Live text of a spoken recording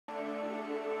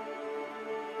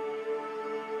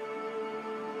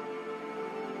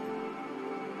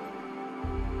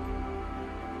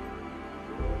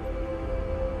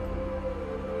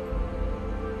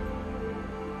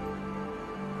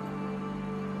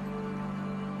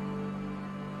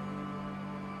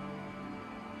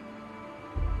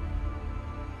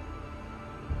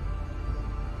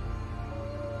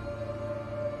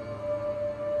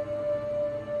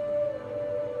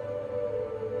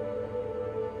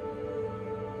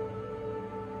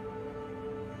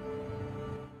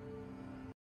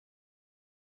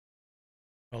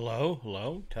Hello,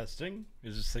 hello, testing.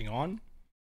 Is this thing on?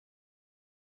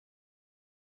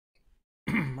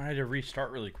 I had to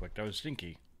restart really quick. That was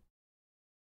stinky.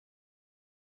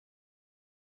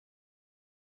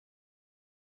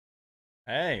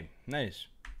 Hey, nice.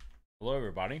 Hello,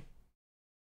 everybody.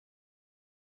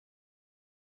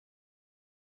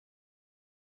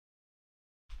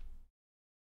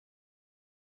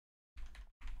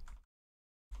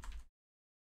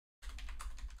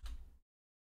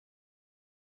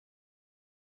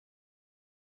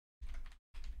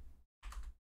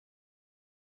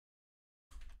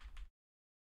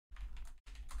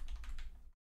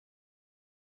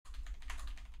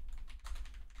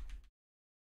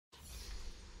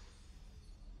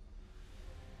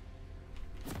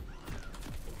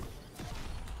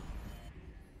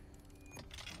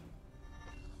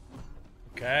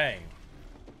 Okay.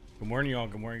 Good morning, y'all.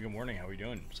 Good morning. Good morning. How we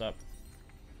doing? What's up?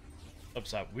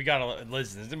 What's up? We gotta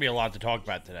listen. There's gonna be a lot to talk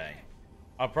about today.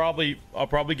 I'll probably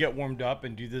get warmed up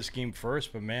and do this game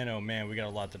first, but man, oh man, we got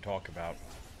a lot to talk about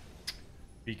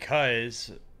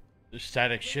because the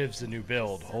Static Shiv's the new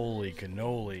build. Holy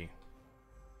cannoli!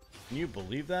 Can you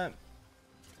believe that?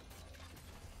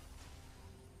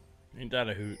 Ain't that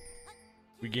a hoot?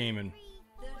 We gaming.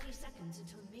 30 seconds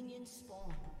until minions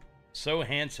spawn. So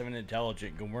handsome and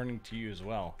intelligent. Good morning to you as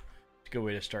well. It's a good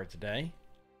way to start the day.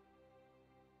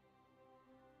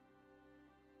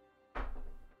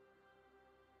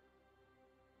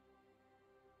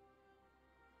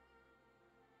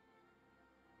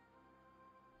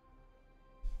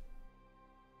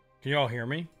 Can you all hear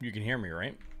me? You can hear me,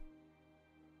 right?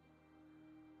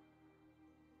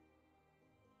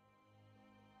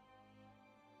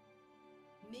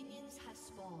 Minions have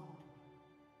spawned.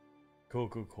 Cool,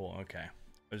 cool, cool. Okay.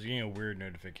 I was getting a weird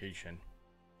notification.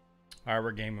 Alright,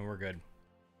 we're gaming. We're good.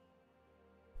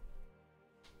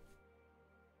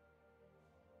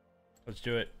 Let's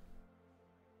do it.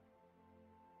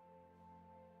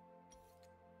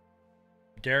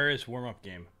 Darius warm-up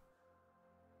game.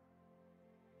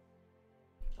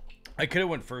 I could have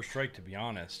went first strike, to be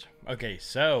honest. Okay,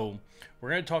 so we're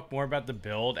going to talk more about the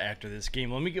build after this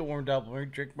game. Let me get warmed up. Let me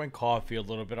drink my coffee a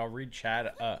little bit. I'll read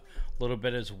chat a little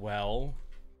bit as well.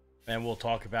 And we'll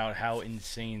talk about how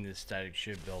insane this Static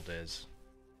Shiv build is.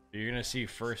 You're going to see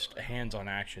first hands-on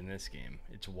action in this game.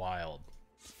 It's wild.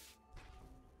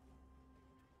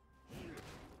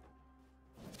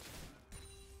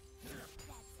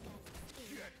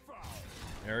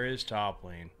 There is top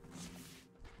lane.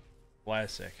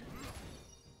 Classic.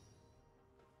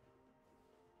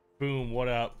 Boom, what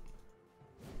up?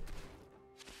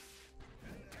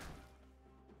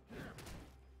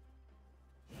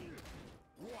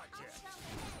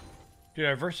 Dude,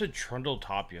 I versed Trundle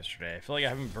top yesterday. I feel like I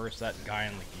haven't versed that guy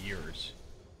in like years.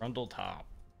 Trundle top.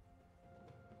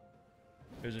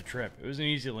 It was a trip. It was an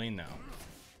easy lane though.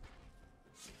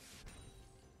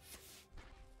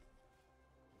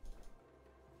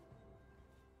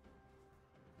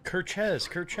 Kirchez.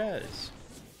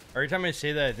 Every time I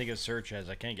say that, I think of Searchez.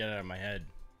 I can't get it out of my head.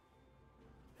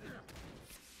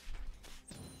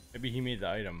 Maybe he made the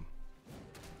item.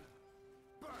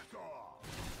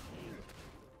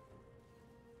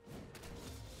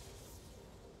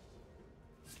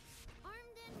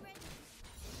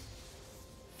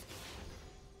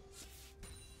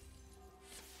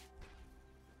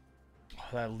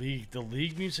 Oh, the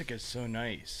league music is so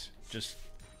nice. Just,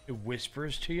 it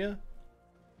whispers to you.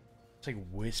 It's like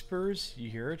whispers. You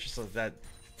hear it? Just like that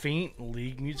faint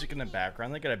league music in the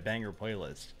background. They got a banger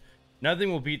playlist.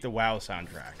 Nothing will beat the WoW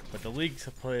soundtrack, but the league's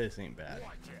playlist ain't bad.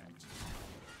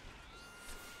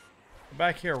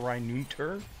 Back here,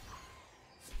 Rhynooter.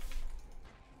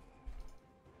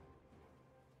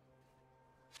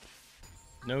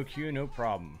 No Q, no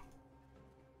problem.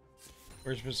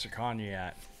 Where's Mr. Kanye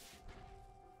at?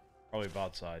 Probably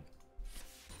bot side.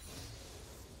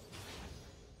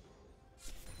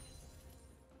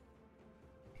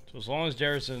 So as long as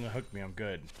Darius doesn't hook me, I'm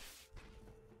good.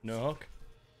 No hook?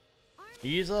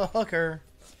 He's a hooker.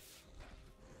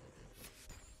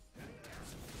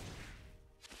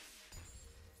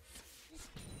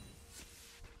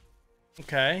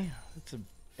 Okay, that's an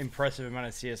impressive amount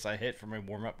of CS I hit for my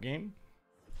warm-up game.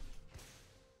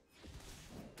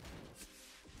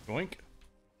 Boink.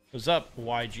 What's up,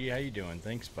 YG? How you doing?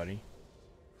 Thanks, buddy.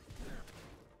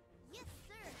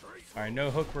 Alright,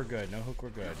 no hook, we're good. No hook, we're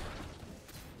good.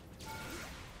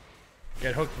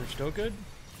 Get hooked, we're still good?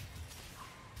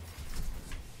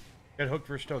 Get hooked,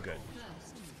 we're still good.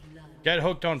 Get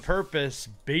hooked on purpose,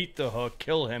 bait the hook,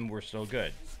 kill him, we're still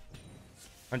good.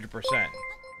 100%.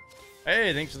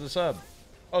 Hey, thanks for the sub.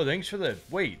 Oh, thanks for the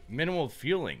minimal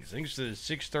feelings. Thanks to the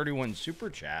 631 super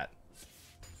chat.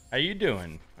 How you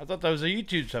doing? I thought that was a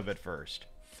YouTube sub at first.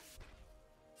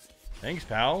 Thanks,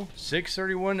 pal.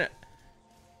 631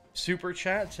 super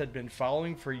chats had been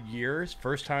following for years.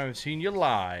 First time I've seen you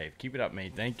live. Keep it up,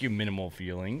 mate. Thank you, minimal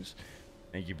feelings.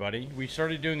 Thank you, buddy. We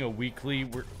started doing a weekly.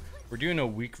 We're doing a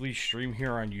weekly stream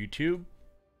here on YouTube,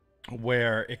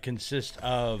 where it consists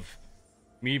of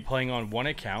me playing on one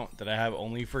account that I have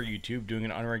only for YouTube, doing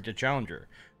an unranked challenger.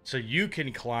 So you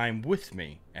can climb with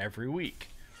me every week,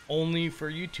 only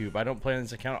for YouTube. I don't play on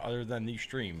this account other than these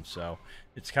streams, so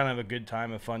it's kind of a good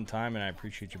time, a fun time, and I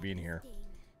appreciate you being here.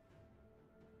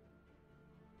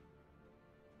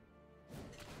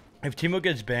 If TEEMO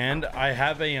gets banned, I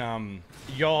have a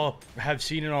y'all have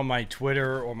seen it on my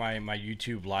Twitter or my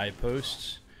YouTube live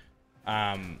posts,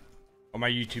 or my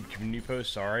YouTube community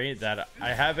post, sorry, that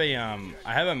I have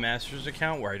a Masters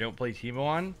account where I don't play TEEMO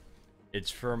on. It's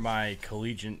for my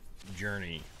collegiate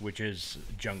journey, which is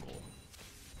jungle.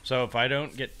 So if I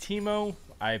don't get TEEMO,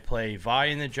 I play Vi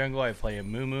in the jungle, I play a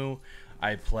Mumu,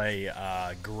 I play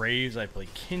Graves, I play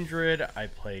Kindred, I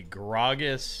play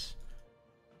Gragas,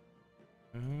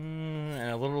 and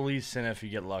a little Lee Sin if you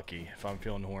get lucky, if I'm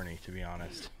feeling horny, to be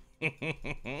honest.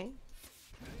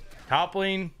 Top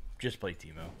lane, just play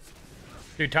TEEMO.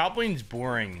 Dude, top lane's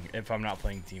boring if I'm not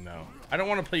playing TEEMO. I don't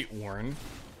want to play Ornn.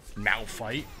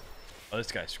 Malphite. Oh,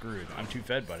 this guy's screwed. I'm too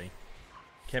fed, buddy.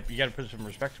 You gotta put some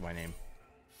respect to my name.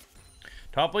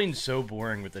 Top lane's so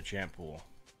boring with the champ pool.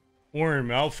 Ornn,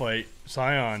 Malphite,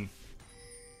 Scion.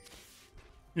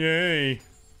 Yay.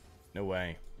 No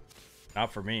way.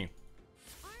 Not for me.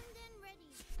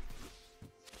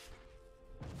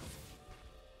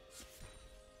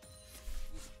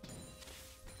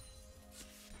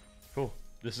 Cool.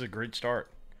 This is a great start.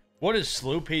 What a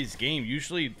slow-paced game.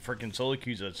 Usually, freaking solo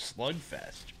queue's a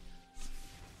slugfest.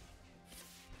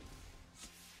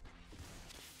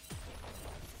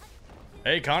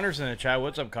 Hey, Connor's in the chat.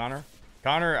 What's up, Connor?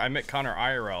 Connor, I met Connor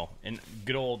IRL in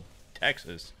good old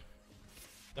Texas.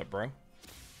 What's up, bro?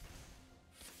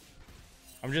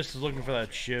 I'm just looking for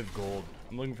that Shiv gold.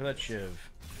 I'm looking for that Shiv.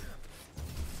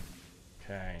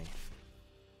 Okay.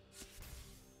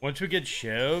 Once we get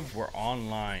Shiv, we're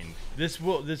online. This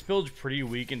build's pretty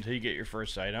weak until you get your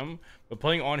first item. But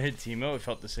playing on hit TEEMO, it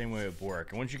felt the same way with Bork.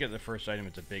 And once you get the first item,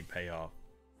 it's a big payoff.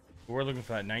 But we're looking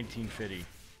for that 1950.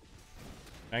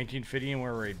 1950 and we're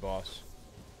a raid boss.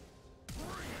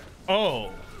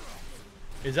 Oh!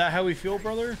 Is that how we feel,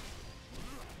 brother?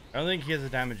 I don't think he has the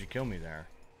damage to kill me there.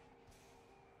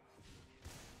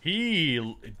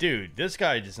 Dude, this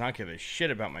guy does not give a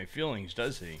shit about my feelings,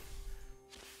 does he?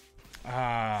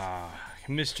 Ah,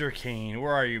 Mr. Kane.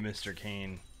 Where are you, Mr.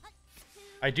 Kane?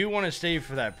 I do want to stay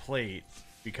for that plate,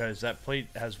 because that plate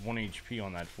has 1 HP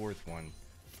on that fourth one.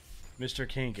 Mr.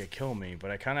 Kane could kill me,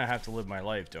 but I kind of have to live my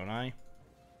life, don't I?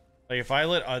 Like, if I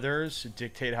let others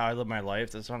dictate how I live my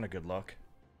life, that's not a good look.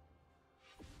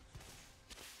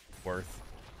 Worth.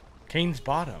 Kane's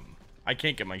bottom. I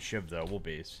can't get my Shiv, though. We'll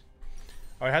base.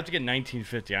 Oh, I have to get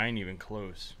 1950. I ain't even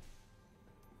close.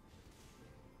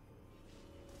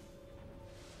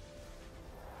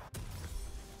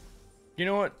 You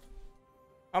know what?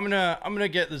 I'm gonna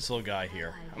get this little guy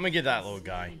here. I'm gonna get that little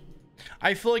guy.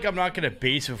 I feel like I'm not gonna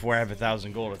base before I have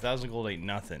 1,000 gold. 1,000 gold ain't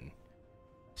nothing.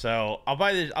 So I'll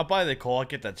buy the coal. I'll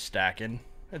get that stacking.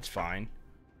 That's fine.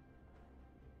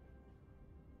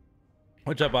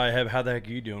 What's up, I have? How the heck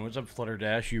are you doing? What's up,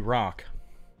 Flutterdash? You rock.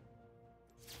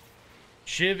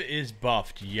 Shiv is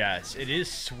buffed, yes. It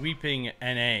is sweeping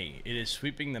NA. It is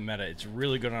sweeping the meta. It's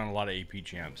really good on a lot of AP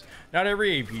champs. Not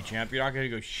every AP champ. You're not going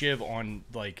to go Shiv on,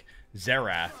 like,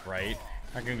 Xerath, right?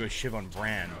 Not going to go Shiv on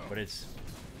Brand, but it's...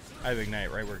 I have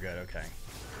Ignite, right? We're good, okay.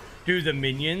 Dude, the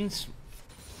minions...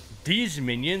 These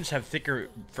minions have thicker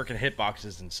freaking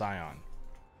hitboxes than Scion.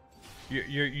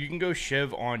 You can go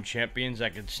Shiv on champions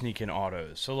that can sneak in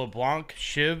autos. So LeBlanc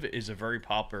Shiv is a very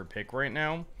popular pick right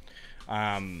now.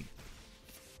 I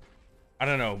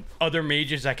don't know, other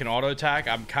mages that can auto attack,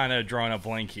 I'm kind of drawing a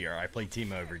blank here. I play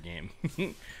TEEMO every game.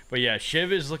 But yeah,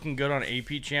 Shiv is looking good on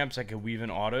AP champs that can weave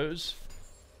in autos.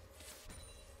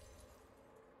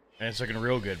 And it's looking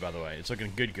real good, by the way. It's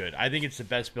looking good. I think it's the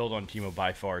best build on TEEMO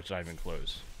by far. It's not even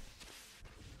close.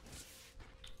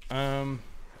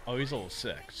 Oh, he's level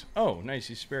 6. Oh, nice.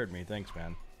 He spared me. Thanks,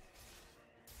 man.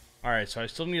 Alright, so I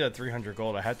still need that 300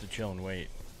 gold. I have to chill and wait.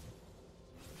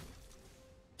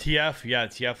 TF, yeah,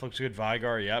 TF looks good.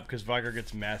 Vigar, yep, because Vigar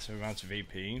gets massive amounts of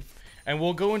AP. And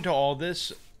we'll go into all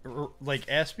this. Like,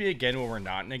 ask me again when we're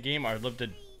not in a game. I'd love to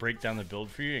break down the build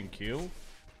for you in queue.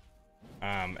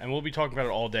 And we'll be talking about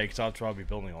it all day, because that's what I'll be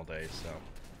building all day, so.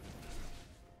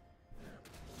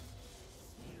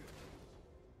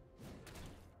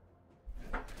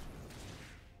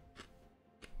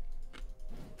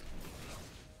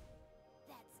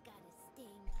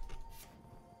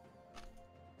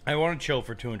 I want to chill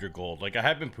for 200 gold. Like, I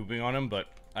have been pooping on him, but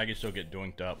I can still get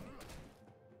doinked up.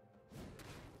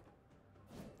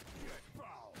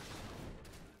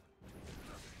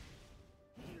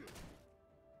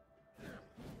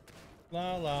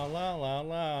 La la la la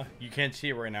la. You can't see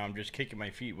it right now. I'm just kicking my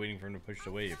feet waiting for him to push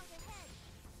the wave.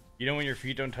 You know when your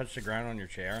feet don't touch the ground on your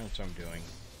chair? That's what I'm doing.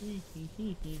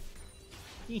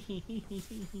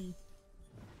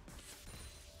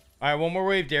 Alright, one more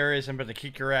wave, Darius. I'm about to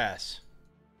kick your ass.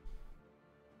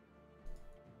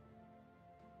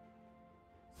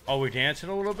 Oh, we're dancing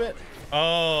a little bit?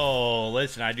 Oh,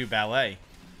 listen, I do ballet.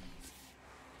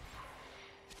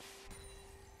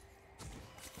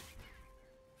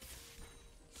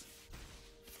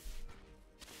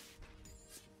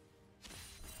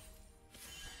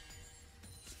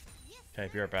 Okay,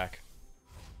 be right back.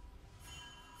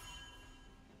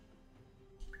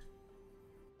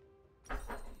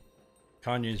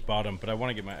 Kanye's bottom, but I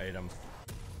want to get my item.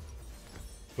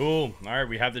 Cool. Alright,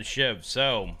 we have the Shiv.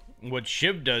 So, what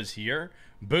Shiv does here,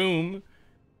 boom,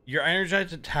 your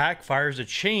energized attack fires a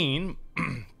chain.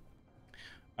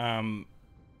 Well,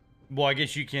 I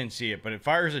guess you can't see it, but it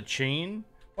fires a chain.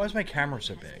 Why is my camera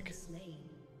so big?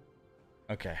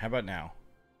 Okay, how about now?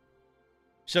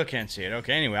 Still can't see it.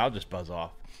 Okay, anyway, I'll just buzz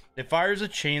off. It fires a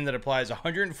chain that applies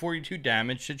 142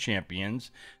 damage to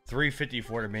champions,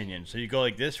 354 to minions. So you go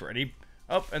like this, ready?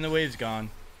 Up, and the wave's gone.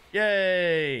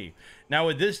 Yay! Now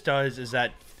what this does is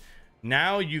that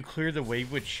now you clear the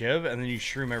wave with Shiv, and then you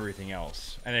shroom everything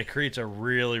else. And it creates a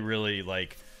really, really,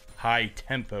 like,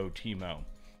 high-tempo TEEMO.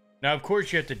 Now, of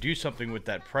course, you have to do something with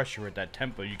that pressure, with that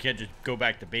tempo. You can't just go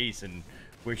back to base and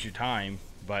waste your time,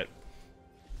 but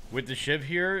with the Shiv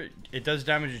here, it does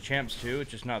damage to champs too.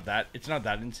 It's just not that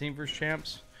insane for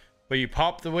champs. But you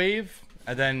pop the wave,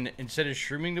 and then instead of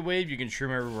shrooming the wave, you can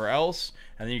shroom everywhere else,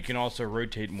 and then you can also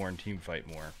rotate more and team fight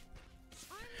more.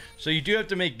 So you do have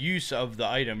to make use of the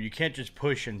item. You can't just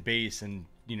push and base and,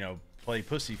 you know, play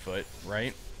pussyfoot,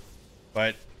 right?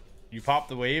 But you pop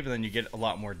the wave, and then you get a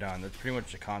lot more done. That's pretty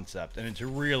much the concept, and it's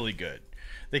really good.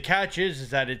 The catch is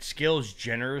that it scales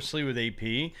generously with AP.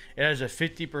 It has a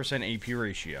 50% AP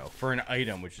ratio for an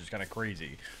item, which is kind of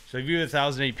crazy. So if you have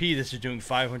 1000 AP, this is doing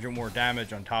 500 more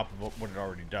damage on top of what it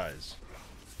already does.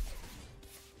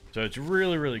 So it's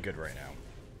really, really good right now.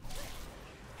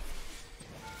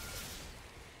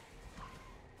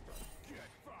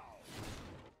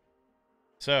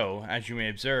 So, as you may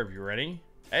observe, you ready?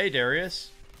 Hey, Darius.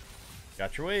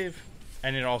 Got your wave.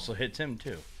 And it also hits him,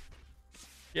 too.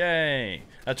 Yay!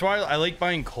 That's why I like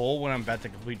buying Cole when I'm about to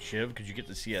complete Shiv, because you get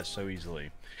the CS so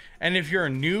easily. And if you're a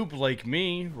noob like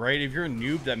me, right? If you're a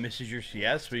noob that misses your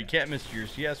CS, well, you can't miss your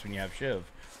CS when you have Shiv.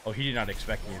 Oh, he did not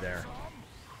expect me there.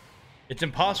 It's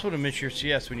impossible to miss your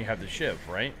CS when you have the Shiv,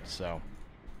 right? So.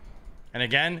 And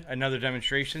again, another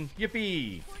demonstration.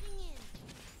 Yippee!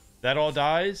 That all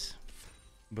dies.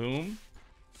 Boom.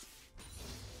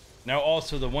 Now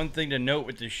also, the one thing to note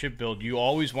with this Shiv build, you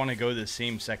always want to go the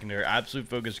same secondary. Absolute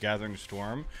Focus, Gathering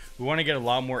Storm. We want to get a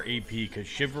lot more AP, because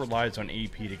Shiv relies on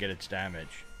AP to get its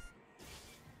damage.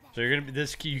 So you're going to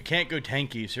be you can't go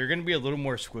tanky, so you're going to be a little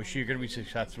more squishy. You're going to be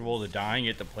susceptible to dying.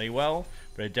 You have to play well,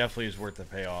 but it definitely is worth the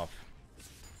payoff.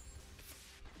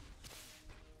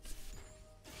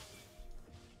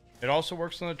 It also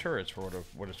works on the turrets for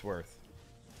what it's worth.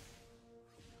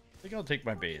 I think I'll take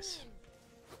my base.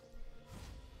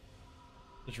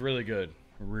 It's really good.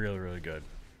 Really, really good.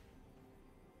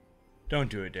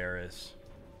 Don't do it, Darius.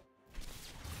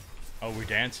 Oh, we're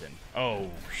dancing.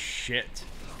 Oh, shit.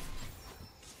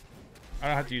 I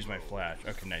don't have to use my flash.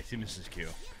 Okay, nice. He misses Q.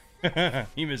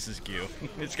 He misses Q.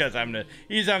 It's because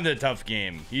he's having a tough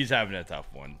game. He's having a tough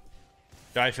one.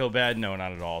 Do I feel bad? No,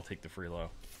 not at all. I'll take the free low.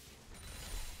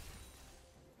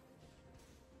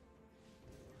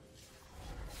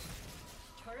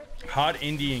 Hot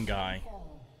Indian guy.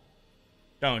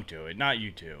 Don't do it. Not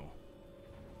you two.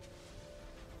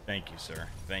 Thank you, sir.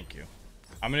 Thank you.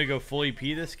 I'm going to go full EP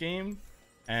this game.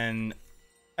 And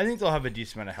I think they'll have a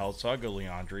decent amount of health, so I'll go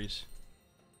Leandri's.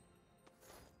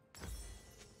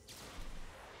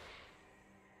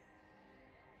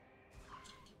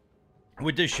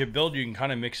 With this Shiv build, you can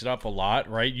kind of mix it up a lot,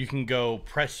 right? You can go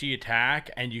press the attack,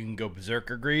 and you can go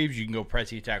Berserker Greaves. You can go press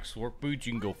the attack Sork Boots.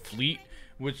 You can go Fleet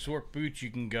with Sork Boots.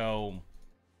 You can go,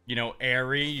 you know,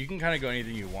 airy. You can kind of go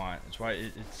anything you want. That's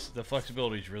why the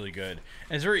flexibility is really good.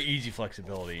 And it's very easy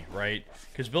flexibility, right?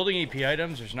 Because building AP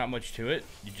items, there's not much to it.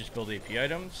 You just build AP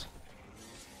items.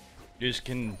 You just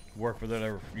can work with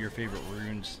whatever your favorite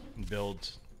runes and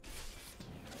builds.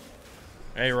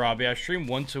 Hey Robbie, I stream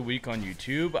once a week on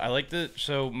YouTube. I like the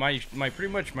so my pretty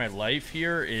much my life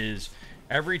here is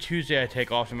Every Tuesday I take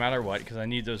off no matter what because I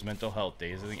need those mental health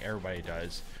days. I think everybody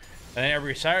does. And then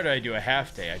every Saturday I do a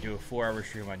half day. I do a 4-hour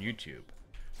stream on YouTube.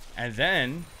 And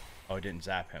then, oh, it didn't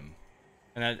zap him.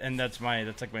 And that's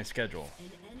like my schedule.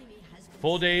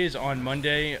 Full days on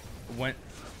Monday,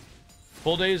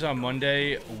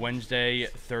 Wednesday,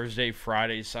 Thursday,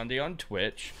 Friday, Sunday on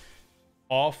Twitch.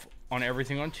 Off on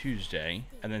everything on Tuesday,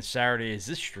 and then Saturday is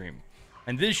this stream.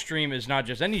 And this stream is not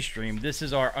just any stream. This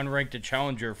is our Unranked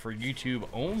Challenger for YouTube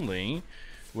only,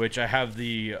 which I have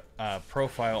the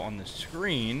profile on the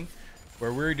screen,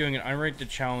 where we're doing an Unranked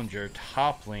Challenger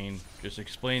top lane, just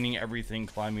explaining everything,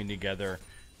 climbing together,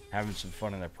 having some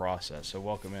fun in the process. So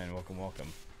welcome in, welcome.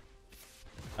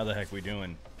 How the heck we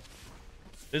doing?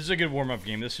 This is a good warm-up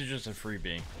game. This is just a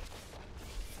freebie.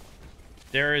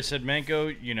 Darius said,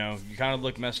 Manko, you know, you kind of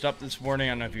look messed up this morning.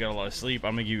 I don't know if you got a lot of sleep.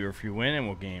 I'm going to give you a free win and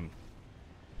we'll game.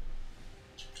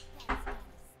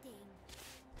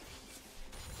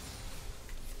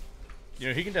 You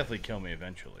know, he can definitely kill me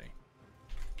eventually.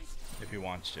 If he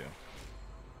wants to.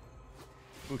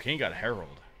 Ooh, Kane got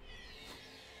Herald.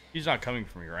 He's not coming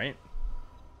for me, right?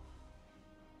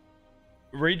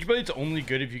 Rage Blade's only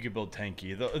good if you can build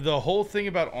tanky. The whole thing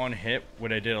about on hit,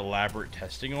 what I did elaborate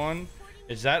testing on,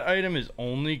 is that item is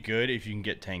only good if you can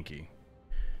get tanky.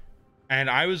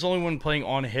 And I was the only one playing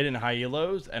on hit and high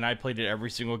elos, and I played it every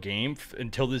single game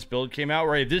until this build came out.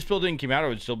 Right? If this build didn't come out, I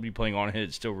would still be playing on hit.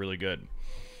 It's still really good.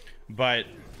 But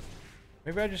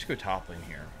maybe I just go top lane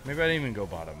here. Maybe I didn't even go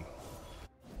bottom.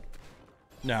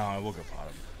 No, I will go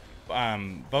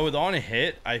bottom. But with on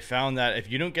hit, I found that if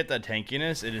you don't get that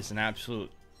tankiness, it is an absolute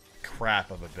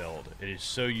crap of a build. It is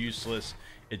so useless.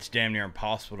 It's damn near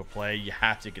impossible to play. You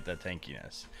have to get that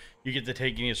tankiness. You get the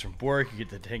tankiness from Bork, you get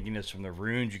the tankiness from the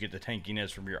runes, you get the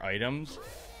tankiness from your items.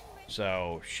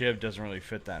 So Shiv doesn't really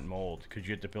fit that mold because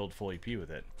you have to build full AP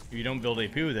with it. If you don't build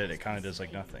AP with it, it kind of does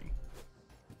like nothing.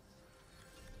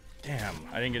 Damn,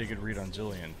 I didn't get a good read on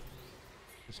Zillion.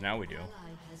 Because now we do.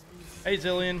 Hey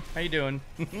Zillion, how you doing?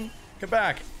 Come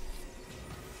back.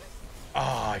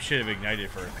 Oh, I should have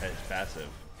ignited for his passive.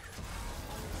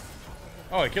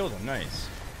 Oh, I killed him. Nice.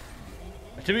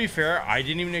 To be fair, I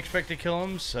didn't even expect to kill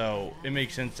him, so it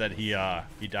makes sense that he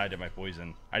died to my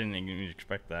poison. I didn't even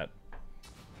expect that.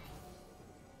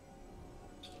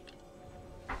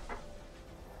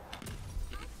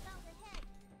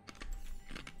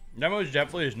 That most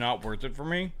definitely is not worth it for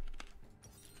me.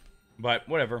 But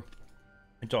whatever.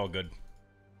 It's all good.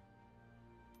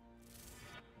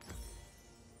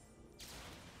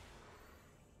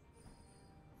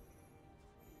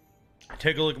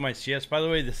 Take a look at my CS, by the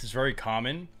way. This is very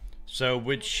common. So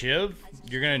with Shiv,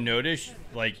 you're gonna notice,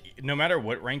 like, no matter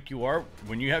what rank you are,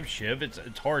 when you have Shiv, it's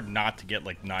hard not to get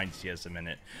like 9 CS a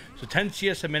minute. So 10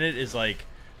 CS a minute is like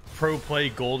pro play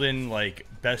golden, like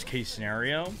best case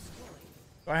scenario.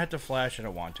 Do I have to flash? I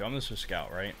don't want to. I'm just a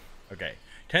scout, right? Okay.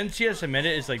 10 CS a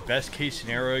minute is like best case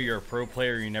scenario. You're a pro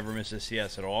player, you never miss a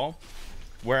CS at all.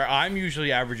 Where I'm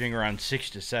usually averaging around 6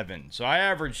 to 7. So I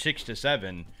average 6 to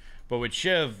 7. But with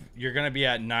Shiv, you're gonna be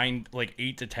at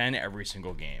 8 to 10 every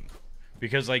single game,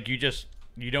 because like you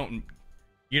can't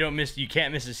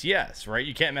miss a CS, right?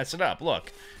 You can't mess it up.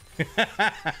 Look,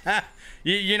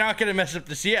 you're not gonna mess up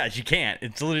the CS. You can't.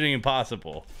 It's literally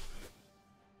impossible.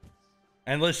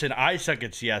 And listen, I suck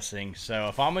at CSing, so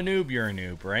if I'm a noob, you're a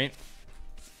noob, right?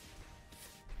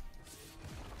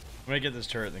 I'm gonna get this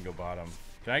turret and then go bottom.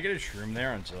 Can I get a shroom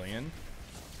there on Zillion?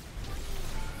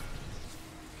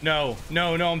 No,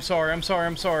 I'm sorry.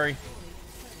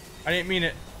 I didn't mean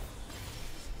it.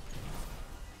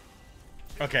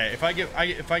 Okay, if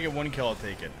I get one kill, I'll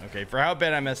take it. Okay, for how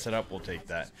bad I messed it up, we'll take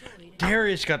that.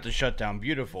 Darius got the shutdown.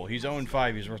 Beautiful. He's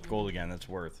 0-5. He's worth gold again. That's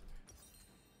worth.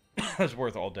 That's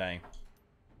worth all day.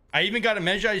 I even got a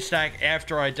Magi stack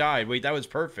after I died. Wait, that was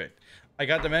perfect. I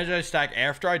got the Magi stack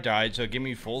after I died, so give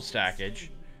me full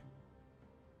stackage.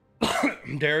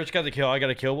 Darius got the kill. I got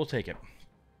a kill. We'll take it.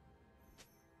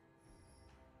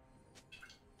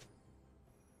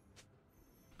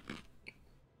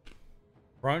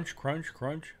 Crunch, crunch,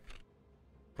 crunch.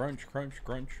 Crunch, crunch,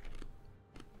 crunch.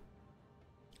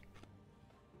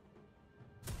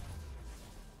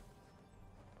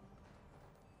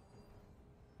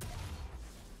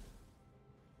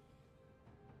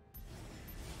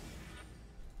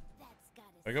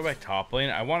 If I go back top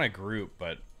lane, I want to group,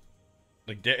 but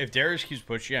like if Darius keeps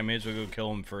pushing, I may as well go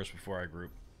kill him first before I group.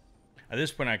 At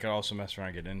this point, I could also mess around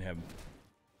and get in him.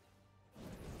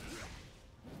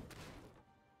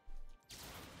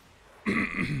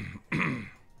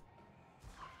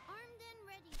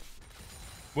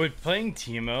 With playing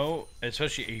TEEMO,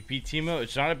 especially AP TEEMO,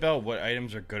 it's not about what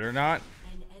items are good or not.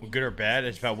 good or bad.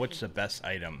 It's about what's the best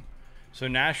item. So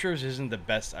Nashor's isn't the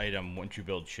best item once you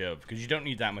build Shiv, because you don't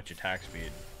need that much attack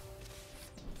speed.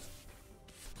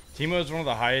 TEEMO is one of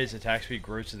the highest attack speed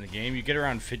growths in the game. You get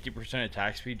around 50%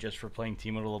 attack speed just for playing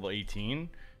TEEMO to level 18.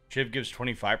 Shiv gives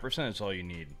 25%, that's all you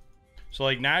need. So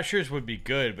like Nashor's would be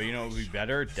good, but you know what would be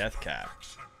better? Death Cap.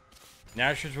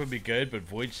 Nashor's would be good, but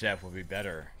Void Staff would be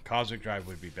better. Cosmic Drive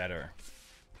would be better.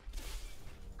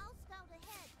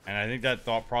 And I think that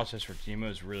thought process for TEEMO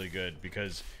is really good,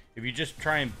 because if you just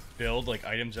try and build like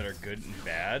items that are good and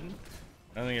bad,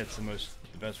 I don't think that's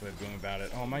the best way of going about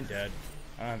it. Oh, am I dead?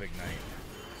 I don't have Ignite.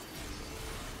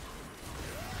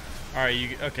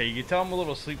 Alright, okay, you can tell I'm a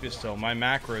little sleepy still. My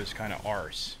macro is kind of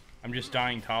arse. I'm just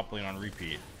dying top lane on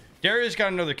repeat. Darius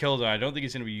got another kill though. I don't think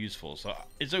it's going to be useful, so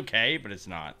it's okay, but it's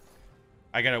not.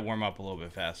 I gotta warm up a little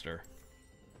bit faster.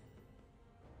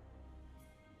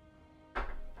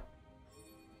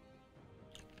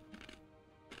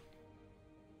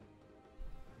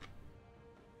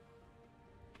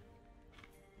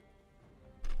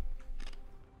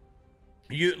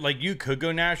 You could go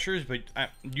Nashers, but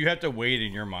you have to wait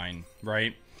in your mind,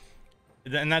 right?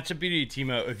 And that's a beauty of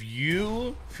TEEMO. If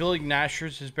you feel like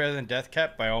Nashers is better than Death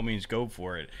Cap, by all means go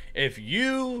for it. If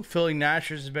you feel like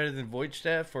Nashers is better than Void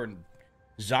Staff or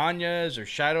Zanya's or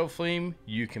Shadow Flame,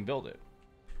 you can build it.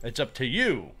 It's up to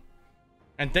you.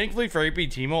 And thankfully for AP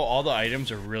TEEMO, all the items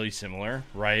are really similar,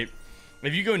 right?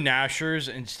 If you go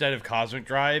Nashers instead of Cosmic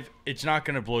Drive, it's not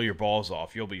going to blow your balls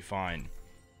off. You'll be fine.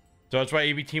 So that's why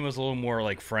AB Team was a little more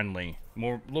like friendly, a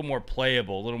little more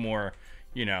playable, a little more,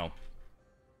 you know,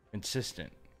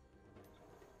 consistent.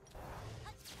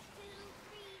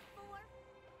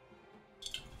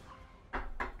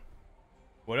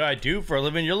 What do I do for a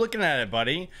living? You're looking at it,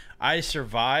 buddy. I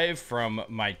survive from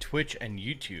my Twitch and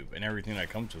YouTube and everything that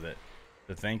comes with it.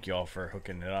 So thank y'all for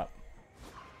hooking it up.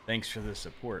 Thanks for the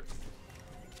support.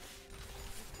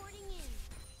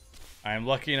 I am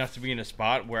lucky enough to be in a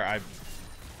spot where I...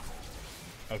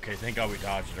 Okay, thank God we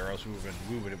dodged it, or else we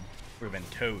would have been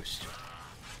toast.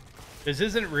 This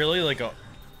isn't really like a...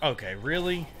 Okay,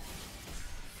 really?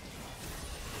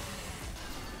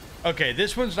 Okay,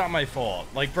 this one's not my fault.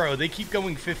 Like, bro, they keep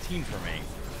going 15 for me.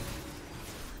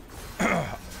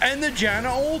 And the Janna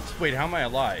ult? Wait, how am I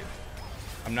alive?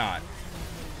 I'm not.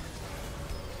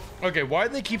 Okay, why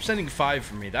did they keep sending 5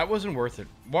 for me? That wasn't worth it.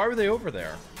 Why were they over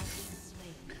there?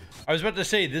 I was about to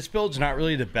say, this build's not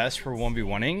really the best for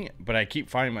 1v1ing, but I keep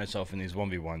finding myself in these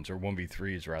 1v1s, or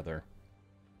 1v3s, rather.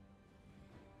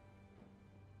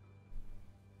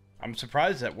 I'm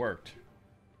surprised that worked.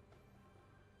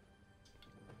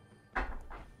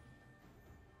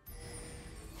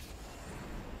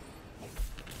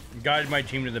 Guided my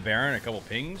team to the Baron, a couple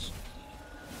pings.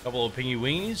 A couple of pingy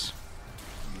wingies.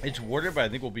 It's warded, but I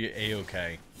think we'll be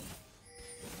A-okay.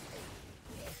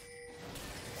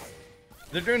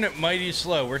 They're doing it mighty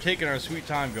slow. We're taking our sweet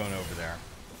time going over there.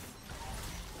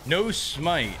 No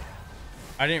smite.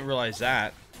 I didn't realize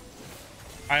that.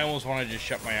 I almost want to just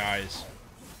shut my eyes.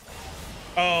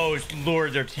 Oh,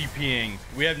 Lord, they're TPing.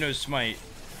 We have no smite.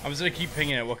 I was going to keep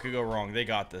pinging it. What could go wrong? They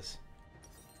got this.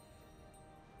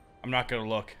 I'm not going to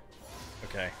look.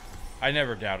 Okay. I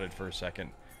never doubted for a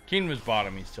second. Keen was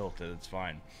bottom. He's tilted. It's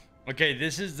fine. Okay,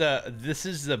 this is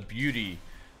the beauty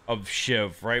of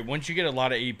Shiv, right? Once you get a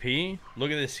lot of AP,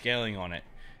 look at the scaling on it.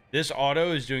 This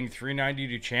auto is doing 390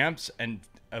 to champs and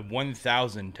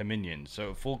 1000 to minions,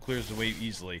 so it full clears the wave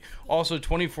easily. Also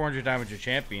 2400 damage to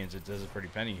champions. It does a pretty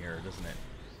penny here, doesn't it?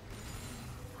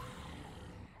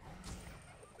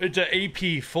 It's an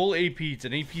AP, full AP. It's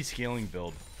an AP scaling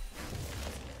build.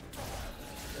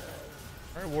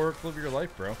 All right, Warwick, live your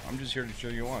life, bro. I'm just here to show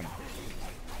you on.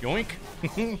 Yoink.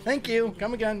 Thank you.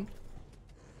 Come again.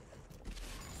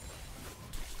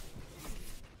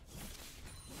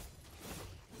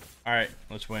 All right,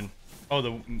 let's win. Oh,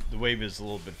 the wave is a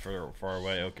little bit far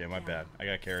away. Okay, my bad. I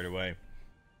got carried away.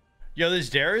 Yo, this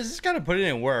Darius has got to put it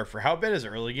in work. For how bad his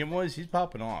early game was, he's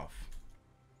popping off.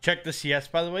 Check the CS,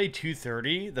 by the way,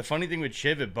 230. The funny thing with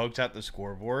Shiv, it bugs out the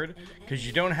scoreboard because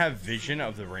you don't have vision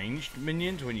of the ranged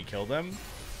minions when you kill them.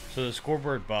 So the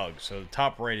scoreboard bugs. So the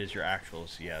top right is your actual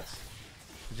CS.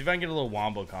 Let's see if I can get a little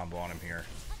wombo combo on him here.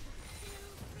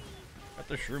 Got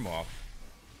the shroom off.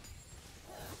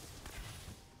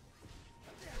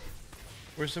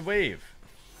 Where's the wave?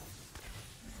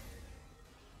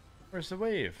 Where's the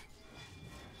wave?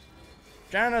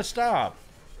 Janna, stop!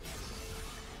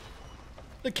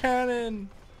 The cannon!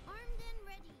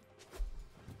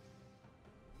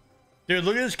 Dude,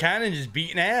 look at this cannon just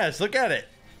beating ass. Look at it.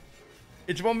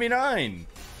 It's 1v9.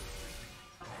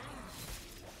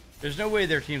 There's no way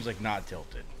their team's like not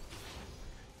tilted.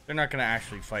 They're not gonna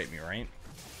actually fight me, right?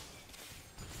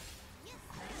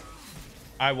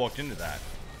 I walked into that.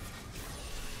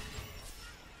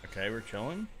 Okay, we're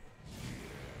chilling.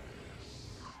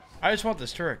 I just want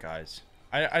this turret, guys.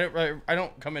 I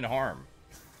don't come in harm.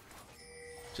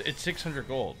 It's 600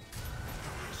 gold.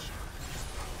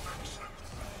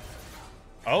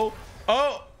 Oh!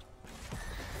 Oh!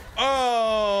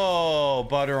 Oh!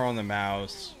 Butter on the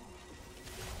mouse.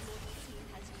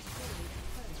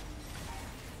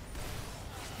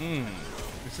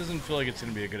 This doesn't feel like it's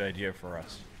going to be a good idea for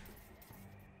us.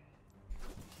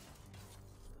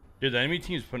 Dude, the enemy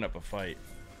team's putting up a fight.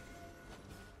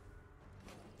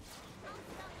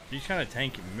 He's kind of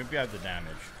tanking me. Maybe I have the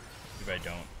damage. Maybe I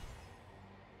don't.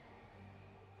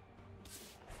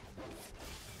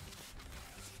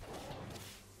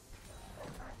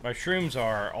 My shrooms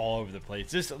are all over the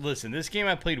place. Listen, this game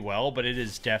I played well, but it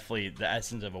is definitely the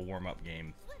essence of a warm-up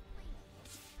game.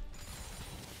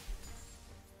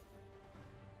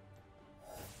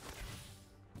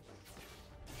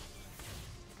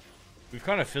 We've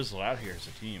kind of fizzled out here as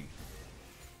a team.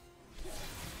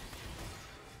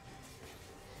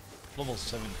 Level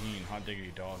 17, hot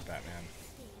diggity dog, Batman.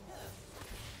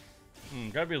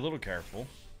 Gotta be a little careful.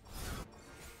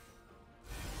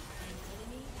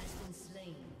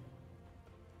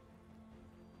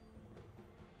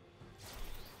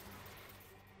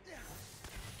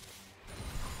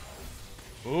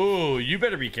 Ooh, you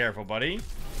better be careful, buddy.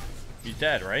 He's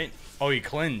dead, right? Oh, he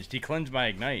cleansed. He cleansed my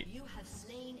ignite.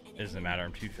 Doesn't matter.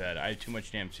 I'm too fed. I have too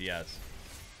much damn CS.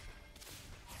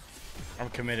 I'm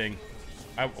committing.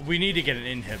 We need to get an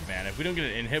inhib, man. If we don't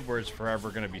get an inhib, we're forever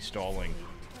going to be stalling.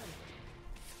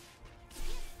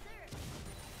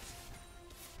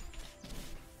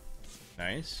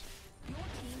 Nice.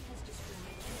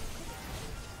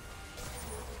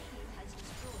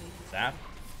 Zap.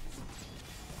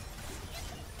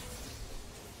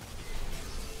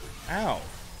 Ow.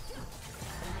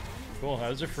 Cool, that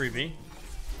was a freebie.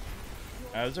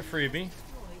 That was a freebie.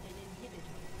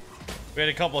 We had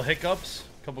a couple hiccups,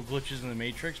 a couple glitches in the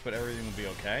matrix, but everything will be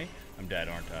okay. I'm dead,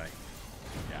 aren't I?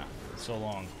 Yeah, so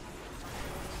long.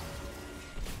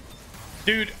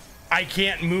 Dude, I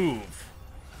can't move.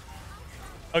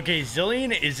 Okay,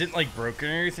 Zillion isn't like broken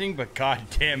or anything, but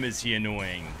goddamn is he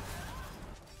annoying.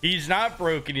 He's not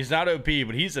broken, he's not OP,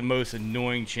 but he's the most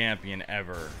annoying champion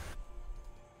ever.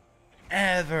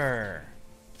 Ever.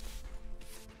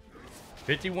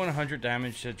 5100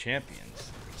 damage to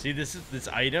champions. See, this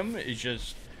item is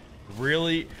just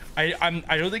really. I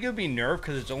don't think it'll be nerfed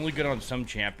because it's only good on some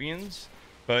champions.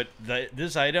 But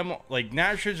this item, like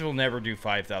Nashor's, will never do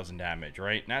 5,000 damage,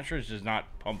 right? Nashor's does not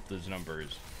pump those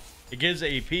numbers. It gives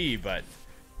AP, but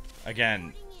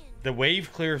again, the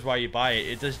wave clears while you buy it.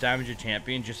 It does damage a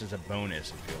champion just as a bonus.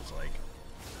 It feels like.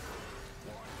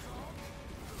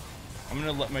 I'm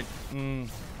gonna let my.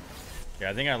 Yeah,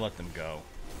 I think I let them go.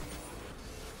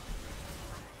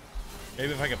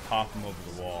 Maybe if I could pop him over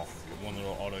the wall. Get one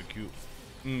little auto Q.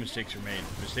 Mistakes were made.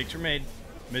 Mistakes were made.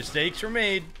 Mistakes were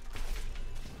made.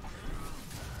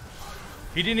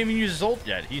 He didn't even use his ult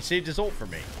yet. He saved his ult for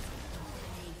me.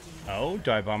 Oh,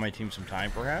 do I buy my team some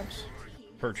time, perhaps?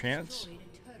 Perchance?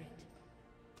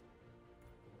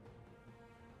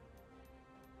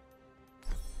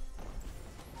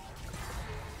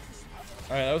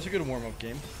 Alright, that was a good warm-up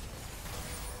game.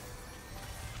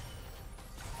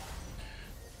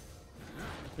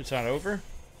 It's not over.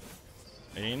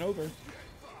 It ain't over.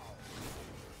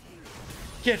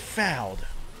 Get fouled.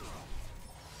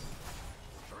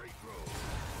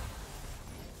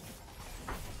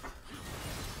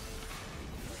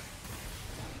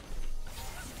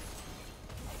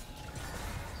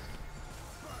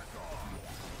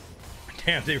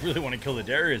 Damn, they really want to kill the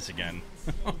Darius again.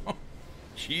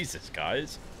 Jesus,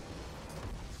 guys.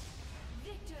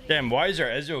 Damn, why is our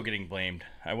Ezreal getting blamed?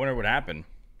 I wonder what happened.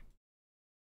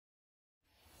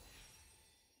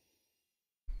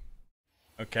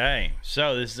 Okay,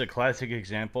 so this is a classic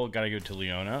example. Gotta go to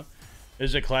Leona.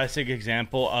 This is a classic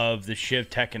example of the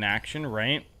Shiv tech in action,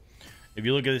 right? If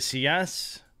you look at the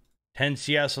CS, 10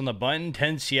 CS on the button.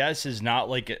 10 CS is not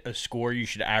like a score you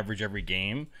should average every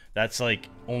game. That's like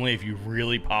only if you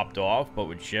really popped off. But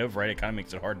with Shiv, right, it kind of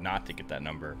makes it hard not to get that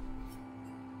number.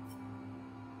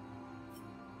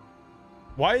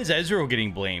 Why is Ezreal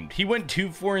getting blamed? He went 2,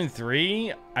 4, and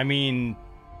 3. I mean,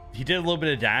 he did a little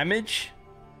bit of damage.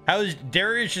 How is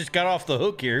Darius just got off the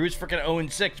hook here? He was freaking 0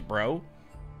 and 6, bro.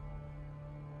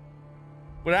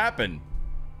 What happened?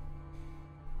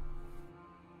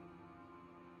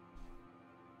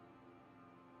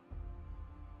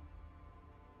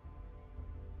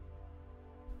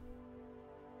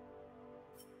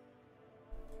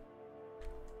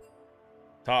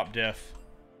 Top diff.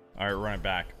 All right, run it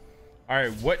back. All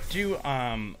right, what do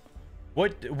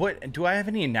I have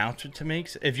any announcement to make?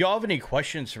 If y'all have any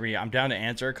questions for me, I'm down to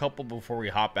answer a couple before we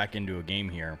hop back into a game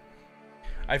here.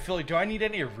 I feel like, do I need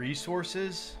any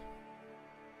resources?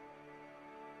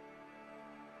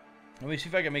 Let me see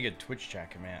if I can make a Twitch chat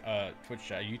command,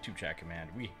 YouTube chat command.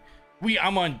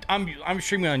 I'm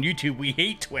streaming on YouTube. We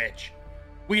hate Twitch.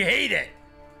 We hate it.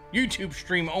 YouTube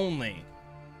stream only.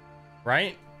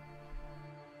 Right?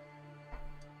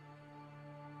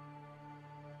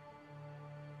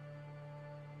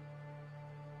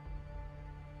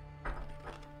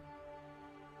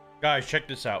 Guys, check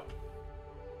this out.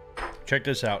 Check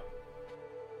this out.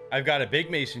 I've got a big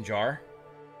mason jar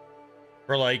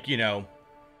for, like, you know,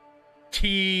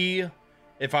 tea,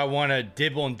 if I want to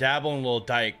dibble and dabble in a little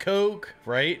Diet Coke,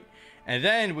 right? And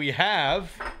then we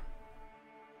have,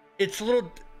 it's a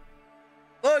little,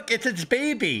 look, it's its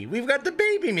baby. We've got the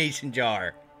baby mason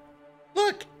jar.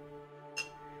 Look.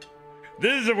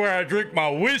 This is where I drink my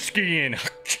whiskey in.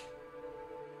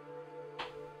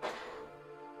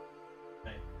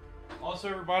 Also,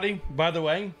 everybody, by the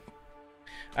way,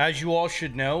 as you all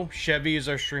should know, Chevy is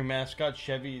our stream mascot.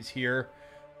 Chevy is here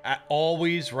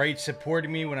always, right,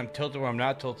 supporting me when I'm tilting, when I'm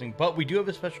not tilting. But we do have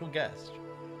a special guest.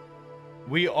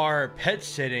 We are pet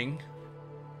sitting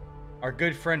our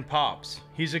good friend Pops.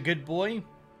 He's a good boy.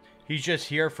 He's just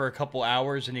here for a couple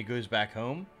hours and he goes back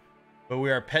home. But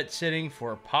we are pet sitting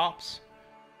for Pops.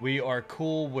 We are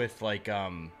cool with, like,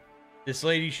 this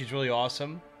lady. She's really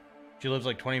awesome. She lives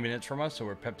like 20 minutes from us, so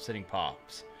we're pet sitting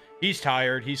Pops. He's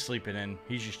tired. He's sleeping in.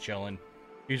 He's just chilling.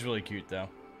 He's really cute, though.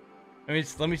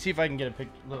 Let me see if I can get a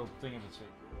little thing of his face.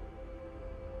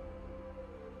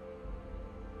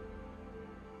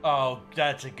 Oh,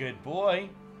 that's a good boy.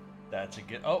 That's a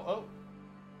good... Oh.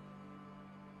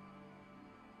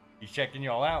 He's checking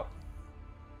y'all out.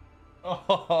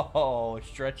 Oh,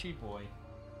 stretchy boy.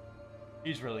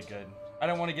 He's really good. I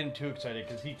don't want to get him too excited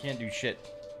because he can't do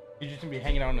shit. He's just going to be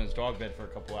hanging out in his dog bed for a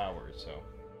couple hours, so...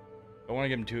 I don't want to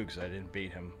get him too excited and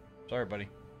bait him. Sorry, buddy.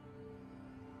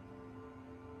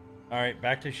 Alright,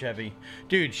 back to Chevy.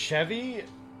 Dude, Chevy,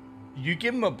 you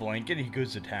give him a blanket, he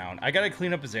goes to town. I gotta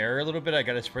clean up his area a little bit. I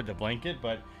gotta spread the blanket,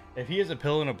 but if he has a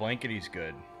pillow and a blanket, he's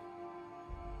good.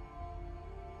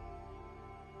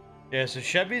 Yeah, so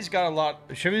Chevy's got a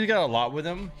lot with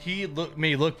him. He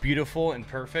may look beautiful and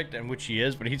perfect, and which he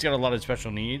is, but he's got a lot of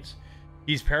special needs.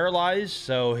 He's paralyzed,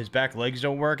 so his back legs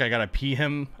don't work. I gotta pee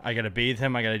him, I gotta bathe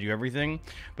him, I gotta do everything.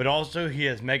 But also, he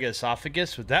has mega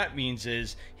esophagus. What that means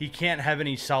is he can't have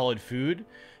any solid food.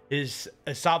 His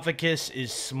esophagus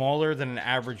is smaller than an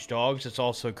average dog's. This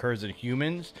also occurs in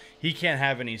humans. He can't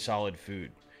have any solid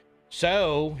food.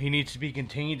 So, he needs to be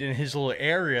contained in his little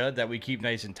area that we keep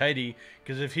nice and tidy.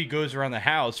 Because if he goes around the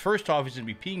house, first off, he's gonna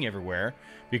be peeing everywhere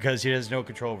because he has no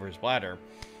control over his bladder.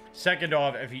 Second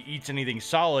off, if he eats anything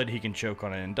solid, he can choke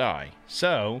on it and die.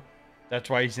 So, that's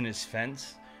why he's in his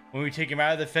fence. When we take him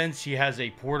out of the fence, he has a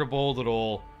portable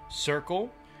little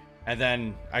circle. And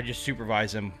then I just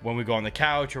supervise him. When we go on the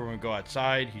couch or when we go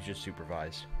outside, he's just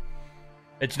supervised.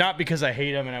 It's not because I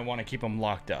hate him and I want to keep him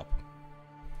locked up.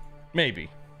 Maybe.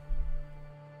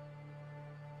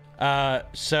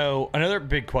 So, another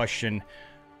big question.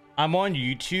 I'm on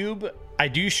YouTube. I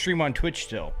do stream on Twitch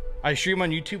still. I stream on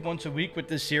YouTube once a week with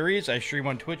this series. I stream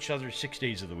on Twitch the other 6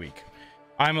 days of the week.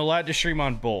 I'm allowed to stream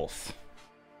on both.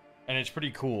 And it's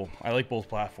pretty cool. I like both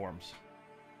platforms.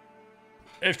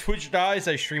 If Twitch dies,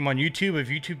 I stream on YouTube. If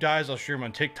YouTube dies, I'll stream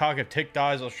on TikTok. If TikTok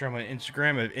dies, I'll stream on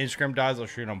Instagram. If Instagram dies, I'll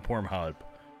stream on Pornhub.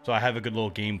 So I have a good little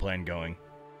game plan going.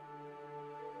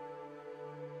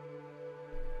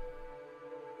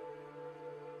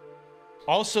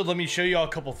 Also, let me show you all a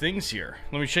couple things here.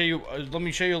 Let me show you a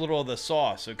little of the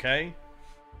sauce, okay?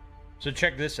 So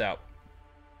check this out.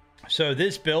 So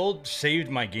this build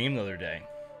saved my game the other day.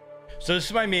 So this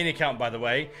is my main account, by the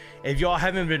way. If y'all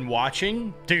haven't been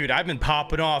watching, dude, I've been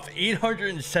popping off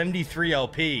 873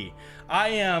 LP.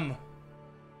 I'm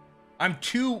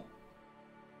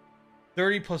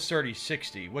 230 plus 30,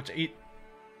 60. What's 8?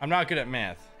 I'm not good at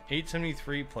math.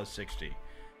 873 plus 60.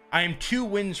 I am 2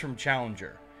 wins from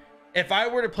Challenger. If I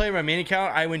were to play my main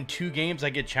account, I win 2 games, I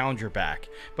get Challenger back.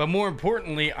 But more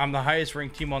importantly, I'm the highest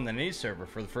ranked team on the NA server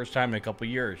for the first time in a couple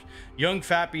years. Young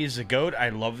Fappy is a GOAT. I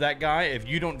love that guy. If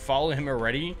you don't follow him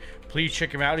already, please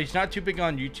check him out. He's not too big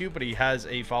on YouTube, but he has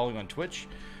a following on Twitch.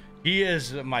 He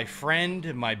is my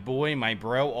friend, my boy, my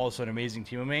bro, also an amazing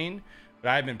team of main. But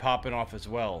I've been popping off as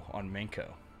well on Manko.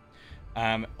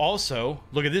 Also,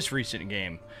 look at this recent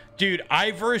game. Dude,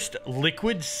 I versed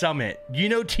Liquid Summit. You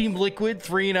know Team Liquid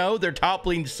 3-0, their top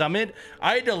lane Summit?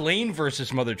 I had to lane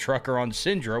versus Mother Trucker on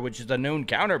Syndra, which is a known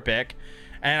counter pick.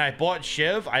 And I bought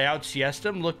Shiv. I out CS'd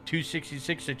him. Look,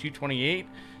 266 to 228,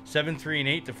 7-3 and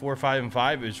 8 to 4-5 and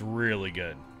 5. It was really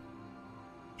good.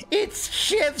 It's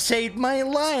Shiv saved my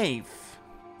life.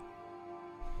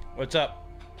 What's up?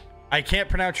 I can't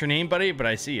pronounce your name, buddy, but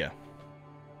I see ya.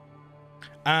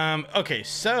 Okay,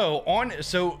 so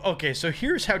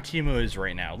here's how TEEMO is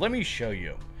right now. Let me show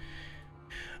you.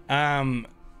 Maybe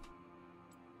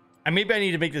I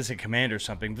need to make this a command or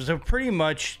something. So pretty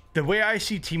much the way I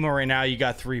see TEEMO right now, you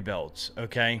got 3 builds,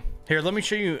 okay? Here, let me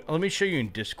show you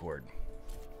in Discord.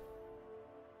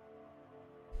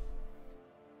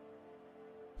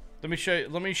 Let me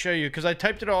show you because I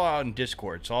typed it all out in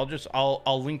Discord. So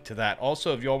I'll link to that.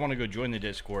 Also, if y'all want to go join the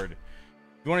Discord,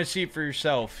 if you want to see it for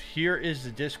yourself, here is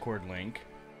the Discord link.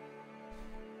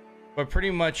 But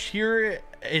pretty much here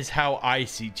is how I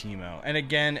see TEEMO. And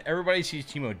again, everybody sees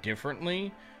TEEMO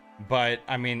differently. But,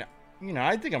 I mean, you know,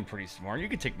 I think I'm pretty smart. You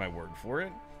can take my word for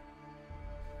it.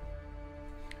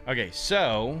 Okay,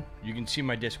 so you can see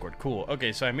my Discord. Cool.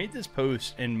 Okay, so I made this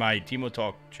post in my TEEMO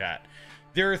Talk chat.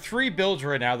 There are 3 builds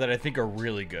right now that I think are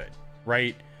really good,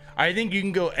 right? I think you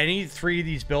can go any 3 of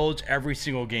these builds every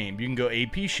single game. You can go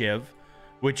AP Shiv,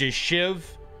 which is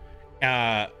Shiv,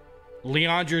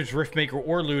 Leandra's Riftmaker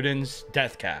or Luden's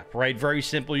Death Cap, right? Very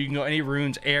simple. You can go any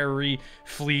runes, Airy,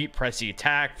 Fleet, Press the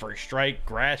Attack, First Strike,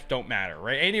 Grasp, don't matter,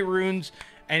 right? Any runes,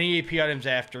 any AP items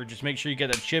after, just make sure you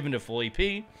get that Shiv into full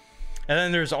AP. And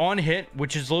then there's On Hit,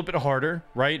 which is a little bit harder,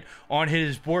 right? On Hit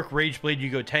is Bork Rageblade, you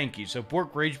go tanky. So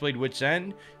Bork Rageblade Wit's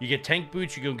End, you get tank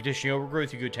boots, you go Conditioning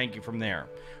Overgrowth, you go tanky from there.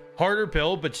 Harder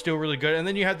build, but still really good. And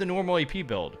then you have the normal AP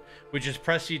build, which is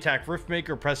Press the Attack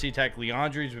Riftmaker, Press the Attack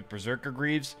Leandra's with Berserker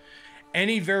Greaves.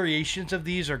 Any variations of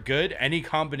these are good. Any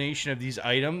combination of these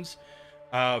items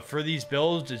for these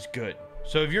builds is good.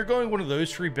 So if you're going one of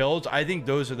those 3 builds, I think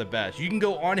those are the best. You can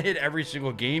go On Hit every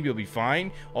single game, you'll be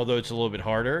fine, although it's a little bit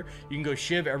harder. You can go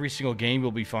Shiv every single game,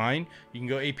 you'll be fine. You can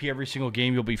go AP every single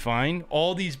game, you'll be fine.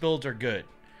 All these builds are good.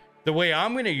 The way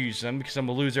I'm going to use them, because I'm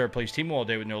a loser that plays TEEMO all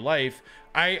day with no life,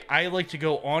 I like to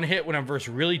go On Hit when I'm versus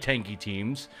really tanky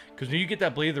teams, because when you get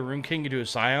that Blade of the Rune King into a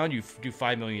Scion, you do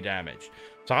 5 million damage.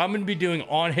 So I'm going to be doing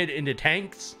On Hit into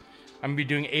tanks. I'm going to be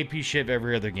doing AP Shiv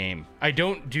every other game. I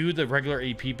don't do the regular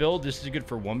AP build. This is good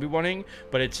for 1v1ing,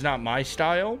 but it's not my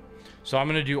style. So I'm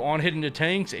going to do On Hit into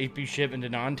tanks, AP Shiv into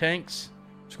non-tanks,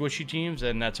 squishy teams,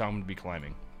 and that's how I'm going to be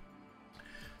climbing.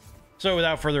 So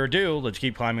without further ado, let's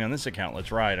keep climbing on this account.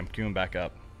 Let's ride. I'm queuing back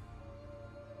up.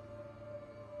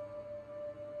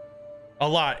 A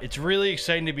lot. It's really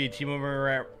exciting to be a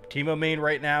TEEMO main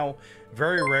right now.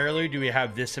 Very rarely do we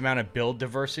have this amount of build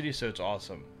diversity, so it's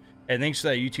awesome. And thanks for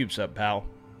that YouTube sub, pal.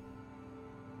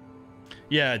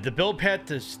 Yeah, the build path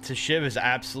to Shiv is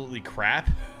absolutely crap.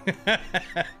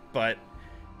 But,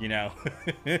 you know,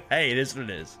 hey, it is what it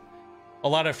is. A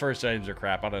lot of first items are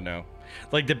crap. I don't know.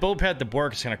 Like, the build path to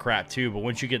Bork is kind of crap, too. But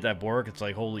once you get that Bork, it's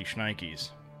like, holy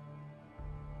shnikes.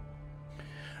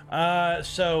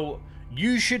 So,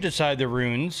 you should decide the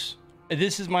runes.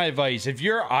 This is my advice. If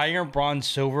you're iron, bronze,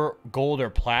 silver, gold, or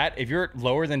plat, if you're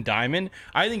lower than diamond,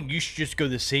 I think you should just go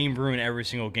the same rune every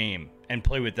single game and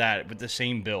play with that, with the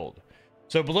same build.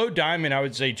 So below diamond, I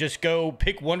would say just go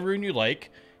pick one rune you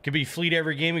like. It could be fleet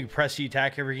every game. You can press the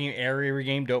attack every game, area every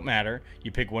game, don't matter.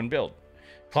 You pick one build.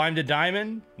 Climb to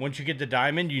diamond. Once you get to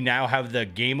diamond, you now have the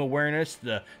game awareness,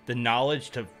 the knowledge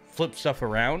to flip stuff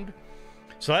around.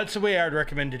 So that's the way I would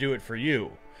recommend to do it for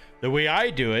you. The way I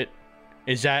do it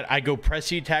is that I go press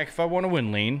the attack if I want to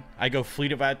win lane. I go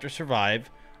fleet if I have to survive.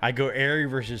 I go area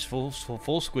versus full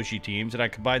squishy teams, and I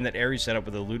combine that area setup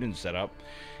with a Luden setup.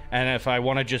 And if I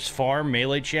want to just farm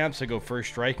melee champs, I go first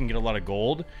strike and get a lot of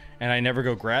gold. And I never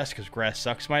go grass because grass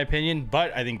sucks, in my opinion.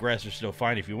 But I think grass is still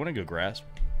fine if you want to go grass.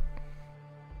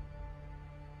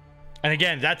 And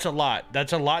again, that's a lot.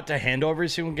 That's a lot to handle every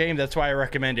single game. That's why I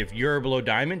recommend if you're below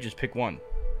diamond, just pick one.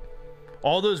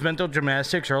 All those mental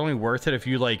gymnastics are only worth it if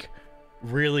you, like,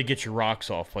 really get your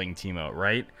rocks off playing TEEMO,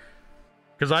 right?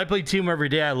 Because I play TEEMO every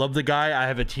day. I love the guy. I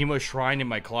have a TEEMO shrine in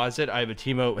my closet. I have a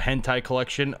TEEMO hentai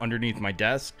collection underneath my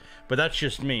desk. But that's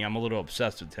just me. I'm a little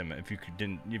obsessed with him, if you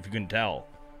couldn't tell.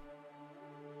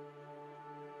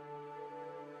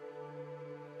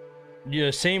 Yeah,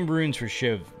 same runes for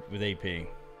Shiv with AP.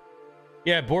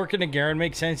 Yeah, Bork and Garen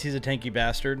makes sense. He's a tanky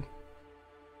bastard.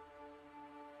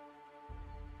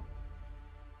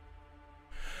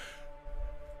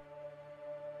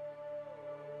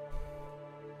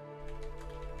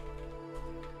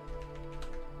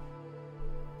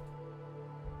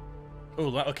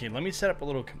 Oh, okay. Let me set up a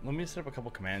little. Let me set up a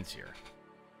couple commands here.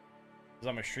 Because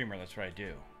I'm a streamer. That's what I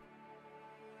do.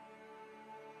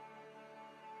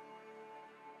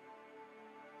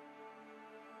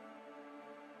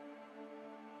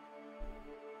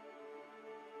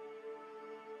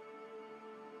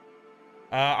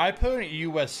 I put on EU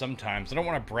West sometimes. I don't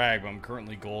want to brag, but I'm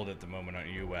currently gold at the moment on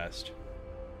EU West.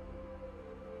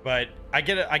 But I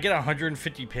get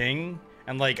 150 ping,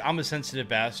 and like I'm a sensitive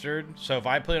bastard. So if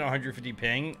I play on 150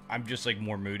 ping, I'm just like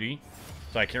more moody.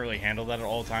 So I can't really handle that at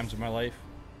all times of my life.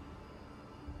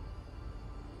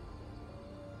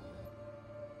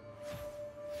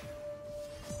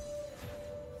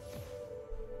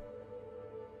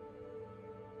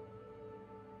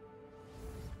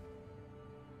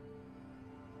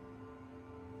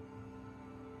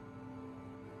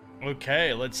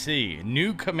 Okay, let's see.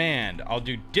 New command. I'll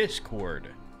do Discord.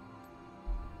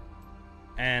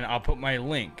 And I'll put my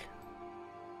link.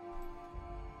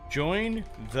 Join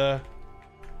the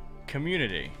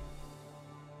community.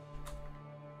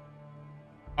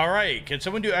 Alright, can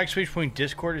someone do !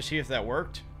 Discord to see if that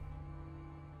worked?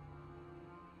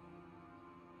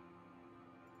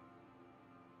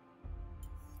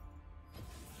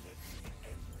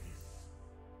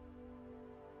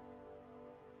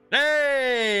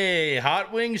 Hey,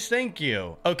 Hot Wings, thank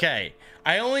you. Okay,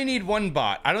 I only need one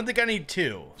bot. I don't think I need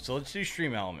two. So let's do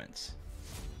stream elements.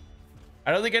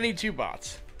 I don't think I need two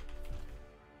bots.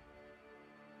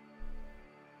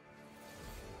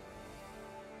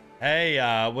 Hey,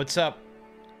 what's up,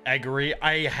 Agri?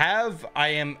 I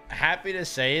am happy to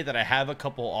say that I have a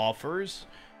couple offers,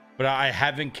 but I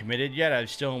haven't committed yet. I'm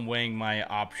still weighing my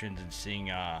options and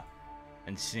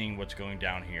seeing what's going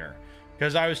down here.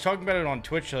 Because I was talking about it on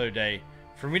Twitch the other day.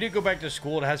 For me to go back to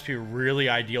school, it has to be a really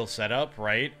ideal setup,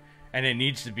 right? And it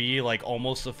needs to be like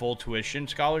almost a full tuition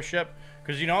scholarship.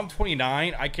 Because, you know, I'm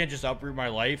 29. I can't just uproot my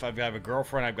life. I've got a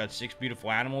girlfriend. I've got 6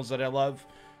 beautiful animals that I love.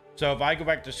 So if I go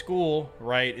back to school,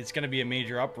 right, it's going to be a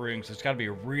major uprooting. So it's got to be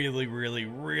a really, really,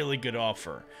 really good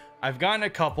offer. I've gotten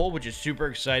a couple, which is super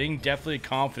exciting. Definitely a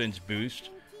confidence boost.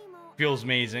 Feels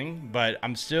amazing. But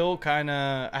I'm still kind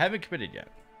of... I haven't committed yet.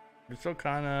 I'm still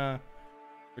kind of...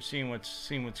 We're seeing what's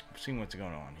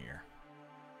going on here.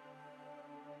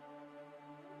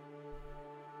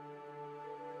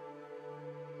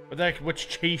 But that what's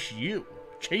chase you?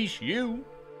 Chase you?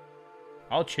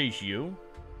 I'll chase you.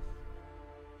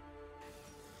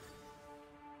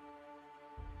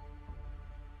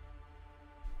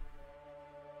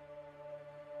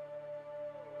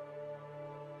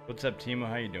 What's up, TEEMO?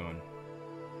 How you doing?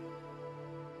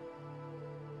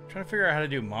 I'm trying to figure out how to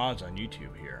do mods on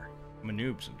YouTube here. I'm a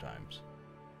noob sometimes.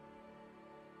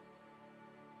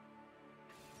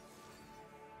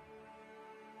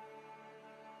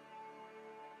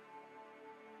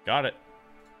 Got it.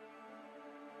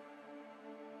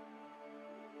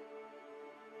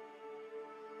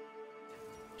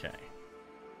 Okay.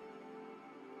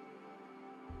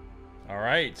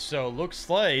 Alright, so looks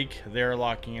like they're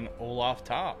locking in Olaf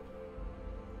top.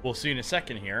 We'll see in a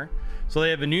second here. So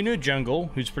they have a new jungle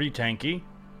who's pretty tanky.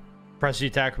 Press the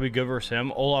attack will be good versus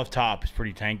him. Olaf top is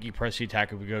pretty tanky. Press the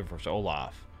attack will be good versus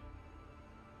Olaf.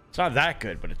 It's not that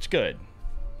good, but it's good.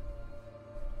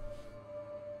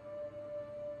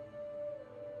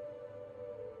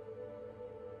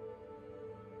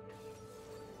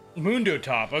 Mundo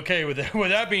top. Okay, with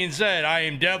that being said, I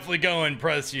am definitely going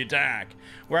press the attack.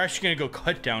 We're actually going to go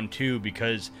cut down too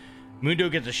because Mundo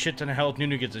gets a shit ton of health.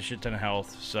 Nuno gets a shit ton of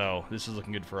health. So this is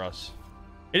looking good for us.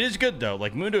 It is good though.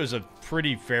 Like Mundo is a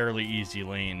pretty fairly easy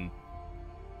lane.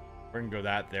 We're gonna go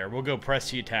that there. We'll go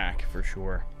press the attack for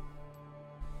sure.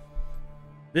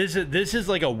 This is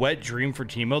like a wet dream for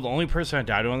TEEMO. The only person I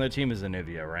died on that team is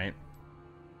Anivia, right?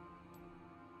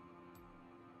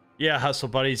 Yeah, hustle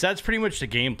buddies. That's pretty much the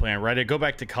game plan, right? I go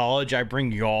back to college. I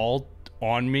bring y'all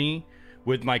on me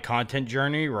with my content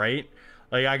journey, right?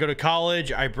 Like I go to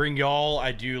college. I bring y'all.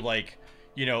 I do like,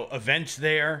 you know, events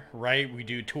there, right? We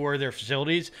do tour their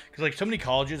facilities because like so many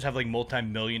colleges have like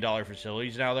multi-million-dollar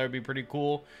facilities now. That would be pretty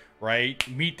cool, right?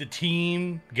 Meet the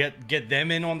team, get them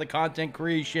in on the content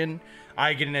creation.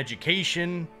 I get an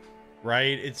education,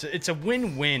 right? It's a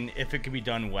win-win if it can be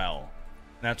done well.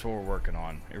 And that's what we're working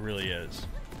on. It really is.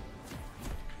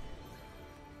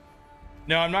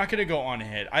 No, I'm not gonna go on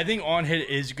hit. I think on hit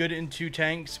is good in 2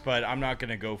 tanks, but I'm not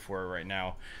gonna go for it right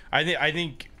now. I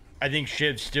think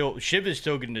Shiv is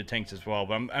still good into tanks as well,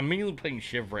 but I'm mainly playing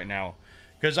Shiv right now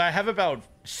because I have about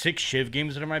 6 Shiv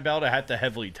games under my belt. I had to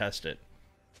heavily test it.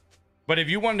 But if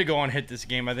you wanted to go on hit this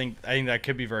game, I think that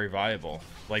could be very viable.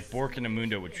 Like Bork and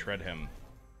Amundo would shred him.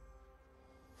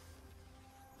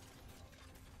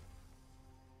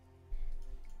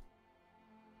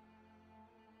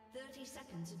 30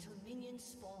 seconds until minions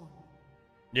spawn.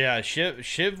 Yeah,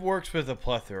 Shiv works with a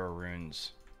plethora of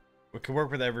runes. It could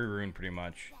work with every rune pretty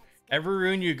much. Every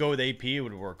rune you go with AP, it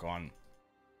would work on.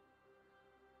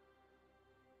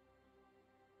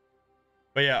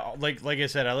 But yeah, like I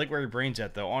said, I like where your brain's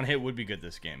at though. On hit would be good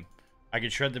this game. I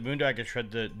could shred the Mundo, I could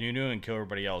shred the Nunu and kill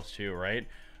everybody else too, right?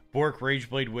 Bork,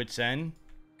 Rageblade, Wit's End,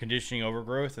 Conditioning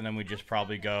Overgrowth, and then we just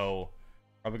probably go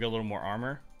a little more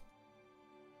armor.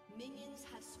 Minions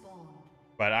have spawned.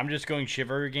 But I'm just going Shiv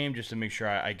every game just to make sure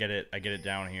I get it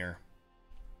down here.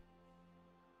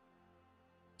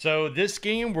 So this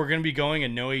game we're gonna be going a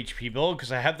no HP build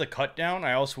because I have the cut down.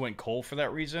 I also went Cole for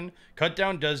that reason. Cut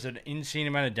down does an insane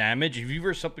amount of damage. If you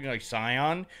were something like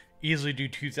Scion, easily do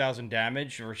 2,000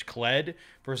 damage versus Kled.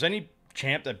 Versus any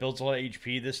champ that builds a lot of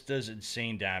HP, this does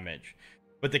insane damage.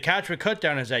 But the catch with cut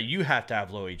down is that you have to have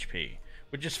low HP,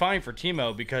 which is fine for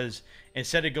TEEMO because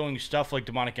instead of going stuff like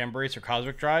Demonic Embrace or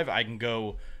Cosmic Drive, I can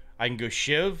go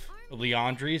Shiv,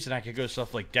 Leandries, and I can go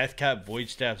stuff like Deathcap, Void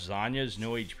Staff, Zanya's,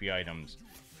 no HP items.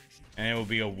 And it will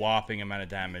be a whopping amount of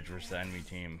damage versus the enemy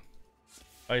team.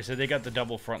 Like I said, they got the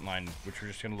double frontline, which we're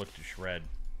just going to look to shred.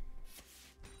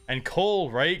 And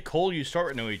Cole, right? Cole, you start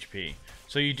with no HP.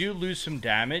 So you do lose some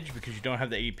damage because you don't have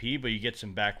the AP, but you get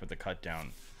some back with the cut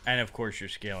down. And of course, you're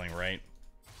scaling, right?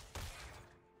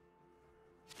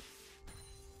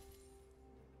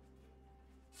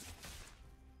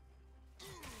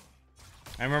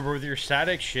 I remember with your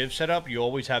static Shiv setup, you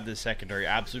always have this secondary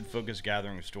Absolute Focus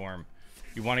Gathering Storm.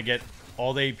 You want to get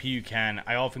all the AP you can.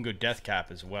 I often go Death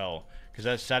Cap as well, because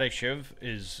that static Shiv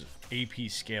is AP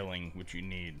scaling, which you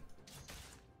need.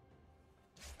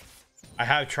 I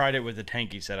have tried it with the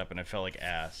tanky setup, and it felt like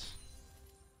ass.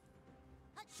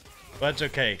 But that's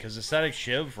okay, because the static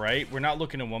Shiv, right? We're not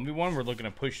looking to 1v1, we're looking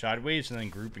to push sideways and then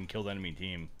group and kill the enemy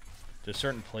team. It's a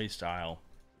certain play style.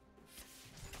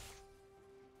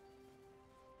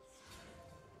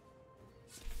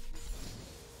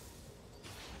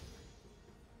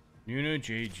 Nunu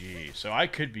JG. So I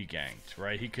could be ganked,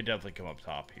 right? He could definitely come up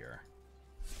top here.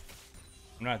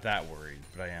 I'm not that worried,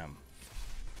 but I am.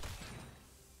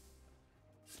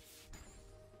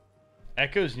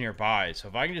 Echo's nearby, so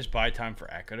if I can just buy time for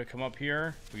Echo to come up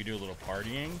here, we can do a little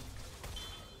partying.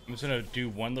 I'm just gonna do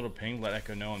one little ping, let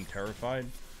Echo know I'm terrified.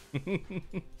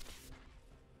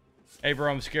 Hey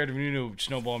bro, I'm scared of Nunu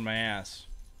snowballing my ass.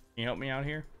 Can you help me out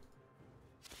here?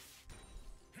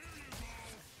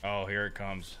 Oh, here it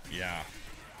comes. Yeah.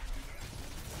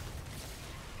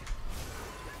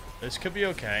 This could be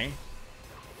okay.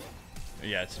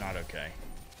 Yeah, it's not okay.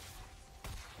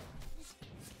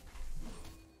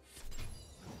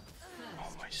 Oh,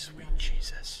 my sweet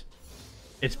Jesus.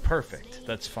 It's perfect.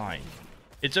 That's fine.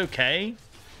 It's okay.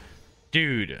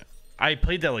 Dude, I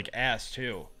played that like ass,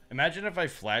 too. Imagine if I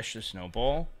flashed the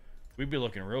snowball. We'd be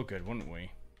looking real good, wouldn't we?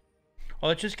 Oh,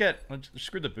 let's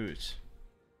screw the boots.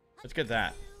 Let's get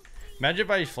that.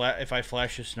 Imagine if I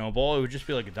flash a snowball, it would just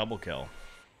be like a double kill.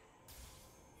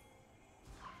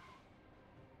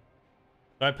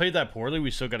 If I played that poorly,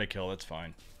 we still got a kill. That's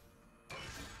fine.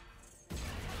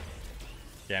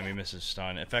 Damn, he misses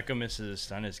stun. If Echo misses his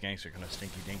stun, his ganks are kind of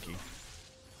stinky dinky.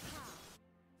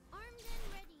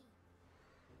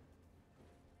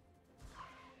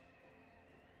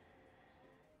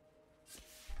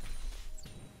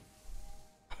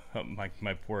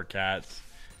 my poor cats.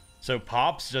 So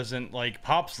Pops doesn't like,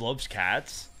 Pops loves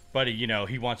cats, but you know,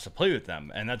 he wants to play with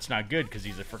them, and that's not good because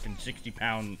he's a freaking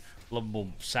 60-pound lovable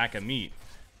sack of meat.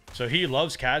 So he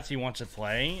loves cats, he wants to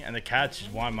play, and the cats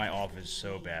just want my office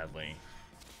so badly.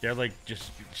 They're like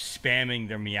just spamming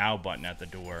their meow button at the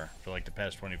door for like the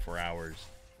past 24 hours.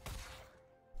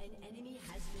 An enemy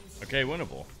has been Okay,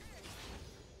 winnable.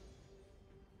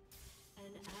 An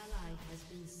ally has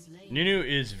been slain. Nunu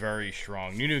is very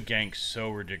strong. Nunu ganks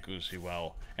so ridiculously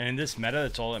well. And in this meta,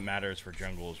 that's all that matters for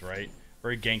jungles, right?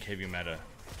 Very gank heavy meta.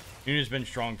 Nunu's been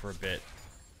strong for a bit.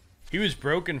 He was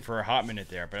broken for a hot minute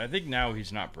there, but I think now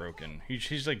he's not broken.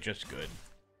 He's like just good.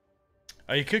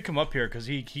 He could come up here because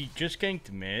he just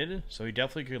ganked mid, so he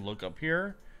definitely could look up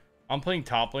here. I'm playing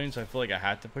top lane, so I feel like I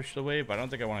had to push the wave, but I don't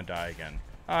think I want to die again.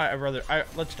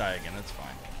 Let's die again. That's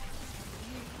fine.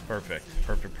 Perfect.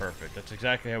 Perfect, perfect. That's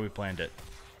exactly how we planned it.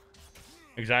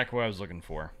 Exactly what I was looking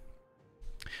for.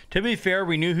 To be fair,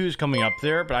 we knew he was coming up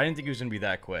there, but I didn't think he was going to be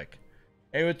that quick.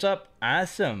 Hey, what's up?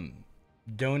 Awesome.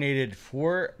 Donated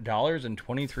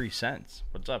 $4.23.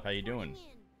 What's up? How you doing?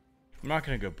 I'm not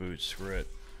going to go boots. Screw it.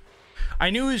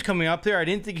 I knew he was coming up there. I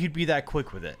didn't think he'd be that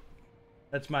quick with it.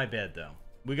 That's my bad, though.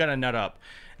 We got to nut up.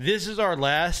 This is our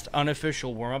last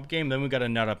unofficial warm-up game. Then we got to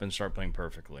nut up and start playing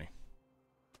perfectly.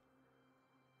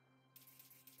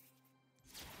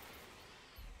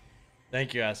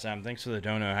 Thank you, SM. Thanks for the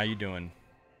dono. How you doing?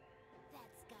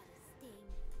 That's gotta sting.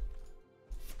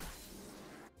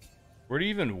 Where do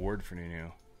you even ward for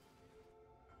Nunu?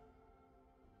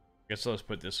 Guess let's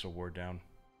put this award down.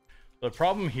 The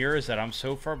problem here is that I'm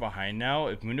so far behind now.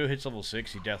 If Mundo hits level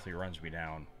 6, he definitely runs me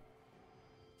down.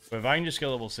 But if I can just get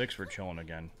level 6, we're chilling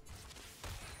again.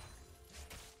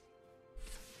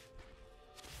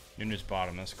 Nunu's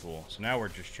bottom, that's cool. So now we're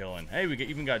just chilling. Hey, we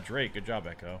even got Drake. Good job,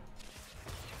 Echo.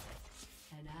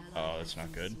 An ally Oh, that's has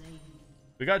not been good. slain.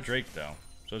 We got Drake though.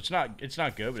 So it's not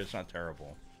good, but it's not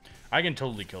terrible. I can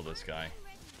totally kill this guy.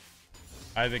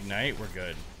 I have Ignite, we're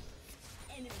good.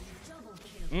 Enemy double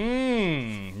kill.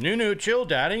 Nunu, chill,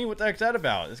 daddy. What the heck's that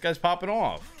about? This guy's popping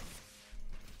off.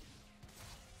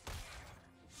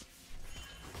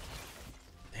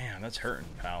 Damn, that's hurting,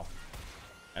 pal.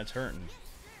 That's hurting.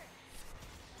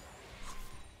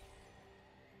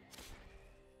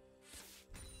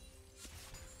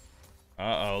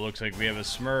 Uh-oh, looks like we have a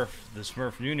Smurf. The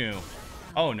Smurf Nunu.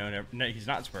 Oh, no, he's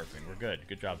not smurfing. We're good.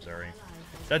 Good job, Zeri.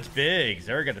 That's big.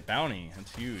 Zeri got the bounty.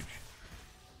 That's huge.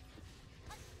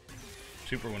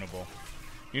 Super winnable.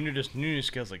 Nunu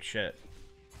scales like shit.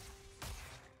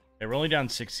 Hey, we're only down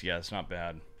 6 CS. Not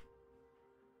bad.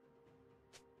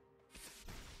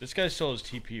 This guy still has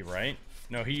TP, right?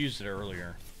 No, he used it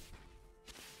earlier.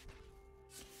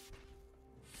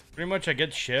 Pretty much I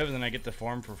get Shiv and then I get the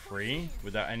farm for free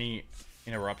without any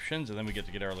interruptions, and then we get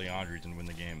to get our Leandries and win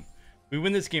the game. We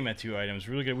win this game at 2 items.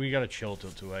 Really good. We gotta chill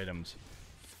till 2 items.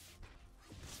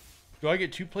 Do I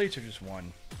get 2 plates or just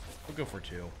 1? We'll go for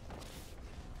 2.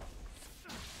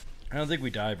 I don't think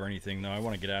we dive or anything though. I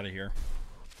want to get out of here.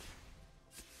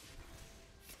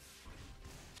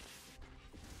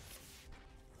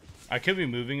 I could be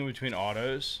moving in between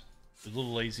autos. It's a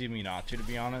little lazy of me not to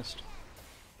be honest.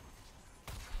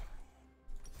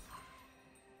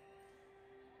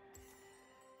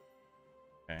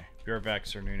 Okay, Pure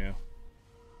Vex or Nunu.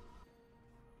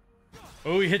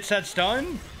 Oh, he hits that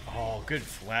stun? Oh, good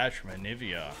flash from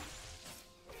Anivia.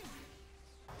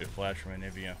 Good flash from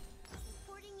Anivia.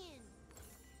 Reporting in.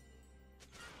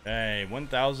 Hey,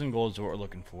 1,000 gold is what we're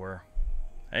looking for.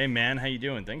 Hey, man, how you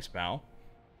doing? Thanks, pal.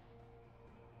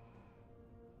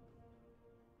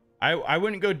 I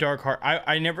wouldn't go Dark Harvest.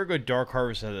 I never go Dark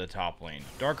Harvest out of the top lane.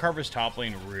 Dark Harvest top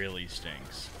lane really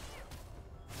stinks.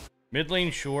 Mid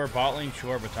lane, sure. Bot lane,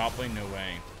 sure. But top lane, no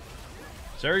way.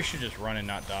 Zeri should just run and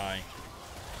not die.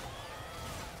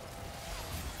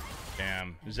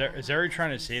 Damn. Is Zeri trying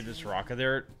to save this Raka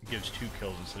there? It gives 2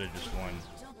 kills instead of just 1.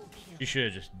 He should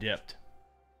have just dipped.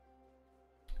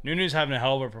 Nunu's having a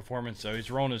hell of a performance, though. He's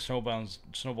rolling his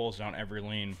snowballs down every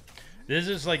lane. This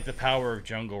is like the power of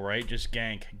jungle, right? Just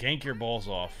gank. Gank your balls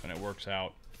off, and it works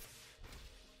out.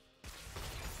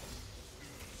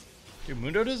 Dude,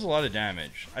 Mundo does a lot of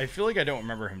damage. I feel like I don't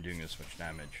remember him doing this much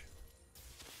damage.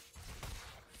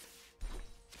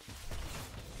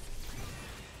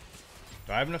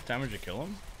 Do I have enough damage to kill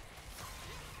him?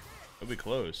 It'll be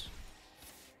close.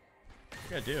 I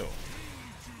think I do.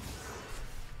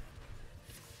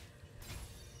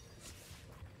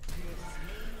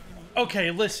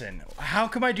 Okay, listen. How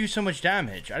come I do so much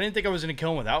damage? I didn't think I was going to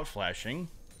kill him without flashing.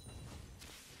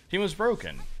 Team was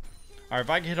broken. Alright, if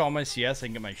I can hit all my CS, I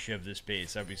can get my Shiv this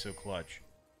base. That would be so clutch.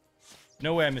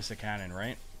 No way I miss a cannon,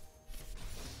 right?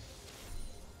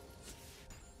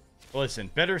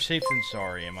 Listen, better safe than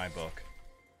sorry in my book.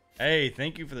 Hey,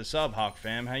 thank you for the sub, Hawk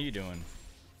fam. How you doing?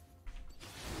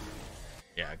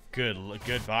 Yeah,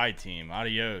 goodbye, team.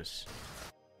 Adios.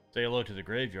 Say hello to the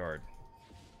graveyard.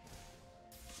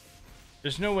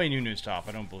 There's no way Nunu's top.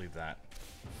 I don't believe that.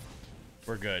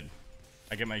 We're good.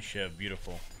 I get my Shiv.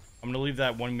 Beautiful. I'm going to leave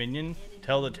that 1 minion.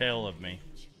 Tell the tale of me.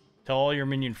 Tell all your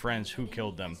minion friends who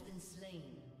killed them.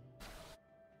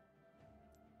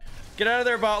 Get out of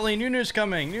there, bot lane. Nunu's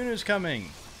coming. Nunu's coming.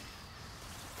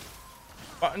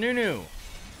 Nunu.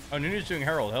 Oh, Nunu's doing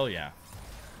Herald. Hell yeah.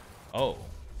 Oh.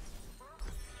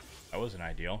 That wasn't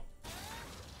ideal.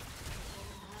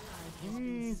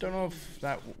 Don't know if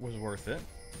that was worth it.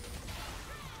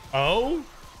 Oh?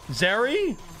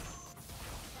 Zeri?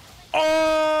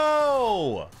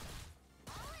 Oh!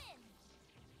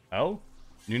 Oh?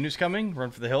 Nunu's coming?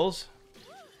 Run for the hills?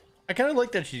 I kind of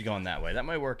like that she's going that way. That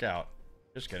might work out.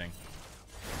 Just kidding.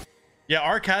 Yeah,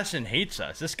 our Cassin hates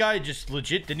us. This guy just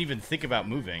legit didn't even think about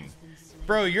moving.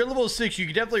 Bro, you're level 6. You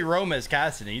can definitely roam as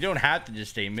Cassin. You don't have to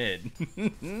just stay mid.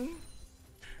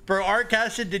 Bro, our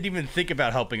Cassin didn't even think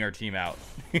about helping our team out.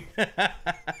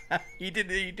 He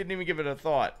didn't even give it a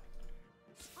thought.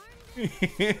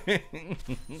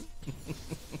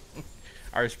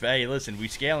 Hey, listen, we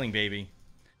scaling, baby.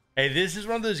 Hey, this is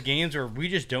one of those games where we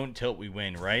just don't tilt, we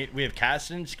win, right? We have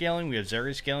Cassidin scaling, we have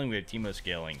Zeri scaling, we have TEEMO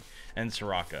scaling, and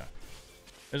Soraka.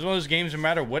 It's one of those games, no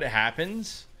matter what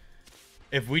happens,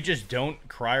 if we just don't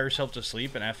cry ourselves to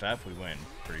sleep and FF, we win.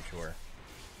 Pretty sure.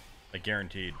 Like,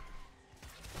 guaranteed.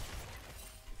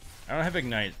 I don't have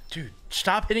Ignite. Dude,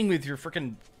 stop hitting with your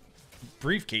freaking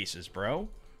briefcases, bro.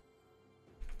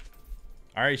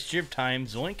 Alright, shift time.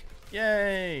 Zoink.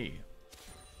 Yay!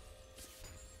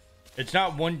 It's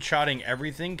not one-shotting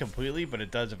everything completely, but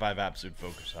it does if I have absolute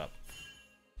focus up.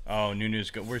 Oh,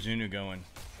 Nunu's go. Where's Nunu going?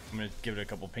 I'm gonna give it a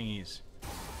couple pingies.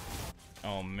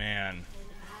 Oh, man.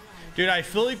 Dude, I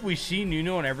feel like we see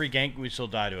Nunu on every gank, we still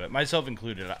die to it. Myself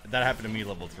included. That happened to me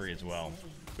level 3 as well.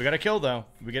 We got a kill, though.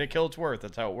 If we get a kill, it's worth.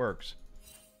 That's how it works.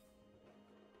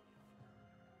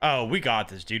 Oh, we got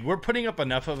this, dude. We're putting up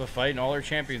enough of a fight, and all our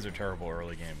champions are terrible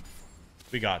early game.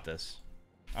 We got this.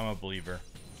 I'm a believer.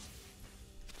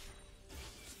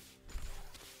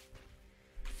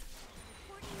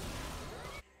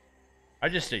 I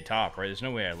just stay top, right? There's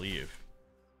no way I leave.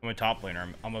 I'm a top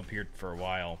laner. I'm up here for a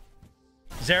while.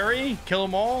 Zeri, kill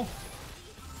them all.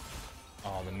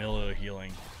 Oh, the Milo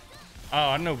healing. Oh,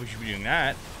 I don't know if we should be doing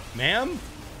that. Ma'am?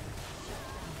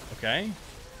 Okay.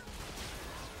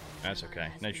 That's okay.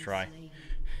 Nice try.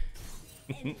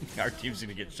 Our team's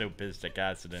gonna get so pissed at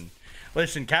Cassidin.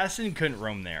 Listen, Cassidin couldn't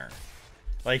roam there.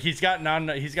 Like, he's got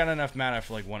enough mana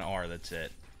for like 1 R. That's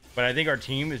it. But I think our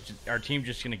team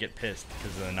just gonna get pissed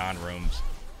because of the non-roams.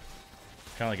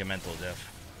 Kind of like a mental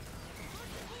diff.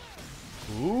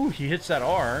 Ooh, he hits that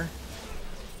R.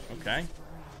 Okay.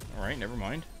 All right, never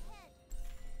mind.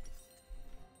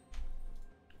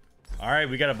 All right,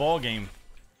 we got a ball game.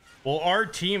 Will our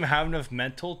team have enough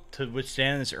mental to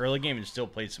withstand this early game and still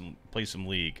play some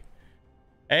league?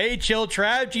 Hey, Chill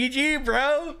Trav, GG,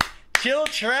 bro. Chill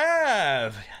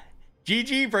Trav.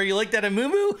 GG, bro. You like that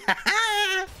Amumu?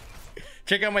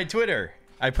 Check out my Twitter.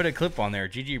 I put a clip on there.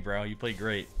 GG, bro. You played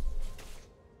great.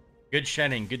 Good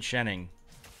shedding. Good shedding.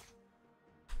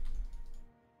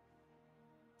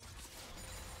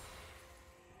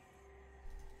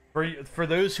 For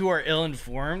those who are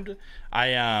ill-informed,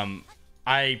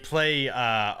 I play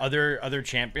other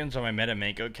champions on my Meta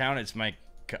Mako account. It's my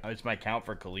account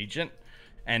for collegiate,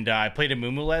 and I played a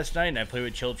Mumu last night, and I played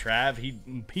with Chill Trav.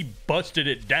 He busted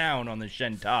it down on the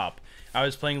Shen top. I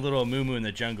was playing little Mumu in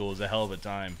the jungle. It was a hell of a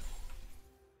time.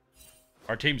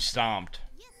 Our team stomped.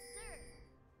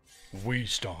 We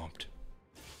stomped.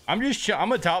 I'm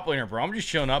a top laner, bro. I'm just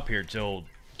chilling up here till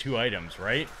 2 items,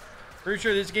 right? Pretty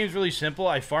sure this game's really simple.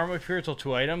 I farm up here till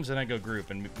 2 items, then I go group,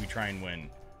 and we try and win.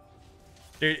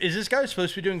 Dude, is this guy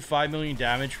supposed to be doing 5 million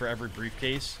damage for every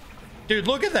briefcase? Dude,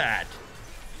 look at that!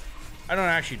 I don't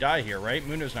actually die here, right?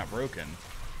 Muno's not broken.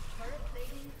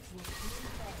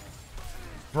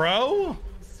 Bro?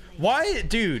 Why?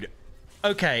 Dude.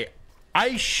 Okay.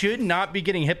 I should not be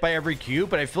getting hit by every Q,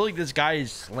 but I feel like this guy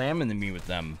is slamming me with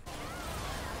them.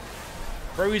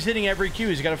 Bro, he's hitting every Q.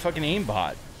 He's got a fucking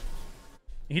aimbot.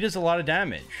 He does a lot of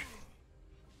damage.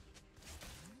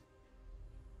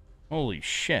 Holy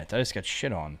shit. I just got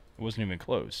shit on. It wasn't even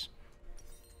close.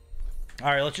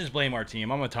 Alright, let's just blame our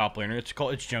team. I'm a top laner.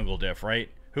 It's jungle diff, right?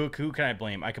 Who can I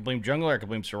blame? I can blame jungler, I can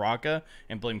blame Soraka,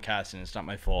 and blame Cassin. It's not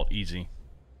my fault. Easy.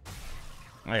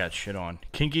 I got shit on.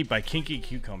 Kinky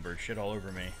cucumber. Shit all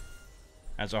over me.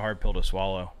 That's a hard pill to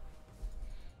swallow.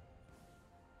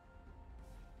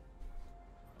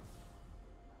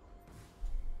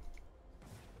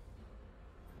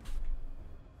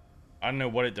 I don't know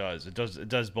what it does. It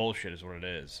does bullshit is what it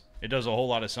is. It does a whole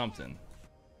lot of something.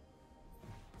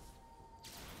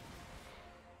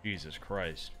 Jesus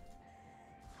Christ.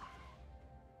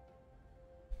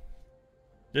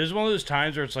 This is one of those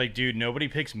times where it's like, dude, nobody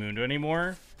picks Mundo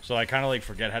anymore. So I kind of like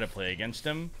forget how to play against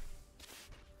him.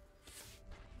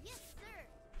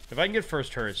 If I can get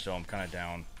first turret still, I'm kind of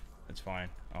down. That's fine.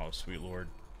 Oh, sweet lord.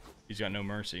 He's got no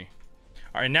mercy.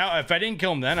 Alright, now, if I didn't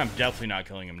kill him then, I'm definitely not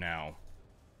killing him now.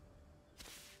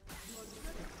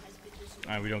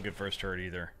 Alright, we don't get first turret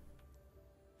either.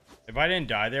 If I didn't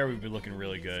die there, we'd be looking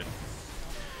really good.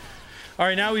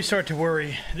 Alright, now we start to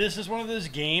worry. This is one of those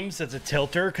games that's a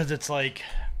tilter, because it's like,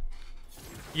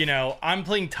 you know, I'm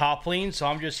playing top lane, so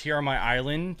I'm just here on my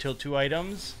island till 2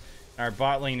 items. Our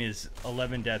bot lane is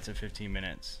 11 deaths in 15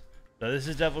 minutes. So this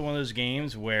is definitely one of those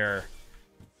games where,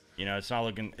 you know, it's not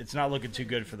looking too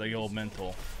good for the old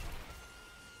mental.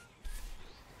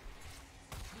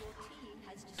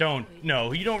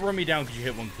 No, you don't run me down because you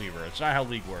hit 1 cleaver. It's not how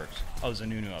League works. Oh, there's a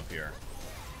Nunu up here.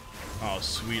 Oh,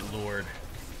 sweet lord.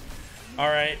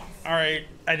 Alright.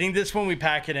 I think this one we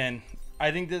pack it in.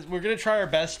 I think we're going to try our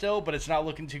best still, but it's not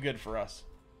looking too good for us.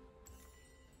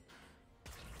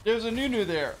 There's a Nunu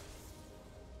there.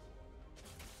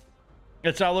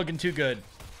 It's not looking too good.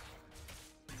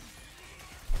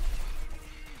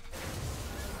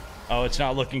 Oh, it's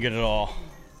not looking good at all.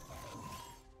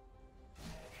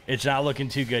 It's not looking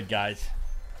too good, guys.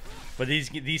 But these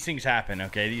things happen,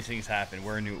 okay? These things happen.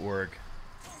 We're a new org.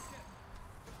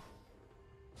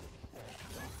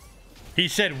 He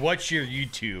said, "What's your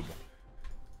YouTube?"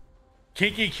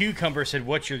 Kinky Cucumber said,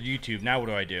 "What's your YouTube?" Now what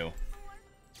do I do?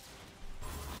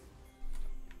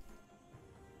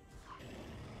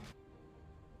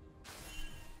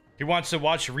 He wants to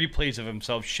watch replays of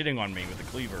himself shitting on me with the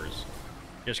cleavers.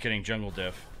 Just kidding, jungle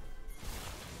diff.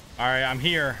 Alright, I'm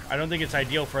here. I don't think it's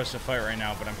ideal for us to fight right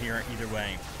now, but I'm here either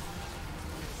way.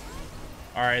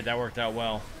 Alright, that worked out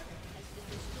well.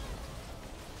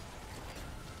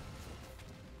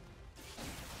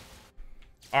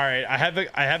 Alright, I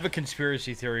have a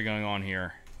conspiracy theory going on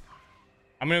here.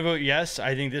 I'm gonna vote yes.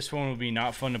 I think this one will be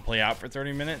not fun to play out for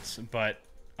 30 minutes, but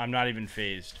I'm not even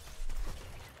phased.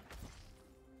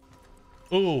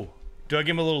 Ooh, do I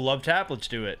give him a little love tap? Let's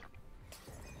do it.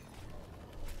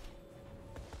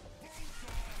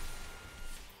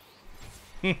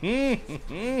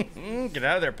 Get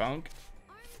out of there, punk.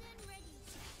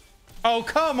 Oh,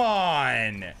 come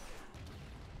on.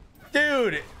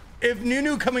 Dude, if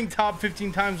Nunu coming top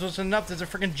 15 times was enough, there's a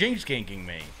freaking Jinx ganking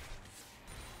me.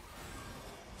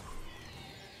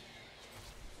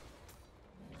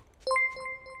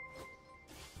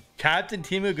 Captain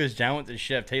TEEMO goes down with the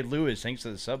shift. Hey, Lewis, thanks for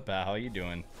the sub, pal. How you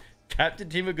doing? Captain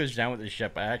TEEMO goes down with the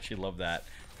ship. I actually love that.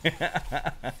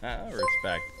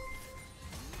 Respect.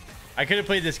 I could have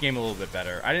played this game a little bit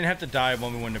better. I didn't have to die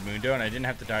when we went to Mundo, and I didn't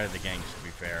have to die to the ganks, to be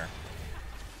fair.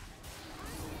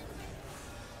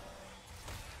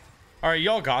 Alright,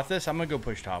 y'all got this. I'm gonna go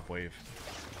push top wave.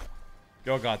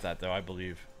 Y'all got that, though, I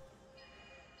believe.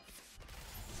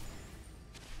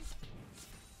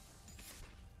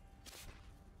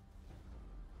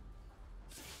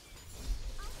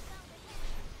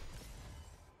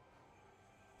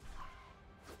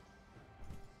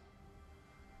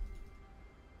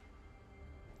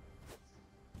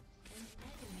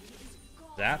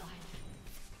 That.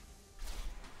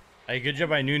 Hey, good job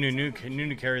by Nunu.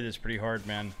 Nunu carried this pretty hard,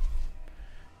 man.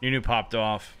 Nunu popped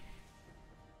off.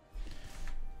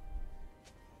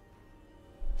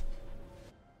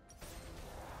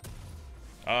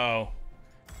 Uh-oh.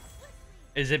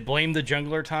 Is it blame the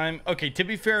jungler time? Okay, to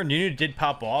be fair, Nunu did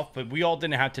pop off, but we all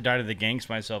didn't have to die to the ganks,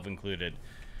 myself included.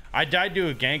 I died to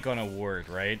a gank on a ward,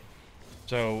 right?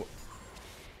 So,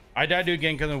 I died to a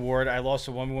gank on the ward. I lost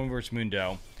a 1v1 versus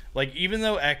Mundo. Like, even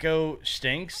though Echo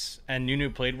stinks and Nunu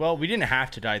played well, we didn't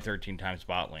have to die 13 times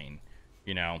bot lane.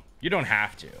 You know? You don't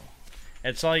have to.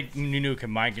 It's like Nunu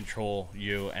can mind control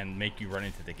you and make you run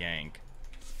into the gank.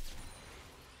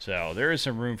 So, there is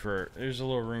some room for... There's a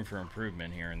little room for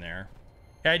improvement here and there.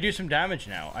 Yeah, I do some damage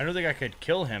now. I don't think I could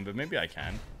kill him, but maybe I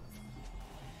can.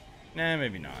 Nah,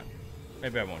 maybe not.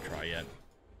 Maybe I won't try yet.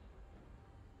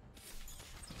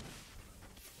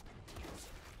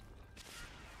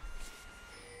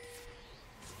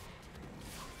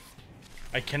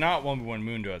 I cannot 1v1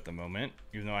 Mundo at the moment,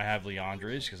 even though I have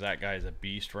Leandre's, because that guy is a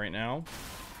beast right now.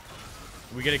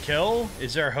 We get a kill?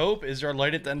 Is there hope? Is there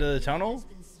light at the end of the tunnel?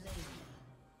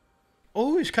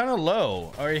 Oh, he's kind of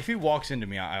low. Alright, if he walks into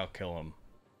me, I'll kill him.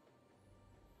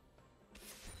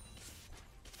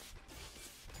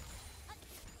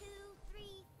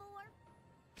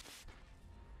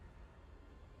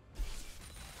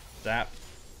 That.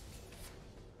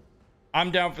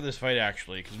 I'm down for this fight,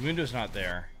 actually, because Mundo's not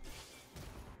there.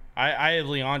 I have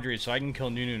Leandre, so I can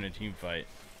kill Nunu in a team fight.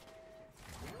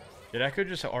 Did Echo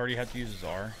just already have to use his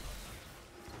R?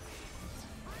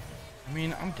 I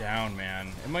mean, I'm down, man.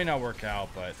 It might not work out,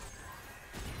 but...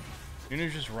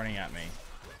 Nunu's just running at me.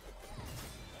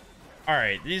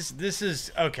 Alright, this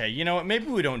is... Okay, you know what? Maybe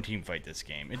we don't team fight this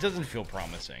game. It doesn't feel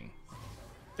promising.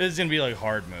 This is gonna be like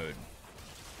hard mode.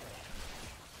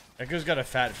 Echo's got a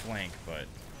fat flank, but...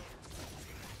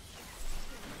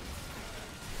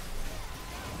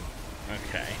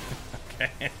 Okay.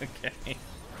 Okay, okay.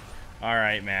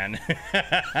 Alright, man.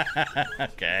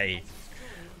 Okay.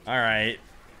 Alright.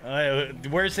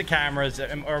 Where's the cameras?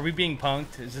 Are we being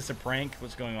punked? Is this a prank?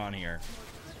 What's going on here?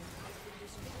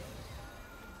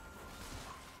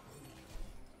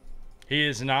 He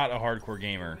is not a hardcore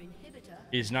gamer.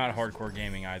 He's not hardcore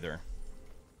gaming either.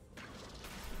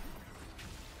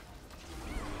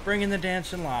 Bring in the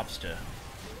dancing lobster.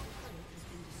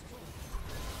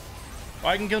 Oh,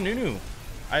 I can kill Nunu.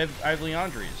 I have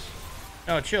Leandre's.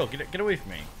 No, chill. Get away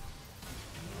from me.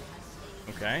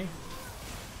 Okay.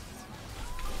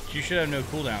 You should have no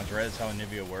cooldowns, right? That's how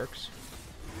Anivia works.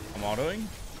 I'm autoing.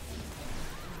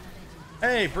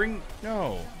 Hey, bring...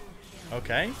 No.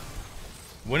 Okay.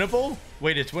 Winnable?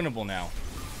 Wait, it's winnable now.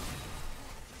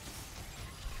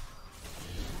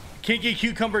 Kinky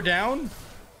Cucumber down?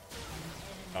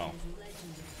 Oh.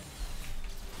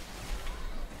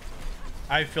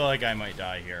 I feel like I might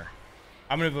die here.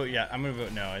 I'm gonna vote, yeah, I'm gonna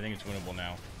vote no. I think it's winnable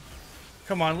now.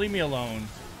 Come on, leave me alone.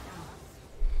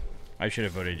 I should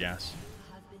have voted yes.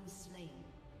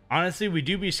 Honestly, we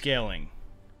do be scaling.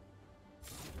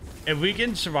 If we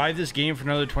can survive this game for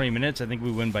another 20 minutes, I think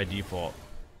we win by default.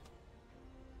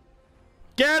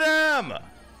 Get him!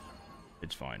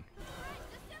 It's fine.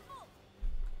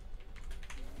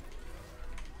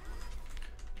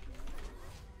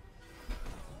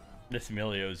 This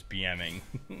Emilio's BMing.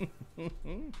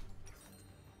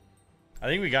 I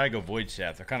think we gotta go Void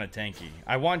Staff. They're kind of tanky.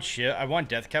 I want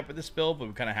Death Cap with this build, but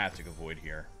we kind of have to go Void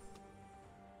here.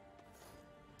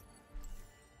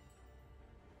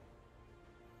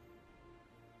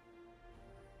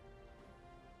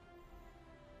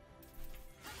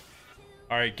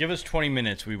 Alright, give us 20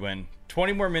 minutes, we win.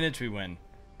 20 more minutes, we win.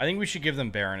 I think we should give them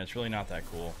Baron. It's really not that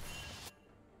cool.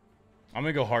 I'm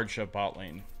gonna go hard shut bot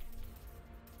lane.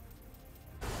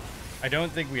 I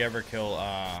don't think we ever kill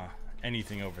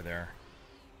anything over there.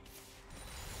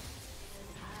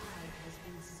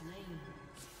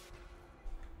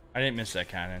 I didn't miss that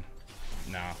cannon.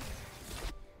 Nah.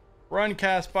 Run,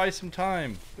 cast, buy some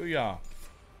time. Booyah.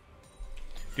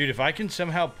 Dude, if I can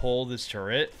somehow pull this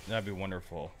turret, that'd be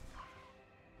wonderful.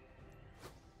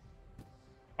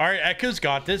 Alright, Echo's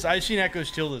got this. I've seen Echo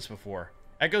steal this before.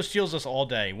 Echo steals us all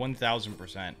day.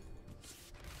 1000%.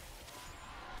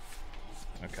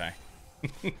 Okay.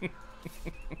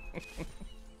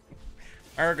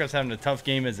 Erica's having a tough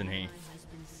game, isn't he?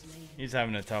 He's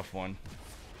having a tough one.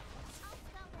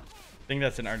 I think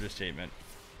that's an understatement.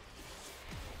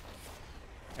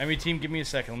 Enemy team, give me a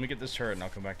second. Let me get this turret and I'll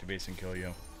come back to base and kill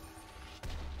you.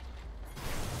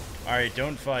 Alright,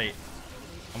 don't fight.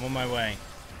 I'm on my way.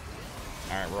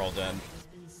 Alright, we're all dead.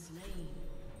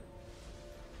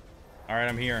 Alright,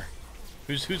 I'm here.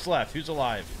 Who's left? Who's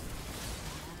alive?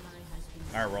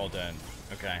 Alright, we're all dead.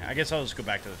 Okay, I guess I'll just go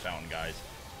back to the fountain, guys.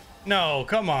 No,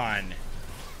 come on.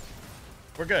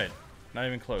 We're good. Not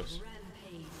even close.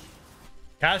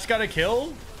 Cass got a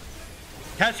kill?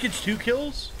 Cass gets 2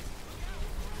 kills?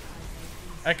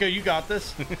 Echo, you got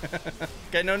this.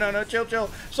 Okay, no, chill.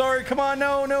 Sorry, come on,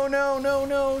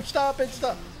 no. Stop it,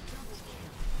 stop.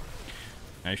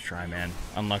 Nice try, man.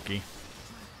 Unlucky.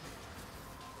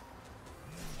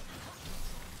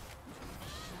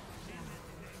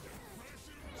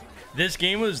 This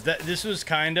game was this was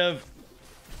kind of,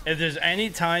 if there's any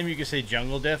time you could say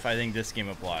jungle diff, I think this game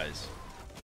applies.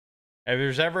 If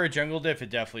there's ever a jungle diff, it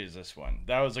definitely is this one.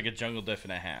 That was like a jungle diff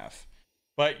and a half.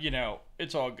 But, you know,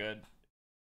 it's all good.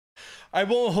 I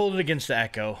won't hold it against the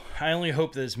Echo. I only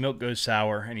hope that his milk goes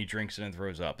sour and he drinks it and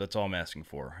throws up. That's all I'm asking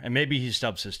for. And maybe he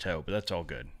stubs his toe, but that's all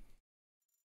good.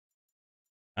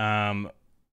 I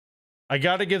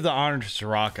gotta give the honor to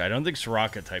Soraka. I don't think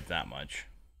Soraka typed that much.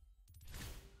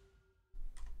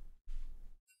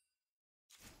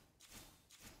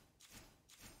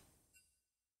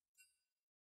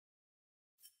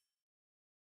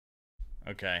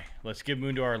 Okay, let's give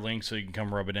Mundo our link so he can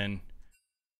come rub it in.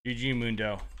 GG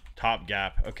Mundo. Top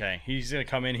gap. Okay, he's gonna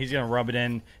come in. He's gonna rub it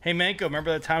in. Hey, Manko,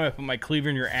 remember that time I put my cleaver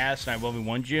in your ass and I well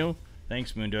won you?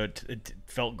 Thanks, Mundo. It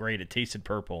felt great. It tasted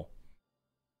purple.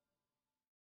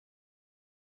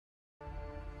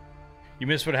 You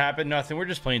missed what happened? Nothing. We're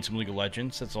just playing some League of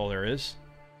Legends. That's all there is.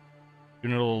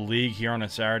 Doing a little league here on a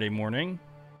Saturday morning.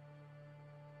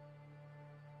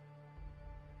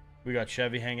 We got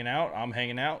Chevy hanging out. I'm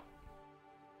hanging out.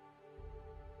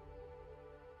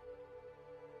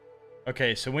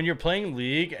 Okay, so when you're playing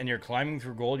League and you're climbing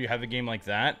through gold, you have a game like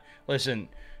that. Listen,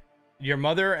 your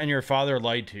mother and your father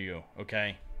lied to you,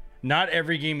 okay? Not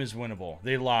every game is winnable.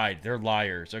 They lied. They're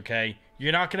liars, okay?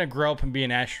 You're not going to grow up and be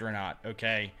an astronaut,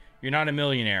 okay? You're not a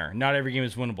millionaire. Not every game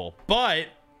is winnable.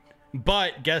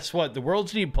 But guess what? The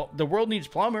world needs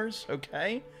plumbers,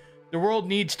 okay? The world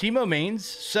needs TEEMO mains.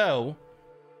 So,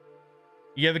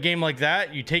 you have a game like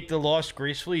that. You take the loss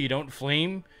gracefully. You don't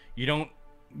flame. You don't,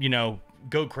 you know,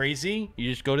 go crazy.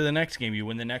 You just go to the next game. You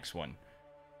win the next one.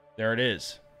 There it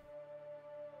is.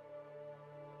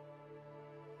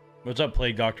 What's up,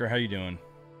 Plague Doctor? How you doing?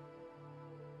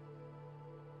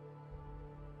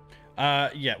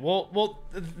 Yeah, well,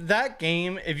 that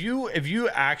game, if you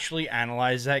actually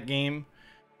analyze that game,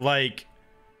 like,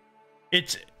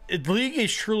 League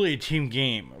is truly a team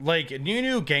game. Like,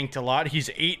 Nunu ganked a lot. He's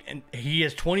 8 and he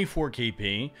has 24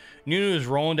 KP. Nunu is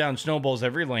rolling down snowballs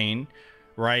every lane,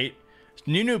 right?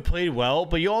 Nunu played well,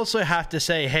 but you also have to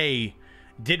say, hey,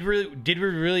 did we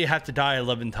really have to die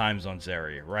 11 times on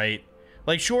Zarya, right?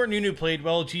 Like, sure, Nunu played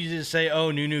well. It's easy to say,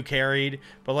 oh, Nunu carried,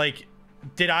 but like,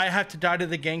 did I have to die to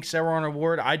the ganks that were on a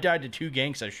ward? I died to 2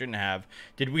 ganks I shouldn't have.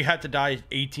 Did we have to die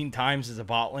 18 times as a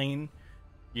bot lane?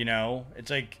 You know, it's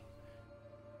like,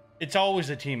 it's always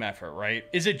a team effort, right?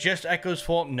 Is it just Echo's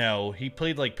fault? No, he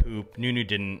played like poop. Nunu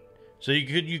didn't. So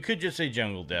you could just say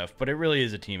jungle death, but it really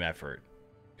is a team effort.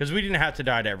 Because we didn't have to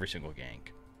die to every single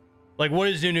gank. Like, what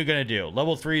is Nunu going to do?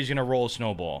 Level 3 is going to roll a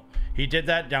snowball. He did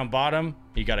that down bottom.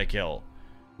 He got a kill.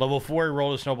 Level 4, he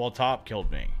rolled a snowball top, killed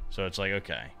me. So it's like,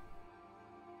 okay.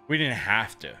 We didn't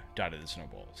have to die to the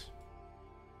snowballs.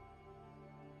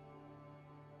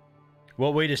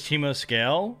 What way does TEEMO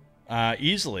scale?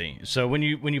 Easily. So when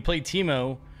you play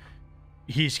TEEMO,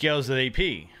 he scales with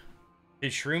AP.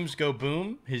 His shrooms go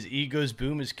boom, his E goes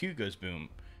boom, his Q goes boom.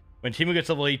 When TEEMO gets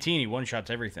level 18, he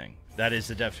one-shots everything. That is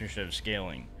the definition of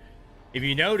scaling. If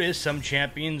you notice, some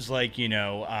champions, like, you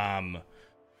know,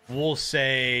 we'll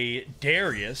say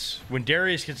Darius. When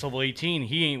Darius gets level 18,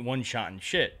 he ain't one-shotting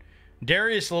shit.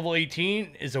 Darius level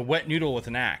 18 is a wet noodle with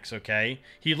an axe, okay?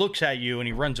 He looks at you and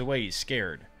he runs away. He's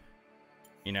scared.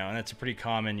 You know, and that's a pretty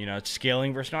common, you know, it's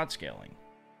scaling versus not scaling.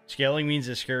 Scaling means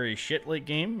they're scary as shit late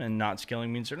game, and not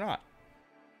scaling means they're not.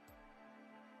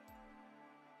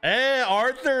 Hey,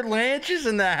 Arthur Lanch is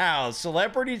in the house.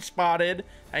 Celebrity spotted.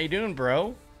 How you doing,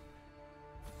 bro?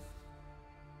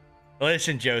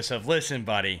 Listen, Joseph. Listen,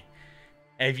 buddy.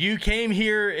 If you came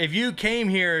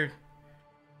here...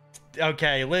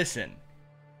 Okay, listen.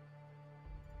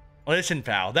 Listen,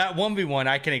 pal. That 1v1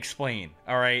 I can explain,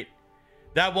 alright?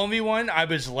 That 1v1, I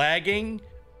was lagging.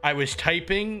 I was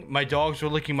typing. My dogs were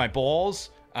licking my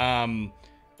balls.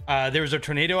 There was a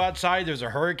tornado outside. There was a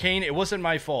hurricane. It wasn't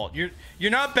my fault.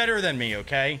 You're not better than me,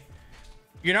 okay?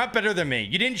 You're not better than me.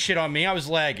 You didn't shit on me. I was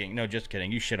lagging. No, just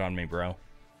kidding. You shit on me, bro.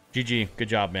 GG. Good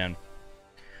job, man.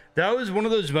 That was one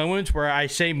of those moments where I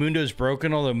say Mundo's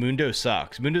broken, although Mundo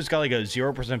sucks. Mundo's got like a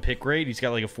 0% pick rate. He's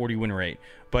got like a 40 win rate.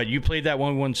 But you played that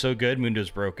 1v1 so good, Mundo's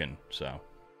broken. So,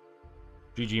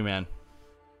 GG, man.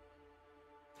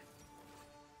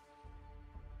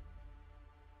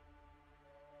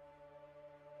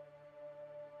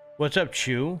 What's up,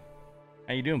 Chew?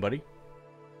 How you doing, buddy?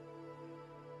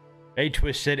 Hey,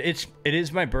 Twisted. It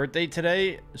is my birthday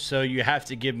today, so you have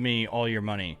to give me all your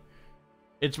money.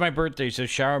 It's my birthday, so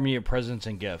shower me your presents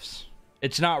and gifts.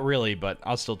 It's not really, but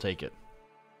I'll still take it.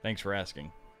 Thanks for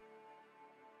asking.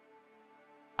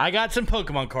 I got some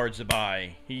Pokemon cards to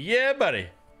buy. Yeah, buddy.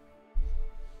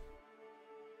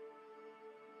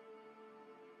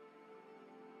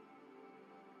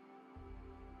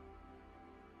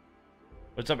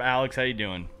 What's up, Alex? How you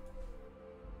doing?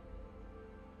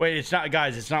 Wait, it's not,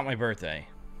 guys, it's not my birthday.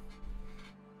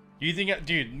 Do you think,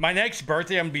 dude, my next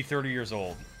birthday, I'm gonna be 30 years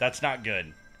old. That's not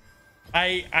good.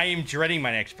 I am dreading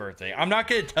my next birthday. I'm not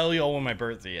gonna tell you all when my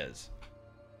birthday is.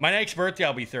 My next birthday,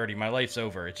 I'll be 30. My life's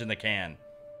over. It's in the can.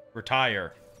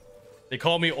 Retire. They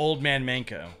call me Old Man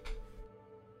Manko.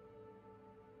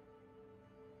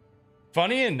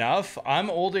 Funny enough,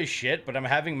 I'm old as shit, but I'm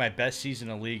having my best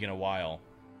season of League in a while.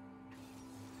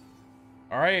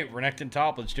 Alright, Renekton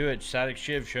top, let's do it. Static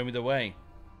Shiv, show me the way.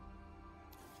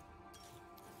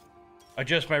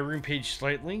 Adjust my rune page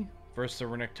slightly. Versus the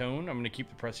Renekton. I'm going to keep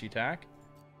the pressy attack.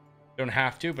 Don't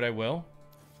have to, but I will.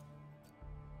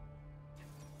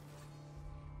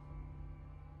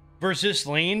 Versus this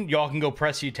lane, y'all can go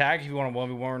pressy attack if you want to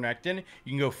 1v1 Renekton.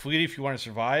 You can go fleet if you want to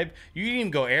survive. You can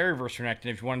even go air versus Renekton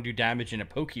if you want to do damage in a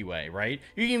pokey way, right?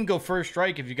 You can even go first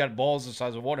strike if you got balls the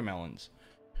size of watermelons.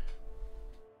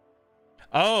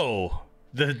 Oh,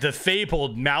 the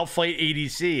fabled Malphite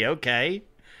ADC. Okay.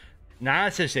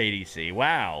 Not just ADC.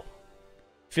 Wow.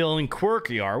 Feeling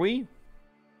quirky, are we?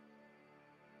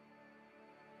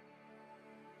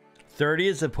 30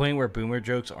 is the point where boomer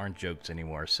jokes aren't jokes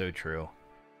anymore. So true.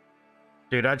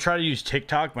 Dude, I try to use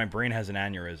TikTok. My brain has an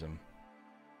aneurysm.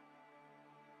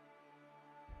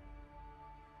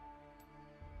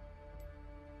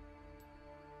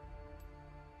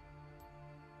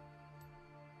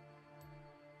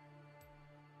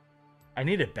 I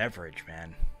need a beverage,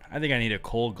 man. I think I need a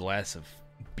cold glass of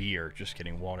beer. Just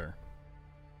kidding, water.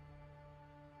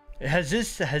 Has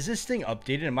this thing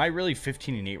updated? Am I really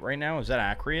 15-8 right now? Is that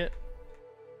accurate?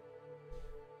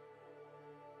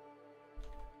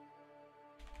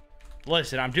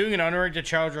 Listen, I'm doing an unranked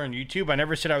challenger on YouTube. I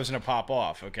never said I was gonna pop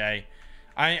off, okay?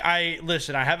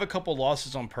 Listen, I have a couple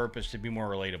losses on purpose to be more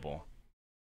relatable.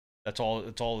 That's all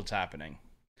that's happening.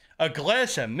 A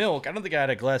glass of milk? I don't think I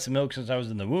had a glass of milk since I was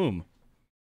in the womb.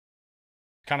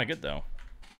 Kind of good though.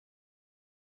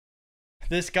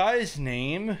 This guy's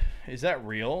name, is that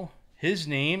real? His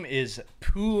name is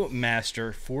Poo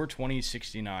Master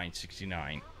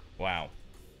 4206969. Wow.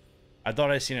 I thought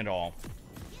I seen it all.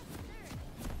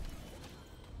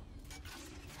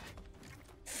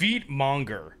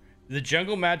 Feetmonger. The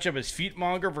jungle matchup is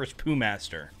Feetmonger versus Poo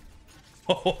Master.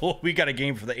 Oh, we got a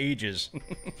game for the ages.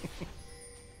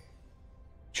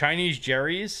 Chinese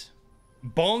Jerry's.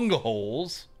 Bung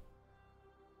holes.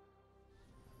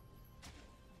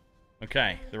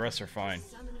 Okay, the rest are fine.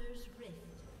 Summoner's Rift.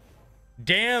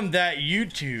 Damn that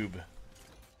YouTube.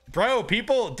 Bro,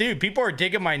 people are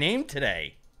digging my name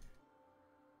today.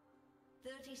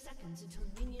 30 seconds until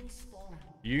minions spawn.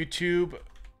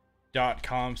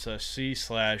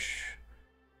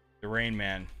 YouTube.com/c/the Rain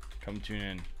Man. Come tune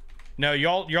in. No,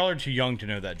 y'all are too young to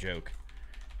know that joke.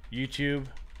 YouTube.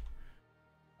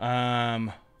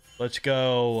 Let's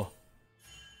go.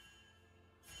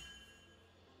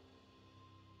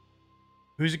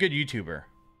 Who's a good YouTuber?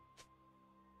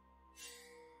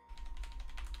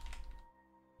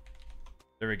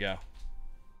 There we go.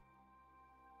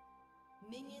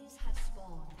 Minions have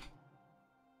spawned.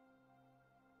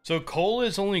 So Cole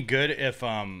is only good if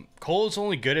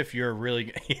you're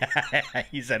really yeah,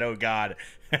 he said, "Oh God."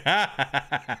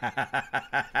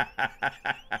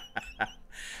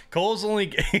 Cole's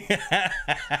only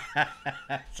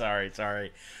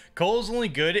sorry. Cole's only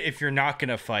good if you're not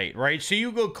gonna fight, right? So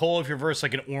you go Cole if you're versus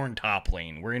like an Ornn top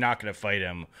lane where you're not gonna fight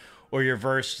him, or you're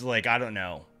versus like I don't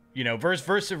know,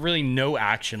 versus really no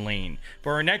action lane.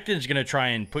 But Renekton's gonna try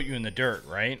and put you in the dirt,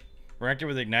 right? Renekton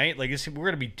with Ignite, like we're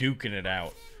gonna be duking it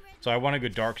out. So I want to go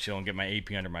Dark Seal and get my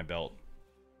AP under my belt.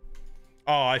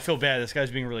 Oh, I feel bad. This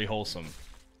guy's being really wholesome.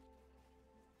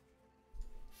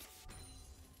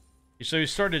 So he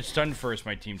started stun first,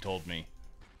 my team told me.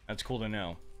 That's cool to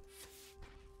know.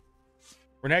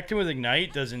 Renekton with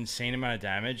Ignite does insane amount of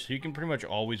damage, so you can pretty much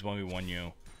always 1v1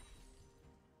 you.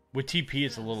 With TP,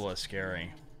 it's a little less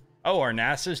scary. Oh, our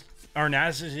NASA's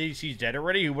ADC's dead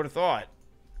already? Who would have thought?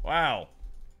 Wow.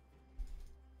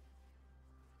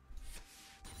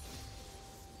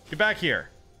 Get back here.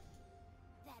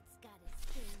 That's gotta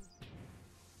sting.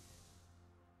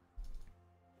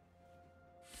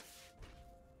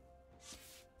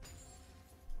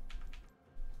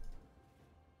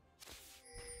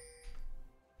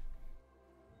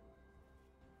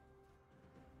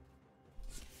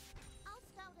 I'll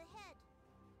scout ahead.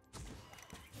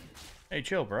 Hey,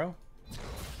 chill, bro.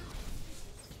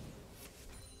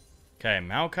 Okay,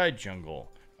 Maokai Jungle.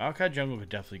 Maokai Jungle could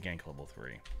definitely gank level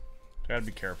 3. So gotta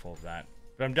be careful of that.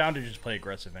 But I'm down to just play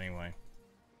aggressive anyway.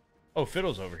 Oh,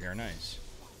 Fiddle's over here. Nice.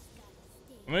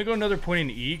 I'm gonna go another point in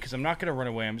E, because I'm not gonna run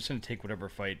away. I'm just gonna take whatever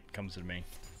fight comes to me.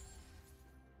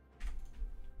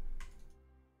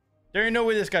 There ain't no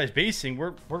way this guy's basing.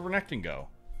 Where'd Renekton go?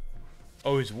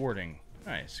 Oh, he's warding.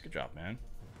 Nice. Good job, man.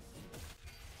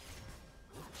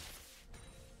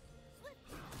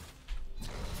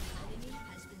 Enemy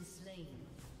has been slain.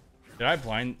 Did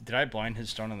I blind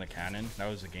his stun on the cannon? That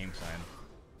was a game sign.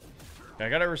 Okay, I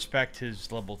gotta respect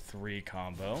his level 3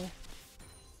 combo.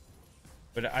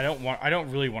 But I don't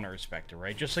really want to respect it,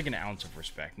 right? Just like an ounce of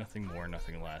respect. Nothing more,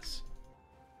 nothing less.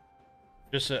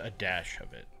 Just a dash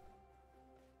of it.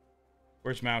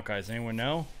 Where's Maokai? Does anyone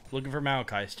know? Looking for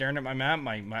Maokai. Staring at my map,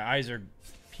 my eyes are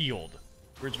peeled.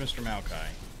 Where's Mr. Maokai?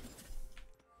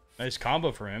 Nice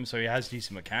combo for him, so he has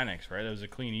decent mechanics, right? That was a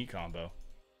clean E combo.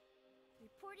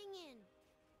 Reporting in.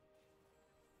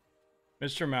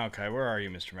 Mr. Maokai, where are you,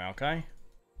 Mr. Maokai?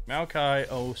 Maokai,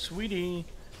 oh sweetie.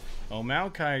 Oh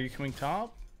Maokai, are you coming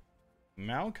top?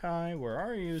 Maokai, where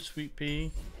are you, sweet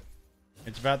pea?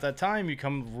 It's about that time you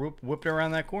come whipping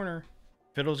around that corner.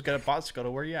 Fiddle's got a bot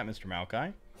scuttle. Where you at, Mr.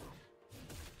 Maokai?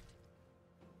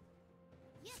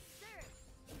 Yes, sir.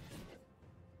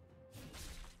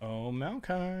 Oh,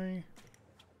 Maokai.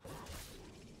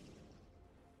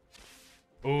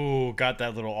 Ooh, got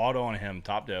that little auto on him.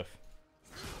 Top diff.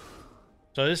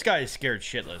 So this guy is scared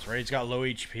shitless, right? He's got low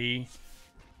HP.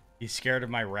 He's scared of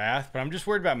my wrath. But I'm just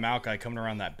worried about Maokai coming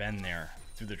around that bend there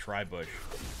through the tri-bush.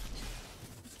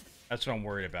 That's what I'm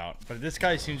worried about. But this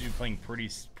guy seems to be playing pretty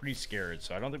scared,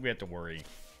 so I don't think we have to worry.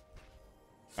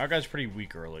 Our guy's pretty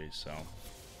weak early, so...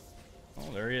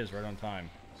 Oh, there he is, right on time.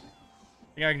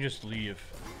 I think I can just leave.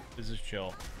 This is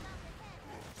chill.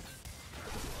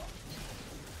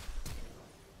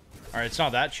 Alright, it's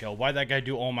not that chill. Why'd that guy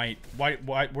do all my...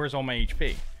 Where's all my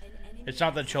HP? It's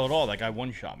not that chill at all. That guy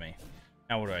one-shot me.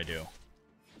 Now what do I do?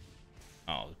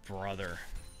 Oh, brother.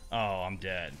 Oh, I'm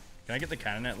dead. Can I get the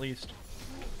cannon at least?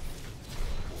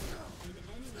 An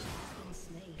enemy has been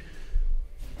slain.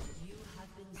 You have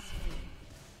been slain.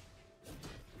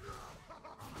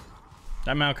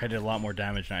 That Maokai did a lot more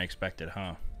damage than I expected,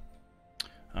 huh?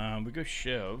 We go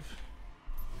Shiv.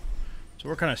 So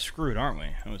we're kind of screwed, aren't we?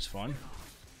 That was fun.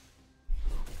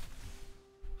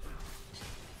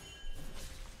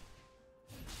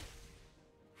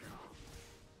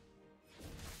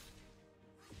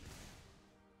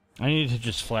 I need to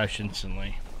just flash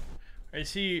instantly.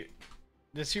 Is he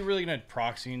really gonna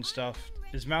proxy and stuff?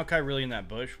 Is Maokai really in that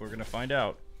bush? We're gonna find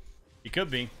out. He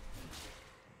could be.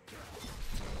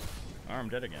 Oh, I'm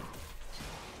dead again.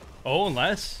 Oh,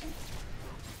 unless.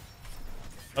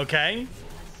 Okay.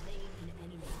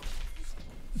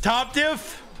 Top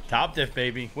diff. Top diff,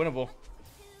 baby. Winnable. 2,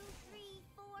 3,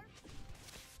 4.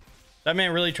 That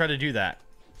man really tried to do that.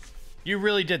 You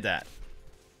really did that.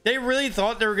 They really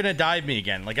thought they were going to dive me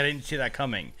again. Like, I didn't see that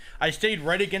coming. I stayed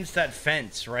right against that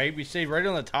fence, right? We stayed right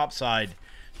on the top side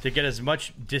to get as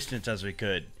much distance as we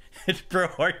could. Bro,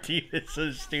 our team is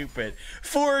so stupid.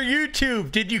 For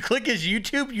YouTube, did you click his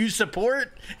YouTube? You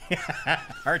support?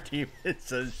 Our team is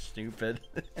so stupid.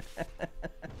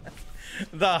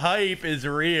 The hype is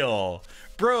real.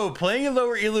 Bro, playing in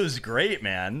lower elo is great,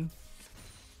 man.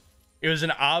 It was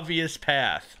an obvious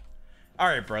path.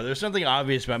 Alright, bro, there's something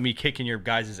obvious about me kicking your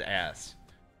guys' ass.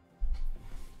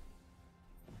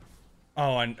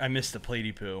 Oh, I missed the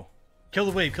platey poo. Kill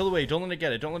the wave, don't let it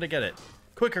get it, don't let it get it.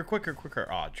 Quicker, quicker,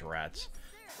 quicker. Aw, oh, drats.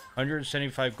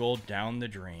 175 gold down the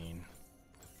drain.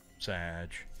 Sag.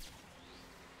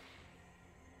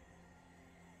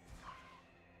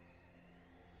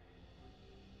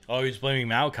 Oh, he's blaming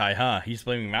Maokai, huh? He's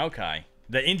blaming Maokai.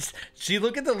 See,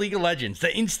 look at the League of Legends. The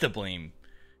insta-blame.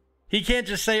 He can't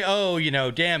just say, oh, you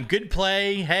know, damn, good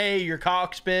play. Hey, your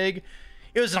cock's big.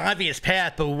 It was an obvious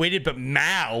path, but we waited, but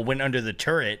Mao went under the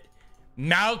turret.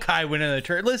 Maokai went under the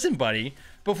turret. Listen, buddy.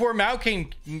 Before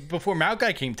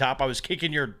Maokai came top, I was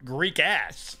kicking your Greek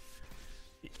ass.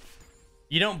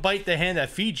 You don't bite the hand that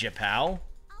feeds you, pal.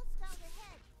 I'll scout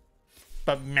ahead.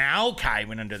 But Maokai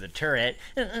went under the turret.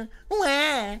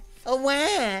 Wah,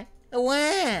 wah,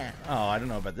 wah. Oh, I don't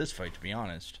know about this fight, to be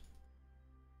honest.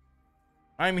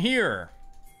 I'm here.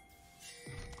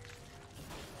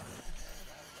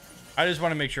 I just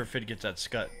want to make sure Fid gets that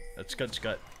scut. That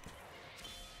scut.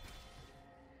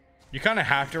 You kind of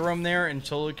have to roam there in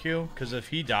solo queue, because if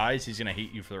he dies, he's going to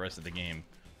hate you for the rest of the game.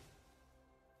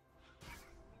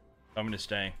 I'm going to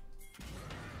stay.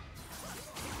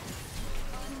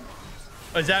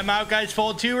 Is that Maokai's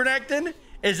fault too, Renekton?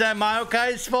 Is that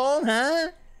Maokai's fault,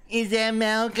 huh? Is that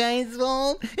Maokai's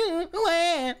fault?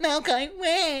 Wah, Maokai,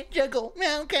 wah, juggle,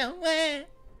 Maokai, wah.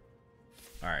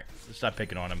 Alright, let's stop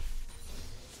picking on him.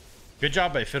 Good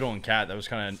job by Fiddle and Cat. That was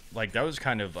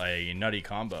kind of a nutty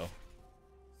combo.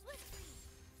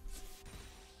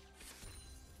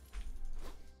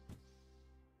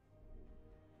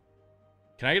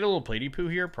 Can I get a little platey poo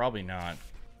here? Probably not.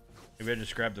 Maybe I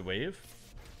just grab the wave.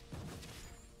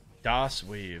 Das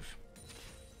wave.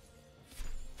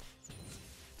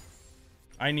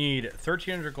 I need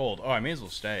 1,300 gold. Oh, I may as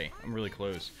well stay. I'm really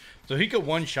close. So he could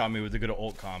one-shot me with a good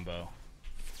ult combo.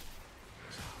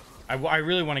 I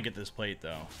really want to get this plate,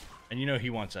 though. And you know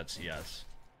he wants that CS.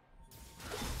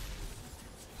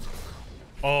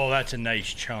 Oh, that's a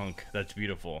nice chunk. That's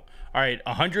beautiful. All right,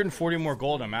 140 more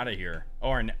gold. I'm out of here.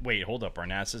 Oh, wait, hold up.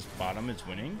 Arnas's bottom is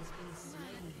winning.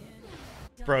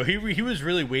 Bro, he was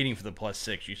really waiting for the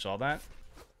 +6. You saw that?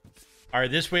 All right,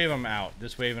 this wave I'm out.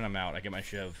 This wave and I'm out. I get my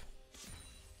shiv.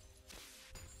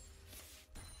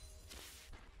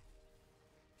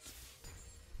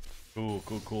 Cool,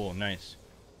 cool, cool. Nice.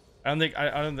 I don't think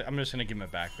I'm just gonna give him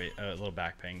a little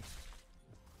back ping.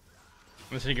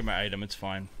 I'm just gonna get my item. It's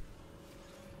fine.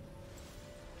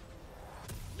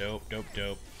 Dope, dope,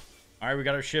 dope. All right, we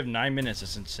got our shiv. 9 minutes.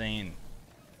 That's insane.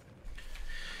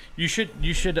 You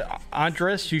should,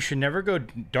 Andres. You should never go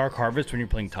Dark Harvest when you're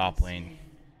playing top lane.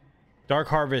 Dark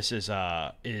Harvest is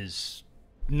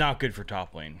not good for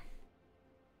top lane.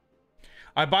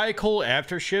 I buy a Cole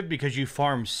after shiv because you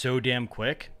farm so damn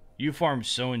quick. You farm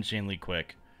so insanely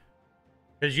quick.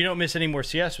 Because you don't miss any more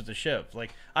CS with the shiv.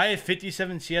 Like, I have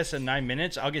 57 CS in 9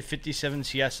 minutes. I'll get 57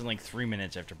 CS in like 3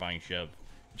 minutes after buying shiv.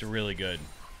 It's really good.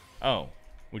 Oh,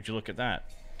 would you look at that?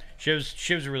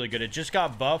 Shiv's really good. It just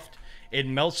got buffed. It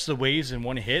melts the waves in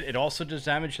one hit. It also does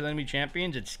damage to the enemy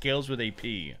champions. It scales with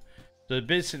AP. So the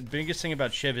biggest thing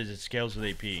about Shiv is it scales with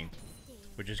AP.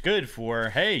 Which is good for,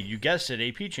 hey, you guessed it,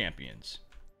 AP champions.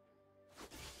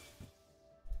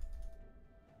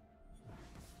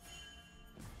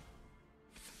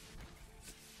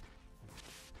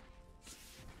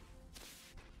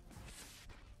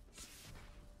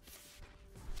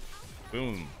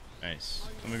 Boom. Nice.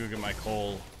 Let me go get my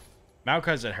Cole.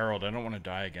 Maokai's at Herald. I don't want to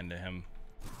die again to him.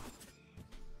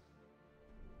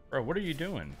 Bro, what are you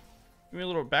doing? Give me a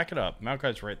little... Back it up.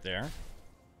 Maokai's right there.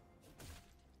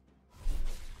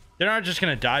 They're not just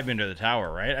going to dive into the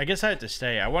tower, right? I guess I have to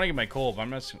stay. I want to get my coal, but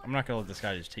I'm not going to let this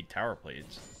guy just take tower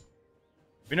plates.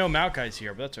 We know Maokai's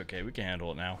here, but that's okay. We can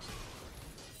handle it now.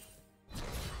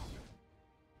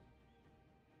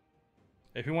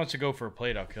 If he wants to go for a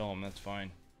plate, I'll kill him. That's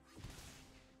fine.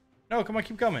 No, come on,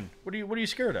 keep coming. What are you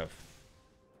scared of?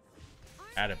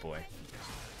 Attaboy.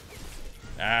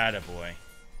 Attaboy.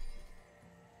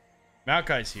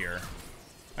 Maokai's here.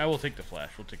 I will take the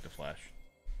flash. We'll take the flash.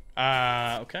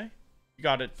 Okay. You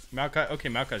got it. Maokai. Okay,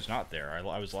 Maokai's not there.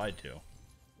 I was lied to.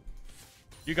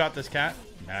 You got this, cat.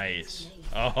 Nice.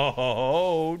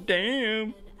 Oh,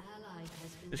 damn.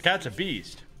 This cat's a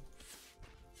beast.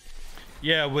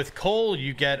 Yeah, with coal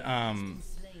you get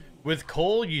with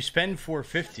coal you spend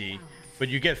 450, but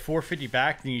you get 450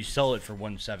 back, then you sell it for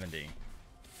 170.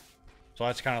 So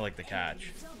that's kind of like the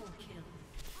catch.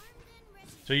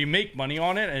 So you make money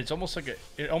on it, and it's almost like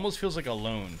it almost feels like a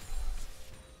loan.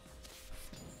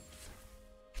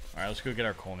 All right, let's go get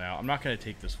our coal now. I'm not gonna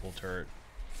take this full turret,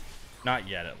 not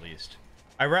yet at least.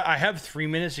 I have 3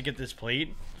 minutes to get this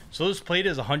plate. So this plate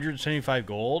is 175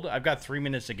 gold. I've got 3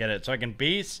 minutes to get it. So I can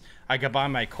base, I can buy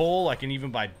my coal, I can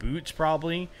even buy boots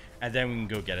probably, and then we can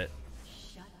go get it.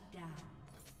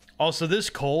 Also, this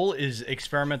coal is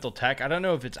experimental tech. I don't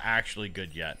know if it's actually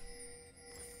good yet.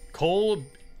 Coal,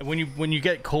 when you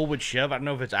get coal with Shiv, I don't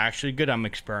know if it's actually good. I'm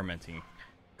experimenting.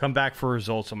 Come back for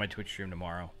results on my Twitch stream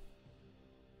tomorrow.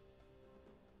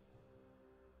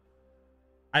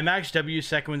 I max W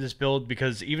second with this build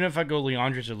because even if I go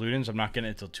Leandris or Ludens, I'm not getting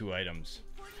it until 2 items.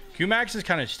 Q-Max is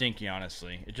kind of stinky,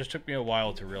 honestly. It just took me a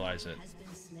while to realize it.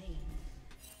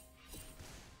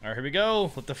 Alright, here we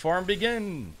go. Let the farm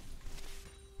begin.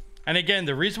 And again,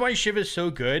 the reason why Shiv is so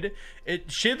good,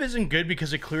 Shiv isn't good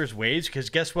because it clears waves, because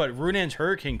guess what? Runan's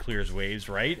Hurricane clears waves,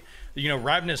 right? You know,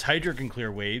 Ravenous Hydra can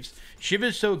clear waves. Shiv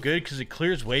is so good because it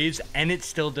clears waves and it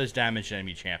still does damage to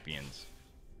enemy champions.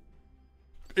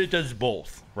 It does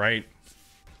both, right?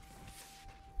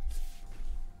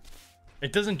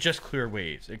 It doesn't just clear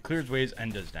waves. It clears waves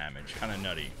and does damage. Kind of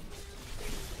nutty.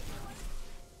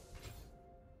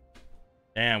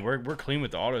 Damn, we're clean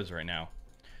with the autos right now.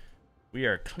 We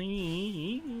are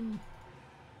clean.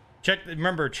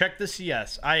 Remember, check the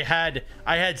CS. I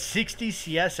had 60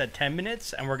 CS at 10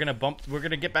 minutes, and we're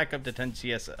gonna get back up to 10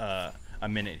 CS a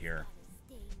minute here.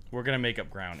 We're gonna make up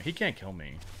ground. He can't kill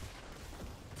me.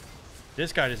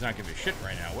 This guy does not give a shit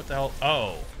right now. What the hell?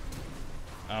 Oh.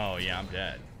 Oh, yeah, I'm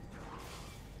dead.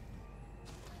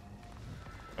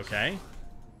 Okay.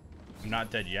 I'm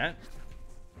not dead yet.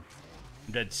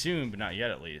 I'm dead soon, but not yet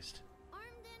at least.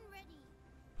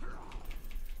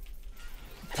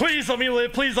 Please let me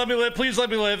live. Please let me live. Please let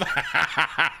me live.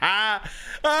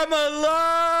 I'm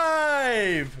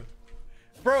alive.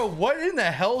 Bro, what in the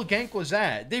hell gank was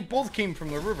that? They both came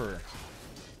from the river.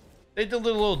 They did a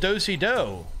little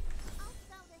do-si-do.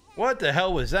 What the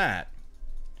hell was that?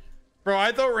 Bro,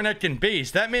 I thought Renekton in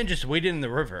base. That man just waited in the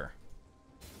river.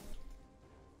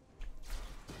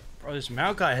 Bro, this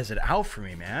Maokai has it out for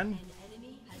me, man.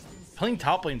 Playing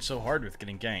top lane so hard with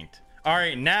getting ganked.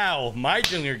 Alright, now my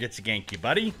jungler gets to gank you,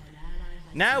 buddy.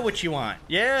 Now what you want?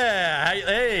 Yeah,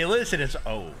 hey, listen, it's...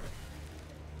 Oh.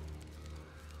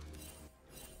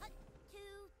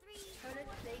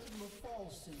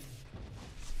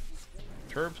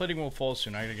 Turret plating will fall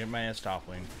soon. I gotta get my ass top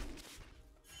lane.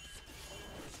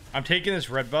 I'm taking this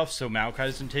red buff so Maokai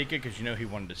doesn't take it because you know he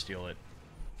wanted to steal it.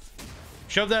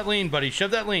 Shove that lane, buddy.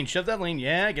 Shove that lane. Shove that lane.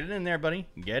 Yeah, get it in there, buddy.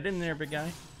 Get in there, big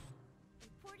guy.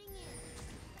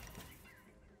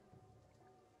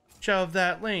 Shove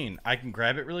that lane. I can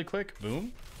grab it really quick.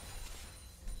 Boom.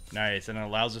 Nice. And it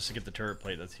allows us to get the turret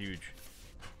plate. That's huge.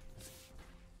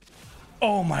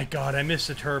 Oh my god, I missed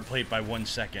the turret plate by 1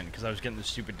 second because I was getting the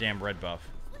stupid damn red buff.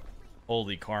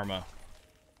 Holy karma.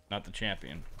 Not the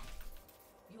champion.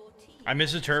 I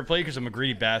missed the turret plate because I'm a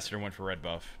greedy bastard and went for red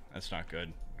buff. That's not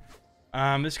good.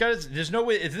 This guy is, there's no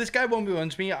way, if this guy won't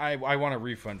wins me, I want a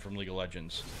refund from League of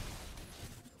Legends.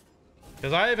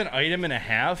 Because I have an item and a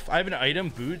half. I have an item,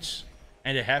 boots,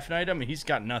 and a half an item, and he's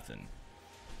got nothing.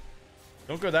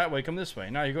 Don't go that way, come this way.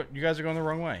 No, you guys are going the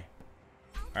wrong way.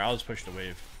 Alright, I'll just push the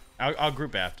wave. I'll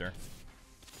group after.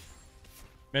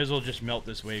 May as well just melt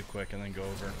this wave quick and then go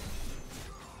over.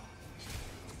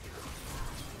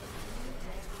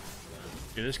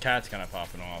 Dude, this cat's kind of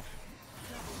popping off.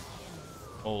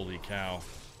 Holy cow.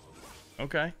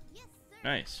 Okay.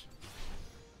 Nice.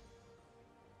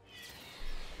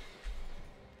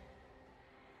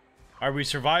 Alright, we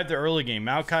survived the early game.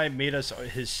 Maokai made us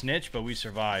his snitch, but we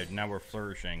survived. Now we're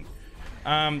flourishing.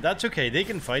 That's okay. They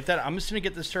can fight that. I'm just gonna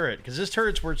get this turret because this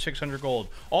turret's worth 600 gold.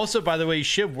 Also, by the way,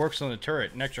 Shiv works on the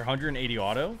turret. An extra 180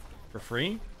 auto for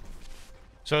free.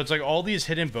 So it's like all these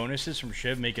hidden bonuses from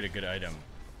Shiv make it a good item.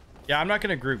 Yeah, I'm not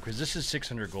gonna group because this is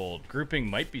 600 gold. Grouping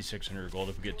might be 600 gold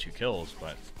if we get 2 kills,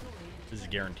 but this is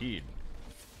guaranteed.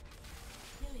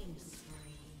 Killing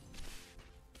spree.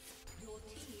 Your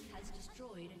team has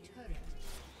destroyed a turret.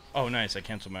 Oh, nice. I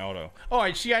canceled my auto. Oh,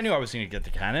 I see. I knew I was gonna get the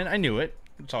cannon. I knew it.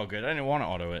 It's all good. I didn't want to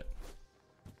auto it.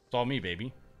 It's all me,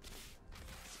 baby.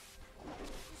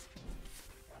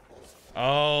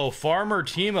 Oh, Farmer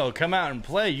TEEMO, come out and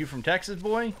play. You from Texas,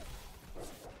 boy?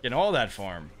 Getting all that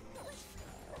farm.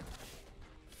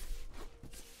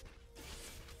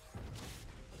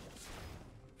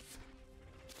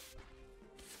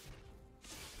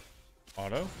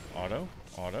 Auto, auto,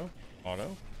 auto,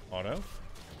 auto, auto.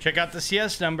 Check out the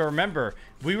CS number. Remember,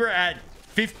 we were at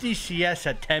 50 CS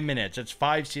at 10 minutes. That's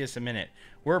 5 CS a minute.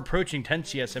 We're approaching 10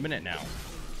 CS a minute now.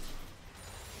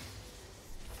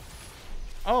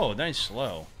 Oh, nice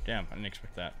slow. Damn, I didn't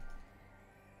expect that.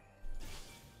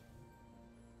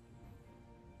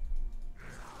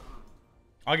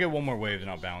 I'll get one more wave and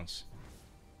I'll bounce.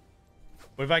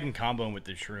 What if I can combo him with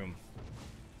this shroom?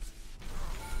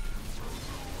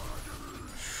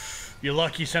 You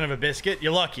lucky son of a biscuit.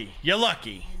 You're lucky. You're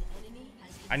lucky.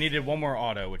 I needed one more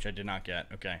auto, which I did not get.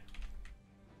 Okay.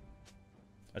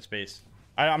 That's base.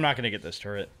 I'm not going to get this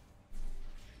turret.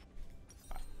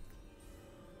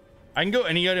 I can go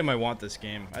any item I want this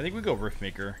game. I think we go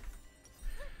Riftmaker.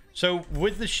 So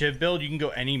with the Shiv build, you can go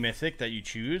any mythic that you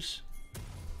choose.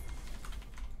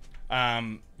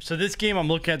 So this game, I'm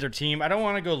looking at their team. I don't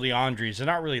want to go Leandries. They're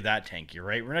not really that tanky,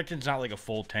 right? Renekton's not like a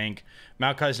full tank.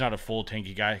 Maokai's not a full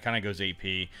tanky guy. Kind of goes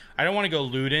AP. I don't want to go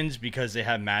Ludens because they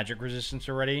have magic resistance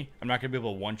already. I'm not gonna be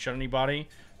able to one-shot anybody.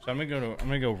 So I'm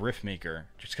gonna go Riftmaker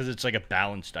just because it's like a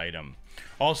balanced item.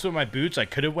 Also, my boots, I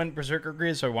could have went Berserker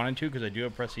Grid, so I wanted to because I do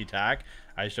have press the attack.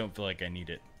 I just don't feel like I need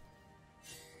it.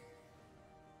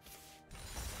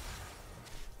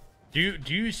 Do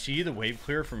you see the wave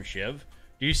clear from Shiv?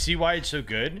 Do you see why it's so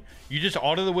good? You just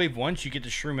auto the wave once, you get to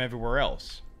shroom everywhere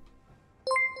else.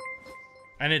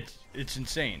 And it's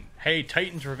insane. Hey,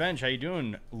 Titan's Revenge, how you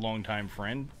doing, longtime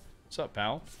friend? What's up,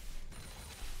 pal?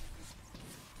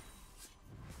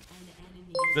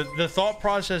 The thought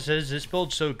process is this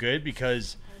build's so good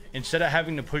because instead of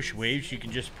having to push waves, you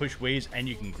can just push waves and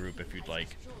you can group if you'd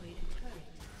like.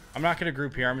 I'm not going to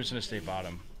group here. I'm just going to stay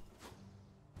bottom.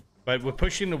 But with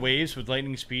pushing the waves with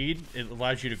lightning speed, it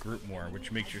allows you to group more,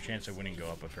 which makes your chance of winning go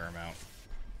up a fair amount.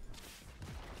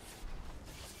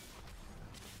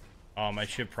 Oh, my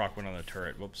ship proc went on the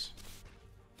turret. Whoops.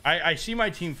 I see my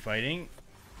team fighting.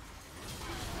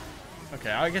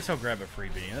 Okay, I guess I'll grab a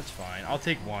freebie. That's fine. I'll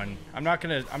take one. I'm not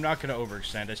gonna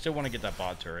overextend. I still want to get that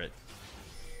bot turret.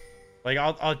 Like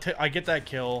I get that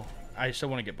kill. I still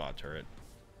want to get bot turret.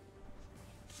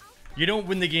 You don't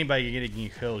win the game by getting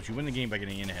kills. You win the game by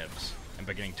getting inhibs and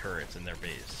by getting turrets in their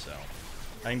base. So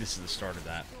I think this is the start of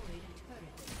that.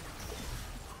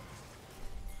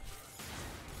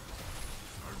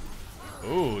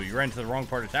 Ooh, you ran to the wrong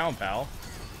part of town, pal.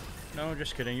 No,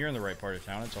 just kidding. You're in the right part of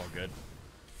town. It's all good.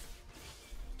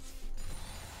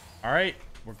 All right,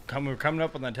 we're coming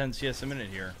up on that 10 CS a minute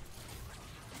here.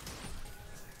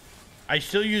 I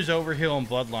still use Overheal and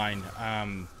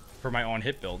Bloodline for my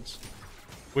on-hit builds,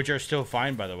 which are still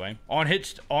fine, by the way.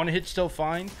 On-hit still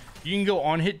fine. You can go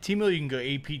on-hit TEEMO, you can go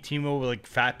AP TEEMO with like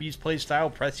Fat Beast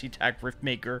playstyle, Press Attack,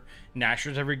 Riftmaker,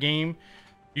 Nashers every game.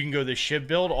 You can go the Shiv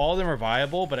build. All of them are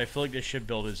viable, but I feel like the Shiv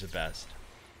build is the best.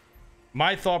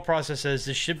 My thought process is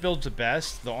the Shiv build's the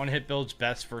best, the on-hit build's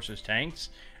best versus tanks,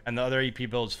 and the other AP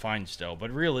build's fine still. But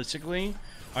realistically,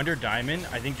 under Diamond,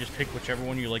 I think just pick whichever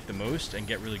one you like the most and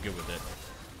get really good with it.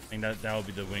 I think that would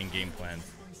be the winning game plan.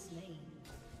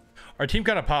 Our team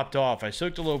kind of popped off. I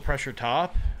soaked a low pressure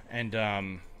top,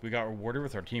 and we got rewarded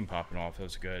with our team popping off. That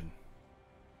was good.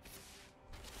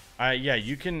 Yeah,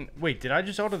 you can... Wait, did I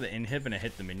just auto the inhib and it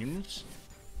hit the minions?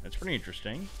 That's pretty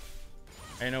interesting.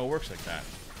 I know it works like that.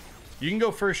 You can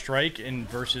go first strike in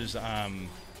versus...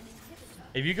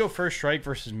 If you go first strike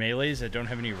versus melees that don't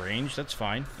have any range, that's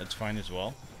fine. That's fine as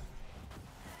well.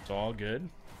 It's all good.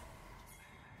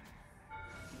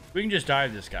 We can just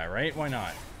dive this guy, right? Why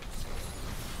not?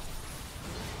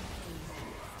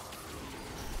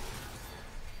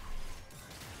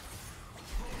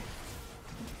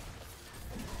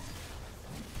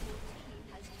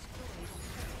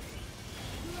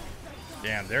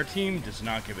 Damn, their team does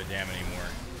not give a damn anymore.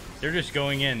 They're just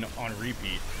going in on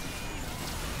repeat.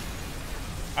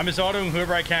 I'm just autoing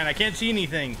whoever I can. I can't see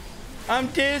anything. I'm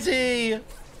dizzy.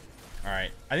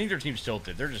 Alright. I think their team's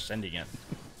tilted. They're just sending it.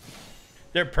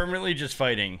 They're permanently just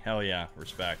fighting. Hell yeah.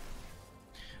 Respect.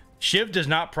 Shiv does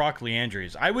not proc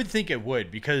Leandries. I would think it would,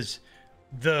 because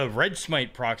the red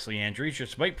smite procs Leandries, your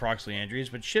smite procs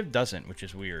Leandries, but Shiv doesn't, which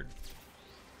is weird.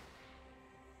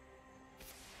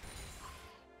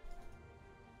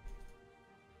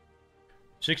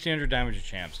 $1,600 damage to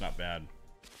champs, not bad.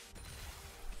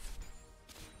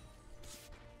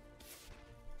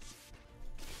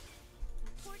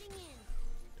 Reporting in.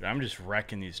 Dude, I'm just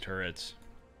wrecking these turrets.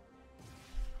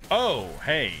 Oh,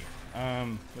 hey.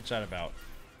 What's that about?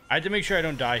 I have to make sure I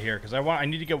don't die here, because I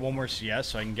need to get one more CS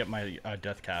so I can get my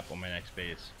death cap on my next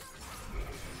base.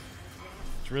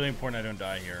 It's really important I don't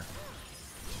die here.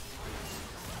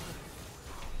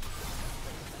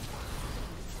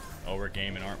 Oh, we're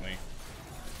gaming, aren't we?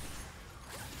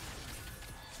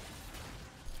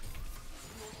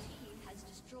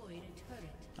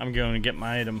 I'm going to get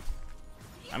my item.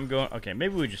 Okay,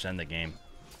 maybe we just end the game.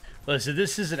 Listen,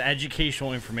 this is an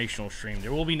educational, informational stream.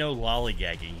 There will be no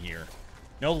lollygagging here.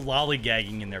 No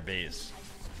lollygagging in their base.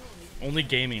 Only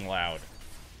gaming loud.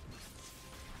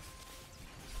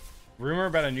 Rumor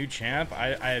about a new champ?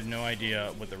 I have no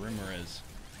idea what the rumor is.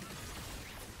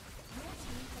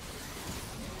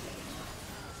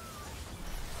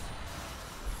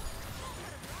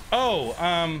 Oh,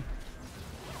 I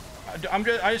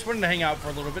just wanted to hang out for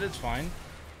a little bit. It's fine.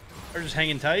 They're just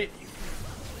hanging tight.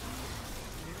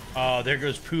 Oh, there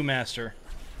goes Pooh Master.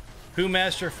 Pooh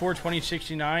Master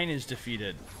 42069 is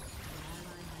defeated.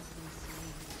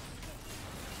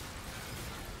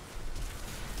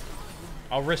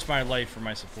 I'll risk my life for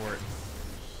my support.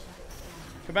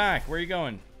 Come back. Where are you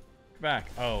going? Come back.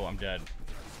 Oh, I'm dead.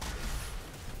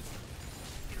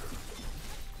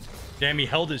 Damn, he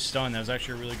held his stun. That was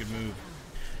actually a really good move.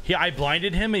 I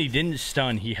blinded him and he didn't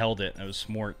stun. He held it. That was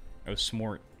smart. That was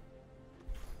smart.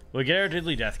 We get our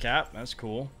Diddly Death Cap. That's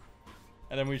cool.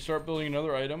 And then we start building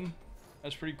another item.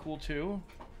 That's pretty cool too.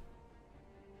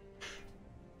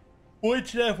 Void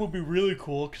Staff would be really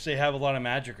cool because they have a lot of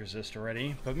magic resist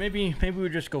already. But maybe we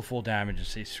just go full damage and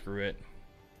say screw it.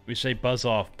 We say buzz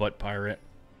off, butt pirate.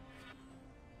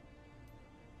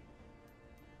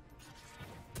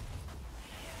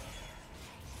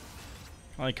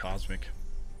 I like Cosmic.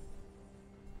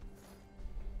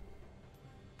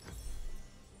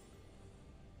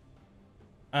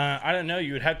 I don't know.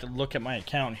 You would have to look at my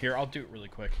account here. I'll do it really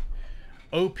quick.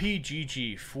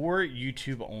 OPGG for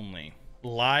YouTube only.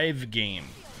 Live game.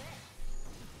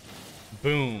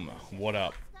 Boom. What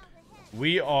up?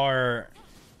 We are...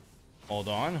 Hold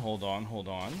on.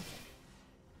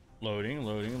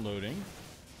 Loading.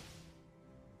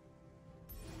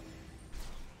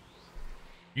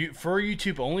 For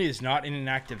YouTube only is not in an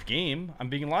active game. I'm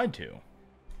being lied to.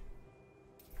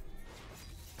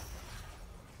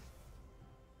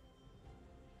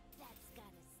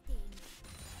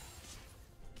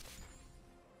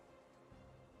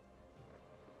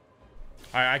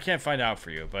 I can't find out for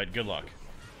you, but good luck.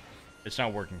 It's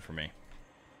not working for me.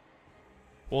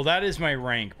 Well, that is my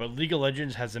rank, but League of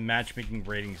Legends has a matchmaking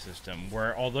rating system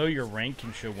where although your rank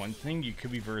can show one thing, you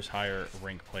could be versus higher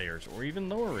rank players or even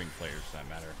lower rank players for that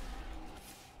matter.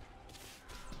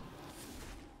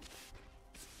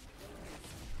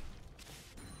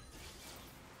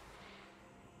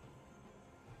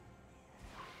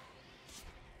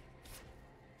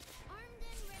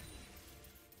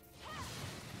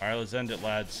 Alright, let's end it,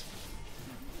 lads.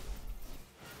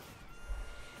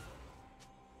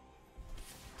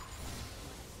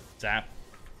 Zap.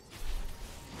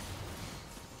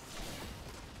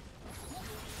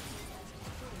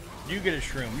 You get a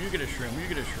shroom, you get a shroom, you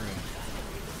get a shroom.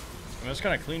 I mean, that's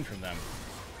kind of clean from them.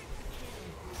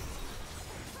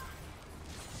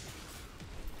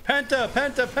 Penta,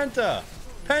 penta, penta!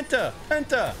 Penta,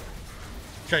 penta!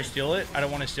 Should I steal it? I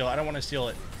don't want to steal it. I don't want to steal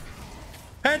it.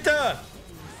 Penta!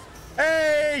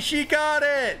 Hey, she got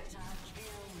it!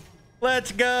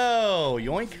 Let's go!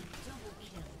 Yoink.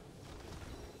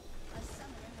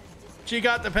 She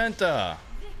got the penta.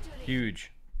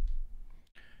 Huge.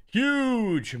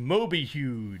 Huge! Moby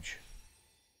huge.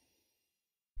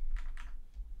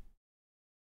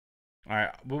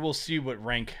 Alright, we will see what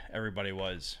rank everybody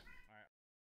was.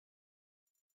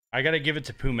 I gotta give it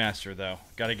to Pooh Master, though.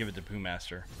 Gotta give it to Pooh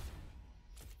Master.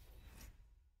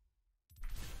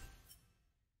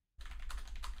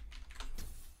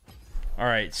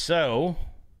 Alright, so...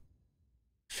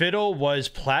 Fiddle was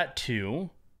Plat 2.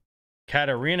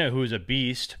 Katarina, who's a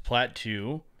beast, Plat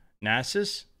 2.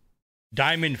 Nasus,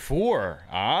 Diamond 4.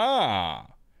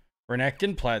 Ah!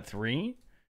 Renekton, Plat 3.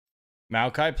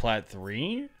 Maokai, Plat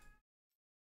 3.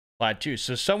 Plat 2.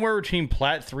 So somewhere between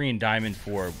Plat 3 and Diamond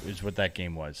 4 is what that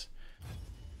game was.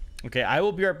 Okay, I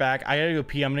will be right back. I gotta go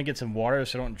pee. I'm gonna get some water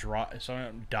so I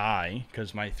don't die,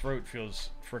 because my throat feels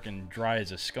freaking dry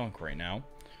as a skunk right now.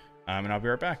 And I'll be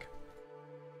right back.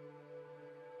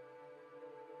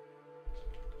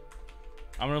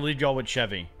 I'm gonna leave y'all with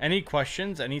Chevy. Any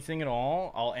questions, anything at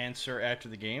all, I'll answer after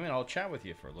the game, and I'll chat with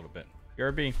you for a little bit.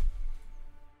 BRB.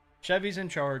 Chevy's in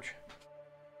charge.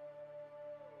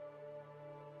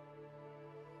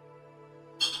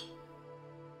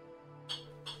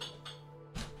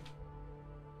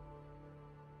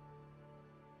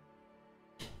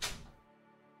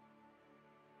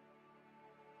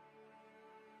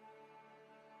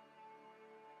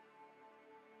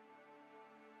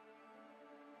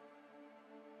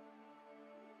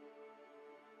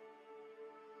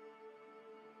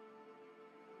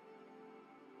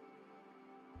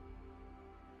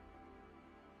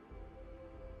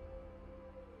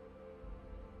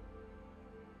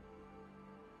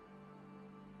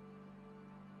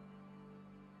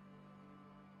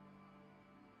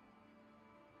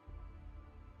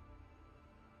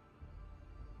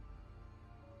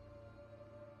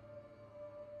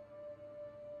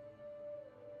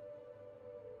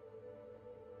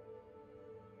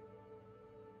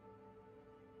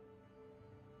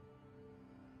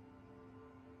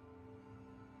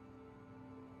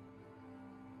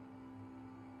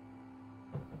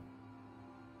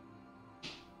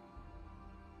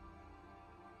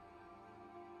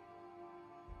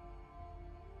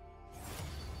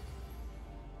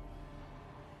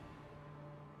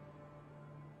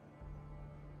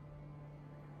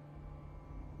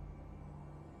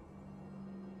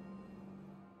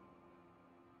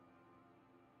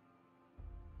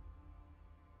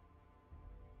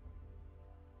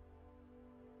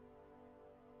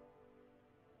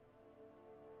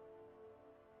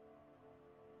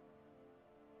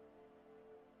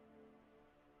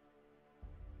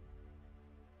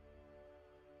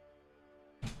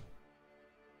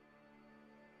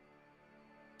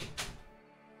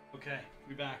 Okay,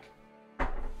 we back.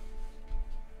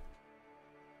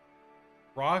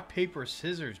 Rock, paper,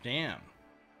 scissors, damn.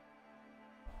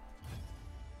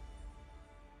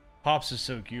 Pops is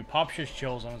so cute. Pops just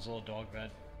chills on his little dog bed.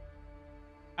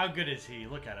 How good is he?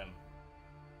 Look at him.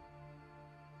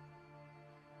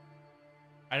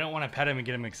 I don't want to pet him and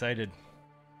get him excited.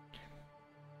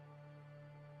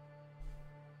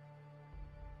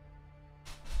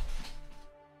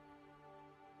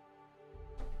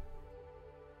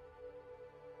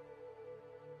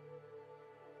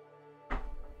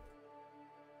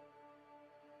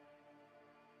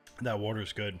 That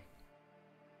water's good.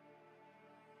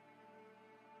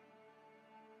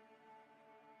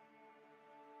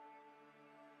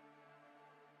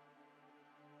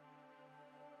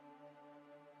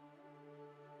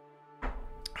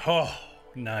 Oh,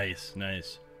 nice,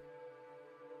 nice.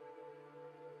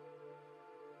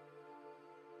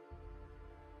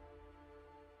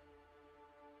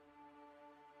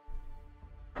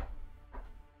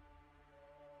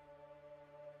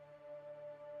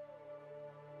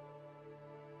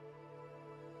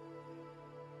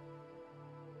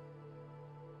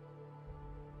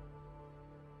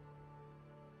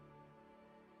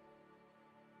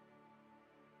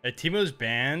 At TEEMO's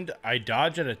band, I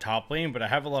dodge at a top lane, but I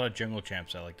have a lot of jungle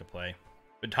champs I like to play.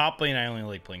 But top lane, I only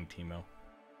like playing TEEMO.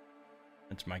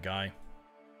 That's my guy.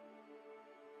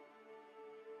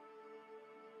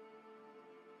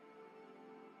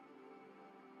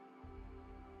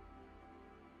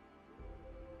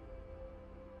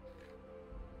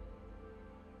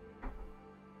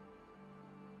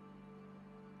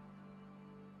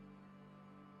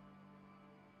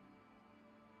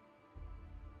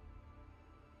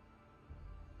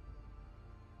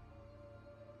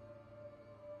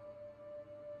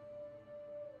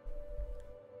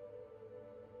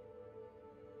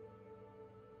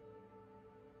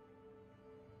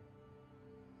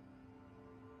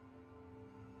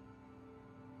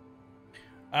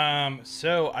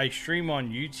 So I stream on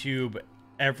YouTube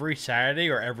every Saturday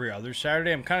or every other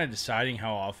Saturday. I'm kind of deciding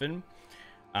how often.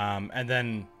 And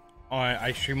then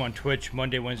I stream on Twitch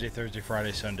Monday, Wednesday, Thursday,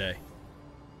 Friday, Sunday.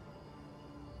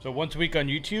 So once a week on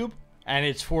YouTube, and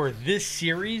it's for this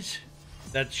series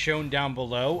that's shown down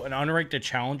below. An Unranked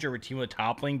Challenger with TEEMO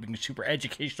top lane, being super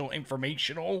educational,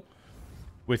 informational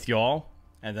with y'all.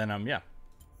 And then, yeah.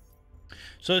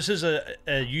 So this is a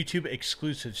YouTube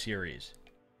exclusive series.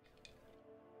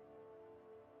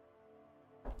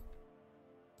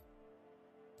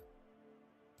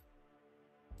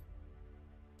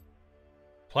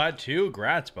 Plat 2,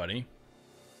 grats, buddy.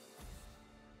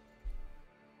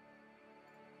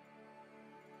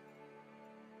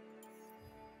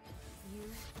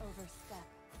 overstep.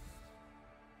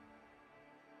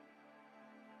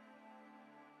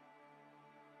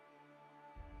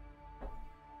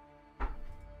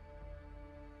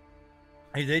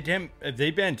 Hey, if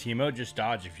they ban TEEMO, just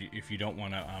dodge if you don't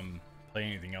want to play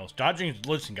anything else. Dodging,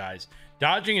 listen guys,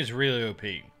 dodging is really OP.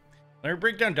 Let me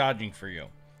break down dodging for you.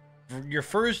 For your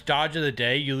first dodge of the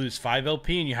day, you lose 5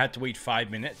 LP and you have to wait 5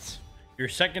 minutes. Your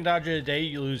second dodge of the day,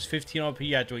 you lose 15 LP,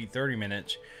 you have to wait 30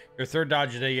 minutes. Your third dodge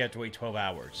of the day, you have to wait 12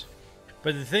 hours.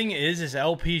 But the thing is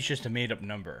LP is just a made-up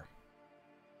number.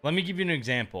 Let me give you an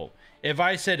example. If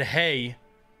I said, hey,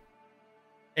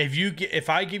 if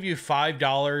I give you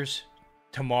 $5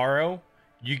 tomorrow,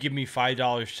 you give me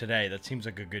 $5 today. That seems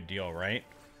like a good deal, right?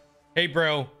 Hey,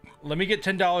 bro, let me get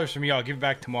 $10 from you. I'll give it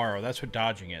back tomorrow. That's what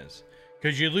dodging is.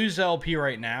 Because you lose LP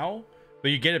right now,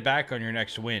 but you get it back on your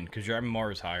next win because your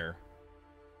MMR is higher.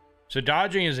 So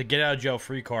dodging is a get out of jail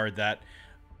free card that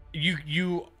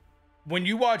you when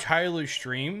you watch Hylu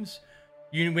streams,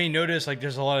 you may notice like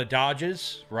there's a lot of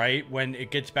dodges, right? When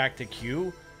it gets back to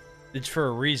Q, it's for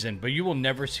a reason, but you will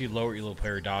never see lower elo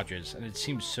player dodges, and it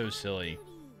seems so silly.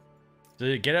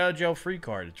 The get out of jail free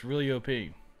card, it's really OP.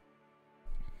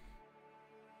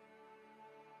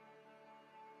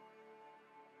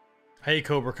 Hey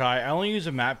Cobra Kai, I only use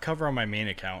a map cover on my main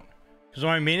account. Because on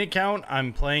my main account,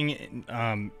 I'm playing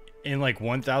in like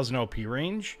 1000 LP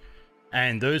range,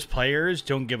 and those players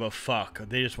don't give a fuck.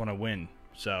 They just want to win.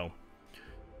 So,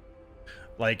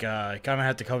 like, I kind of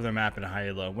have to cover the map in a high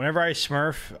elo. Whenever I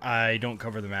smurf, I don't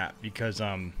cover the map because,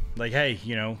 like, hey,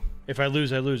 you know, if I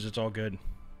lose, I lose. It's all good.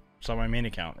 It's on my main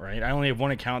account, right? I only have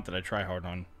one account that I try hard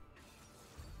on.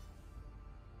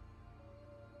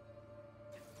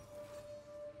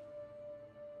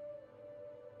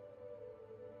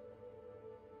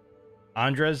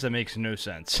 Andres, that makes no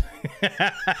sense.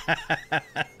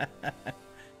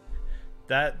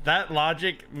 That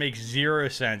logic makes zero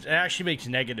sense. It actually makes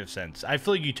negative sense. I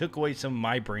feel like you took away some of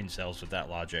my brain cells with that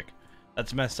logic.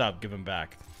 That's messed up. Give them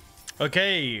back.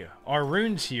 Okay, our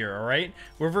runes here, alright?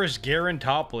 We're versus Garen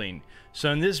top lane.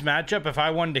 So in this matchup, if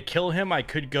I wanted to kill him, I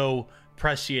could go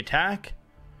press the attack.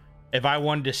 If I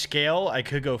wanted to scale, I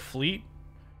could go fleet.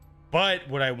 But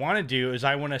what I want to do is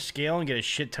I want to scale and get a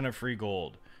shit ton of free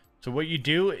gold. So what you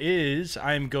do is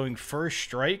I'm going first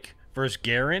strike versus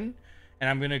Garen, and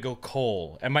I'm going to go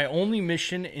Cole. And my only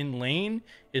mission in lane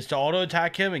is to auto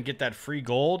attack him and get that free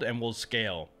gold, and we'll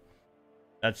scale.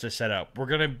 That's the setup. We're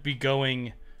going to be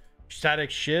going Static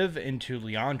Shiv into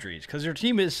Leandries because their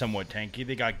team is somewhat tanky.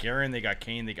 They got Garen, they got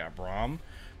Kayn, they got Braum.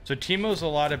 So TEEMO's a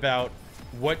lot about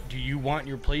what do you want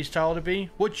your playstyle to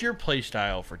be? What's your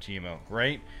playstyle for TEEMO,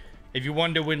 right? If you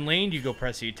wanted to win lane, you go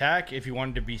press the attack. If you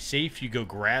wanted to be safe, you go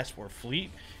grasp or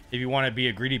fleet. If you want to be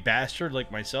a greedy bastard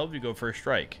like myself, you go first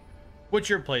strike. What's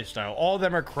your playstyle? All of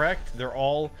them are correct. They're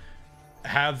all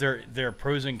have their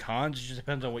pros and cons. It just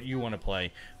depends on what you want to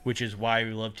play, which is why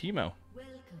we love TEEMO.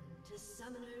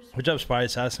 What's up, Spy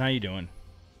Assassin? How you doing?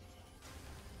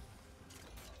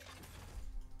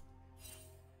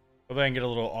 Hope I can get a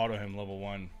little auto him level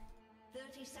 1.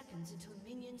 30 seconds until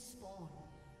minions spawn.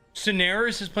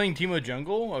 Cineris is playing TEEMO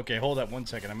jungle? Okay, hold up 1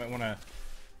 second. I might want to...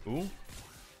 Ooh.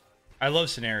 I love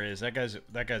Cineris.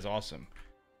 That guy's awesome.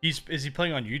 Is he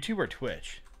playing on YouTube or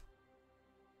Twitch?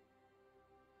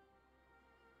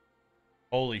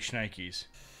 Holy shnikes.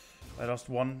 I lost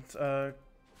one.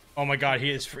 Oh my god,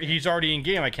 he's already in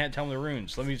game. I can't tell him the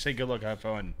runes. Let me say good luck, have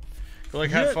fun. Good luck,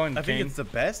 have fun, I think King. it's the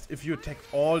best if you attack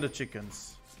all the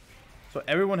chickens. So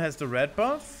everyone has the red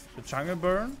buff, the jungle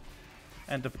burn,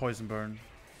 and the poison burn.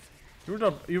 You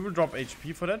will drop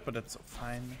HP for that, but that's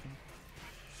fine, I think.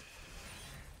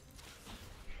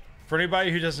 For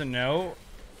anybody who doesn't know,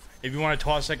 if you want to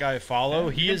toss that guy a follow,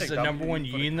 he is the number one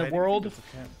Yi in the world,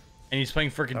 and he's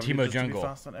playing freaking TEEMO jungle.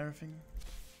 Fast on everything.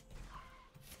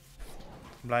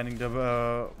 Blinding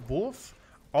the wolf.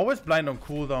 Always blind on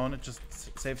cooldown. It just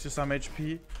saves you some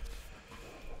HP.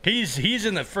 He's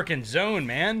in the freaking zone,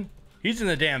 man. He's in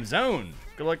the damn zone.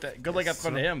 Good luck. Good luck, have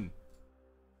fun to him.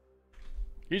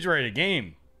 He's ready to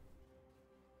game.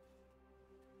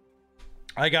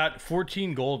 I got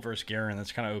 14 gold versus Garen.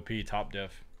 That's kind of OP. Top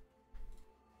diff.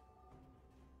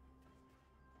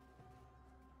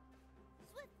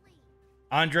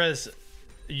 Andres,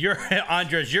 your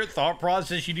thought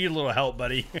process. You need a little help,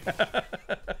 buddy.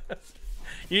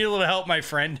 You need a little help, my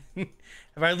friend. If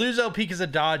I lose LP because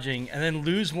of dodging and then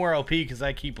lose more LP because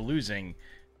I keep losing,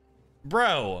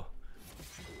 bro,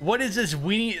 what is this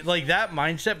weenie? Like, that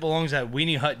mindset belongs at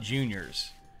Weenie Hut Juniors.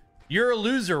 You're a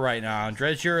loser right now,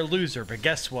 Andres. You're a loser, but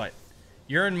guess what?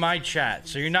 You're in my chat,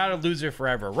 so you're not a loser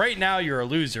forever. Right now, you're a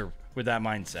loser with that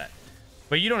mindset.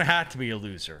 But you don't have to be a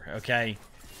loser, okay?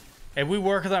 If we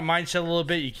work with that mindset a little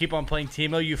bit, you keep on playing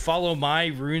TEEMO, you follow my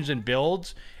runes and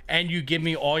builds, and you give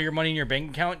me all your money in your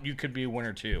bank account, you could be a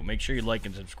winner too. Make sure you like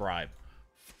and subscribe.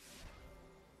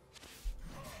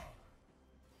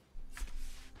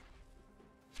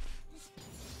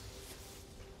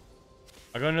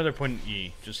 I'll go another point in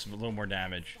E, just a little more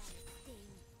damage.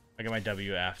 I get my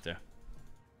W after.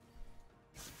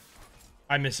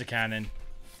 I miss a cannon.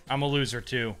 I'm a loser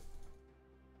too.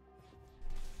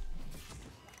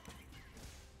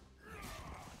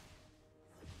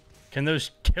 Can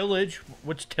those tillage?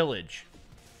 What's tillage?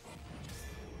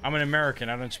 I'm an American.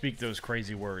 I don't speak those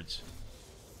crazy words.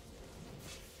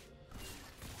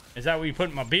 Is that what you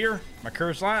put in my beer? My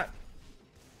curse lot?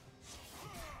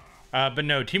 But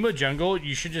no, TEEMO Jungle,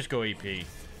 you should just go AP.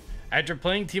 After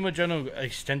playing TEEMO Jungle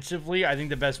extensively, I think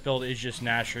the best build is just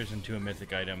Nashers into a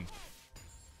mythic item.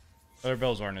 Other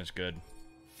builds aren't as good.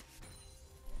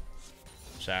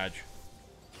 Sag.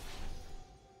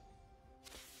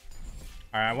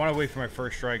 Alright, I want to wait for my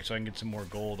first strike so I can get some more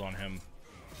gold on him.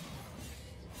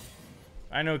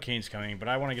 I know Kane's coming, but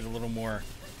I want to get a little more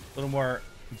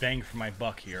bang for my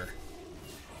buck here.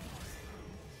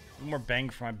 A little more bang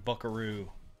for my buckaroo.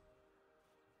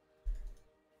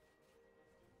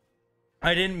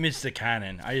 I didn't miss the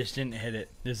cannon. I just didn't hit it.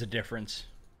 There's a difference.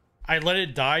 I let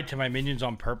it die to my minions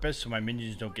on purpose so my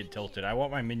minions don't get tilted. I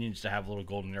want my minions to have a little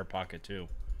gold in their pocket too.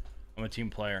 I'm a team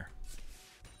player.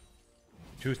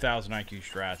 2,000 IQ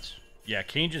strats. Yeah,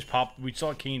 Kane just popped. We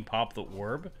saw Kane pop the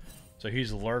orb. So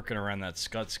he's lurking around that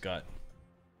scut.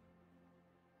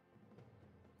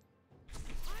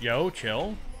 Yo,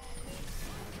 chill.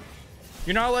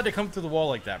 You're not allowed to come through the wall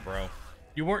like that, bro.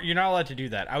 You're not allowed to do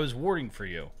that. I was warding for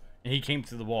you. And he came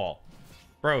through the wall.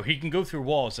 Bro, he can go through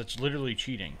walls. That's literally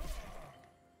cheating.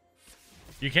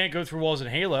 You can't go through walls in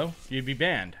Halo. You'd be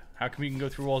banned. How come you can go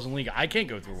through walls in League? I can't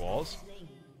go through walls.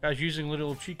 Guy's using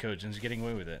little cheat codes and is getting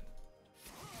away with it.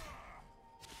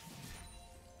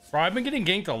 Bro, I've been getting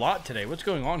ganked a lot today. What's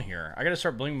going on here? I gotta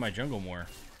start blaming my jungle more.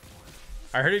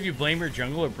 I heard if you blame your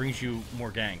jungle, it brings you more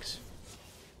ganks.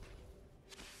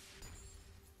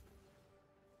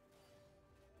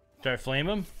 Did I flame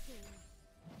him?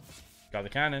 Got the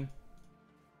cannon.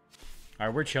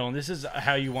 Alright, we're chilling. This is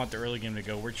how you want the early game to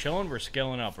go. We're chilling, we're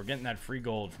scaling up. We're getting that free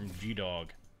gold from G-Dog.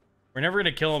 We're never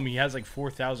going to kill him. He has like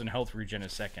 4,000 health regen a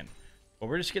second. But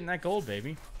we're just getting that gold,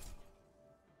 baby.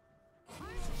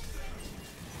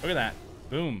 Look at that.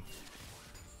 Boom.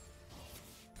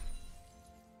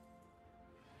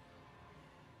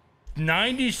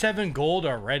 $97 gold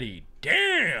already.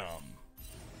 Damn!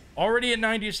 Already at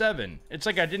 97. It's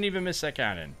like I didn't even miss that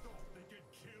cannon.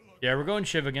 Yeah, we're going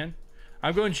Shiv again.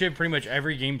 I'm going Shiv pretty much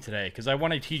every game today because I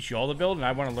want to teach you all the build and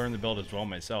I want to learn the build as well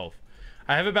myself.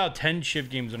 I have about 10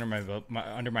 Shiv games under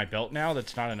my belt now.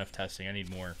 That's not enough testing. I need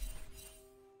more.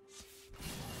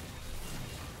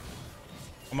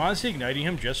 I'm honestly igniting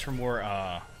him just for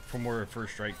more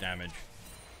first strike damage.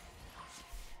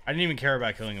 I didn't even care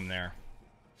about killing him there.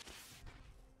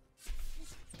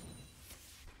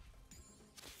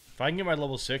 If I can get my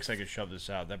level 6, I could shove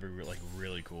this out. That'd be like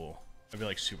really cool. That'd be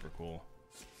like super cool.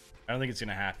 I don't think it's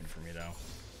gonna happen for me though.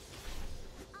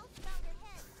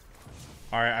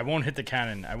 All right, I won't hit the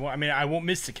cannon. I won't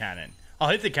miss the cannon. I'll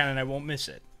hit the cannon. I won't miss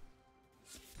it.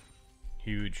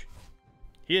 Huge.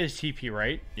 He has TP,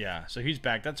 right? Yeah. So he's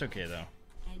back. That's okay though.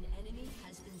 An enemy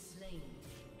has been slain.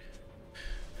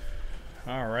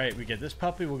 All right, we get this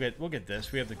puppy. We'll get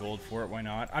this. We have the gold for it. Why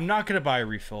not? I'm not gonna buy a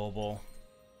refillable.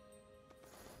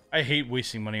 I hate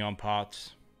wasting money on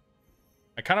pots.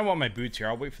 I kind of want my boots here.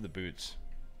 I'll wait for the boots.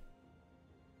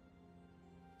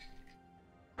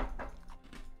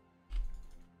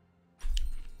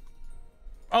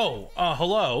 Oh,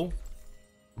 hello.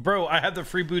 Bro, I had the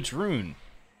free boots rune.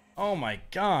 Oh my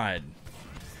god.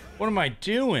 What am I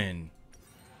doing?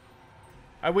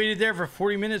 I waited there for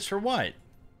 40 minutes for what?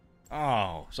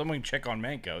 Oh, someone check on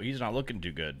Manko. He's not looking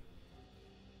too good.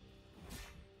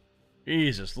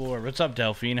 Jesus Lord. What's up,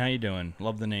 Delphine? How you doing?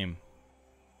 Love the name.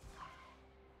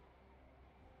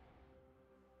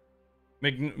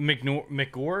 McNorth?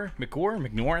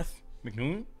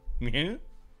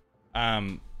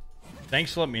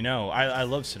 Thanks for letting me know. I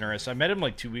love Cinerus. I met him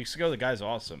like 2 weeks ago. The guy's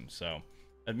awesome, so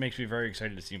that makes me very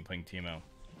excited to see him playing TEEMO.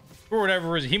 For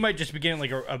whatever reason, he might just be getting like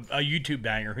a YouTube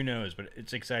banger. Who knows? But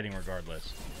it's exciting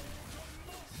regardless.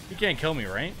 He can't kill me,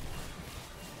 right?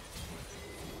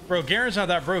 Bro, Garen's not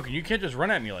that broken. You can't just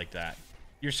run at me like that.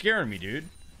 You're scaring me, dude.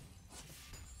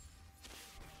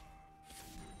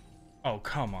 Oh,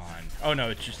 come on. Oh, no,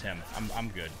 it's just him. I'm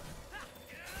good.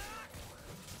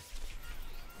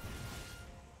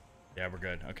 Yeah, we're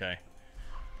good. Okay.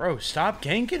 Bro, stop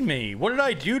ganking me. What did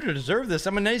I do to deserve this?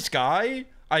 I'm a nice guy.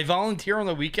 I volunteer on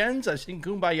the weekends. I sing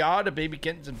Kumbaya to baby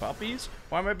kittens and puppies.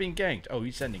 Why am I being ganked? Oh,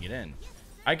 he's sending it in.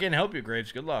 I can help you,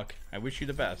 Graves. Good luck. I wish you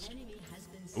the best.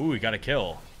 Ooh, we got a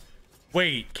kill.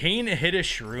 Wait, Kane hit a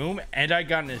shroom and I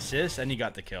got an assist and he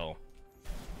got the kill.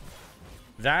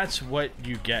 That's what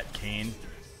you get, Kane.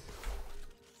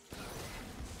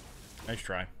 Nice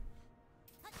try.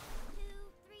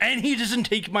 And he doesn't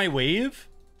take my wave?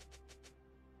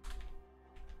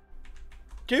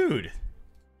 Dude.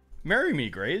 Marry me,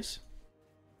 Graves.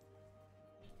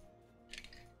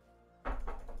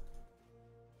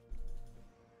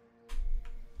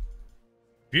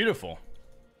 Beautiful.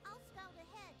 I'll scout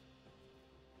ahead.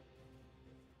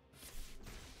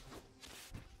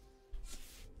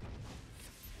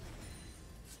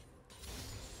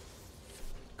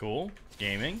 Cool.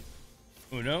 Gaming.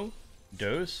 Uno.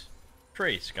 Dos.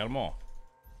 Trace. Got them all.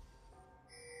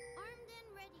 Armed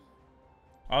and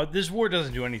ready. This ward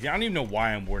doesn't do anything. I don't even know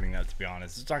why I'm warding that, to be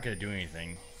honest. It's not going to do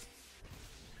anything.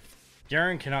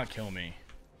 Garen cannot kill me.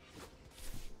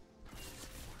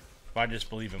 If I just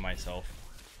believe in myself.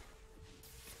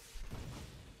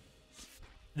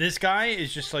 This guy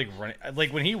is just like running.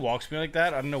 Like when he walks me like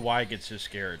that, I don't know why I get so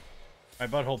scared. My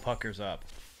butthole puckers up.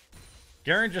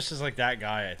 Garen just is like that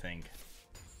guy, I think.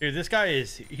 Dude, this guy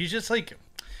is. He's just like.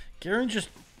 Garen's just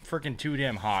freaking too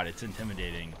damn hot. It's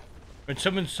intimidating. When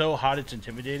someone's so hot, it's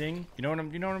intimidating. You know what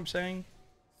I'm saying?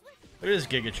 Look at this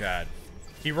Giga Chad.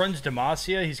 He runs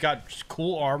Demacia. He's got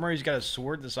cool armor. He's got a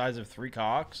sword the size of 3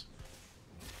 cocks.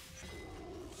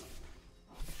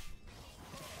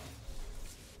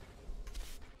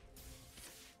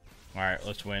 Alright,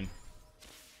 let's win.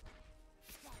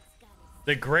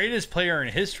 The greatest player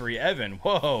in history, Evan.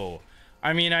 Whoa.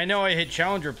 I mean, I know I hit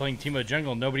Challenger playing TEEMO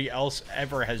Jungle. Nobody else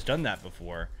ever has done that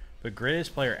before. But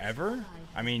greatest player ever?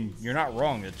 I mean, you're not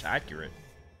wrong. It's accurate.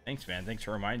 Thanks, man. Thanks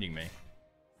for reminding me.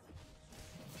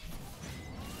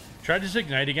 Try to just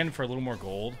ignite again for a little more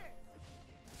gold.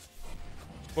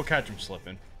 We'll catch him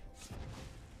slipping.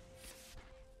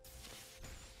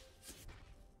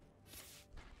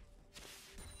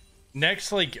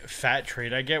 Next, like, fat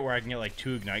trade I get where I can get, like,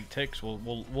 2 ignite ticks, we'll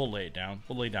lay it down.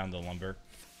 We'll lay down the lumber.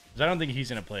 Because I don't think he's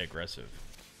going to play aggressive.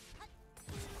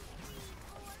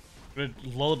 I'm going to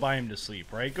lullaby him to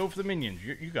sleep, right? Go for the minions.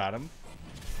 You got him.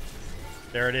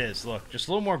 There it is. Look, just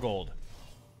a little more gold.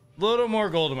 A little more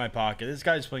gold in my pocket. This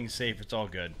guy's playing safe. It's all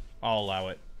good. I'll allow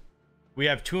it. We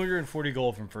have 240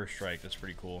 gold from first strike. That's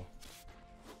pretty cool.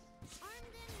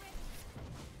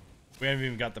 We haven't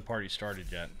even got the party started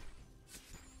yet.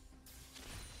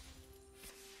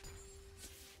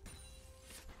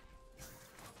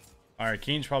 Alright,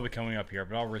 Kane's probably coming up here,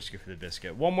 but I'll risk it for the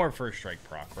biscuit. One more first strike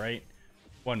proc, right?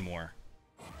 One more.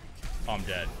 Oh, I'm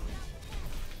dead.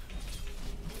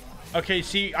 Okay,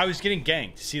 see, I was getting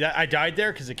ganked. See that? I died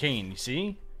there because of Kane, you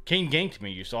see? Kane ganked me.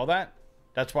 You saw that?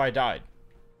 That's why I died.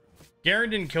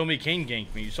 Garen didn't kill me. Kane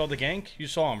ganked me. You saw the gank? You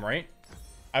saw him, right?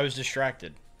 I was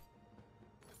distracted.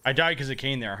 I died because of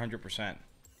Kane there, 100%.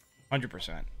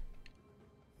 100%.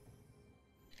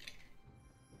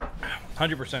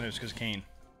 100% it was because of Kane.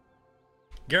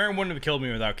 Garen wouldn't have killed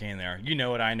me without Kane there. You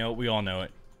know it, I know it, we all know it.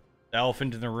 The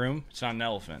elephant in the room, it's not an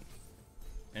elephant.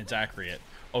 It's accurate.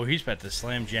 Oh, he's about to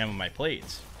slam jam on my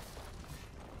plates.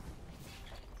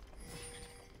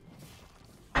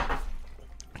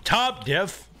 Top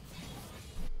diff.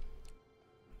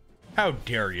 How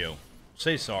dare you?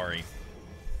 Say sorry.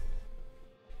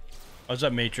 What's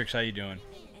up, Matrix? How you doing?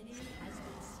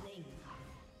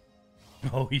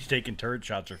 Oh, he's taking turret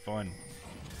shots are fun.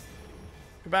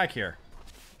 Come back here.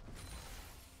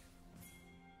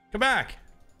 Come back.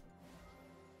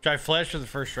 Should I flash for the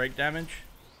first strike damage?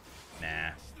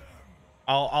 Nah.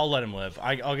 I'll let him live.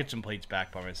 I'll get some plates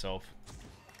back by myself.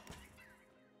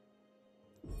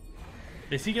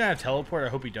 Is he gonna have teleport? I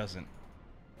hope he doesn't.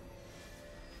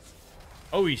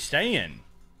 Oh, he's staying.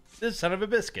 This son of a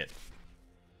biscuit.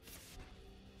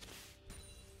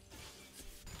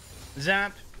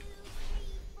 Zap.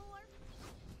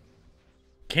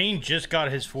 Kane just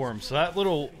got his form, so that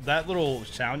little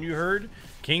sound you heard,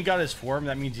 Kane got his form.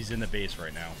 That means he's in the base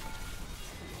right now.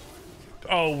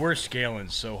 Oh, we're scaling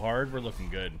so hard. We're looking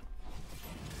good.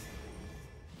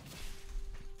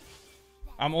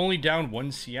 I'm only down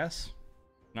 1 CS.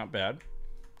 Not bad,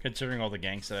 considering all the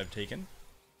ganks that I've taken.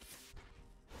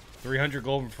 300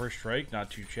 gold from first strike, not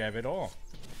too shabby at all.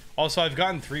 Also, I've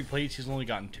gotten 3 plates. He's only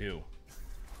gotten 2.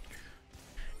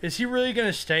 Is he really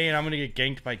gonna stay and I'm gonna get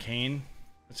ganked by Kane?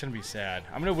 That's gonna be sad.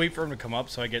 I'm gonna wait for him to come up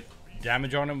so I get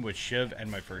damage on him with Shiv and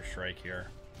my first strike here.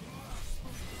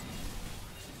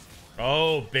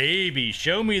 Oh, baby.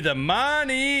 Show me the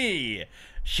money.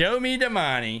 Show me the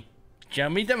money. Show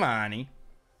me the money.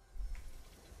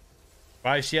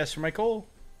 5 CS for my Cole.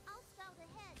 I'll scout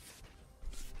ahead.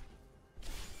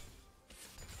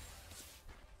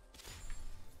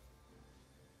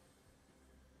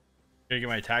 Gonna get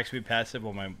my attack speed passive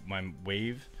while my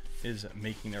wave is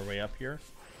making their way up here.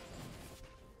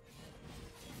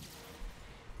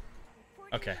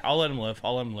 Okay, I'll let him live.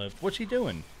 I'll let him live. What's he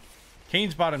doing?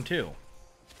 Kane's bottom too.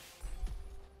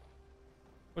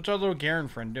 What's our little Garen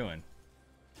friend doing?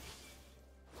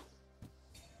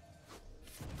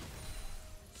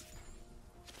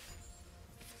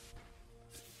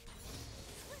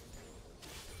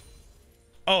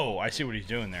 Oh, I see what he's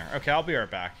doing there. Okay, I'll be right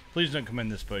back. Please don't come in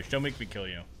this push. Don't make me kill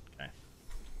you. Okay.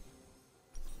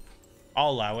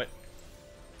 I'll allow it.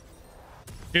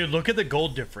 Dude, look at the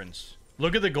gold difference.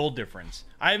 Look at the gold difference.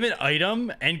 I have an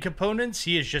item and components.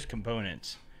 He is just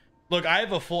components. Look, I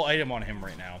have a full item on him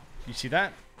right now. You see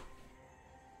that?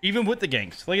 Even with the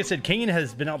ganks. Like I said, Kane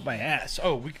has been out my ass.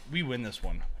 Oh, we win this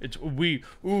one.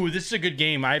 Ooh, this is a good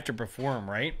game. I have to perform,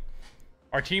 right?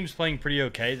 Our team's playing pretty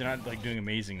okay. They're not like doing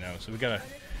amazing though. So we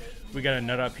gotta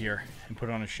nut up here and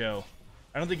put on a show.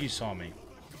 I don't think he saw me.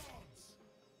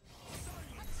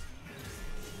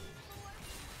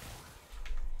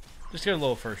 Just get a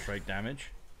little first strike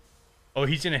damage. Oh,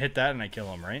 he's gonna hit that and I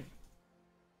kill him, right?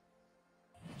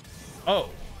 Oh.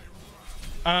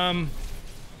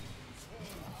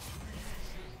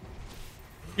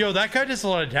 Yo, that guy does a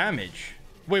lot of damage.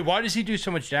 Wait, why does he do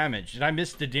so much damage? Did I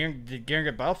miss did Garen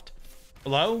get buffed?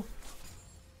 Hello?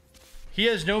 He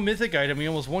has no mythic item. He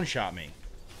almost one-shot me.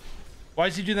 Why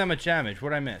does he do that much damage? What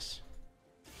did I miss?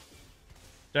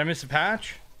 Did I miss a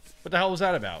patch? What the hell was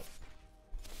that about?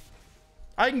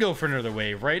 I can go for another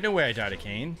wave, right? No way I died to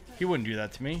Kane. He wouldn't do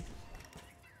that to me.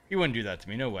 He wouldn't do that to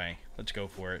me. No way. Let's go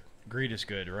for it. Greed is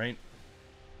good, right?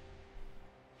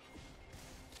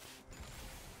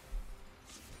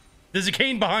 There's a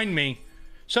Kane behind me.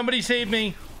 Somebody save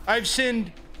me. I've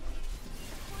sinned.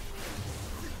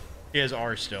 He has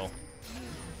R still.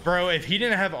 Bro, if he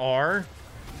didn't have R...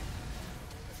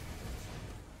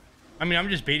 I mean, I'm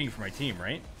just baiting for my team,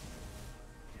 right?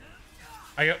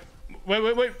 I got...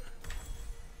 Wait.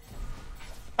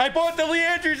 I bought the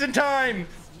Leandries in time!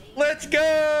 Let's go!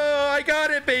 I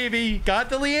got it, baby! Got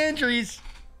the Leandries!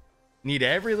 Need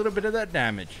every little bit of that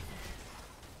damage.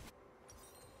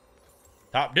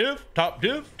 Top doof, top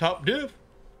doof, top doof.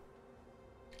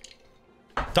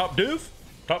 Top doof,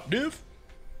 top doof.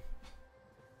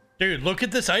 Dude, look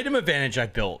at this item advantage I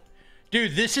built.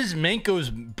 Dude, this is Manko's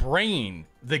brain,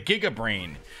 the Giga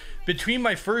Brain. Between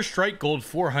my first strike gold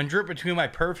 400, between my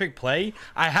perfect play,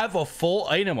 I have a full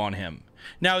item on him.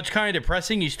 Now, it's kind of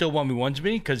depressing. He still 1v1s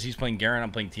me because he's playing Garen,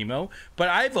 I'm playing TEEMO. But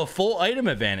I have a full item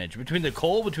advantage between the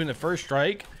Cole, between the first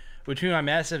strike, between my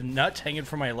massive nuts hanging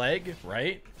from my leg,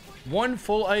 right? One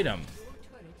full item.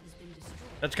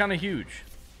 That's kind of huge.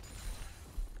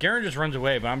 Garen just runs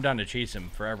away, but I'm down to chase him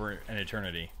forever and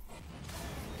eternity.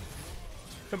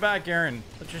 Come back, Garen.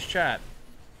 Let's just chat.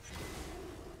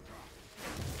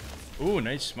 Ooh,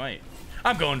 nice smite.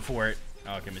 I'm going for it.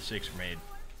 Oh, okay, mistakes were made.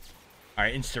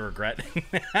 Alright, insta regret.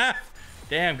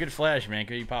 Damn, good flash, man.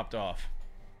 Cause you popped off.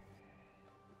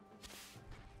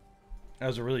 That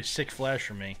was a really sick flash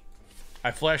from me.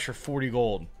 I flashed for 40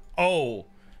 gold. Oh.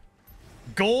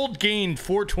 Gold gained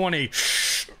 420.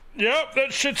 Yep,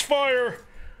 that shit's fire.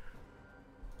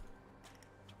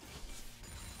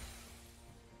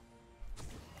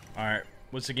 Alright,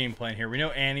 what's the game plan here? We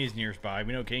know Annie's nearby.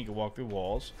 We know Kane can walk through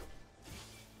walls.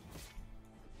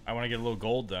 I want to get a little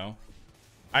gold, though.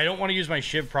 I don't want to use my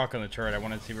Shiv proc on the turret. I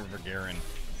want to save it for Garen.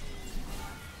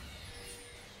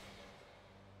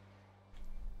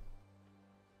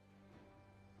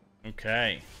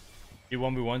 Okay. He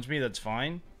 1v1s me, that's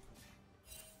fine.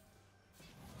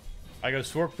 I go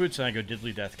Stork Boots and I go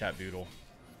Diddly Deathcat Boodle.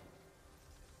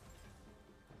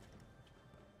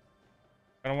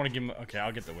 I don't want to give him... Okay,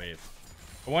 I'll get the wave.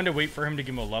 I wanted to wait for him to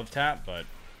give him a love tap, but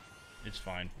it's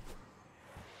fine.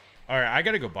 Alright, I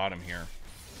gotta go bottom here.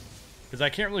 Because I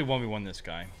can't really 1v1 this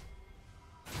guy.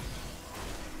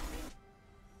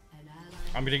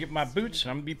 I'm gonna get my boots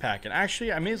and I'm gonna be packing.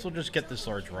 Actually, I may as well just get this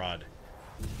large rod.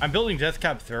 I'm building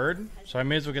Deathcap third, so I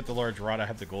may as well get the large rod. I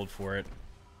have the gold for it.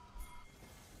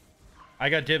 I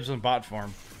got dibs on bot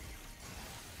farm.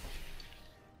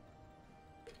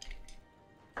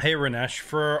 Hey Ranesh,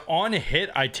 for on hit,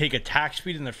 I take attack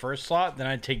speed in the first slot, then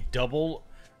I take double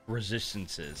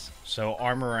resistances. So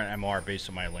armor and MR based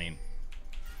on my lane.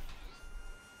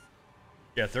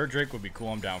 Yeah, third Drake would be cool.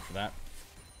 I'm down for that.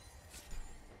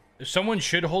 Someone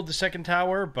should hold the second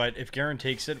tower, but if Garen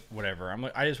takes it, whatever.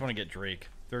 I just want to get Drake.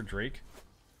 Third Drake.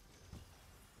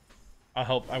 I'll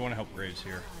help. I want to help Graves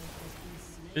here.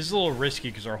 This is a little risky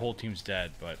because our whole team's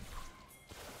dead, but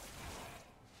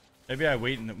maybe I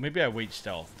wait. Maybe I wait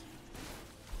stealth.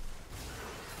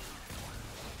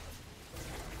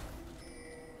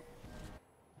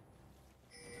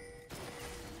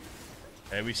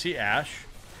 Okay, we see Ashe.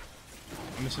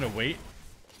 I'm just gonna wait.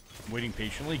 I'm waiting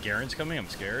patiently. Garen's coming. I'm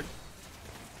scared.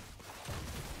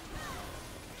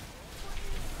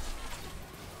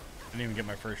 I didn't even get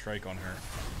my first strike on her.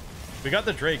 We got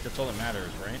the Drake. That's all that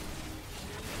matters, right?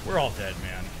 We're all dead,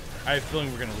 man. I have a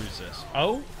feeling we're gonna lose this.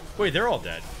 Oh? Wait, they're all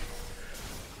dead.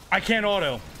 I can't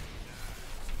auto.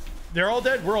 They're all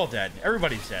dead? We're all dead.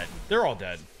 Everybody's dead. They're all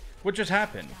dead. What just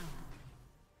happened?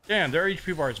 Damn, their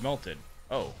HP bar is melted.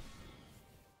 Oh.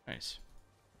 Nice.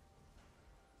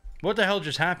 What the hell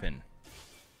just happened?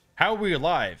 How are we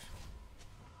alive?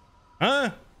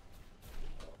 Huh?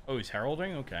 Oh, he's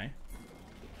heralding? Okay.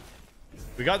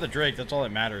 We got the Drake. That's all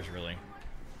that matters, really.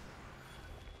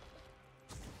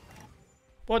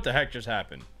 What the heck just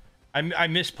happened? I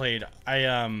misplayed. I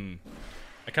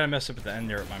kind of messed up at the end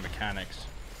there with my mechanics.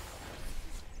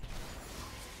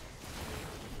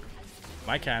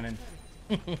 My cannon.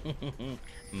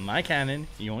 My cannon.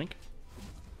 Yoink.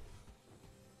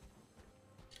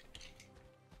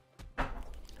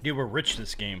 Dude, we're rich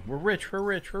this game. We're rich. We're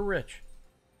rich. We're rich.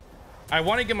 I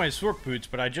want to get my Sork boots,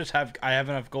 but I have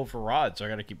enough gold for rods, so I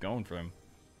got to keep going for them.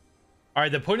 All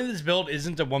right, the point of this build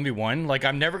isn't a 1v1. Like,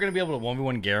 I'm never going to be able to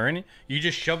 1v1 Garen. You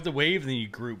just shove the wave, and then you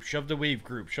group. Shove the wave,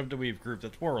 group. Shove the wave, group.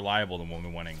 That's more reliable than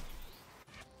 1v1ing.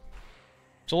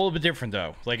 It's a little bit different,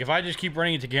 though. Like, if I just keep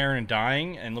running into Garen and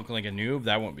dying and looking like a noob,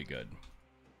 that won't be good.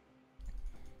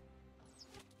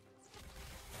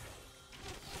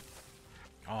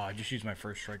 Oh, I just used my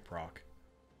first strike proc.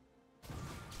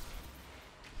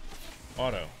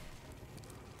 Auto.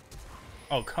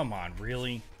 Oh, come on,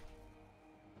 really?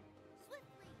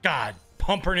 God,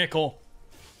 pumpernickel.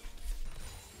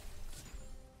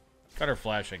 Got her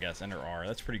flash, I guess, and her R.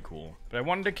 That's pretty cool. But I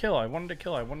wanted to kill. I wanted to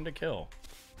kill. I wanted to kill.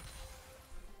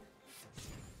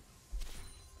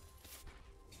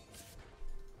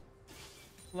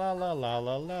 La la la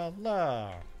la la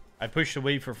la. I pushed the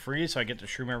wave for free, so I get to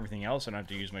shroom everything else. I don't have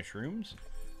to use my shrooms.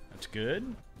 That's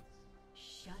good.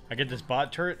 I get this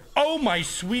bot turret. Oh my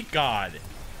sweet God.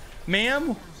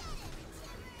 Ma'am?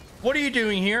 What are you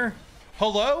doing here?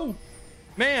 Hello?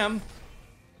 Ma'am?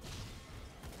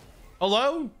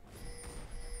 Hello?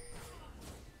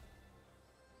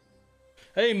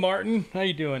 Hey Martin, how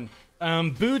you doing?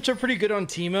 Boots are pretty good on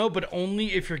TEEMO, but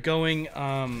only if you're going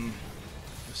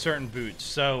certain boots.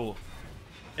 So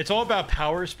it's all about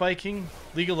power spiking.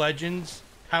 League of Legends,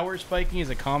 power spiking is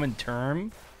a common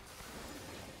term.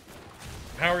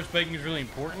 Power spiking is really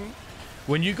important.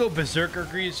 When you go Berserker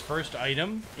Grease first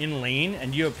item in lane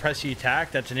and you have press the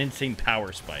attack, that's an insane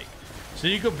power spike. So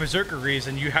you go Berserker Grease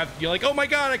and you're like, oh my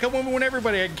God, I can 1v1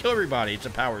 everybody, I can kill everybody. It's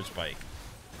a power spike.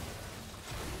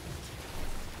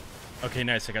 Okay,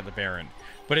 nice, I got the Baron.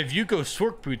 But if you go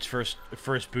Sork Boots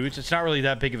first boots, it's not really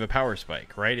that big of a power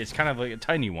spike, right? It's kind of like a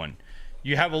tiny one.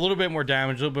 You have a little bit more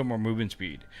damage, a little bit more movement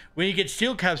speed. When you get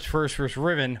Steel Caps first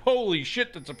Riven, holy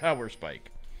shit, that's a power spike.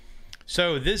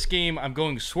 So this game, I'm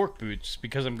going Sork Boots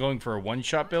because I'm going for a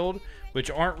one-shot build, which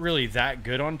aren't really that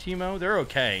good on TEEMO. They're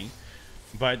okay,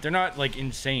 but they're not, like,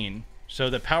 insane. So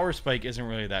the power spike isn't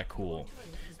really that cool.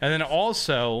 And then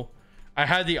also, I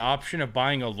had the option of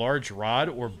buying a large rod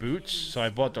or boots, so I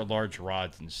bought the large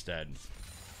rods instead.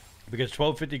 Because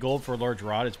 1250 gold for a large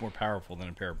rod is more powerful than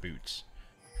a pair of boots.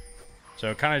 So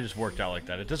it kind of just worked out like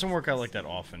that. It doesn't work out like that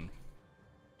often.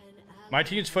 My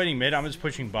team's fighting mid. I'm just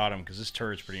pushing bottom because this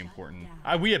turret's pretty important.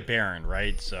 We have Baron,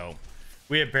 right? So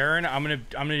we have Baron. I'm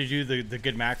gonna do the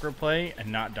good macro play and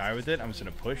not die with it. I'm just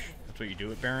gonna push. That's what you do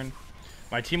with Baron.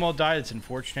 My team all died. It's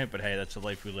unfortunate, but hey, that's the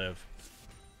life we live.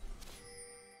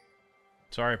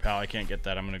 Sorry, pal. I can't get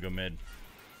that. I'm gonna go mid.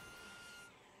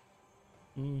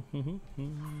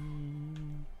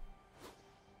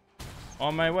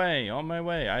 On my way. On my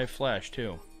way. I have flash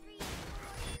too.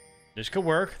 This could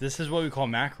work. This is what we call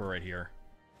macro right here.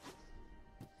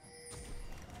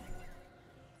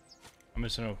 I'm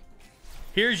just gonna...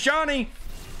 Here's Johnny!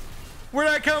 Where'd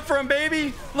I come from,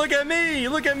 baby? Look at me!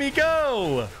 Look at me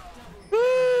go!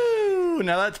 Woo!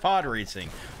 Now that's pod racing.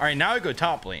 Alright, now I go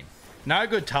top lane. Now I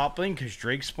go top lane because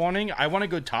Drake's spawning. I want to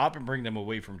go top and bring them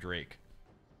away from Drake.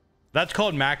 That's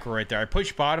called macro right there. I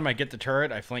push bottom, I get the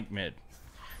turret, I flank mid.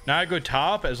 Now I go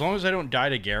top. As long as I don't die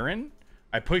to Garen,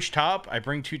 I push top, I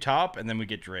bring 2 top, and then we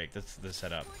get Drake. That's the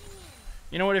setup.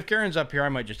 You know what? If Garen's up here, I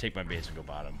might just take my base and go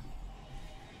bottom.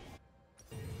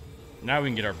 Now we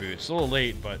can get our boots. A little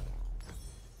late, but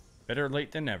better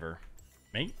late than never.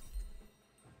 Mate?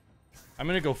 I'm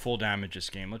gonna go full damage this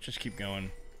game. Let's just keep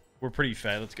going. We're pretty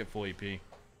fed. Let's get full AP.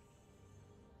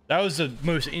 That was the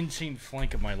most insane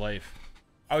flank of my life.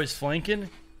 I was flanking,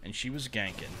 and she was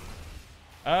ganking.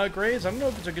 Graves, I don't know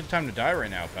if it's a good time to die right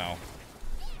now, pal.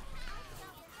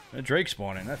 That Drake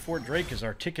spawning. That Fort Drake is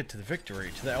our ticket to the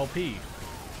victory, to the LP.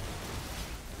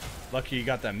 Lucky you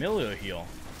got that Milio heal.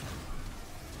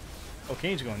 Oh,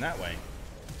 Kane's going that way.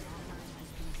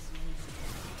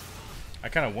 I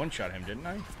kind of one-shot him, didn't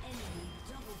I?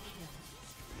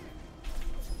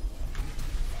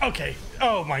 Okay.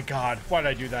 Oh my god. Why did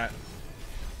I do that?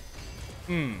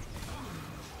 I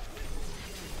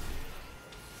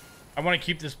want to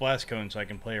keep this blast cone so I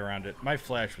can play around it. My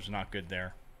flash was not good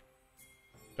there.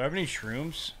 Do I have any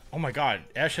shrooms? Oh my god.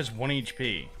 Ashe has 1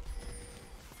 HP.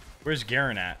 Where's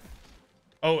Garen at?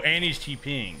 Oh, Annie's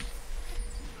TPing.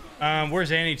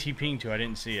 Where's Annie TPing to? I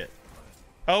didn't see it.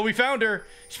 Oh, we found her.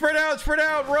 Spread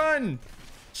out, run.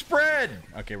 Spread.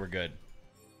 Okay, we're good.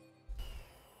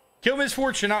 Kill Miss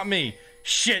Fortune, not me.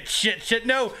 Shit.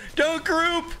 No, don't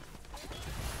group.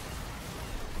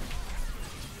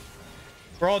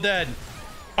 We're all dead.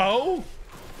 Oh.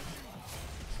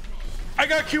 I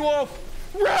got Q off.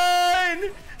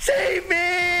 Run. Save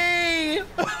me.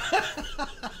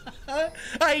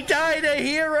 I died a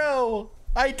hero.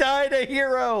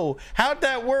 How'd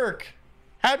that work?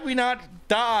 How'd we not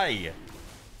die?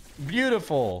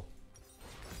 Beautiful.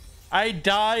 I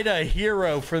died a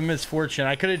hero for misfortune.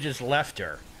 I could have just left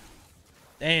her.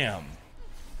 Damn.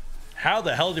 How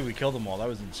the hell did we kill them all? That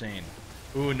was insane.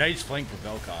 Ooh, nice flank for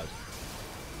Vel'Koz.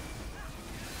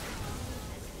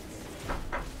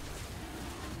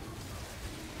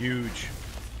 Huge.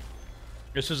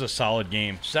 This was a solid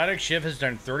game. Static Shiv has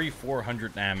done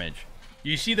 3,400 damage.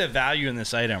 You see the value in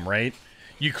this item, right?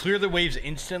 You clear the waves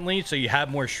instantly, so you have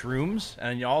more shrooms,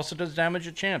 and it also does damage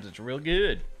to champs. It's real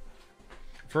good.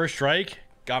 First strike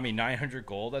got me 900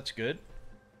 gold. That's good.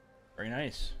 Very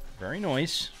nice. Very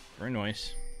nice.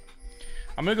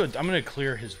 I'm gonna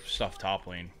clear his stuff top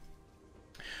lane.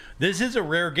 This is a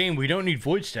rare game. We don't need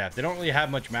Void Staff. They don't really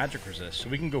have much magic resist, so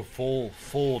we can go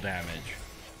full damage.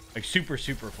 Like super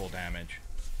full damage.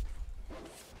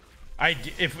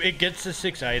 If it gets to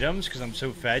 6 items, because I'm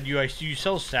so fed, you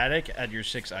sell static at your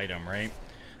 6th item, right?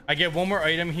 I get 1 more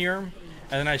item here, and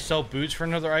then I sell boots for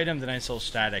another item, then I sell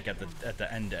static at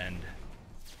the end to end.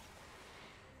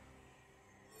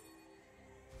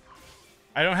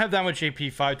 I don't have that much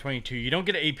AP, 522. You don't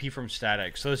get AP from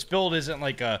static, so this build isn't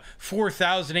like a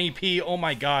 4,000 AP, oh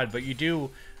my god, but you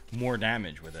do more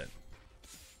damage with it.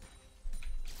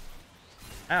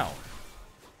 Ow.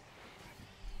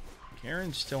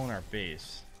 Karen's still in our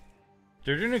base.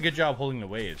 They're doing a good job holding the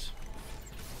waves.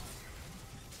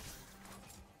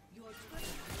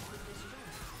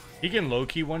 He can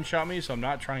low-key one-shot me, so I'm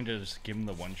not trying to just give him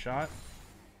the one-shot.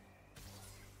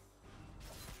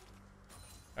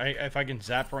 If I can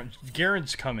zap around...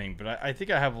 Garen's coming, but I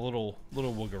think I have a little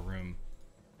wiggle room.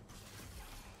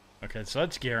 Okay, so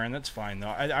that's Garen. That's fine, though.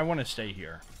 I want to stay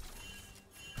here.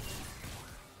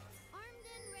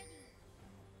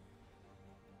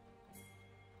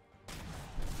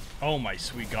 Oh my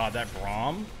sweet god, that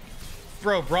Braum?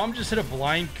 Bro, Braum just hit a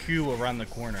blind Q around the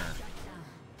corner.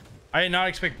 I did not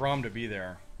expect Braum to be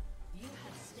there.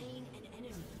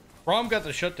 Braum got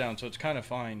the shutdown, so it's kind of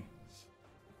fine.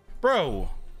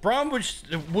 Bro, Braum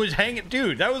was hanging...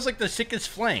 Dude, that was like the sickest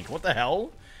flank. What the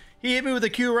hell? He hit me with a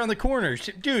Q around the corner.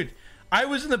 Dude, I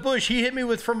was in the bush. He hit me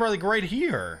with from like right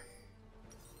here.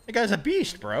 That guy's a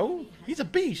beast, bro. He's a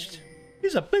beast.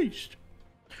 He's a beast.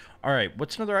 All right,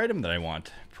 what's another item that I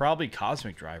want? Probably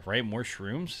Cosmic Drive, right? More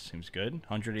shrooms. Seems good.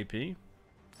 100 AP.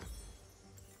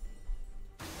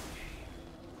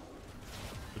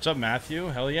 What's up, Matthew?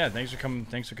 Hell yeah. Thanks for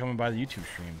coming by the YouTube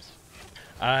streams.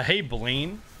 Hey,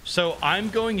 Blaine. So I'm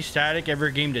going static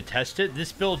every game to test it.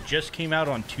 This build just came out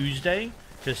on Tuesday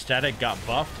because static got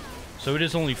buffed. So it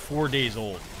is only 4 days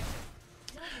old.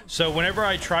 So whenever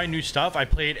I try new stuff, I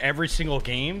play it every single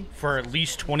game for at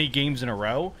least 20 games in a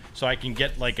row, so I can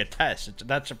get like a test.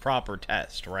 That's a proper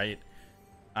test, right?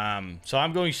 So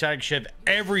I'm going static Shiv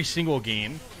every single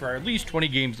game for at least 20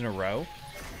 games in a row,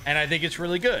 and I think it's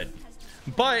really good.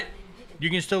 But you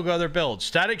can still go other builds.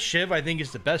 Static Shiv, I think,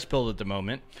 is the best build at the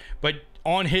moment, but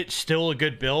on hit still a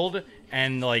good build,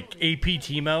 and like AP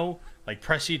TEEMO, like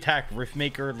Pressy Attack,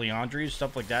 Riftmaker, Leandri,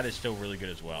 stuff like that is still really good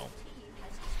as well.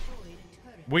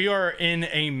 We are in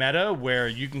a meta where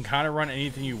you can kind of run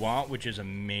anything you want, which is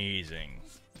amazing.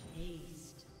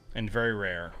 And very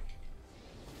rare.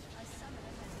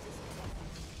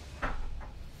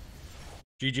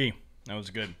 GG. That was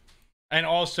good. And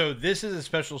also, this is a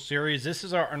special series. This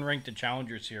is our Unranked to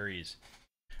Challenger series.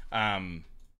 This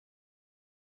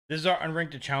is our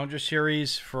Unranked to Challenger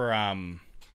series for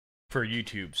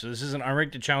YouTube. So this is an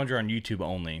Unranked to Challenger on YouTube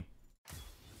only,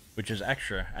 which is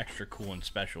extra cool and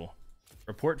special.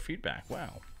 Report feedback.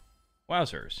 Wow.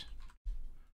 Wowzers.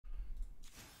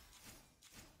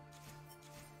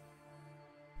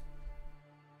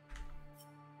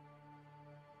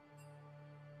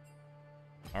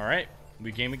 All right,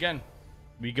 we game again.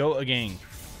 We go again.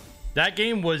 That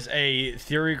game was a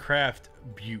Theorycraft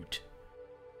beaut.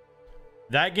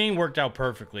 That game worked out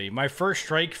perfectly. My first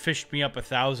strike fished me up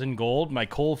 1,000 gold. My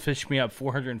Cole fished me up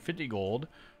 450 gold.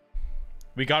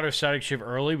 We got our static shiv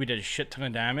early. We did a shit ton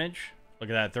of damage. Look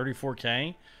at that,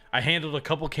 34k. I handled a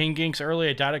couple king ganks early.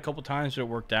 I died a couple times, but it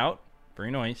worked out.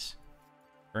 Very nice.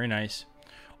 Very nice.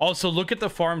 Also, look at the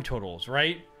farm totals,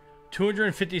 right?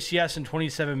 250 CS in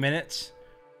 27 minutes.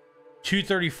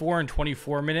 234 in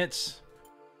 24 minutes.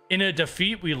 In a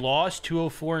defeat, we lost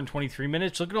 204 in 23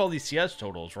 minutes. Look at all these CS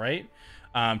totals, right?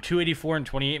 284 in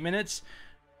 28 minutes.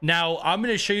 Now, I'm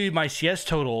going to show you my CS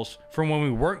totals from when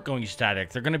we weren't going static.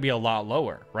 They're going to be a lot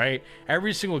lower, right?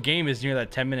 Every single game is near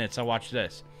that 10 minutes. Now, watch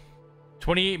this.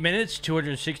 28 minutes,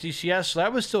 260 CS. So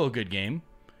that was still a good game.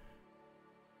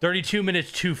 32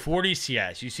 minutes, 240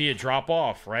 CS. You see it drop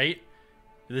off, right?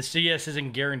 The CS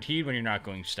isn't guaranteed when you're not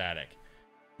going static.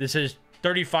 This is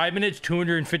 35 minutes,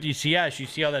 250 CS. You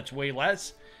see how that's way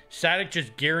less? Static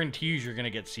just guarantees you're going to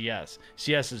get CS.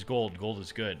 CS is gold. Gold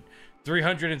is good.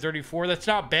 334, that's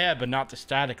not bad, but not the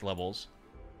static levels.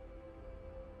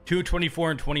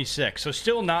 224 and 26. So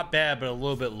still not bad, but a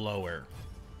little bit lower.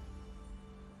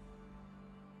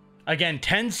 Again,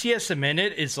 10 CS a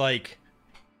minute is like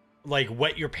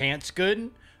wet your pants good.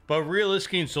 But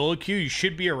realistically in solo queue, you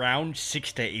should be around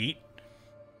 6 to 8.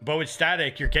 But with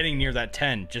static, you're getting near that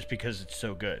 10 just because it's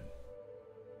so good.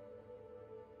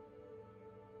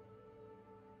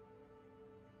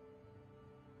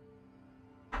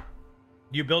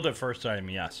 You build it first item,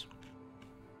 yes.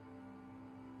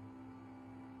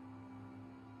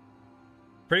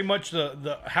 Pretty much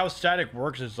the how static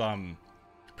works is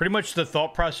pretty much the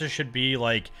thought process should be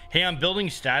like, hey, I'm building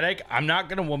static. I'm not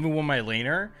gonna 1v1 my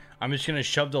laner. I'm just gonna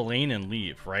shove the lane and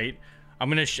leave, right?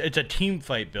 It's a team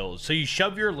fight build. So you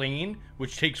shove your lane,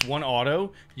 which takes one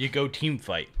auto. You go team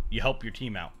fight. You help your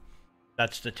team out.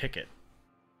 That's the ticket.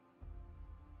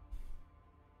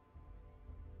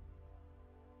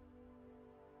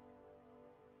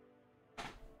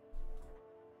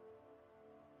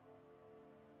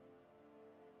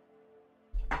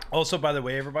 Also, by the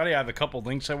way, everybody, I have a couple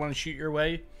links I want to shoot your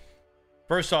way.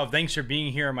 First off, thanks for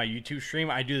being here on my YouTube stream.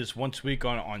 I do this once a week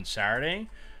on Saturday.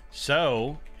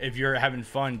 So, if you're having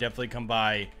fun, definitely come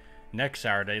by next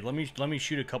Saturday. Let me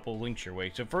shoot a couple links your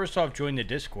way. So, first off, join the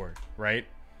Discord, right?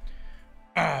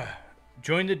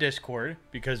 Join the Discord,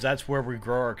 because that's where we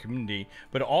grow our community.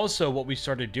 But also, what we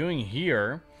started doing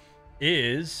here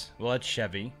is, well, that's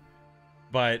Chevy.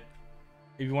 But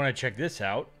if you want to check this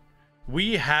out,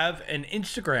 we have an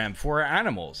Instagram for our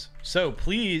animals. So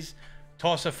please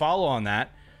toss a follow on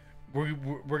that. We're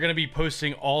going to be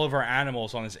posting all of our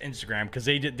animals on this Instagram because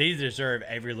they deserve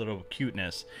every little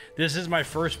cuteness. This is my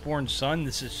firstborn son.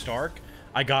 This is Stark.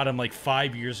 I got him like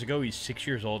 5 years ago. He's 6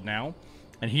 years old now.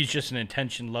 And he's just an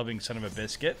attention-loving son of a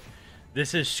biscuit.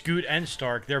 This is Scoot and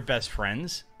Stark. They're best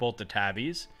friends, both the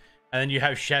tabbies. And then you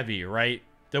have Chevy, right?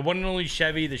 The one and only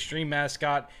Chevy, the stream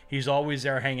mascot. He's always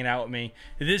there hanging out with me.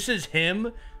 This is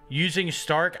him using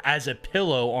Stark as a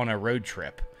pillow on a road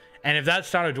trip. And if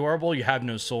that's not adorable, you have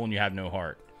no soul and you have no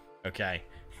heart. Okay.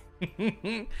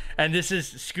 And this is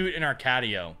Scoot and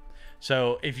Arcadio.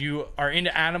 So if you are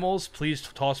into animals, please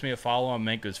toss me a follow on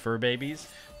Manko's Fur Babies.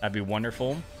 That'd be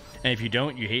wonderful. And if you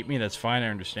don't, you hate me, that's fine. I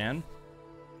understand.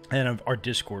 And our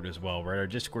Discord as well, right? Our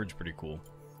Discord's pretty cool.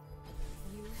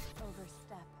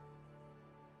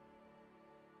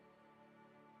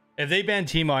 If they ban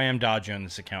TEEMO, I am dodging on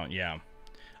this account, yeah.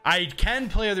 I can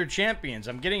play other champions.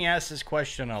 I'm getting asked this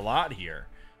question a lot here.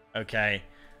 Okay.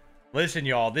 Listen,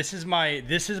 y'all, this is my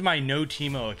no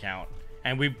TEEMO account.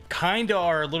 And we kinda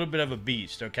are a little bit of a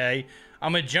beast, okay?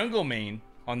 I'm a jungle main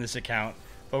on this account,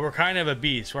 but we're kind of a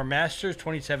beast. We're Masters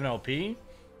 27 LP.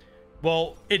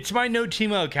 Well, it's my no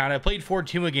TEEMO account. I played 4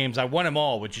 TEEMO games. I won them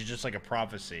all, which is just like a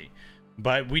prophecy.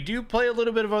 But we do play a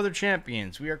little bit of other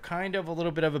champions. We are kind of a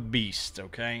little bit of a beast,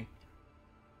 okay?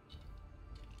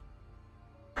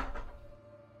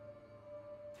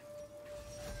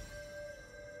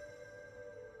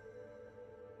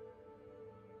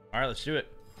 Alright, let's do it.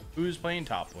 Who's playing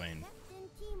top lane? Captain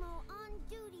TEEMO on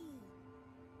duty.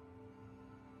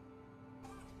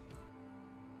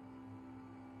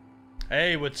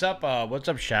 Hey, what's up? What's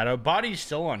up, Shadow? Body's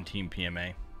still on Team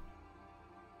PMA.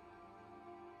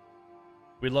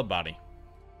 We love Body.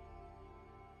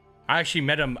 I actually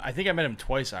met him. I think I met him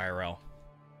twice IRL.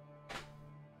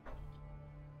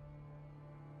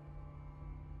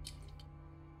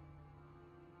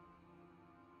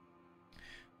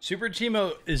 Super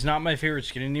TEEMO is not my favorite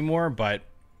skin anymore, but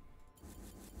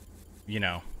you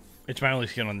know, it's my only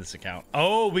skin on this account.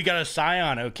 Oh, we got a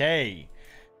Scion. Okay.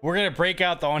 We're going to break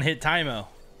out the on-hit TEEMO.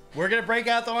 We're going to break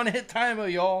out the on-hit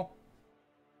TEEMO, y'all.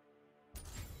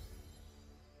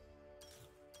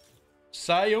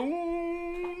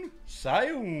 Scion.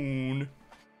 Scion.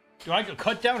 Do I go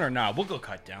cut down or not? We'll go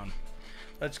cut down.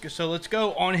 Let's go. So let's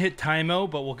go on-hit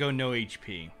TEEMO, but we'll go no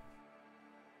HP.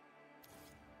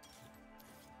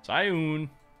 Scion.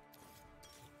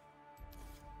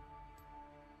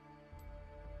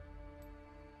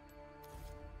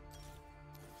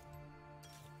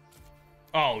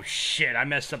 Oh shit, I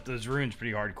messed up those runes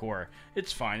pretty hardcore.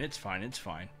 It's fine, it's fine, it's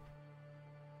fine.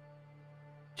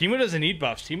 TEEMO doesn't need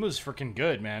buffs. TEEMO's freaking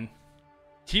good, man.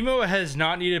 TEEMO has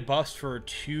not needed buffs for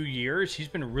 2 years. He's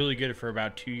been really good for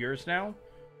about 2 years now.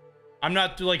 I'm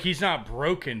not, like, he's not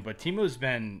broken, but TEEMO's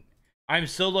been... I'm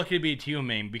so lucky to be a TEEMO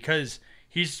main because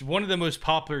he's one of the most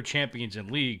popular champions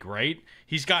in League, right?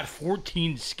 He's got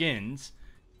 14 skins.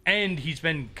 And he's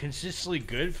been consistently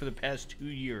good for the past 2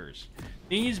 years.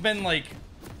 He's been like,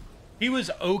 he was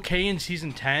okay in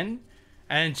season 10,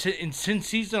 and since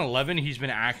season 11, he's been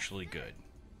actually good.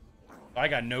 I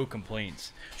got no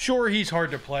complaints. Sure, he's hard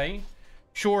to play.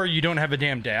 Sure, you don't have a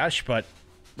damn dash, but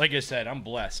like I said, I'm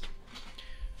blessed.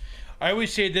 I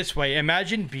always say it this way: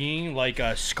 imagine being like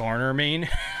a Skarner main.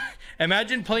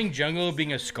 Imagine playing jungle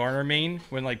being a Skarner main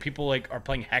when like people like are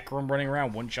playing Hecarim running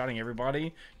around one-shotting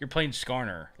everybody. You're playing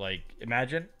Skarner. Like,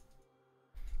 imagine.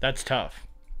 That's tough.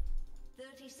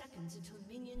 30 seconds until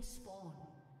minions spawn.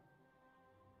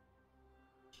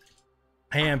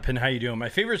 Hey Ampin, how you doing? My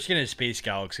favorite skin is Space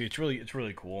Galaxy. It's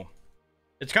really cool.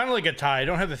 It's kind of like a tie. I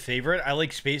don't have a favorite. I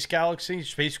like Space Galaxy,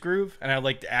 Space Groove, and I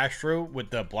like the Astro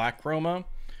with the black chroma.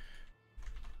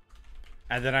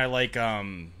 And then I like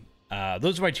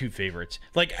those are my two favorites.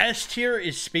 Like, S tier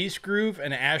is Space Groove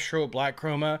and Astro with Black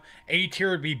Chroma. A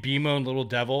tier would be BMO and Little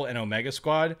Devil and Omega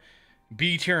Squad.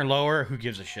 B tier and lower, who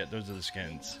gives a shit? Those are the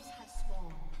skins.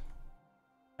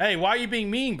 Hey, why are you being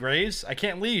mean, Graves? I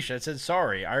can't leash. I said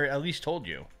sorry. I at least told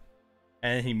you.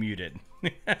 And he muted.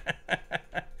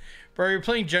 Bro, you're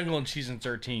playing jungle in season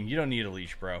 13. You don't need a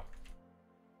leash, bro.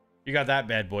 You got that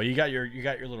bad boy. You got your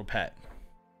little pet.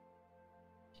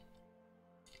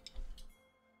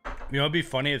 You know, it'd be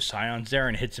funny if Scion's there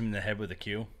and hits him in the head with a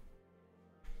Q.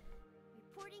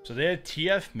 So they have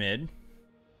TF mid.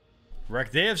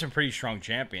 They have some pretty strong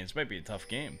champions. Might be a tough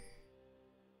game.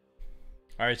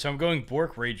 Alright, so I'm going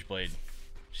Bork Rageblade.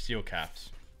 Steel Caps.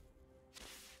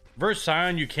 Versus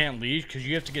Scion, you can't lead because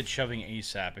you have to get shoving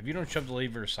ASAP. If you don't shove the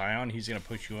lead versus Scion, he's going to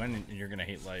push you in and you're going to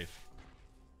hate life.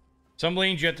 Some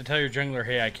lanes you have to tell your jungler,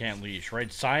 hey, I can't leash, right?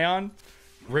 Scion...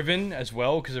 Riven as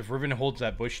well, because if Riven holds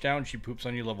that bush down, she poops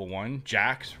on you level 1.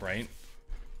 Jax, right?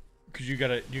 Because you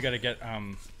gotta get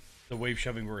the wave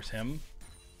shoving versus him.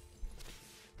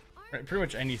 Right, pretty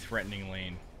much any threatening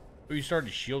lane. But you started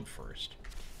to shield first.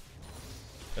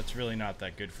 That's really not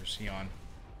that good for Sion.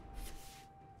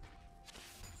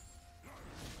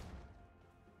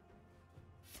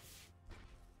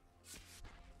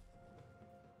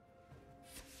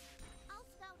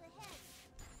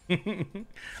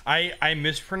 I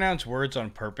mispronounce words on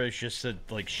purpose just to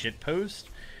like shit post.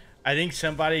 I think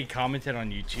somebody commented on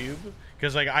YouTube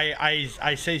because like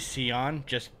I say Sion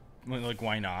just like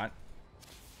why not?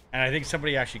 And I think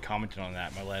somebody actually commented on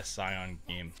that my last Sion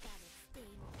game.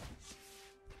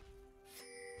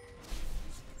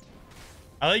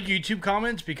 I like YouTube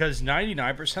comments because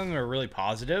 99% of them are really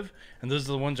positive, and those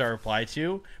are the ones I reply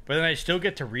to. But then I still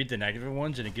get to read the negative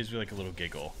ones, and it gives me like a little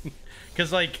giggle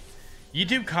because like.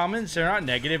 YouTube comments, they're not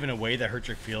negative in a way that hurts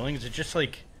your feelings. It's just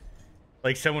like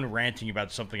someone ranting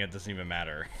about something that doesn't even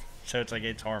matter. So it's like,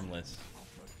 it's harmless.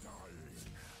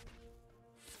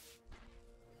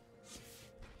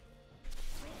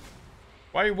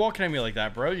 Why are you walking at me like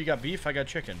that, bro? You got beef, I got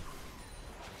chicken.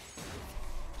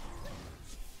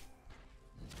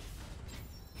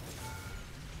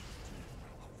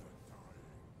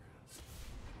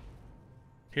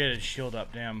 He had his shield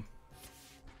up, damn.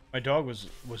 My dog was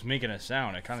making a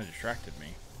sound. It kind of distracted me.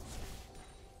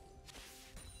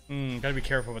 Gotta be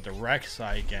careful with the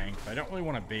Rek'Sai gank. I don't really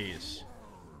want to base.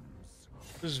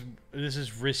 This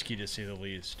is risky to say the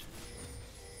least.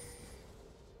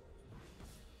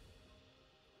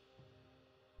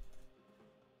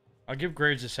 I'll give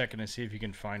Graves a second to see if he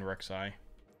can find Rek'Sai.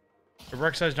 If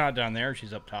Rek'Sai's not down there,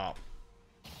 she's up top.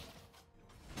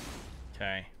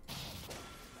 Okay.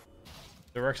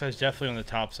 The Rek'Sai's definitely on the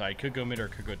top side. Could go mid or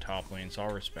could go top lane, so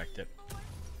I'll respect it. I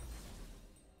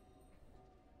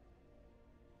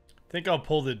think I'll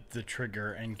pull the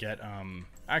trigger and get,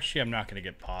 actually, I'm not going to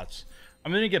get pots.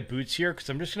 I'm going to get boots here because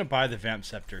I'm just going to buy the Vamp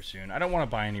Scepter soon. I don't want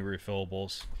to buy any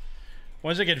refillables.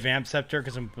 Once I get Vamp Scepter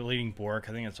because I'm bleeding Bork,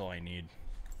 I think that's all I need.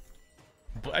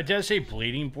 I did say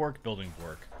bleeding Bork, building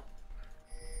Bork.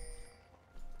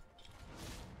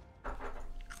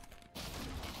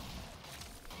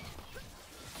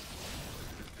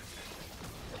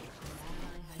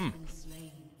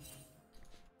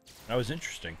 That was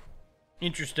interesting.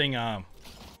 Interesting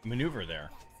maneuver there.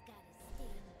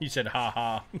 He said ha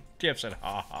ha. TF said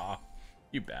ha ha.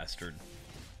 You bastard.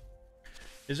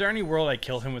 Is there any world I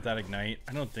kill him without Ignite?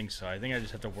 I don't think so. I think I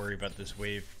just have to worry about this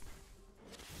wave.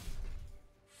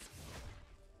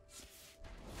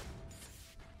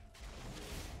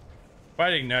 If I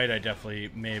had Ignite, I definitely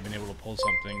may have been able to pull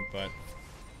something, but...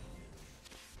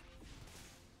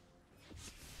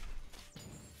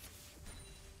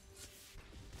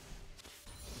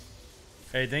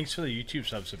 Hey, thanks for the YouTube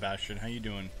sub, Sebastian. How you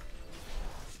doing?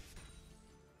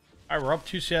 Alright, we're up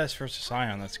 2 CS versus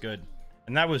Sion. That's good.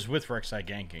 And that was with Rek'Sai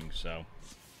ganking, so...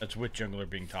 That's with jungler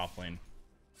being top lane.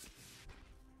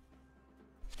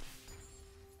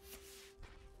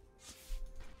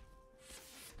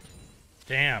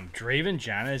 Damn, Draven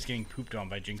Janna is getting pooped on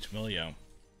by Jinx Milio.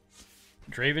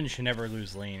 Draven should never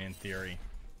lose lane, in theory.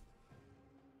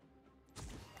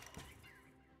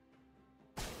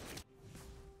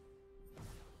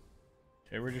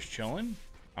 Okay, we're just chilling.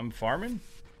 I'm farming.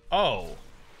 Oh,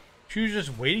 she was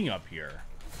just waiting up here.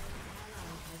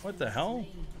 What the hell?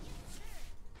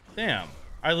 Damn,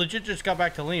 I legit just got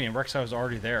back to lane and Rek'Sai was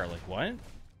already there. Like, what?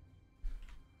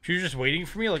 She was just waiting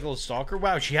for me like a little stalker?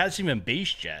 Wow, she hasn't even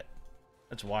base yet.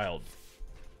 That's wild.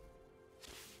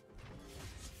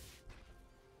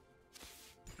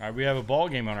 Alright, we have a ball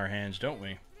game on our hands, don't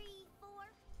we?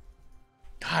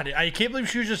 God, I can't believe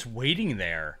she was just waiting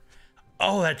there.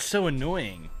 Oh, that's so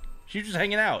annoying. She was just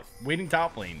hanging out, waiting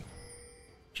top lane.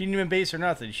 She didn't even base or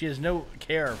nothing. She has no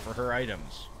care for her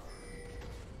items.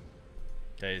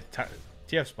 Okay,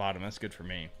 TF's bottom. That's good for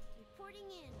me.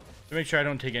 To make sure I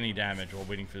don't take any damage while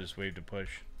waiting for this wave to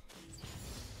push.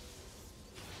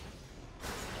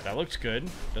 That looks good.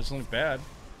 Doesn't look bad.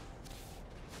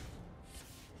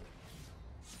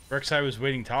 Rek'Sai was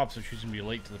waiting top, so she's going to be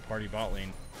late to the party bot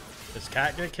lane. Does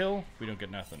Cat get a kill? We don't get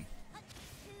nothing.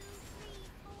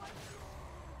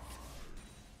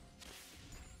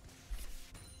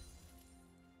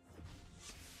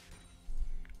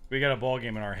 We got a ball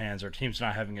game in our hands. Our team's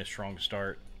not having a strong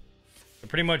start. But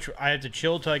pretty much, I have to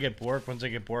chill till I get Bork. Once I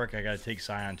get Bork, I gotta take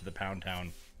Sion to the Pound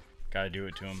Town. Gotta do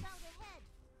it to him.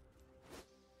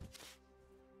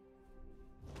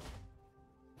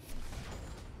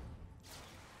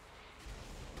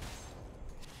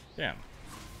 Damn.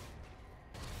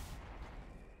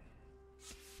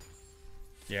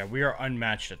 Yeah, we are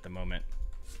unmatched at the moment.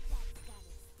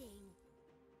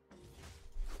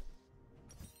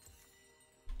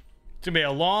 It's gonna be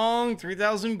a long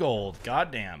 3,000 gold.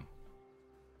 Goddamn.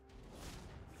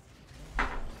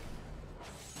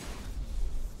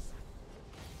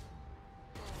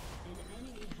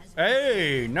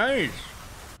 Hey, nice.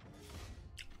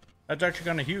 That's actually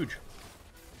kind of huge.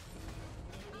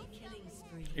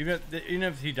 Even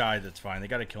if he died, that's fine. They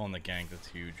got to kill in the gank. That's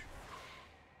huge.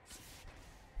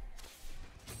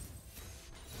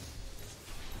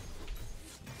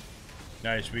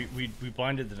 Nice. We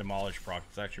blinded the demolish proc.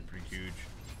 It's actually pretty huge.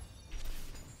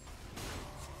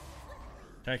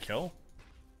 Can I kill?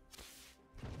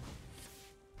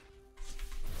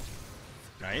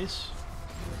 Nice.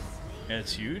 Yeah,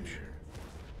 it's huge.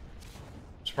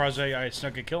 I'm surprised I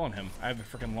snuck a kill on him. I have a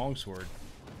freaking longsword.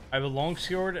 I have a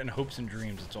longsword and hopes and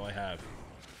dreams. That's all I have.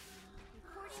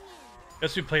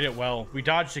 Guess we played it well. We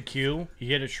dodged a Q. He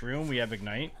hit a shroom. We have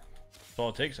ignite. That's all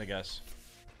it takes, I guess.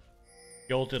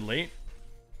 He ulted late.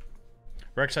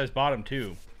 Rek'Sai's bottom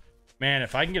too. Man,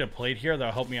 if I can get a plate here,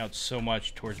 that'll help me out so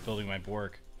much towards building my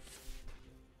Bork.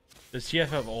 Does TF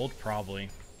have ult? Probably.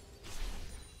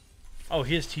 Oh,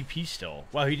 he has TP still.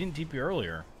 Wow, he didn't TP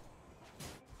earlier.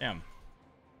 Damn.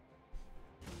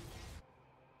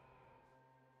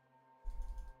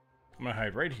 I'm gonna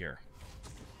hide right here.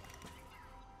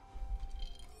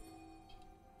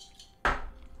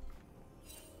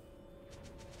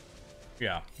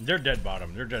 Yeah, they're dead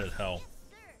bottom. They're dead as hell.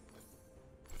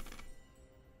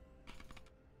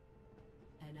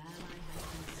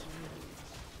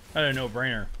 That's a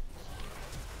no-brainer.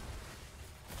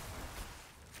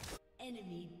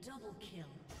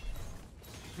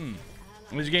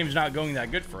 This game's not going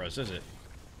that good for us, is it?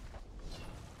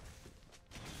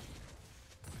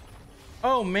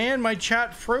 Oh man, my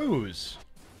chat froze.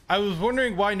 I was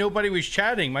wondering why nobody was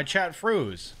chatting. My chat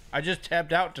froze. I just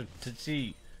tapped out to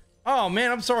see. Oh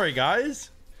man, I'm sorry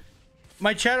guys.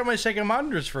 My chat on my second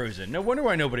monitor is frozen. No wonder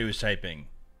why nobody was typing.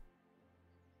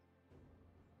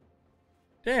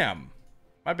 Damn.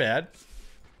 My bad.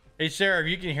 Hey Sarah, if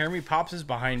you can hear me, Pops is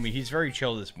behind me. He's very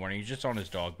chill this morning. He's just on his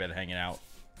dog bed hanging out.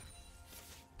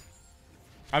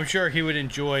 I'm sure he would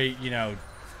enjoy, you know,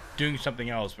 doing something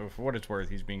else, but for what it's worth,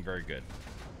 he's being very good.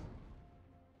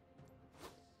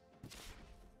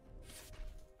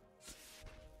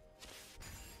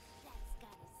 That's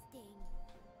gotta sting.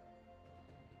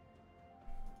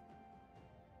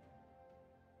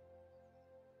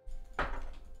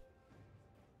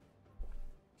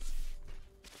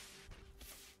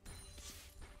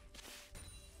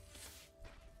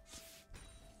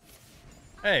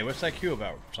 Hey, what's that queue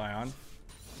about, Scion?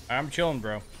 I'm chilling,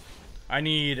 bro. I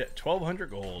need 1,200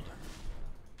 gold.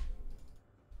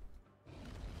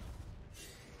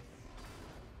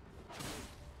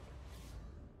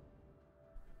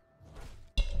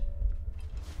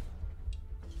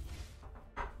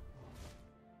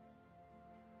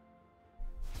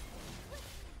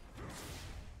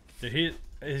 Did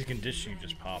his conditioning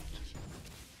just popped.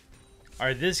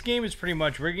 Alright, this game is pretty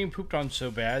much, we're getting pooped on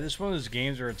so bad. This is one of those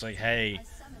games where it's like, hey.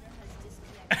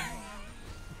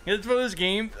 It's one of those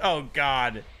games. Oh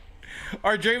god.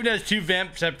 Our Draven has 2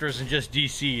 Vamp Scepters and just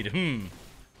DC'd.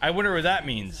 I wonder what that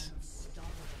means.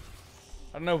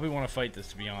 I don't know if we want to fight this,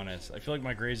 to be honest. I feel like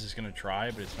my Graze is going to try,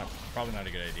 but it's probably not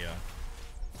a good idea.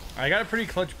 I got a pretty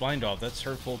clutch blind off. That's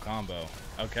her full combo.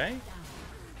 Okay.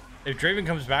 If Draven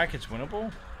comes back, it's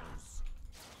winnable.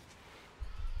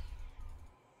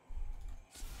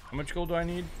 How much gold do I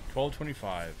need?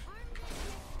 1225.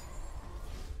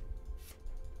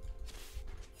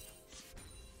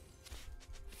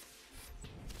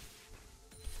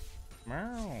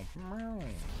 Meow, meow.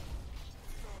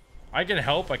 I can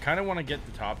help. I kind of want to get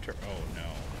the top turn. Oh no.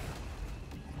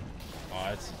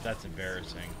 Oh, that's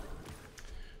embarrassing.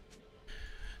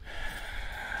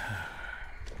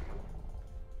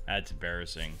 That's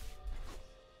embarrassing.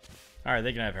 All right,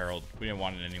 they can have Herald. We didn't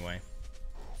want it anyway.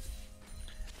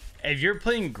 If you're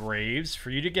playing Graves, for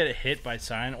you to get hit by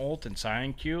Scion ult and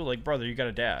Scion Q, like, brother, you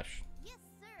gotta dash. Yes,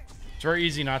 sir. It's very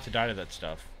easy not to die to that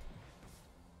stuff.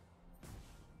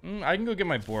 I can go get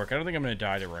my Bork. I don't think I'm gonna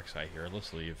die to Rek'Sai here.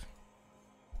 Let's leave.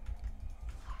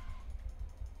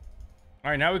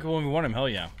 Alright, now we can 1v1 him. Hell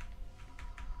yeah.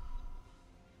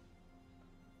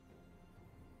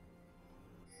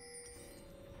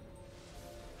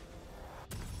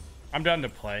 I'm done to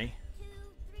play. 2,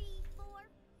 3, 4.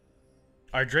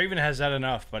 Our Draven has that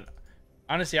enough, but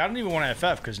honestly, I don't even want to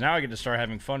FF because now I get to start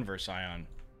having fun versus Scion.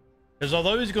 Because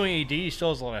although he's going AD, he still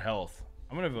has a lot of health.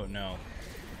 I'm going to vote no.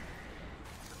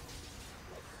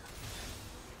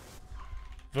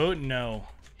 Vote no.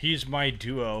 He's my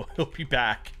duo. He'll be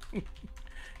back.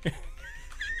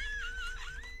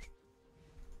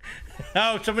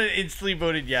 Oh, someone instantly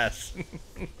voted yes.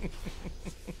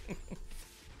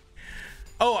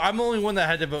 Oh, I'm the only one that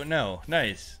had to vote no.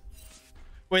 Nice.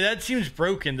 Wait, that seems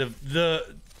broken.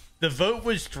 The vote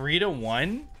was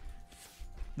 3-1.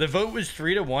 The vote was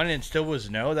 3-1 and it still was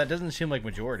no. That doesn't seem like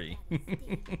majority.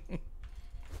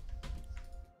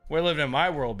 We're living in my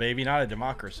world, baby, not a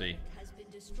democracy.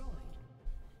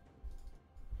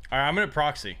 Alright, I'm gonna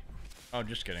proxy. Oh,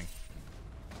 just kidding.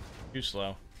 Too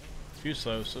slow. Too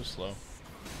slow, so slow.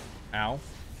 Ow.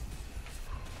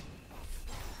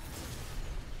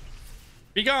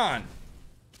 Be gone!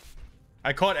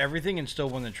 I caught everything and still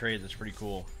won the trade. That's pretty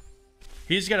cool.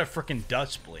 He's got a freaking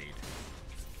dust blade.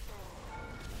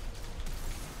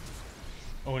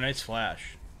 Oh, a nice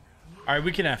flash. Alright,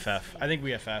 we can FF. I think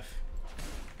we FF.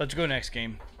 Let's go next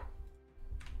game.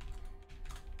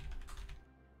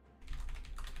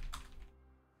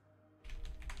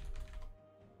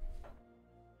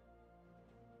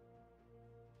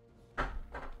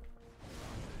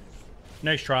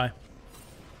 Nice try.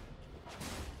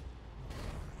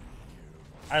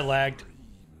 I lagged.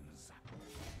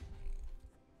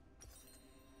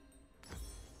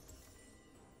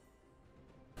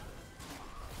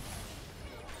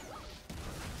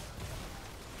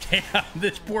 Damn,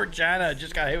 this poor Janna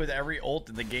just got hit with every ult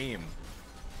in the game.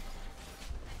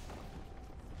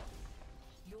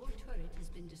 Your turret has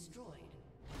been destroyed.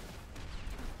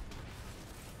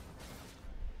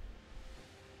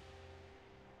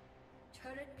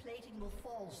 Turret plating will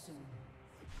fall soon.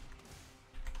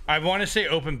 I want to say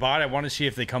open bot. I want to see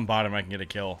if they come bottom I can get a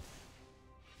kill.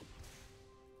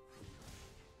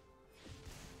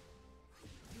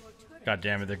 God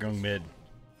damn it, they're going mid.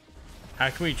 How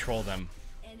can we troll them?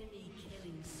 Enemy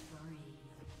killing spree.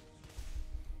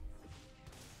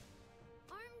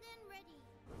 Armed and ready.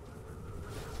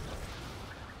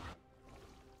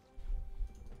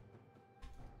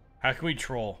 How can we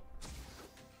troll?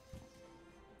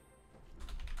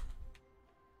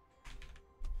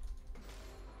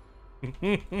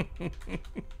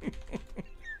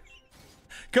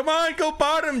 Come on, go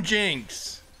bottom,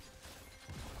 Jinx.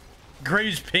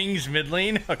 Graves pings mid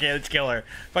lane. Okay, let's kill her.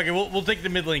 Fuck it, we'll take the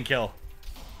mid lane kill.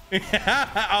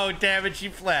 Oh, damn it, she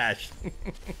flashed.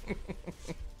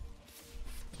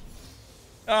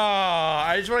 Oh,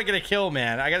 I just want to get a kill,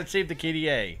 man. I gotta save the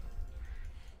KDA.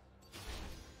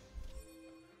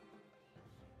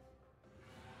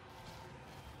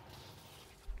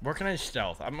 Where can I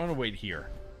stealth? I'm gonna wait here.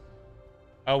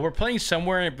 Oh, we're playing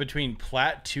somewhere in between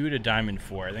Plat 2 to Diamond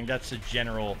 4. I think that's the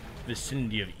general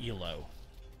vicinity of Elo.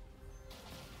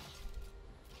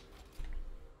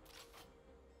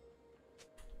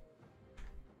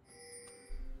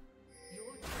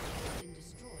 Your turret has been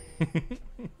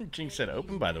destroyed. Jinx said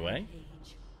open, by the way.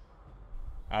 Page.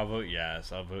 I'll vote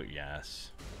yes. I'll vote yes.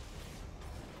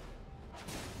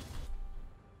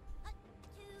 1,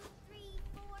 2, 3,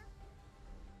 4.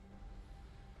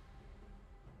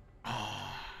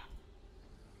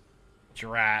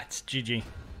 Drats. GG.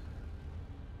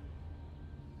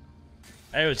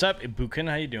 Hey, what's up, Ibuken?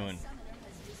 How you doing?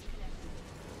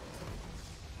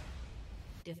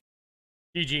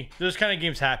 GG. Those kind of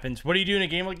games happens. What do you do in a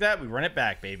game like that? We run it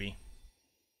back, baby.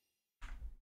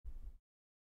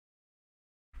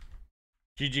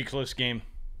 GG, close game.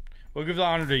 We'll give the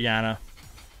honor to Yana.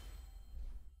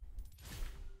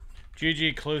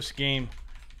 GG, close game.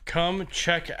 Come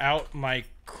check out my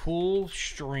cool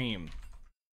stream.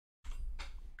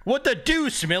 What the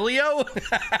deuce, Milio?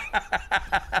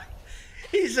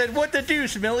 He said, what the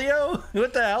deuce, Milio?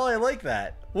 What the hell? I like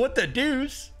that. What the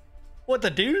deuce? What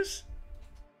the deuce?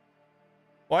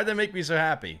 Why'd that make me so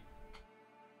happy?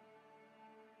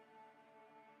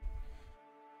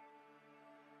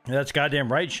 That's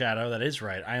goddamn right, Shadow. That is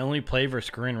right. I only play versus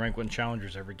Korean rank 1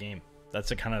 challengers every game. That's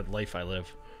the kind of life I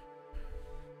live.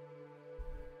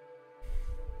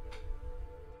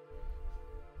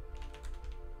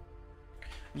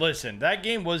 Listen, that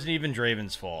game wasn't even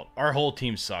Draven's fault. Our whole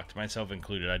team sucked, myself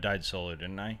included. I died solo,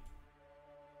 didn't I?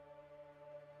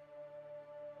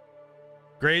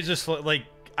 Graves is like,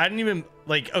 I didn't even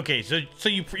like. Okay, so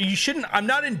you shouldn't. I'm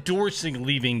not endorsing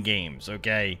leaving games.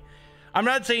 Okay, I'm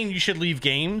not saying you should leave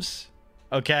games.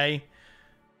 Okay,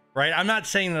 right? I'm not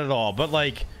saying that at all. But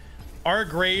like, our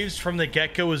Graves from the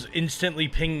get-go was instantly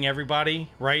pinging everybody.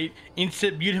 Right?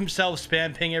 Instant mute himself,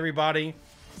 spam ping everybody,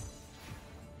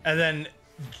 and then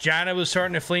Janna was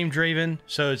starting to flame Draven.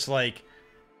 So it's like,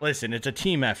 listen, it's a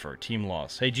team effort, team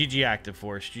loss. Hey, GG Active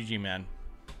Force, GG man.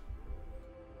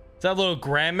 Is that little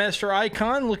Grandmaster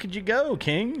icon? Look at you go,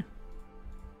 King.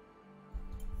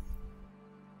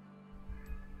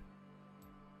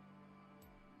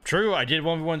 True, I did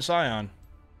 1v1 Scion.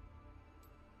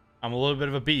 I'm a little bit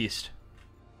of a beast.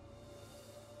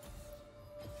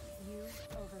 You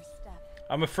overstepped.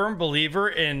 I'm a firm believer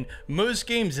in most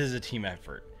games is a team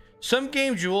effort. Some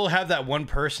games you will have that one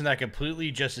person that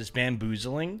completely just is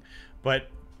bamboozling, but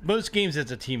most games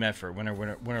it's a team effort,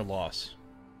 winner, loss.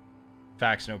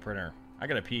 Facts, no printer. I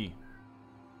gotta pee.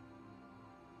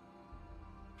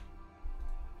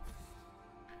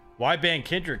 Why ban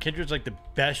Kindred? Kindred's like the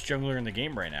best jungler in the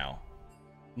game right now.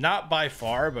 Not by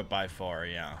far, but by far,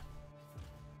 yeah.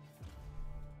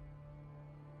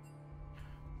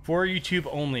 For YouTube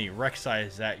only. Rek'Sai,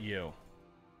 is that you?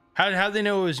 How'd they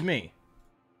know it was me?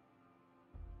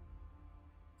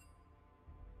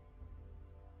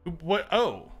 What?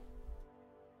 Oh.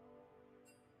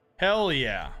 Hell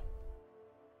yeah.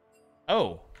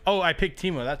 Oh, I picked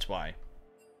TEEMO, that's why.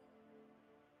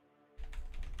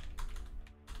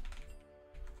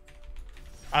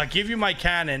 I'll give you my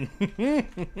cannon.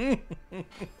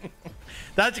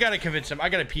 That's gotta convince him. I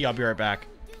gotta pee, I'll be right back.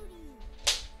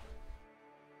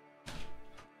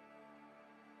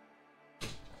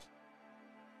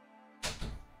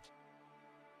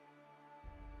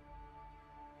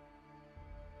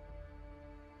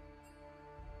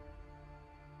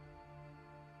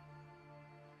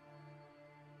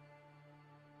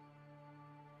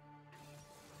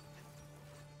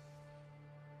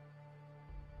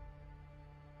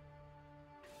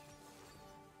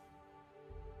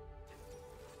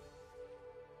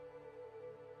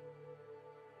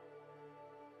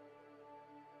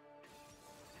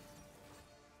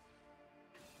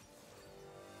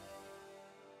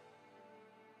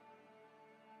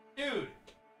 Dude,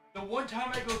 the The one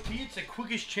time I go pee, it's the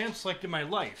quickest chance select in my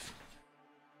life.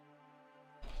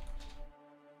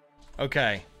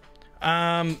 Okay.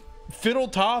 Fiddle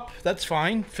top, that's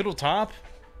fine. Fiddle top.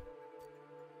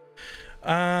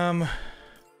 We're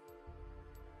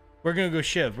gonna go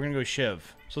Shiv. We're gonna go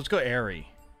Shiv. So let's go Airy.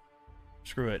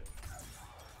 Screw it.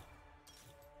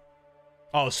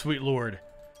 Oh, sweet lord.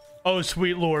 Oh,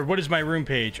 sweet lord. What is my room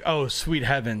page? Oh, sweet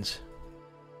heavens.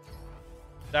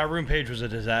 That room page was a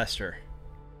disaster.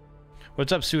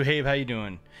 What's up, Suhaib? How you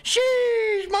doing?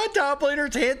 Sheesh, my top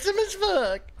laner's handsome as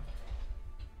fuck.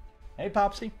 Hey,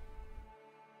 Popsy.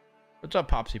 What's up,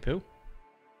 Popsy Poo?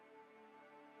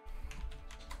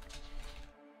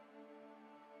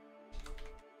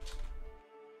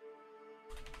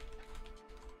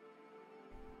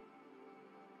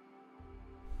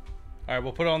 All right,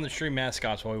 we'll put on the stream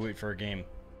mascots while we wait for a game.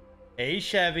 Hey,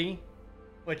 Chevy.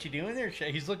 What you doing there,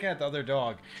 Chevy? He's looking at the other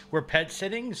dog. We're pet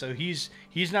sitting, so he's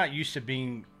not used to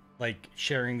being, like,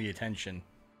 sharing the attention.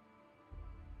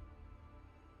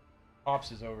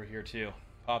 Pops is over here, too.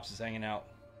 Pops is hanging out.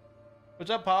 What's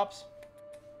up, Pops?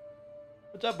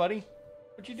 What's up, buddy?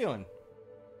 What you doing?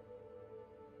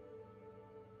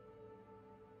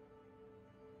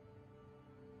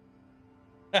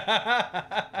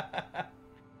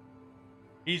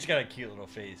 He's got a cute little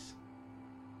face.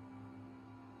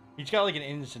 He's got like an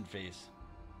innocent face.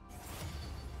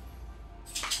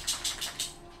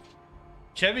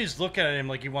 Chevy's looking at him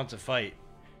like he wants to fight.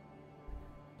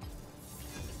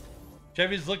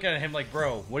 Chevy's looking at him like,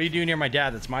 bro, what are you doing near my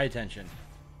dad? That's my attention.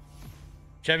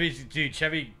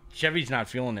 Chevy's not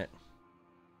feeling it.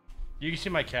 You can see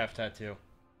my calf tattoo.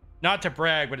 Not to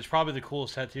brag, but it's probably the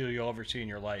coolest tattoo you'll ever see in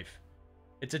your life.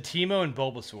 It's a TEEMO and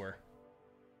Bulbasaur.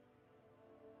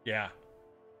 Yeah.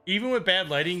 Even with bad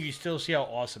lighting, you still see how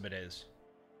awesome it is.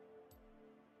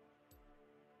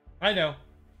 I know.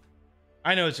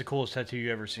 I know it's the coolest tattoo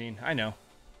you've ever seen. I know.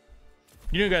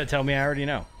 You don't gotta tell me, I already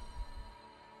know.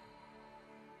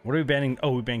 What are we banning?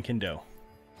 Oh, we banned Kindo.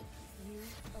 You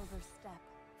overstep.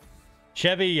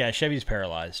 Chevy, yeah, Chevy's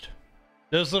paralyzed.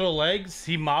 Those little legs,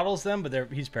 he models them,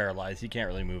 but he's paralyzed. He can't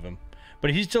really move them. But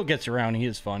he still gets around. He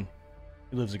is fun.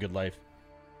 He lives a good life.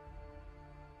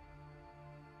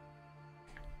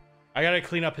 I gotta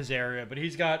clean up his area, but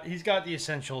he's got the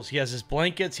essentials. He has his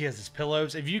blankets, he has his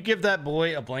pillows. If you give that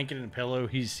boy a blanket and a pillow,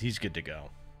 he's good to go.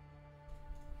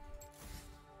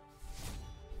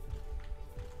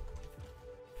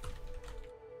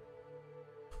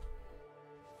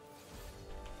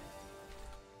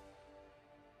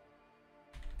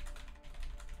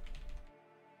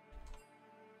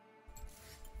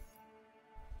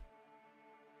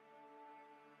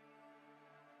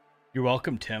 You're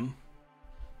welcome, Tim.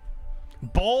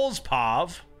 Balls,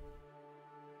 Pav.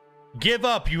 Give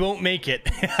up, you won't make it.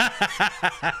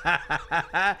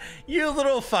 You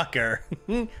little fucker.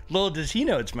 Little does he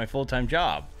know it's my full-time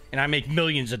job. And I make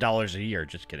millions of dollars a year.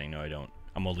 Just kidding. No, I don't.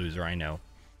 I'm a loser, I know.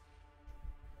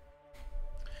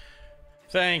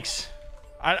 Thanks.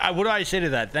 What do I say to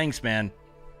that? Thanks, man.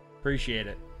 Appreciate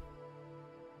it.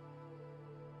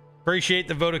 Appreciate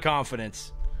the vote of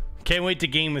confidence. Can't wait to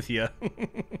game with you.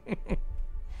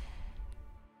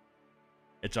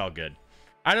 It's all good.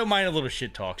 I don't mind a little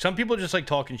shit talk. Some people just like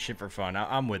talking shit for fun.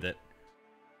 I'm with it.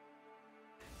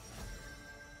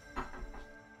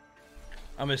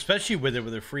 I'm especially with it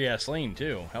with a free ass lane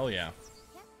too. Hell yeah.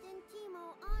 Captain TEEMO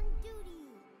on duty.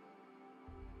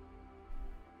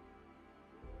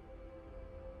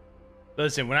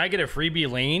 Listen, when I get a freebie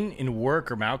lane in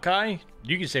work or Maokai,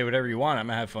 you can say whatever you want. I'm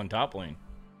gonna have fun top lane.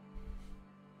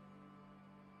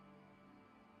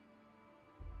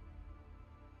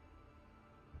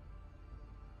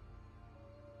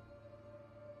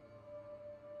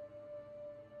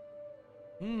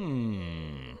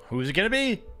 Who's it gonna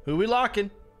be? Who we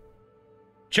locking?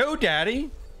 Joe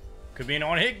Daddy. Could be an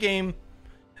on-hit game.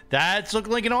 That's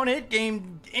looking like an on-hit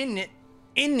game. In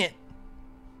it.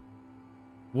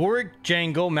 Warwick,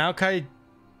 Jangle, Maokai.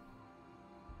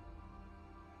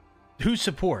 Who's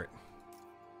support?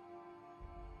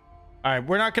 Alright,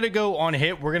 we're not gonna go on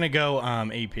hit, we're gonna go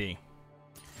AP.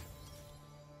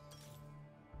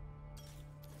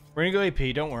 We're gonna go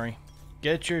AP, don't worry.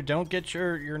 Don't get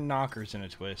your knockers in a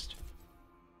twist.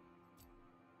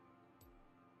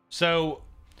 So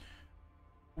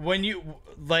when you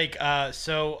like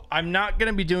so I'm not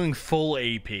gonna be doing full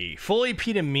AP. Full AP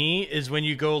to me is when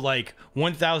you go like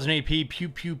 1000 AP pew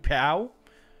pew pow.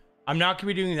 I'm not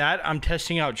gonna be doing that. I'm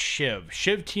testing out Shiv.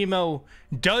 Shiv TEEMO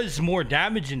does more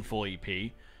damage in full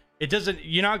AP. It doesn't,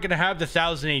 you're not gonna have the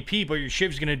 1000 AP, but your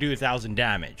Shiv's gonna do 1000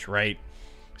 damage, right?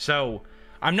 So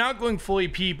I'm not going full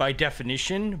AP by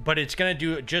definition, but it's going to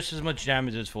do just as much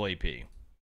damage as full AP.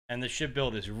 And the Shiv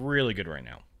build is really good right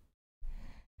now.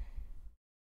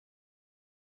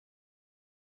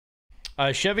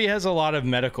 Chevy has a lot of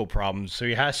medical problems, so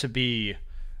he has to be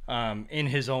in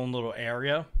his own little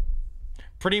area.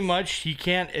 Pretty much, he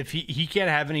can't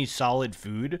have any solid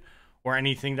food or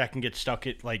anything that can get stuck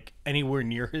at like anywhere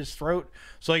near his throat.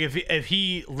 So like if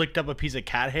he licked up a piece of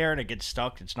cat hair and it gets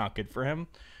stuck, it's not good for him.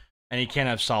 And he can't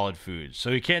have solid food,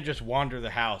 so he can't just wander the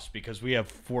house because we have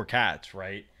 4 cats,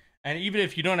 right? And even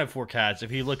if you don't have 4 cats, if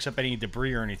he looks up any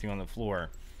debris or anything on the floor,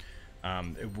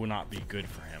 it will not be good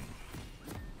for him.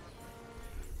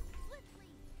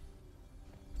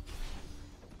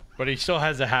 But he still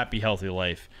has a happy, healthy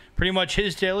life. Pretty much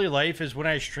his daily life is when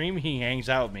I stream, he hangs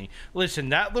out with me. Listen,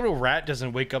 that little rat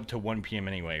doesn't wake up till 1 p.m.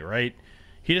 anyway, right?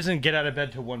 He doesn't get out of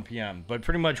bed till 1 p.m. But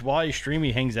pretty much while I stream,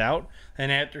 he hangs out.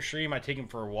 And after stream, I take him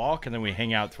for a walk, and then we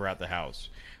hang out throughout the house.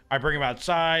 I bring him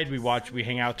outside, we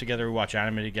hang out together, we watch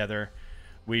anime together.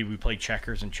 We play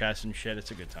checkers and chess and shit.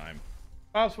 It's a good time.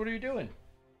 Pops, what are you doing?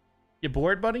 You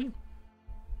bored, buddy?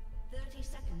 30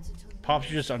 seconds until Pops,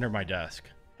 you're just under my desk.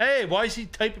 Hey, why is he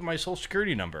typing my social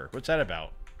security number? What's that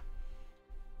about?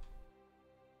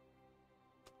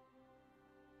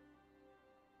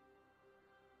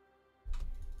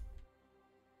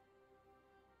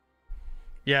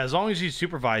 Yeah, as long as he's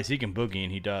supervised, he can boogie,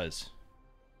 and he does.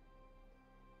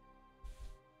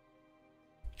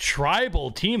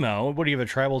 Tribal TEEMO? What, do you have a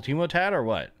tribal TEEMO tat or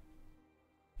what?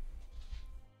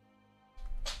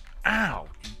 Ow,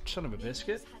 you son of a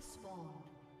biscuit. has spawned.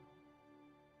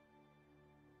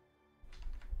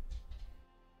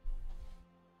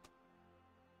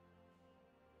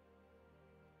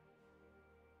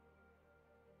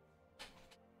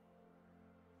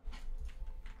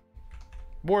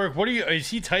 Warwick, what are you... Is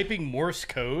he typing Morse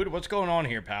code? What's going on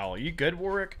here, pal? Are you good,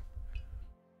 Warwick?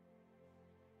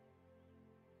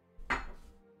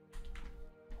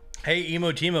 Hey,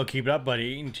 Emo Teemo, keep it up,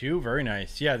 buddy. 8-2, very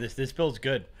nice. Yeah, this build's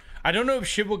good. I don't know if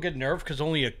Shiv will get nerfed because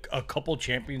only a couple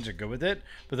champions are good with it,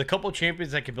 but the couple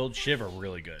champions that can build Shiv are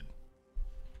really good.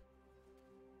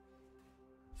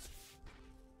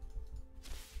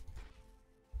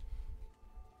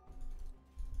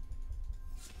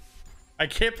 I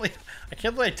can't believe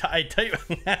I type.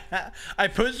 I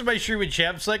posted my stream with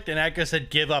champ select and Akka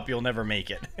said, "Give up, you'll never make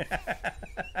it."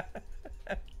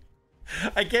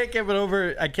 I can't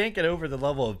get over the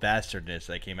level of bastardness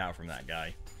that came out from that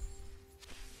guy.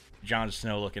 Jon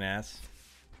Snow looking ass.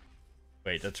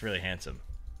 Wait, that's really handsome.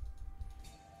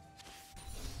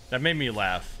 That made me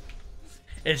laugh.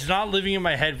 It's not living in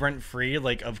my head rent free,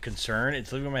 like of concern.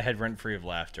 It's living in my head rent free of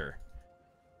laughter.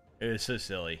 It was so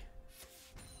silly.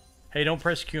 Hey, don't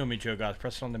press Q on me, Cho'Gath.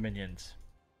 Press it on the minions.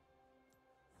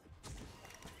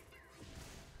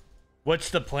 What's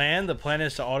the plan? The plan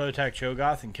is to auto-attack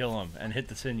Cho'Gath and kill him and hit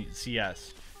the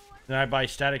CS. Then I buy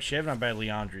Static Shiv and I buy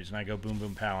Leandri's and I go boom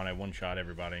boom pow and I one-shot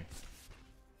everybody.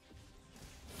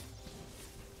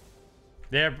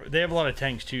 They have a lot of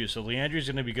tanks too, so Leandri's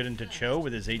going to be good into Cho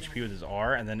with his HP with his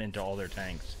R and then into all their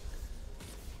tanks.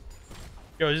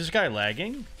 Yo, is this guy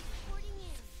lagging?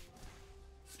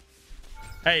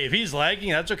 Hey, if he's lagging,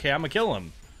 that's okay. I'm gonna kill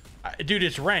him. Dude,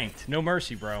 it's ranked. No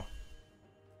mercy, bro.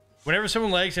 Whenever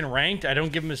someone lags in ranked, I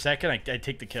don't give him a second. I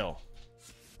take the kill.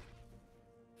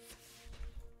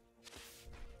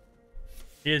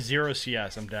 He has 0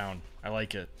 CS. I'm down. I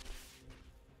like it.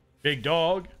 Big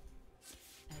dog.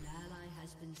 An ally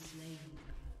has been slain.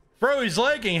 Bro, he's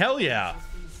lagging. Hell yeah.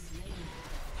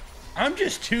 I'm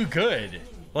just too good.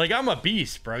 Like, I'm a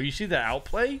beast, bro. You see the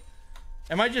outplay?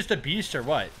 Am I just a beast or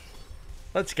what?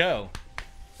 Let's go.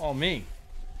 All me.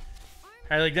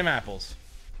 I like them apples.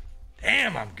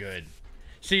 Damn, I'm good.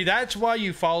 See, that's why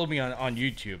you follow me on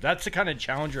YouTube. That's the kind of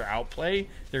challenger outplay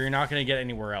that you're not going to get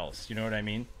anywhere else. You know what I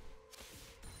mean?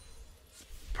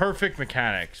 Perfect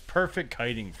mechanics. Perfect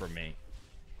kiting for me.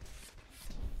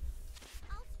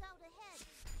 I'll scout ahead.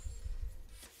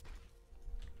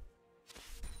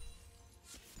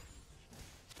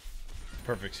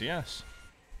 Perfect CS.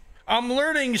 I'm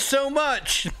learning so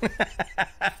much.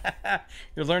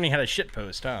 You're learning how to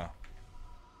shitpost, huh?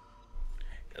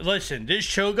 Listen, this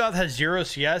Cho'Gath has 0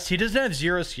 CS. He doesn't have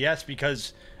 0 CS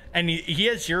because... And he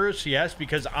has 0 CS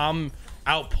because I'm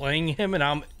outplaying him and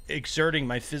I'm exerting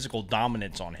my physical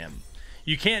dominance on him.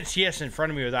 You can't CS in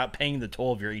front of me without paying the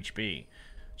toll of your HP.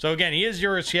 So again, he has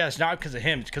 0 CS not because of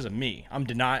him, it's because of me. I'm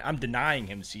denying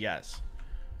him CS.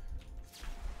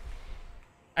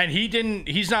 And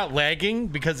he's not lagging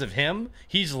because of him.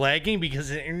 He's lagging because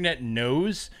the internet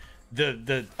knows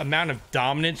the amount of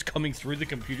dominance coming through the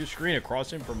computer screen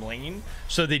across him from lane.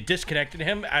 So they disconnected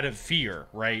him out of fear,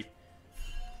 right?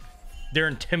 They're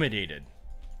intimidated.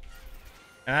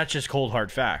 And that's just cold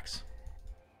hard facts.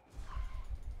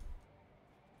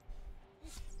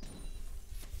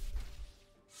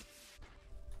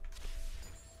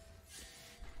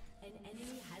 An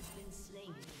enemy has been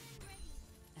slain.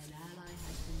 An ally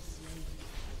has been slain.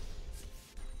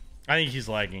 I think he's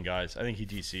lagging, guys. I think he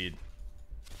DC'd.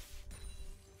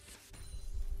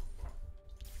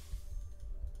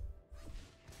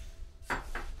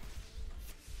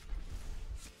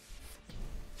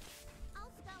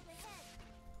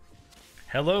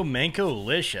 Hello,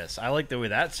 Manco-licious. I like the way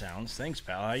that sounds. Thanks,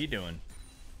 pal. How you doing?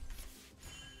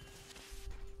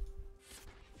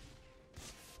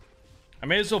 I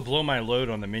may as well blow my load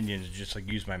on the minions and just like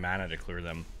use my mana to clear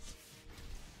them.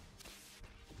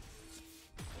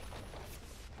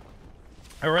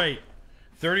 Alright.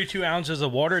 32 ounces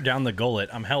of water down the gullet.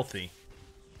 I'm healthy.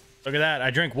 Look at that.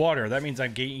 I drink water. That means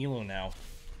I'm gay elo now.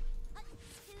 1,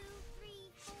 2, 3,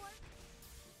 4.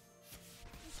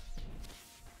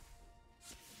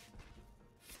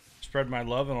 Spread my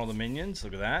love on all the minions.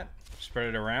 Look at that. Spread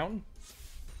it around.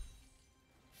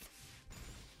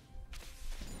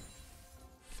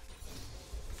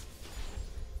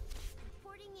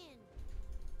 Reporting in.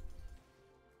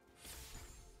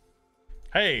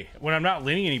 Hey, when I'm not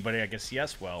leading anybody, I can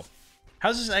CS well.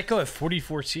 How's this Echo at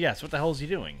 44 CS? What the hell is he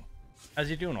doing? How's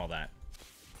he doing all that?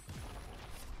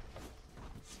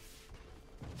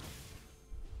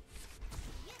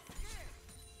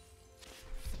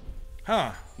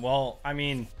 Huh. Well, I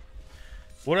mean,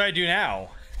 what do I do now?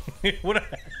 what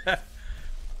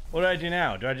do I do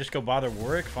now? Do I just go bother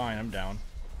Warwick? Fine, I'm down.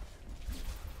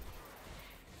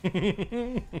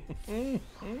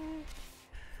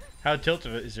 How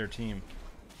tilted is their team?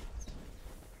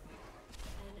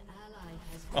 An ally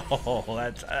has been Oh,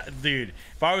 that's dude.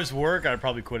 If I was Warwick, I'd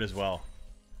probably quit as well.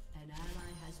 An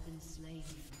ally has been slain.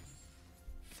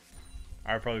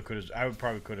 I would probably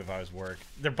quit if I was Warwick.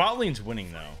 Their bot lane's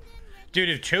winning though. Dude,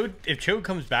 if Cho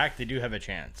comes back, they do have a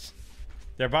chance.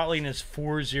 Their bot lane is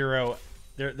 4-0.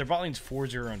 Their bot lane's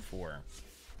 4-0 and 4.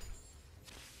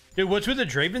 Dude, what's with the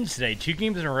Dravens today? 2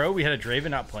 games in a row, we had a Draven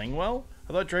not playing well?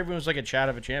 I thought Draven was like a chat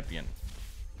of a champion.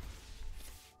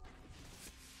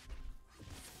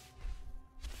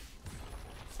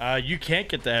 You can't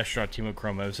get the Astronaut TEEMO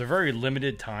Chroma. It's a very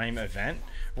limited time event.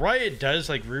 Riot does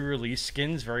like re-release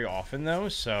skins very often though,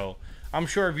 so I'm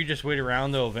sure if you just wait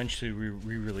around, they'll eventually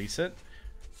re-release it.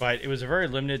 But it was a very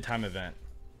limited time event.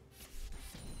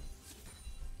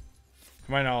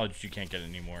 To my knowledge, you can't get it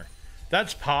anymore.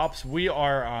 That's Pops. We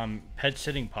are pet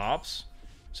sitting Pops.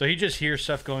 So he just hears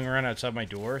stuff going around outside my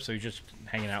door, so he's just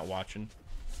hanging out watching.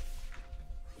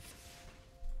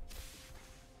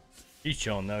 He's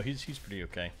chilling though. He's pretty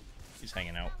okay. He's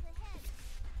hanging out.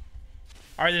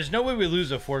 Alright, there's no way we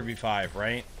lose a 4v5,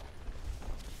 right?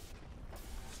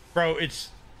 Bro, it's...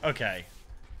 Okay.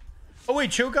 Oh, wait,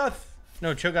 Cho'Gath?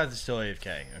 No, Cho'Gath is still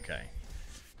AFK. Okay.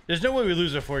 There's no way we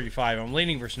lose a 4v5. I'm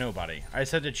laning versus nobody. I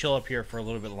just had to chill up here for a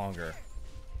little bit longer.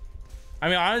 I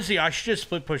mean, honestly, I should just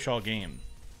split push all game.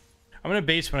 I'm gonna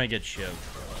base when I get Shiv.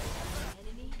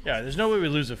 Yeah, there's no way we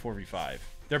lose a 4v5.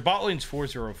 Their bot lane's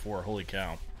 4-0-4. Holy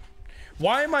cow.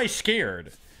 Why am I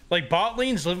scared? Like, bot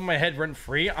lanes live in my head rent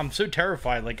free. I'm so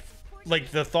terrified.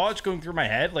 Like the thoughts going through my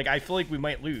head, like, I feel like we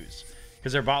might lose.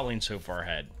 Because their bot lane's so far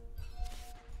ahead.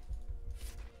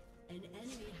 An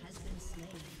enemy has been slain.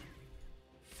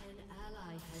 An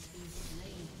ally has been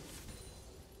slain.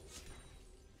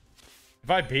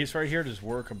 If I base right here, does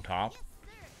Warwick come top?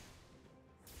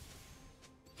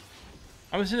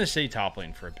 I'm just gonna stay top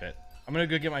lane for a bit. I'm gonna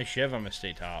go get my Shiv. I'm gonna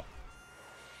stay top.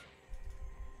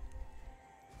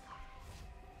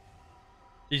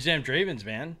 These damn Dravens,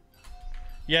 man.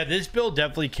 Yeah, this build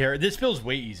definitely this build's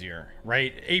way easier,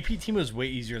 right? AP TEEMO is way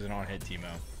easier than on-hit TEEMO.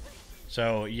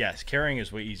 So, yes, carrying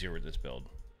is way easier with this build.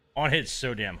 On-hit's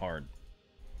so damn hard.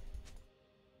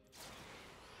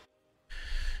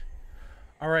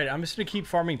 Alright, I'm just going to keep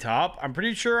farming top. I'm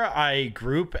pretty sure I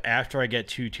group after I get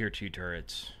 2 tier 2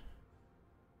 turrets.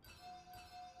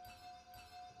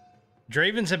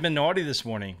 Dravens have been naughty this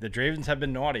morning. The Dravens have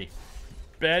been naughty.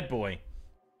 Bad boy.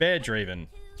 Bad Draven.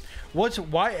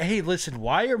 Why? Hey, listen.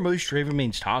 Why are most Draven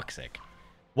mains toxic?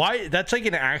 Why? That's like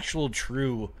an actual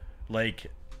true, like,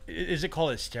 is it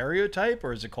called a stereotype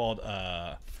or is it called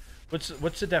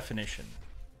what's the definition?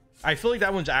 I feel like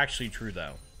that one's actually true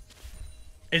though.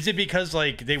 Is it because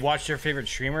like they watch their favorite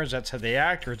streamers, that's how they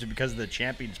act, or is it because of the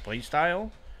champion's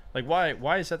playstyle? Like,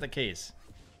 why is that the case?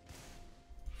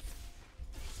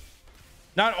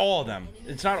 Not all of them.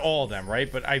 It's not all of them,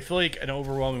 right? But I feel like an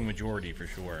overwhelming majority for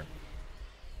sure.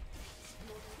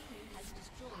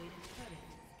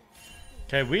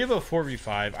 Okay, we have a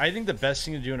 4v5. I think the best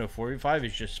thing to do in a 4v5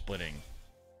 is just splitting.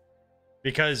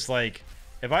 Because, like,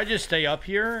 if I just stay up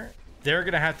here, they're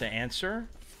going to have to answer.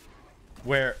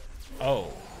 Where...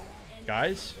 Oh.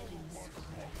 Guys?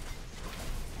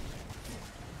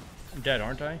 I'm dead,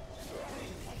 aren't I?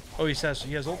 Oh, he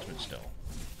has ultimate still.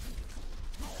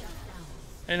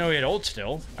 I didn't know he had ult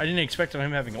still. I didn't expect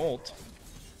him having ult.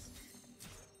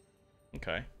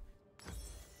 Okay.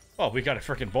 Well, we got a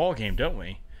freaking ball game, don't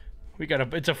we? We got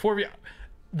a... It's a 4v...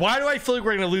 Why do I feel like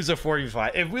we're going to lose a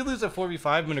 4v5? If we lose a 4v5,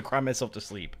 I'm going to cry myself to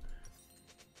sleep.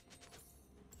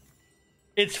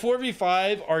 It's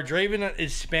 4v5. Our Draven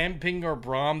is spam pinging our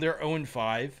Braum. They're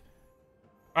 0-5.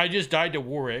 I just died to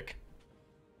Warwick.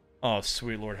 Oh,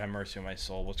 sweet Lord, have mercy on my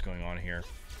soul. What's going on here?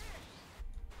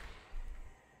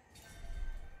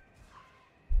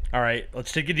 All right,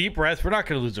 let's take a deep breath. We're not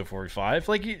going to lose a 4v5.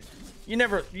 Like, you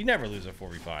never lose a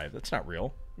 4v5. That's not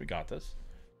real. We got this.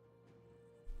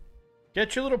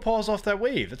 Get your little paws off that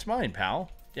wave. It's mine,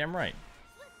 pal. Damn right.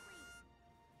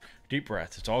 Deep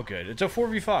breath. It's all good. It's a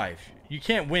 4v5. You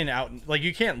can't win out. Like,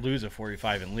 you can't lose a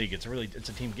 4v5 in League. It's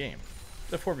a team game.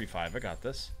 It's a 4v5. I got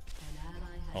this.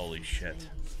 Holy shit.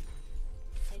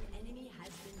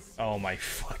 Oh my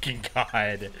fucking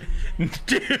god.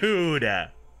 Dude.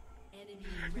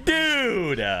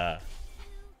 Dude.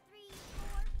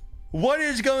 What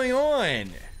is going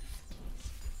on?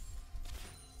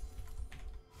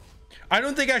 I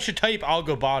don't think I should type I'll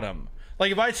go bottom.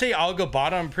 Like, if I say I'll go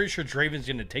bottom, I'm pretty sure Draven's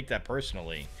going to take that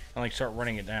personally and, like, start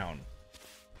running it down.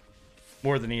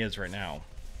 More than he is right now.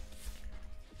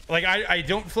 Like, I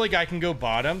don't feel like I can go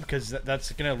bottom because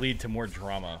that's going to lead to more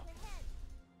drama.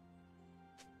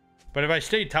 But if I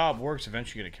stay top, Warwick's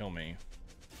eventually going to kill me.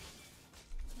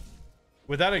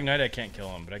 Without Ignite, I can't kill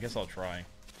him, but I guess I'll try.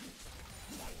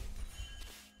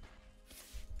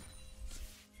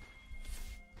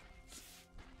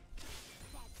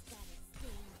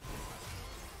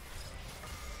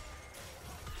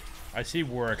 I see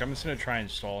Warwick. I'm just going to try and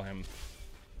stall him.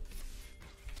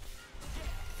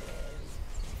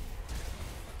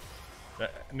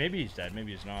 Maybe he's dead.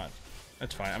 Maybe he's not.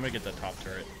 That's fine. I'm going to get that top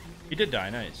turret. He did die.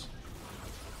 Nice.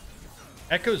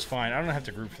 Echo's fine. I don't have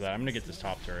to group for that. I'm going to get this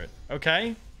top turret.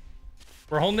 Okay.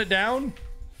 We're holding it down.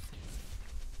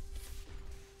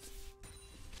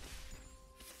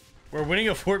 We're winning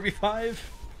a 4v5.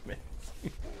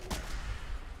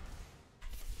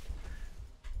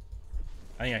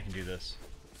 I think I can do this.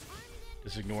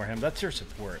 Just ignore him. That's your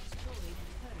support.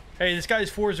 Hey, this guy's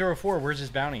 404. Where's his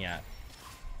bounty at?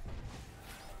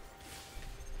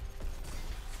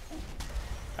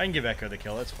 I can give Echo the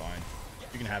kill. That's fine.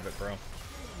 You can have it, bro.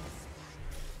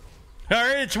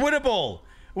 Alright, it's winnable.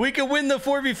 We can win the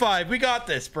 4v5. We got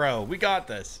this, bro. We got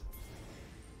this.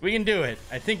 We can do it.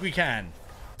 I think we can.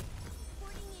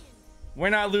 We're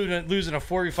not losing a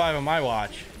 4v5 on my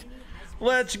watch.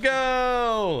 Let's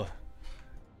go.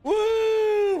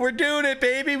 Woo! We're doing it,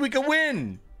 baby. We can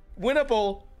win.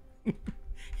 Winnable.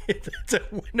 It's a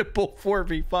winnable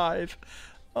 4v5.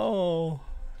 Oh.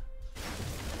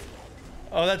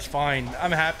 Oh, that's fine.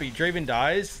 I'm happy. Draven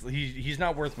dies. He's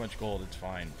not worth much gold. It's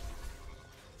fine.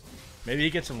 Maybe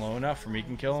he gets him low enough for me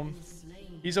to kill him.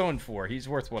 He's 0-4. He's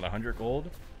worth, what, 100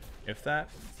 gold? If that.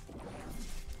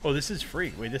 Oh, this is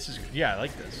free. Wait, this is... Yeah, I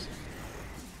like this.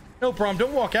 No problem.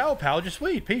 Don't walk out, pal. Just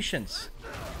wait. Patience.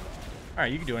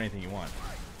 Alright, you can do anything you want.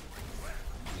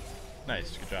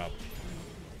 Nice. Good job.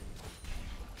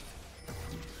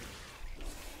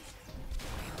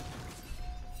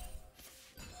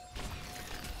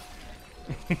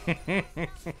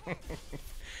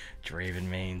 Draven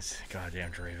mains.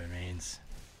 Goddamn Draven mains.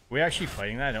 Are we actually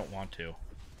fighting that? I don't want to.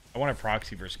 I want a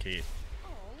proxy versus Kate.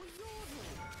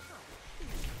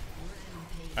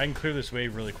 I can clear this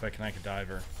wave really quick and I can dive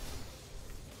her.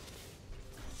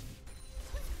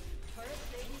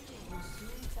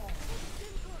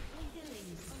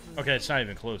 Okay, it's not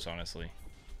even close, honestly.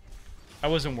 I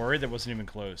wasn't worried. That wasn't even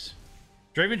close.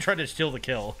 Draven tried to steal the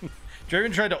kill.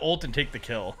 Draven tried to ult and take the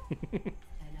kill.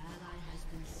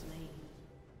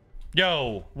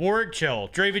 Yo, Warwick, chill.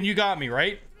 Draven, you got me,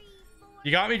 right?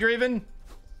 You got me, Draven?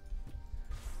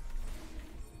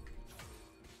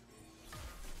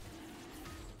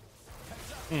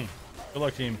 Good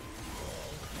luck, team.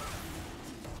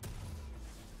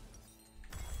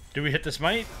 Do we hit the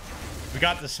smite? We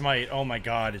got the smite. Oh my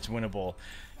god, it's winnable.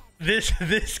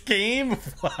 This game?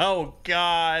 Oh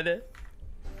god.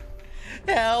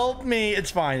 Help me.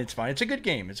 It's fine, it's fine. It's a good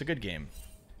game. It's a good game.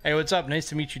 Hey, what's up? Nice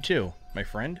to meet you too, my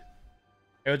friend.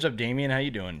 Hey, what's up, Damien? How you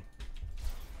doing?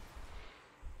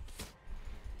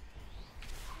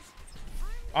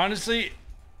 Honestly,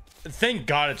 thank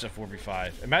God it's a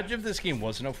 4v5. Imagine if this game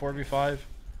wasn't a 4v5.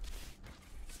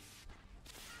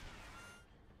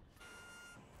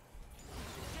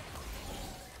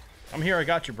 I'm here. I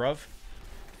got you, bruv.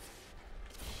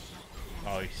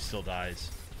 Oh, he still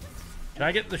dies. Can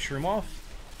I get the shroom off?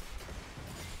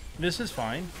 This is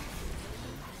fine.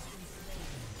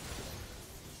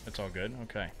 That's all good.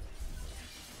 Okay.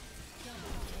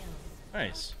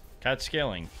 Nice. Cat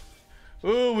scaling.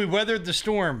 Ooh, we weathered the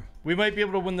storm. We might be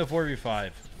able to win the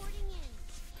 4v5.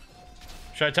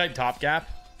 Should I type top gap?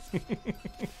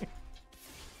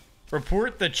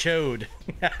 Report the chode.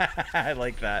 I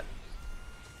like that.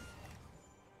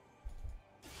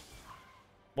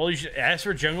 Well, you should ask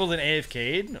for jungle then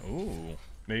AFK'd. Ooh,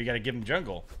 maybe you got to give him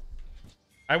jungle.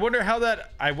 I wonder how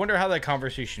that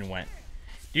conversation went.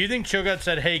 Do you think Cho'Gath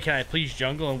said, "Hey, can I please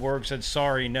jungle?" and Warwick said,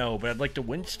 "Sorry, no, but I'd like to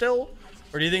win still"?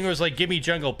 Or do you think it was like, "Give me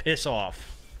jungle, piss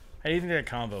off"? How do you think that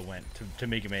combo went to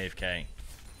make him AFK?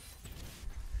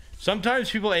 Sometimes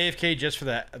people AFK just for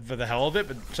the hell of it,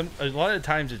 but a lot of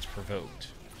times it's provoked.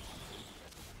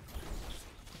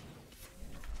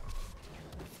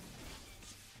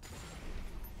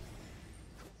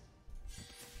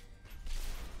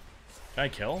 Can I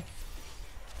kill?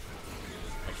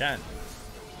 I can.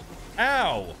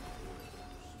 Ow!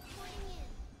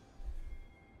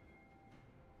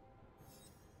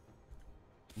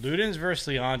 Ludens versus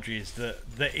Leandri's, the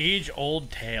age-old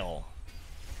tale.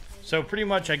 So pretty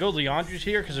much I go Leandri's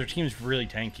here because their team's really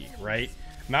tanky, right?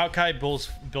 Maokai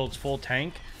builds full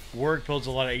tank. Warwick builds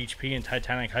a lot of HP and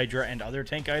Titanic Hydra and other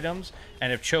tank items.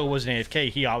 And if Cho was an AFK,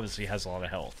 he obviously has a lot of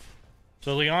health.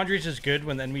 So Leandri's is good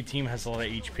when the enemy team has a lot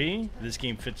of HP. This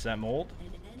game fits that mold.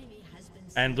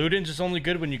 And Ludens is only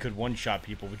good when you could one-shot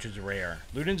people, which is rare.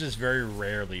 Ludens is very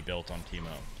rarely built on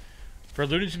TEEMO. For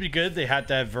Ludens to be good, they had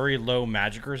to have very low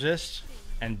magic resist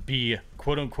and be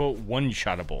quote-unquote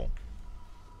one-shottable.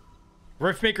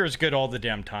 Riftmaker is good all the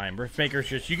damn time. Riftmaker is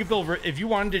just, you could build, if you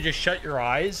wanted to just shut your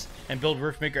eyes and build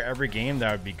Riftmaker every game,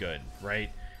 that would be good, right?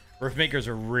 Riftmaker is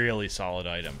a really solid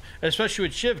item, especially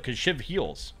with Shiv, because Shiv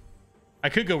heals. I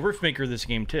could go Riftmaker this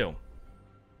game too.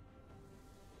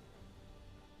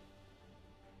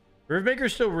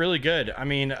 Riftmaker's still really good. I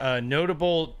mean,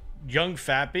 notable young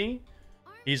Fappy.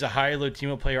 He's a high-low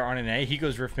TEEMO player on an A. He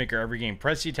goes Riftmaker every game.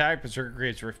 Press the attack, Berserker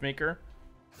creates Riftmaker.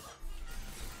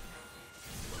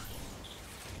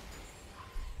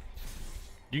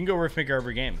 You can go Riftmaker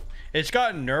every game. It's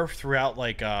gotten nerfed throughout,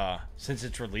 like, since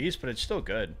its release, but it's still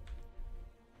good.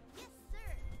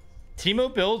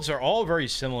 TEEMO builds are all very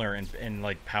similar in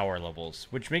like power levels,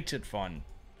 which makes it fun.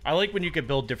 I like when you can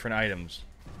build different items.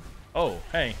 Oh,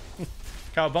 hey.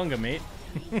 Cowabunga, mate.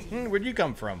 Where'd you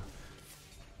come from?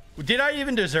 Did I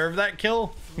even deserve that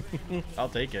kill? I'll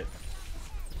take it.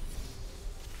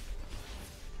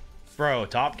 Bro,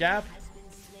 top gap?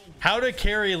 How to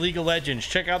carry League of Legends.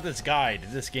 Check out this guide,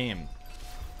 this game.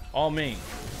 All me.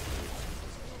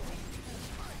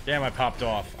 Damn, I popped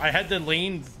off. I had the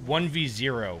lane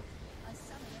 1v0.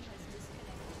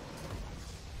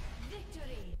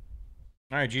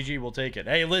 All right, GG, we'll take it.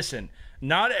 Hey, listen,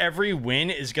 not every win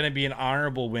is going to be an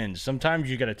honorable win. Sometimes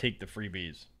you got to take the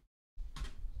freebies.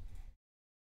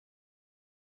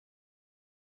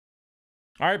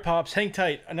 All right, Pops, hang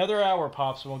tight. Another hour,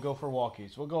 Pops, and we'll go for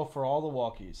walkies. We'll go for all the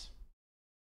walkies.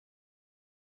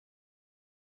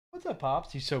 What's up,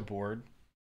 Pops? He's so bored.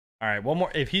 All right, one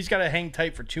more. If he's got to hang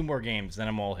tight for 2 more games, then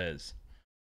I'm all his.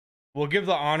 We'll give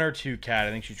the honor to Kat.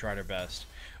 I think she tried her best.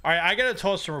 All right, I got to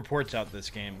toss some reports out this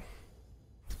game.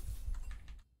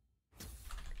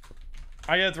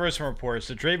 I gotta throw some reports.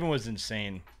 The Draven was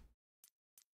insane.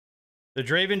 The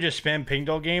Draven just spammed pinged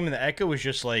all game, and the Echo was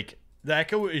just like, the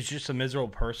Echo is just a miserable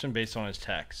person based on his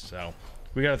text. So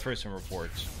we gotta throw some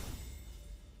reports.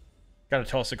 Gotta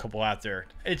toss a couple out there.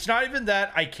 It's not even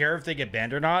that I care if they get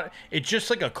banned or not. It's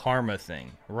just like a karma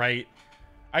thing, right?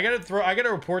 I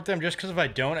gotta report them just because if I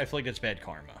don't, I feel like it's bad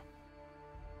karma.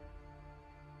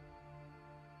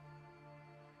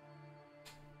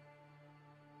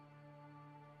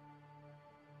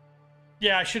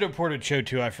 Yeah, I should have reported Cho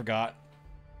too. I forgot.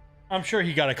 I'm sure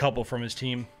he got a couple from his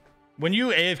team. When you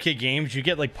AFK games, you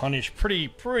get like punished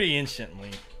pretty instantly.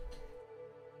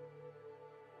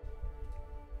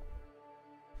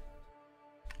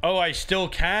 Oh, I still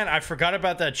can. I forgot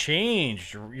about that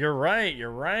change. You're right.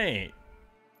 You're right.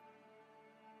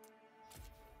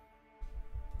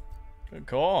 Good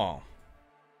call.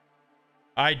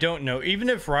 I don't know. Even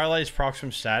if Riley's procs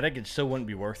from static, it still wouldn't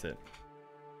be worth it.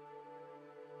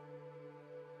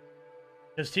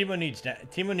 Because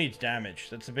Teemo needs damage.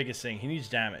 That's the biggest thing. He needs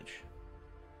damage.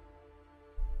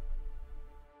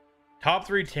 Top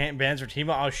 3 bans for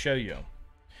Teemo, I'll show you.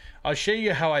 I'll show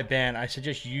you how I ban. I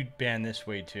suggest you ban this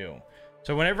way too.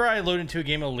 So whenever I load into a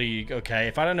game of League, okay,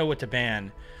 if I don't know what to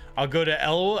ban, I'll go to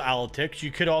LOL Analytics.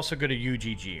 You could also go to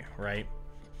UGG, right?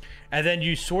 And then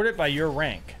you sort it by your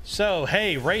rank. So,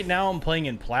 hey, right now I'm playing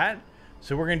in Plat.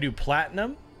 So we're going to do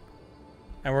Platinum.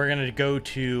 And we're going to go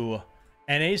to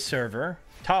NA server,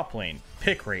 top lane,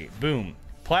 pick rate, boom.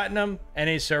 Platinum,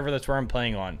 NA server, that's where I'm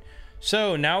playing on.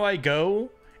 So now I go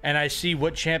and I see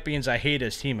what champions I hate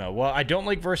as Teemo. Well, I don't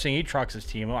like versing Aatrox as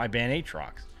Teemo. I ban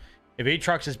Aatrox. If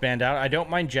Aatrox is banned out, I don't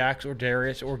mind Jax or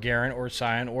Darius or Garen or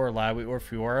Sion or Lawi or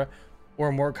Fiora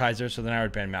or Mordekaiser, so then I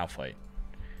would ban Malphite.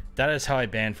 That is how I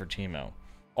ban for Teemo.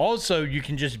 Also, you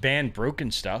can just ban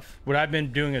broken stuff. What I've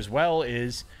been doing as well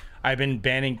is I've been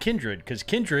banning Kindred, because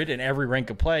Kindred in every rank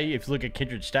of play, if you look at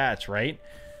Kindred stats, right?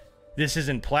 This is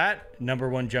in Plat,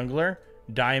 #1 jungler,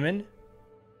 Diamond,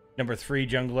 #3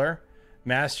 jungler,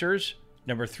 Masters,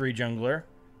 #3 jungler,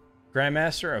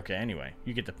 Grandmaster. Okay, anyway,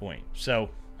 you get the point.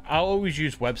 So I'll always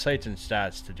use websites and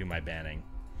stats to do my banning.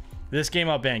 This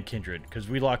game I'll ban Kindred because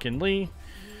we lock in Lee.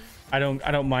 I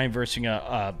don't mind versing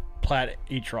a Plat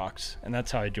Aatrox, and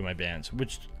that's how I do my bans,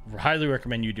 which highly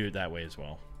recommend you do it that way as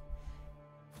well.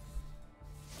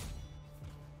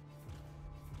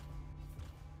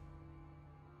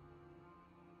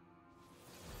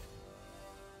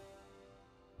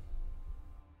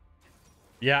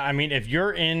 Yeah, I mean, if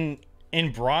you're in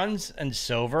bronze and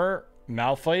silver,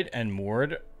 Malphite and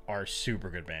Mord are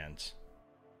super good bans.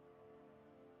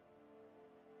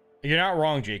 You're not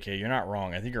wrong, JK. You're not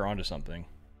wrong. I think you're onto something.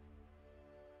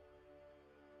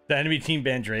 The enemy team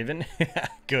banned Draven.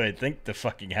 Good. Thank the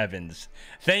fucking heavens.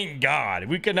 Thank God.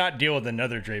 We could not deal with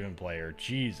another Draven player.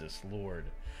 Jesus Lord.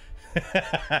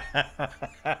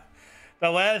 The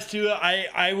last two,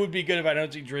 I would be good if I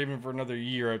don't see Draven for another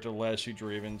year after the last two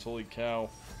Dravens. Holy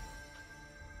cow.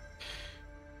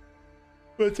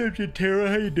 What's up, Jatera?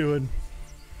 How you doing?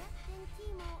 Captain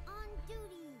Teemo on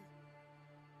duty.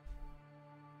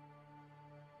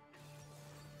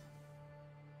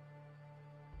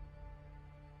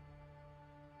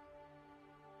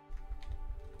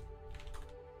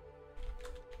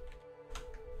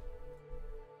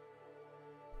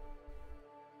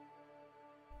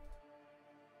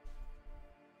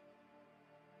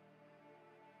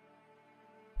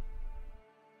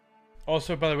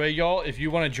 Also, by the way, y'all, if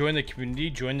you want to join the community,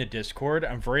 join the Discord.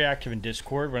 I'm very active in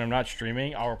Discord. When I'm not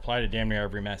streaming, I'll reply to damn near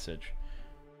every message.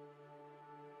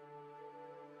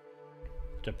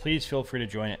 So please feel free to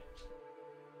join it.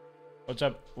 What's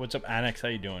up? What's up, Annex? How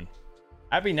you doing?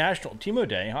 Happy National Teemo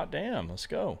Day. Hot damn. Let's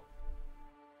go.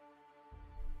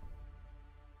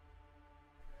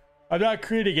 I'm not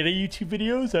creating any YouTube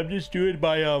videos. I'm just doing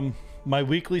my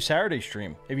weekly Saturday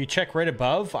stream. If you check right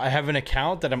above, I have an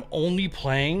account that I'm only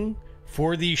playing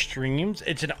for these streams.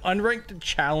 It's an unranked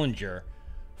challenger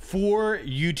for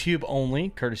YouTube only,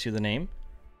 courtesy of the name,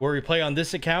 where we play on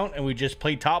this account and we just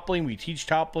play top lane. We teach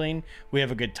top lane. We have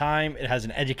a good time. It has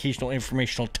an educational,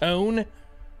 informational tone.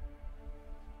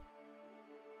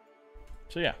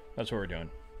 So yeah, that's what we're doing.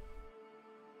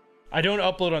 I don't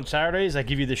upload on Saturdays. I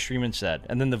give you the stream instead.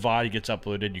 And then the VOD gets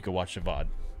uploaded. You can watch the VOD.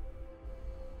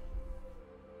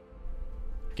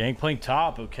 Gangplank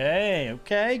top, okay.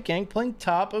 Gangplank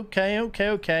top,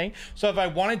 okay. So if I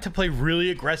wanted to play really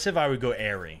aggressive, I would go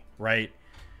Airy, right?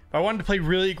 If I wanted to play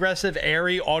really aggressive,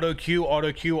 Airy, auto Q,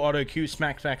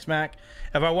 smack.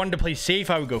 If I wanted to play safe,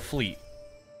 I would go Fleet.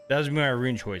 That would be my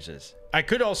rune choices. I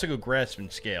could also go Grasp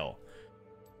and Scale.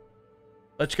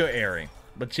 Let's go Airy.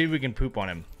 Let's see if we can poop on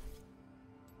him.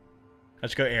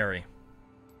 Let's go Airy.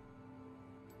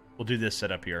 We'll do this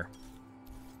setup here.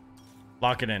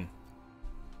 Lock it in.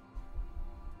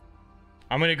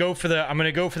 I'm gonna go for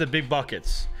the big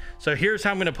buckets. So here's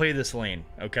how I'm gonna play this lane,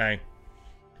 okay?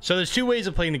 So there's two ways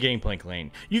of playing the Gangplank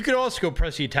lane. You could also go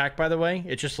press the attack, by the way.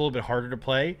 It's just a little bit harder to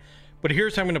play. But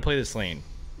here's how I'm gonna play this lane.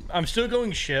 I'm still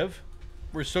going Shiv.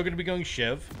 We're still gonna be going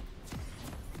Shiv.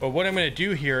 But what I'm gonna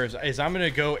do here is I'm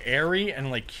gonna go Airy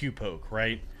and like Q poke,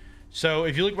 right? So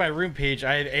if you look at my room page,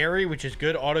 I have Airy, which is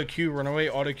good. Auto Q, run away,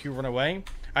 auto Q, run away.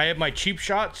 I have my cheap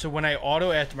shot, so when I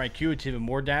auto after my Q, it's even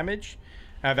more damage.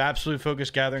 I have Absolute Focus,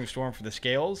 Gathering Storm for the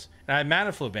scales. And I have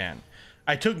Mana Flow Ban.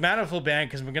 I took Mana Flow Ban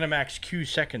because I'm going to max Q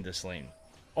second this lane.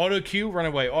 Auto Q, run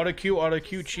away. Auto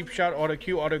Q, cheap shot, auto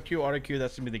Q. That's going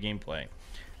to be the gameplay.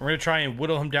 We're going to try and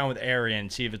whittle him down with area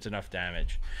and see if it's enough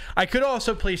damage. I could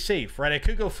also play safe, right? I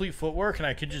could go Fleet Footwork and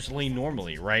I could just lane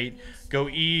normally, right? Go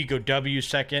E, go W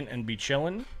second and be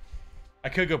chilling. I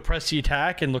could go press the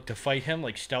attack and look to fight him,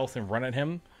 like stealth and run at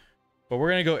him. But we're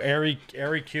going to go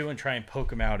airy Q and try and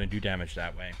poke him out and do damage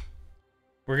that way.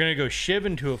 We're going to go Shiv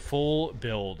into a full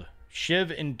build.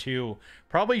 Shiv into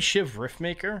probably Shiv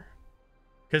Riftmaker.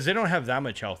 Because they don't have that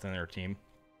much health in their team.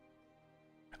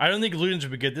 I don't think Ludens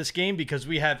would be good this game because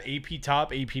we have AP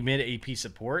top, AP mid, AP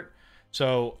support.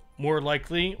 So more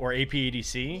likely, or AP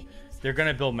ADC, they're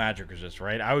going to build Magic Resist,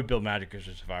 right? I would build Magic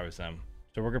Resist if I was them.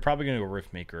 So we're probably going to go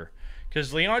Riftmaker.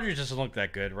 Because Leandra doesn't look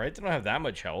that good, right? They don't have that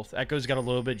much health. Echo's got a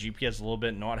little bit, GP has a little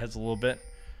bit, Naut has a little bit.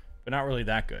 But not really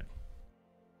that good.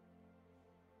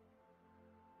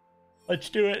 Let's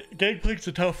do it. Gangplank's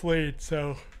a tough lane,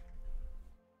 so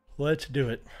let's do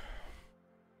it.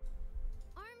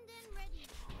 Armed and ready.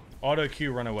 Auto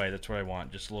Q, run away. That's what I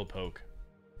want. Just a little poke.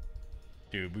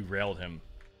 Dude, we railed him.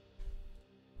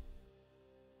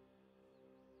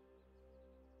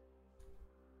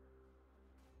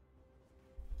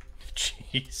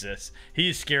 Jesus.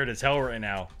 He's scared as hell right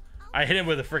now. I hit him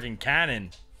with a freaking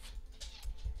cannon.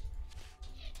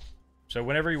 So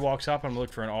whenever he walks up, I'm going to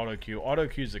look for an auto Q. Auto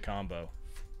Q's the combo.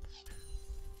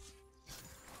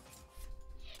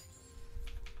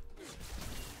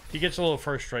 He gets a little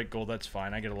first strike gold. That's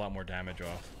fine. I get a lot more damage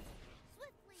off.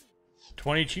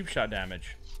 20 cheap shot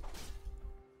damage.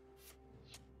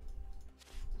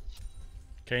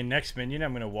 Okay, next minion,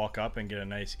 I'm going to walk up and get a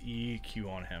nice EQ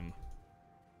on him.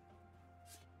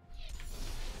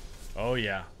 Oh,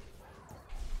 yeah.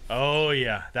 Oh,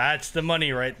 yeah. That's the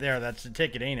money right there. That's the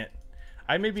ticket, ain't it?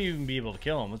 I maybe even be able to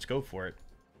kill him. Let's go for it.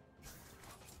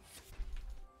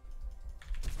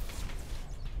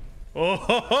 Oh,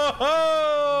 ho, ho,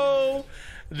 ho!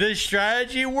 The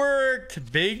strategy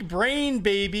worked. Big brain,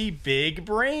 baby. Big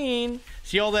brain.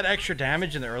 See all that extra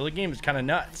damage in the early game is kind of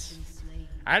nuts.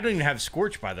 I don't even have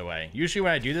Scorch, by the way. Usually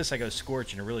when I do this, I go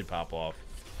Scorch and it really pop off.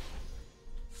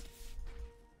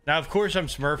 Now, of course, I'm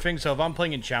smurfing, so if I'm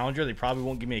playing in Challenger, they probably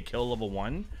won't give me a kill level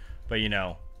 1. But, you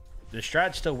know, the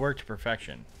strat still worked to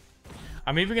perfection.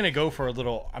 I'm even going to go for a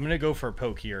little... I'm going to go for a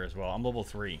poke here as well. I'm level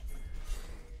 3.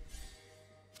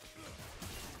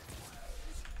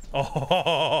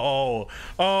 Oh,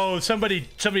 oh, somebody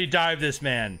dive this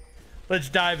man. Let's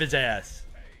dive his ass.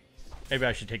 Maybe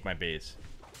I should take my base.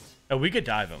 Oh, we could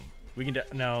dive him. We can...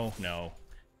 No, no.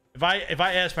 If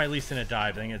I ask my Lee Sin to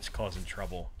dive, I think it's causing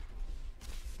trouble.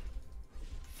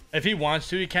 If he wants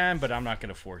to, he can, but I'm not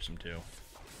going to force him to.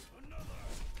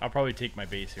 I'll probably take my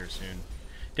base here soon.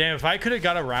 Damn, if I could have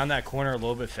got around that corner a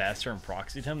little bit faster and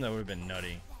proxied him, that would have been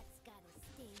nutty.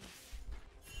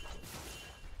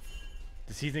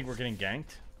 Does he think we're getting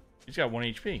ganked? He's got 1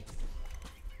 HP.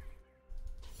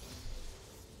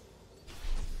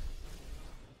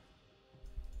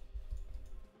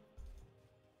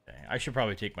 Okay, I should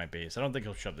probably take my base. I don't think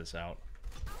he'll shove this out.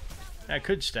 I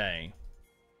could stay.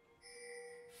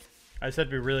 I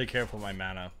said be really careful with my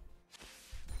mana.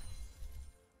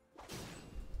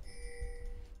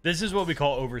 This is what we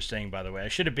call overstaying, by the way. I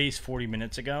should have based 40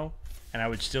 minutes ago, and I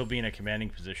would still be in a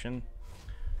commanding position.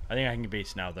 I think I can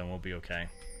base now, then we'll be okay.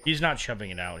 He's not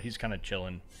shoving it out. He's kind of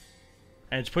chilling.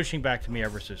 And it's pushing back to me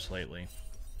ever so slightly.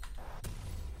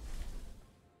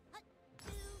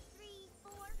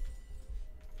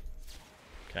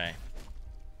 Okay.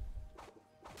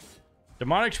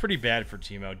 Demonic's pretty bad for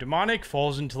TEEMO. Demonic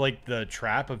falls into like the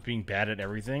trap of being bad at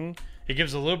everything. It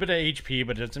gives a little bit of HP,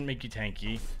 but it doesn't make you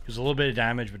tanky. Gives a little bit of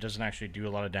damage, but doesn't actually do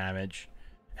a lot of damage.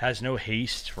 Has no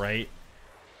haste, right?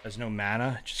 Has no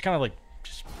mana. Just kind of like,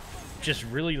 just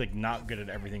really like not good at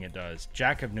everything it does.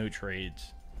 Jack of no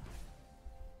trades.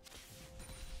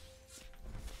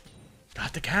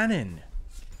 Got the cannon.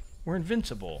 We're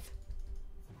invincible.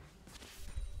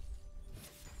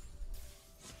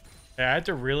 I had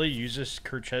to really use this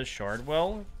Kerchez shard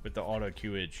well with the auto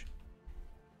Qage.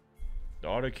 The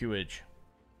auto Qage.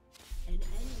 An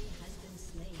enemy has been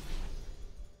slain.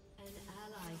 An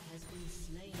ally has been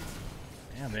slain.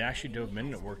 Damn, they actually dove mid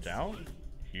and it worked out.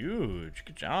 Huge.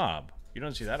 Good job. You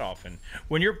don't see that often.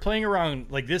 When you're playing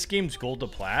around, like this game's gold to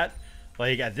plat,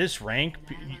 like at this rank,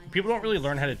 people don't really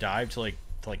learn how to dive to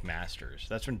like masters.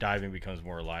 That's when diving becomes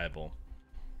more reliable.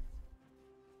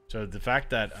 So the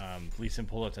fact that Lee Sin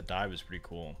pulled out that dive is pretty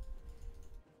cool.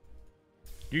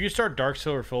 You can start Dark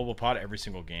Seal or Fillable Pot every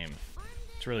single game.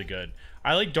 It's really good.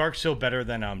 I like Dark Seal better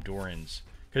than Doran's.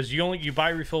 Because you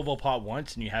buy refillable pot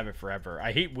once and you have it forever.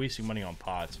 I hate wasting money on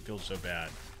pots. It feels so bad.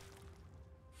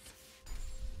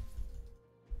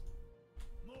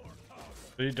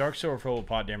 But Dark Seal or refillable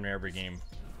pot damn near every game.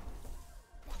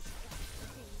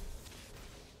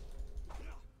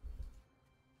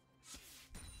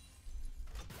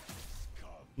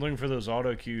 Looking for those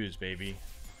auto Qs, baby.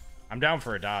 I'm down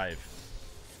for a dive.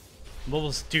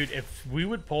 Well, dude, if we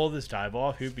would pull this dive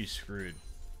off, he'd be screwed.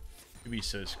 He'd be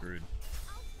so screwed.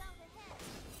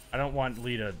 I don't want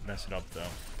Lee to mess it up, though.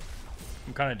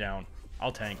 I'm kind of down.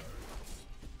 I'll tank.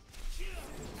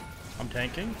 I'm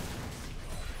tanking.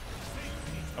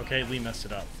 Okay, Lee messed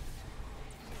it up.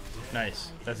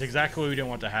 Nice. That's exactly what we didn't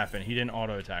want to happen. He didn't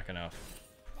auto-attack enough.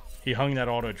 He hung that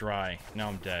auto dry. Now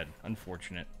I'm dead.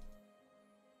 Unfortunate.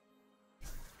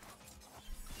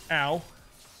 Ow.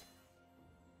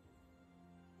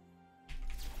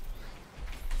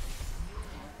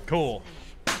 Cool.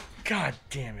 God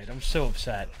damn it. I'm so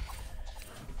upset.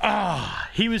 Ah,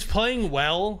 he was playing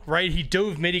well, right? He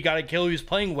dove mid, he got a kill. He was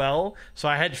playing well, so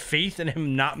I had faith in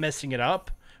him not messing it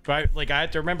up. But I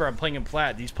have to remember I'm playing him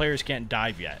flat. These players can't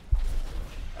dive yet.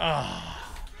 Ah.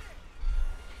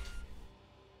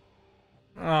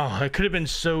 Oh, it could have been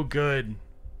so good.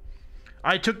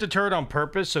 I took the turret on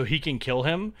purpose so he can kill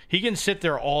him. He can sit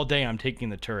there all day. I'm taking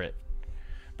the turret.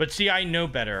 But see, I know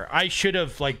better. I should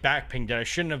have like backpinged it.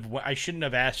 I shouldn't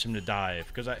have asked him to dive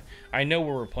because I know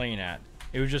where we're playing at.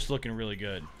 It was just looking really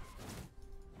good.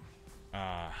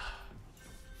 That's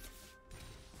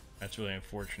really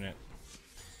unfortunate.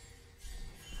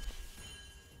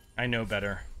 I know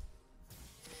better.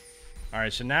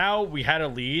 Alright, so now we had a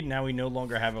lead. Now we no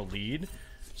longer have a lead.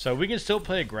 So we can still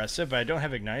play aggressive, but I don't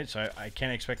have Ignite, so I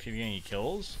can't expect to get any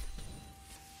kills.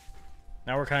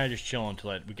 Now we're kind of just chilling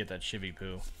until we get that shivy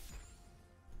poo.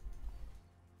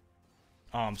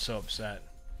 Oh, I'm so upset.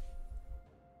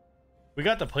 We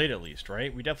got the plate at least,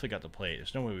 right? We definitely got the plate.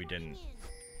 There's no way we didn't.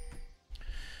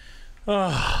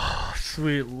 Oh,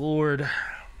 sweet Lord.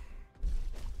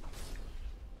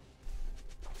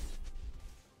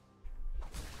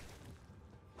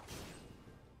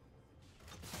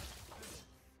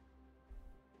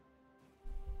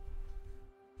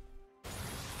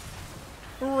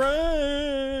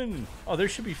 Run! Oh, there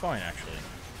should be fine, actually.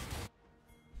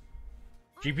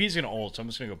 GP's gonna ult, so I'm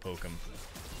just gonna go poke him.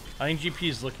 I think GP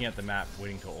is looking at the map,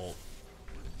 waiting to ult.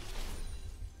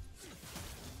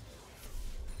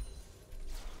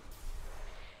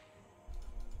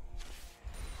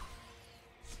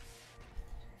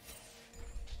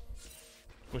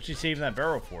 What's he saving that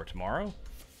barrel for? Tomorrow?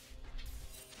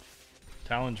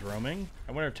 Talon's roaming?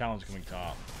 I wonder if Talon's coming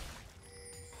top.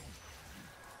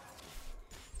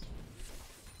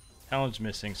 Talon's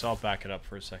missing, so I'll back it up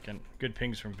for a second. Good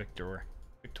pings from Victor.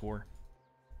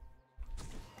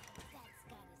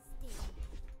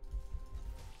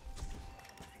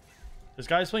 This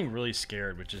guy's playing really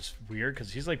scared, which is weird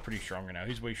because he's like pretty strong right now.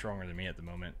 He's way stronger than me at the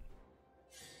moment.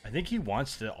 I think he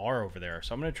wants the R over there,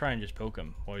 so I'm gonna try and just poke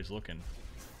him while he's looking.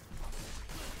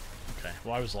 Okay,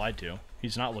 well I was lied to.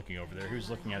 He's not looking over there. He was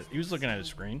looking at his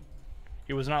screen.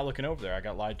 He was not looking over there. I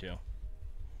got lied to.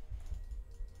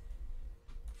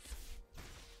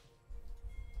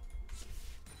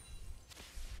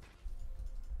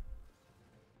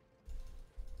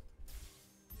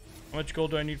 How much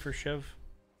gold do I need for Shiv?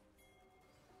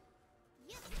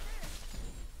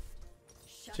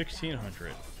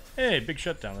 1,600. Hey, big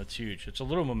shutdown. That's huge. It's a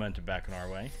little momentum back in our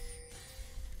way.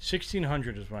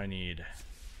 1,600 is what I need.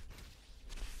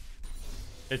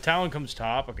 If Talon comes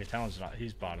top, okay, Talon's not.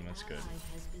 He's bottom. That's good.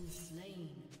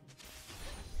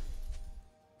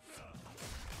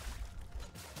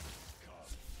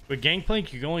 With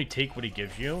Gangplank, you can only take what he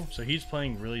gives you, so he's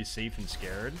playing really safe and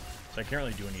scared. So I can't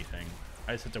really do anything.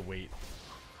 I just have to wait.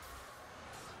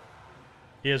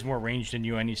 He has more range than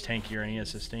you, and he's tankier, and he has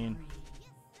sustain.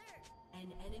 An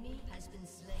enemy has been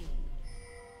slain.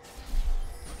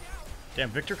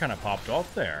 Damn, Victor kind of popped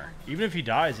off there. Even if he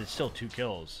dies, it's still 2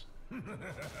 kills.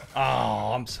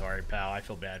 Oh, I'm sorry, pal. I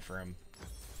feel bad for him.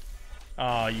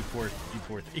 Oh, you poor.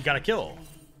 He got a kill.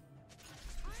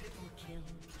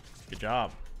 Good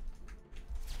job.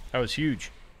 That was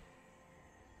huge.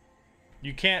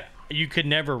 You could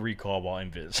never recall while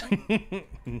invis.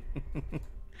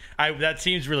 That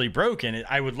seems really broken.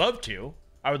 I would love to.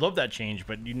 I would love that change,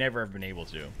 but you never have been able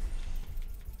to.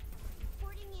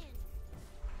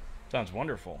 Sounds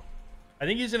wonderful. I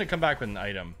think he's going to come back with an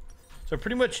item. So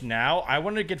pretty much now, I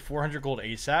want to get 400 gold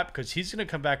ASAP because he's going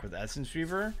to come back with Essence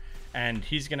Reaver, and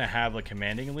he's going to have a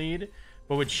commanding lead.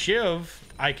 But with Shiv,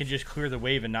 I can just clear the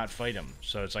wave and not fight him.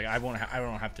 So it's like I don't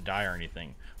have to die or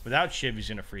anything. Without Shiv, he's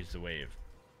going to freeze the wave.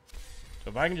 So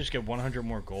if I can just get 100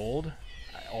 more gold,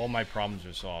 all my problems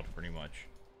are solved pretty much.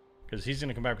 Because he's going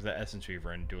to come back with the Essence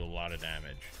Reaver and do a lot of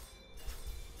damage.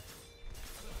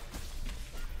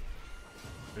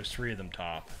 There's 3 of them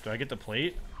top. Do I get the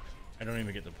plate? I don't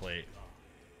even get the plate.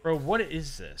 Bro, what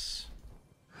is this?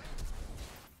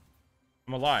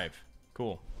 I'm alive.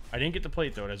 Cool. I didn't get the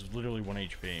plate though. It has literally 1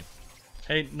 HP.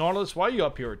 Hey, Nautilus, why are you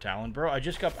up here with Talon, bro? I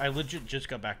legit just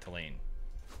got back to lane.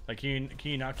 Like, can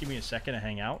you not give me a second to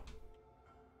hang out?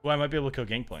 Well, I might be able to kill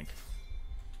Gangplank.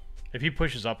 If he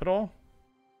pushes up at all.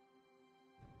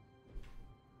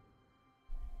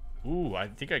 Ooh, I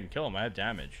think I can kill him. I have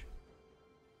damage.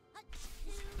 An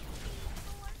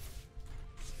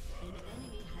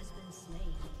enemy has been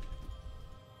slain.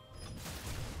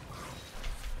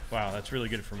 Wow, that's really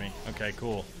good for me. Okay,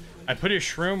 cool. I put his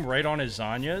shroom right on his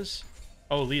Zanya's.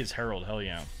 Oh, Leah's Herald. Hell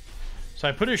yeah. So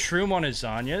I put his shroom on his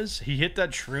Zanya's. He hit that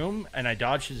shroom, and I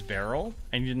dodged his barrel,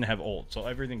 and he didn't have ult. So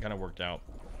everything kind of worked out.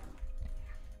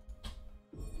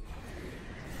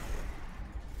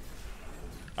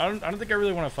 I don't think I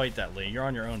really want to fight that, Lee. You're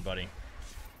on your own, buddy.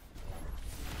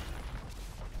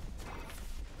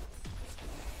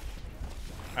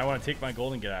 I want to take my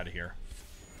gold and get out of here.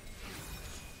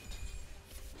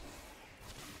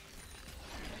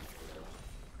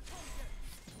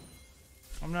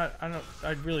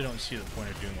 I really don't see the point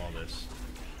of doing all this.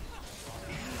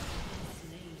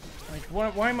 Like,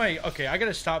 why am I... Okay, I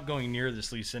gotta stop going near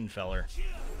this Lee Sin feller.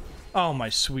 Oh, my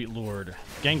sweet lord.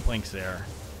 Gangplank's there.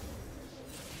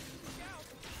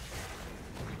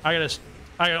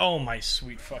 Oh, my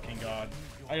sweet fucking god.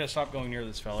 I gotta stop going near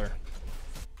this feller.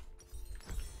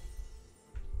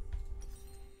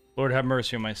 Lord have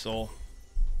mercy on my soul.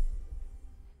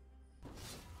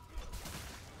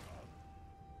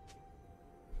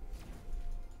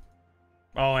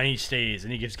 Oh, and he stays,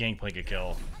 and he gives Gangplank a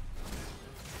kill.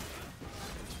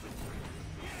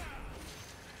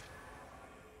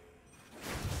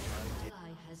 Ally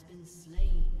has been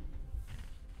slain.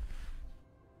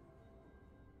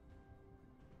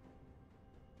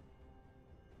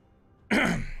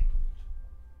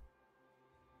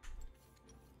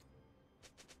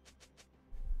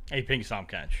 Hey, Pink Stomp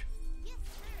catch.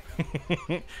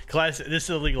 Classic. This is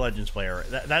a League of Legends player.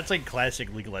 That's like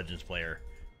classic League of Legends player.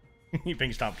 He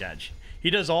Pink Stomp catch. He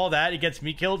does all that. He gets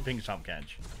me killed. Pink Stomp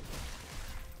catch.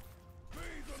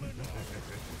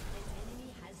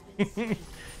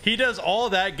 He does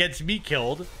all that. Gets me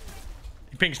killed.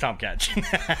 Pink Stomp catch.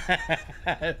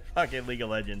 Fucking League of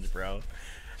Legends, bro.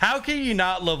 How can you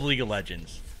not love League of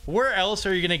Legends? Where else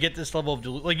are you gonna get this level of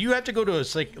like? You have to go to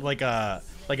a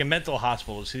like a mental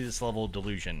hospital to see this level of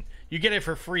delusion. You get it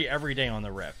for free every day on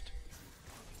the Rift.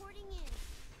 Reporting in.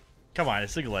 Come on,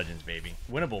 it's League of Legends, baby.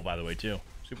 Winnable, by the way, too.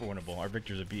 Super winnable. Our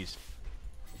Victor's a beast.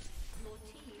 Your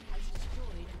team has destroyed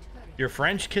a turret. Your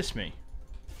French, kiss me.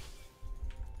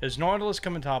 Is Nautilus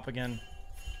coming top again?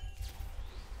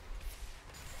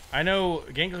 I know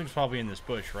Ganglink's probably in this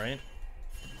bush, right?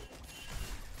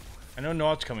 I know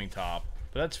Naut's coming top,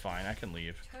 but that's fine. I can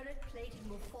leave. Turret plating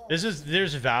will fall.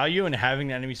 There's value in having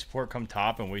the enemy support come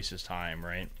top and waste his time,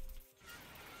 right?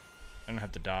 I don't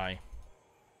have to die.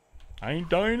 I ain't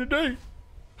dying today.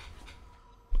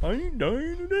 I ain't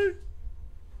dying today.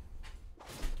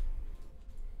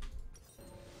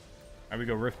 Alright, we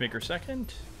go Riftmaker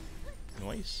second.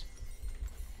 Nice.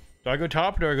 Do I go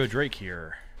top or do I go Drake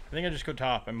here? I think I just go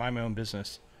top and mind my own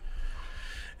business.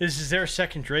 Is there a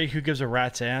second Drake? Who gives a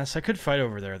rat's ass? I could fight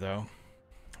over there, though.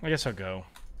 I guess I'll go.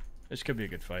 This could be a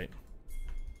good fight.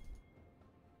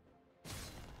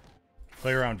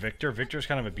 Play around Victor. Victor's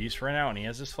kind of a beast right now, and he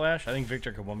has this flash. I think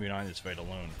Victor could 1v9 this fight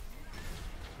alone.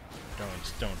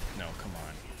 Don't. No, come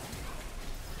on.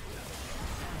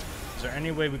 Is there any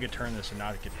way we could turn this and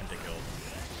not get pentakilled?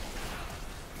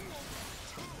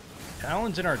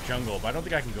 Talon's in our jungle, but I don't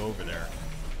think I can go over there.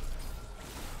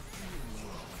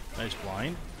 Nice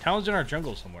blind. Talon's in our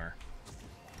jungle somewhere.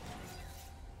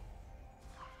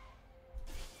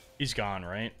 He's gone,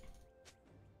 right?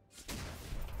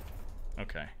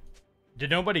 Okay. Did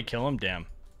nobody kill him? Damn.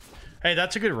 Hey,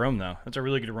 that's a good roam, though. That's a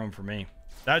really good roam for me.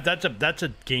 That's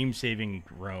a game-saving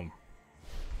roam.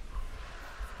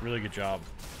 Really good job.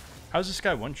 How's this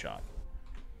guy one-shot?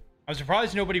 I'm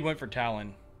surprised nobody went for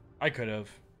Talon. I could have.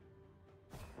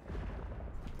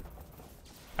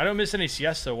 I don't miss any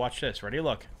CS, though. Watch this. Ready?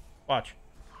 Look. Watch.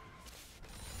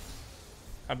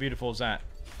 How beautiful is that?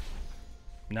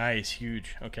 Nice.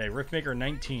 Huge. Okay, Riftmaker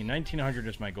 19. 1900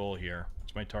 is my goal here.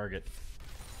 It's my target.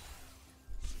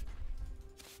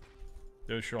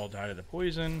 Those should all die to the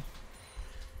poison.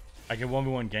 I can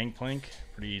 1v1 Gangplank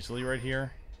pretty easily right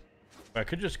here. But I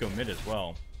could just go mid as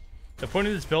well. The point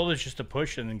of this build is just to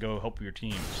push and then go help your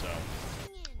team, so...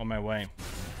 On my way.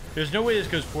 There's no way this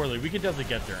goes poorly. We can definitely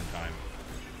get there in time.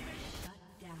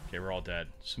 Okay, we're all dead.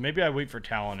 So maybe I wait for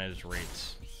Talon at his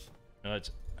rates. No,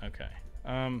 that's... Okay.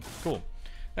 Cool.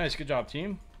 Nice, good job,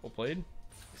 team. Well played.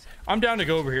 I'm down to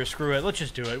go over here. Screw it. Let's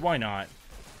just do it. Why not?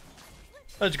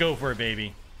 Let's go for it,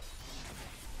 baby.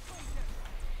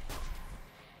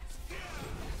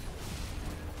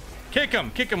 Kick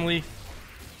him, Lee.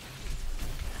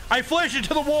 I flash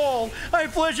into the wall. I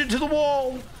flash into the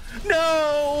wall.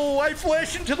 No, I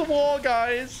flash into the wall,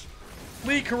 guys.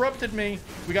 Lee corrupted me.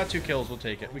 We got 2 kills. We'll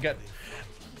take it. We got.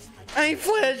 I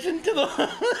flash into the.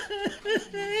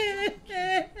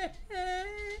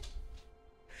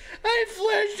 I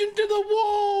flashed into the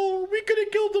wall. We could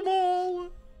have killed them all.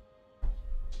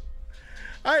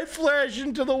 I flashed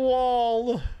into the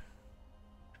wall.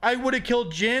 I would have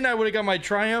killed Jin. I would have got my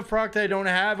Triumph proc that I don't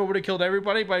have. I would have killed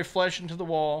everybody, but I flashed into the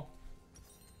wall.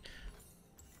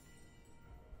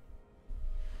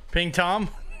 Ping Tom.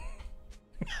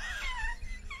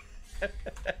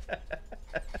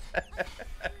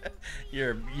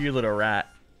 You little rat.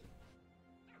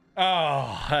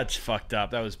 Oh, that's fucked up.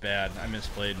 That was bad. I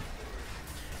misplayed.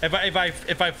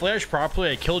 If I flash properly,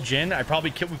 I kill Jin. We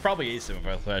probably ace him if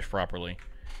I flash properly.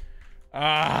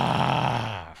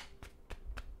 Ah,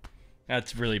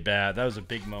 that's really bad. That was a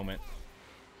big moment.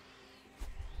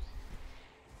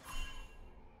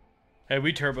 Hey,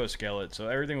 we turbo scale it, so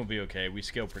everything will be okay. We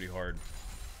scale pretty hard.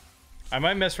 I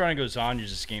might mess around and go Zanyas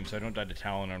this game, so I don't die to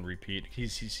Talon on repeat.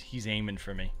 He's aiming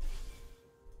for me.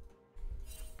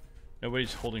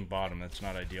 Nobody's holding bottom. That's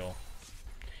not ideal.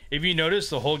 If you notice,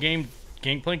 the whole game,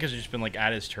 Gangplank has just been like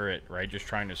at his turret, right? Just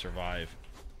trying to survive.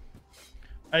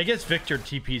 I guess Victor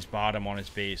TP's bottom on his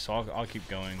base, so I'll keep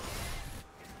going.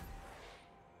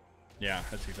 Yeah,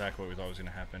 that's exactly what we thought was going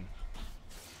to happen.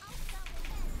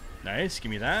 Nice, give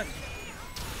me that.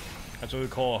 That's what we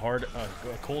call a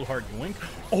cold hard yoink.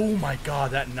 Oh my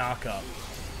god, that knockup.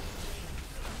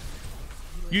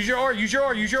 Use your R, use your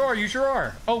R, use your R, use your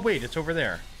R. Oh wait, it's over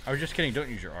there. I was just kidding, don't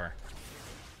use your R.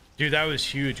 Dude, that was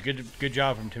huge. Good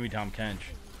job from Timmy Tom Kench.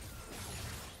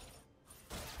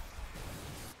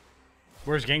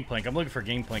 Where's Gangplank? I'm looking for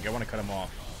Gangplank. I want to cut him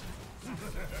off.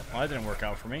 Well, that didn't work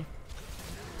out for me.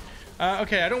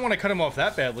 Okay, I don't want to cut him off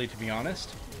that badly, to be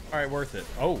honest. Alright, worth it.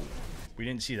 Oh, we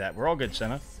didn't see that. We're all good,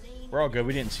 Senna. We're all good.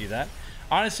 We didn't see that.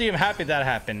 Honestly, I'm happy that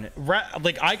happened.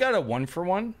 Like, I got a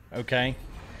 1-for-1, okay?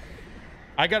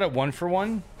 I got a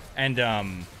 1-for-1,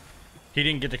 and, he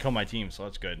didn't get to kill my team, so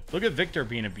that's good. Look at Victor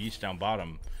being a beast down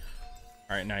bottom.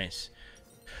 Alright, nice.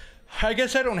 I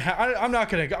guess I don't have... I'm not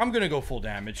gonna... I'm gonna go full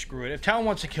damage. Screw it. If Talon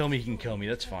wants to kill me, he can kill me.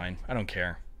 That's fine. I don't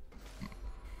care.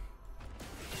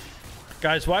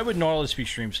 Guys, why would Nautilus be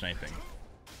stream sniping?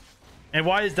 And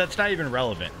why is... That's not even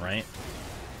relevant, right?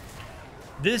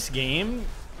 This game...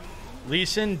 Lee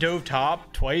Sin dove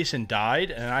top twice and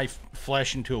died, and I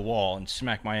flashed into a wall and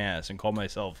smacked my ass and called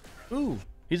myself... Ooh,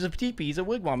 he's a teepee, he's a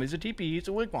wigwam, he's a teepee, he's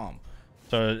a wigwam.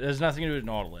 So it has nothing to do with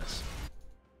Nautilus.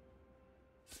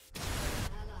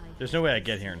 There's no way I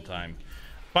get here in time.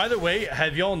 By the way,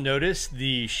 have y'all noticed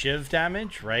the Shiv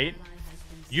damage, right?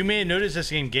 You may have noticed this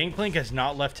game, Gangplank has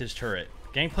not left his turret.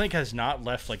 Gangplank has not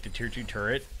left, like, the tier 2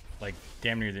 turret, like,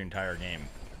 damn near the entire game.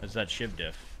 That's that Shiv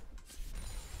diff.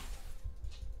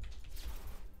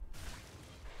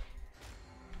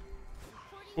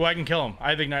 Oh, I can kill him. I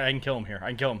have Ignite. I can kill him here. I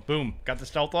can kill him. Boom. Got the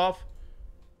stealth off.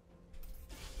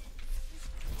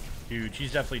 Huge.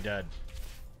 He's definitely dead.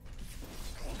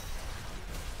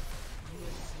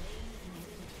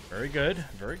 Very good.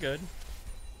 Very good.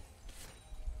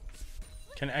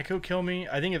 Can Echo kill me?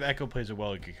 I think if Echo plays it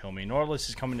well, he could kill me. Nautilus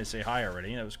is coming to say hi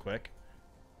already. That was quick.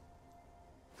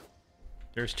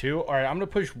 There's 2. Alright, I'm going to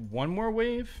push one more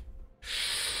wave.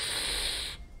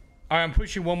 Alright, I'm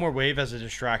pushing one more wave as a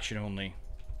distraction only.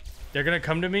 They're going to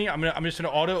come to me. I'm just going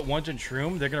to auto it once and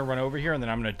shroom. They're going to run over here, and then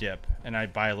I'm going to dip. And I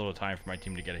buy a little time for my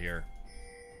team to get here.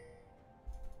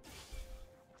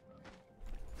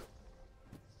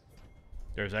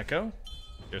 There's Echo.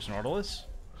 There's Nautilus.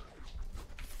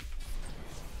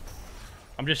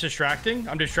 I'm just distracting.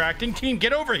 I'm distracting. Team,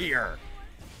 get over here.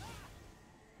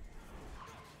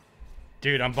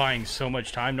 Dude, I'm buying so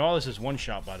much time. Nautilus is one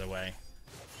shot, by the way.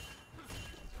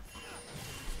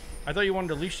 I thought you wanted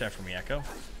to leash that for me, Echo.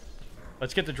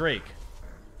 Let's get the Drake.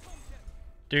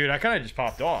 Dude, I kind of just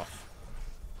popped off.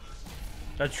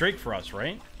 That's Drake for us,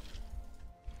 right?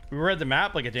 We read the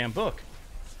map like a damn book.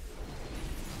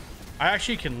 I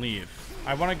actually can leave.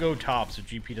 I want to go top so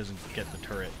GP doesn't get the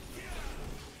turret.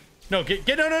 No, get.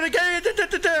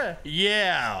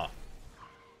 Yeah.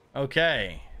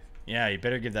 Okay. Yeah, you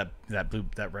better give that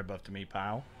red buff to me,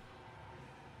 pal.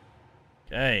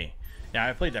 Okay. Yeah,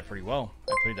 I played that pretty well.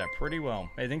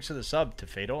 Hey, thanks for the sub to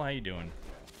Fatal. How you doing?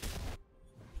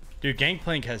 Dude,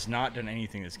 Gangplank has not done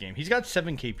anything this game. He's got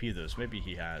 7 KP though, so maybe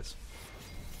he has.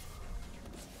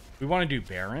 We want to do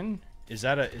Baron? Is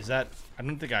that I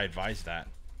don't think I advised that.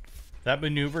 That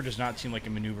maneuver does not seem like a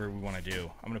maneuver we want to do.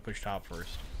 I'm going to push top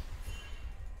first.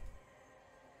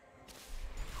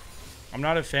 I'm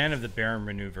not a fan of the Baron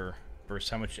maneuver versus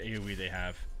how much AoE they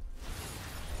have.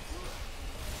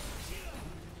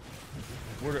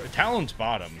 Talon's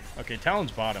bottom. Okay,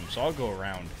 Talon's bottom, so I'll go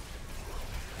around.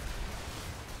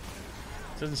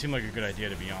 Doesn't seem like a good idea,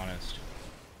 to be honest.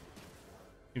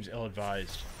 Seems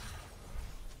ill-advised.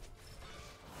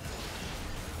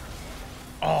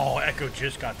 Oh, Echo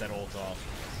just got that ult off.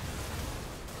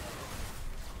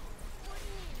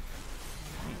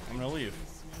 I'm gonna leave.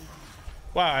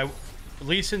 Wow,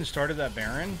 Lee Sin started that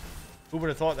Baron? Who would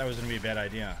have thought that was gonna be a bad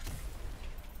idea?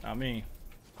 Not me.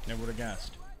 Never would have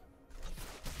guessed.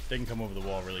 They can come over the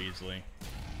wall really easily.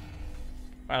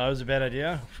 Wow, that was a bad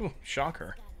idea? Whew,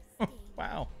 shocker.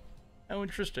 Wow. How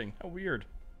interesting. How weird.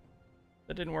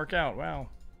 That didn't work out. Wow.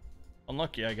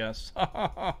 Unlucky, I guess. Okay,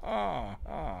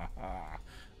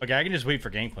 I can just wait for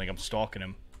Gangplank. I'm stalking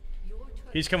him.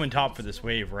 He's coming top for this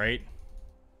wave, right?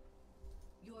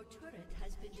 Your turret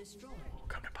has been destroyed.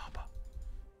 Come to Papa.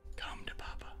 Come to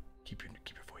Papa. Keep your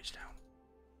voice down.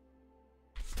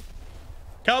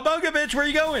 Cowabunga, bitch! Where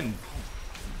you going?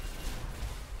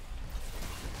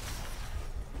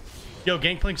 Yo,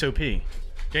 Gangplank's OP.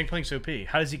 Gangplank's OP.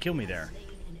 How does he kill me there?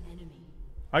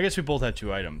 I guess we both had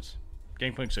 2 items.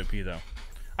 Gangplank's OP though.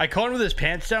 I caught him with his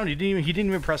pants down. He didn't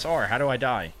even press R. How do I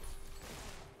die?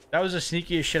 That was the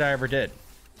sneakiest shit I ever did.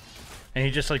 And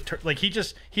he just like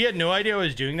he had no idea I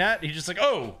was doing that. He just like,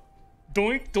 oh,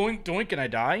 doink doink doink, and I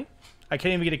die. I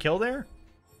can't even get a kill there.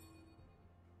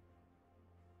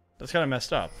 That's kind of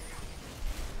messed up.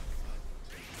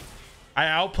 I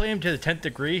outplay him to the 10th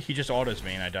degree. He just autos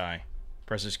me and I die.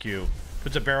 Presses Q.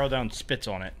 Puts a barrel down, spits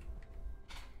on it.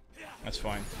 That's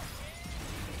fine.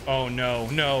 Oh, no.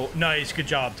 No. Nice. Good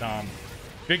job, Tom.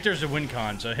 Victor's a win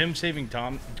con, so him saving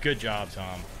Tom. Good job,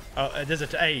 Tom. Oh, there's a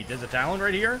Talon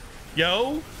right here?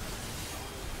 Yo!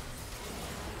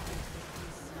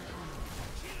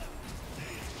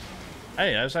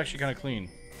 Hey, that was actually kind of clean.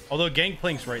 Although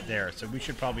Gangplank's right there, so we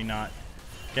should probably not.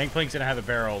 Gangplank's gonna have a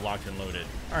barrel locked and loaded.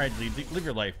 Alright, live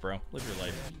your life, bro. Live your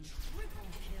life.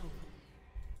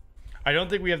 I don't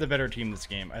think we have the better team this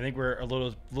game. I think we're a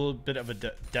little bit of a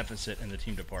deficit in the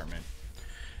team department.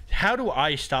 How do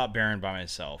I stop Baron by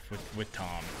myself with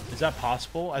Tom? Is that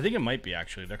possible? I think it might be,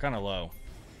 actually. They're kind of low.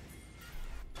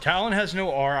 Talon has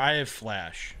no R. I have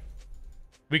Flash.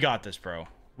 We got this, bro.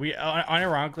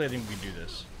 Unironically, I think we can do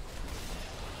this.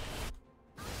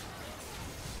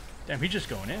 Damn, he's just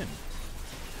going in.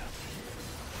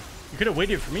 You could have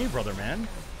waited for me, brother, man.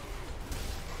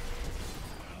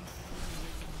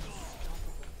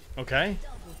 Okay.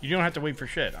 You don't have to wait for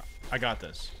shit. I got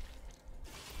this.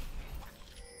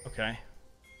 Okay.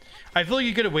 I feel like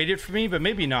you could have waited for me, but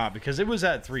maybe not, because it was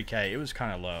at 3K. It was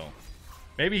kind of low.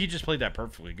 Maybe he just played that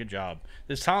perfectly. Good job.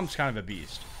 This Tom's kind of a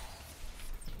beast.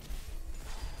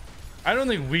 I don't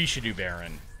think we should do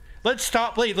Baron. Let's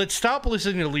stop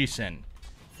listening to Lee Sin.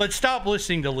 Let's stop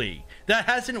listening to Lee. That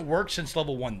hasn't worked since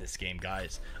level 1 this game,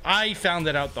 guys. I found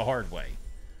that out the hard way.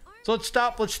 So let's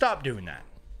stop doing that.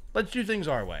 Let's do things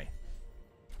our way.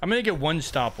 I'm gonna get one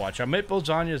stopwatch. I might build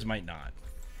Zanya's, might not.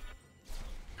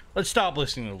 Let's stop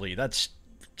listening to Lee. Let's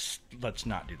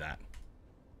not do that.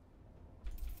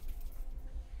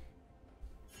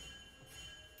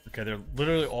 Okay, they're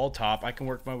literally all top. I can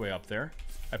work my way up there.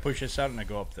 I push this out and I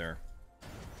go up there.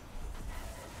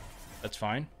 That's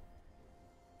fine.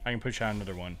 I can push out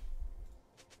another one.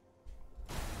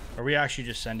 Are we actually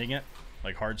just sending it?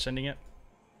 Like hard sending it?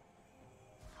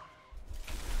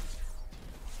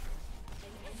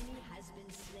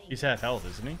 He's half health,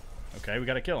 isn't he? Okay, we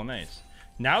got a kill. Nice.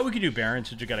 Now we can do Baron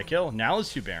since we got a kill. Now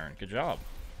let's do Baron. Good job.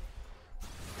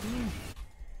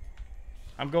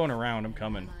 I'm going around. I'm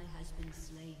coming.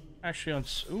 Actually,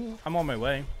 ooh, I'm on my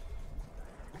way.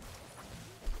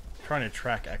 Trying to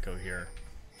track Echo here.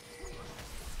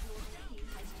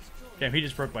 Damn, he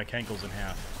just broke my cankles in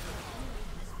half.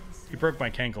 He broke my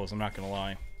cankles, I'm not gonna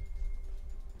lie.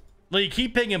 Lee,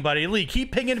 keep pinging, buddy. Lee,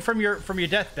 keep pinging from your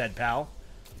deathbed, pal.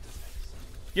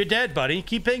 You're dead, buddy.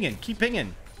 Keep pinging. Keep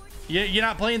pinging. You're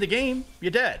not playing the game.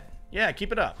 You're dead. Yeah,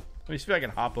 keep it up. Let me see if I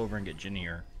can hop over and get Jin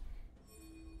here.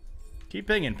 Keep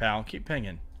pinging, pal. Keep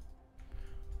pinging.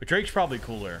 But Drake's probably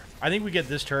cooler. I think we get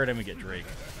this turret and we get Drake.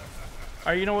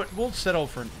 Alright, you know what? We'll settle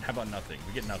for... How about nothing?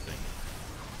 We get nothing.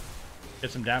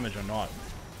 Get some damage on naught.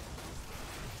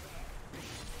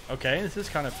 Okay, this is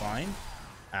kind of fine.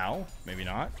 Ow. Maybe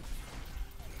not.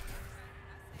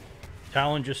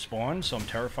 Talon just spawned, so I'm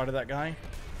terrified of that guy.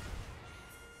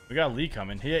 We got Lee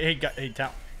coming. Hey,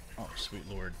 Talon. Oh, sweet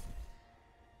lord.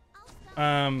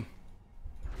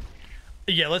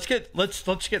 Yeah, let's get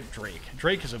Drake.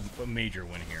 Drake is a major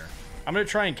win here. I'm gonna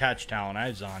try and catch Talon. I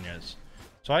have Zanya's.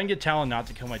 So I can get Talon not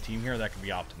to kill my team here. That could be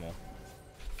optimal.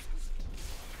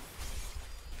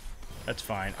 That's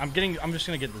fine. I'm just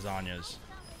gonna get the Zanyas.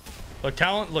 Look,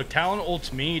 Talon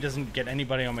ults me. He doesn't get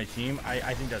anybody on my team.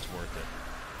 I think that's worth it.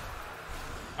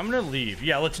 I'm gonna leave.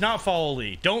 Yeah, let's not follow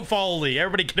Lee. Don't follow Lee.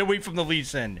 Everybody get away from the Lee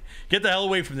Sin. Get the hell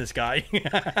away from this guy.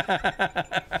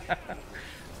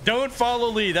 Don't follow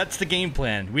Lee. That's the game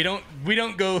plan. We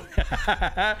don't go.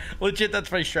 Legit,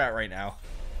 that's my strat right now.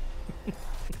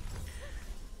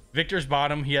 Victor's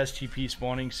bottom. He has TP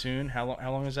spawning soon. How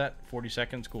long is that? 40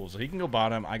 seconds. Cool. So he can go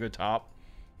bottom. I go top.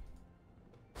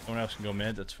 Someone else can go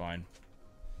mid. That's fine.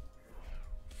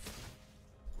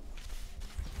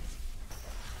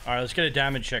 All right, let's get a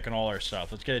damage check on all our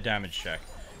stuff. Let's get a damage check.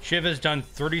 Shiv has done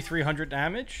 3,300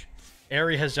 damage.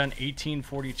 Aerie has done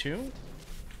 1,842.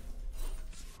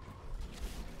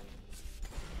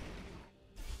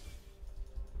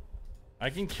 I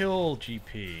can kill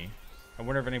GP. I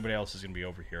wonder if anybody else is going to be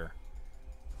over here.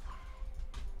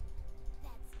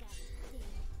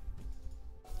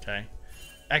 Okay.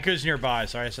 Echo's nearby,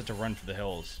 so I just have to run for the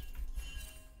hills.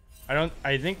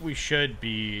 I think we should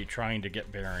be trying to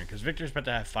get Baron, because Victor's about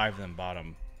to have 5 of them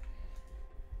bottom.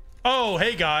 Oh,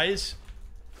 hey guys!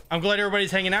 I'm glad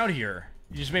everybody's hanging out here.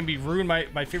 You just made me ruin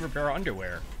my favorite pair of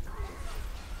underwear.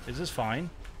 Is this fine?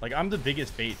 Like, I'm the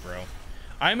biggest bait, bro.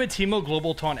 I'm a TEEMO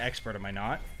Global Taunt expert, am I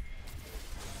not?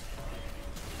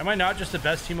 Am I not just the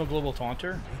best TEEMO Global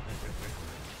Taunter?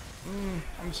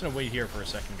 I'm just gonna wait here for a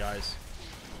second, guys.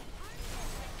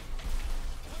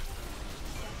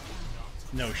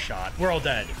 No shot. We're all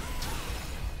dead.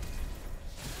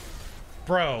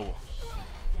 Bro.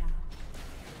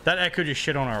 That Echo just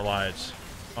shit on our lives.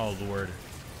 Oh, Lord.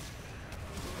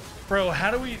 Bro,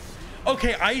 how do we...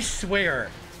 Okay, I swear.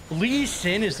 Lee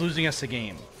Sin is losing us the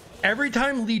game. Every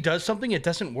time Lee does something, it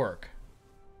doesn't work.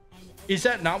 Is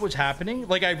that not what's happening?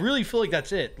 Like, I really feel like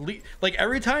that's it. Lee, like,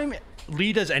 every time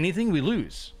Lee does anything, we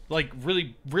lose. Like,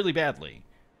 really, really badly.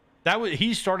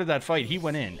 He started that fight. He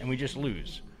went in, and we just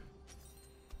lose.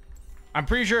 I'm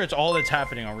pretty sure it's all that's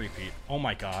happening on repeat. Oh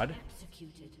my god.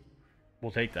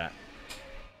 We'll take that.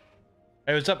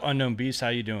 Hey, what's up, Unknown Beast? How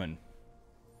you doing?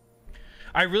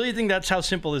 I really think that's how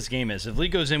simple this game is. If Lee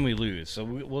goes in, we lose. So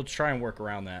we'll try and work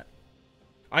around that.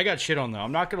 I got shit on, though.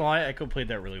 I'm not gonna lie, Echo played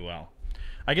that really well.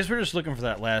 I guess we're just looking for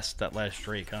that last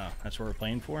Drake, huh? That's what we're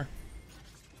playing for?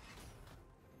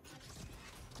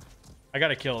 I got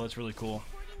a kill. That's really cool.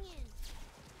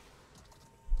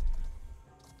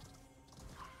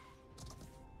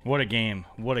 What a game.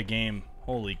 What a game.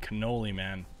 Holy cannoli,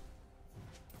 man.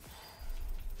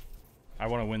 I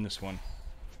want to win this one.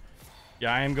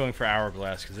 Yeah, I am going for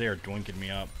Hourglass because they are doinking me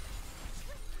up.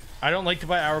 I don't like to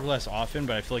buy Hourglass often,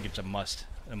 but I feel like it's a must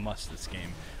this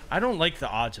game. I don't like the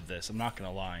odds of this. I'm not going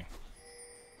to lie.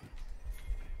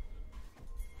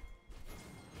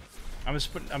 I'm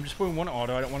just putting one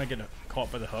auto. I don't want to get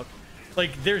caught by the hook.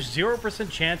 Like, there's 0%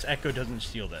 chance Echo doesn't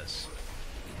steal this.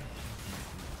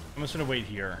 I'm just gonna wait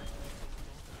here.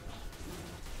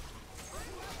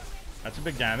 That's a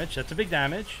big damage. That's a big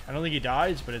damage. I don't think he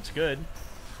dies, but it's good.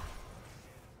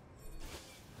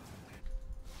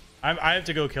 I have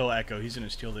to go kill Echo. He's gonna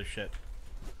steal this shit.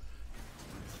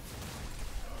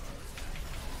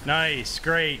 Nice.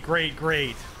 Great, great,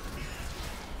 great.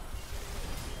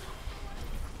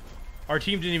 Our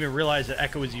team didn't even realize that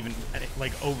Echo was even,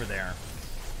 like, over there.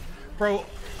 Bro...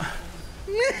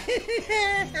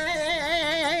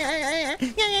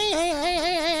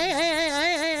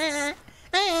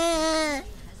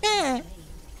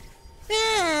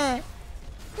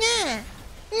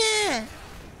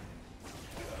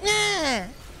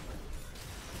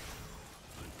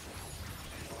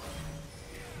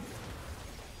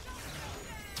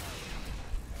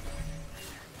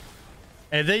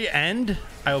 If they end,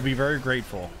 I will be very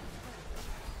grateful.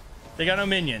 They got no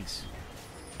minions.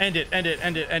 End it, end it,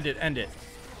 end it, end it, end it.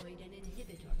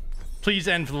 Please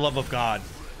end for the love of God.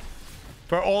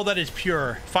 For all that is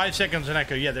pure. 5 seconds on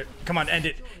Echo. Yeah, come on, end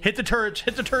it. Hit the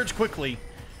turrets quickly.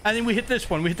 And then we hit this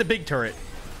one. We hit the big turret.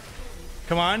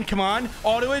 Come on, come on.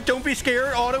 Auto it, don't be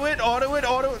scared. Auto it, auto it,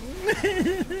 auto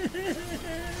it.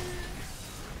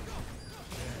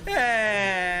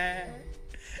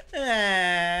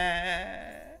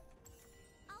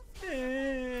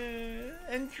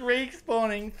 And Drake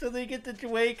spawning, so they get the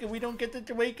Drake and we don't get the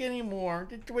Drake anymore.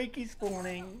 The Drake is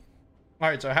spawning.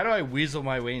 Alright, so how do I weasel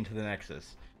my way into the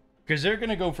Nexus? Because they're going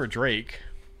to go for Drake.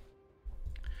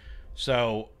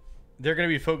 So they're going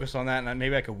to be focused on that, and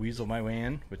maybe I could weasel my way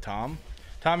in with Tom.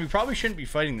 Tom, you probably shouldn't be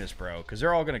fighting this, bro, because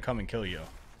they're all going to come and kill you.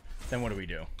 Then what do we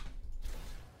do?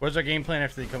 What's our game plan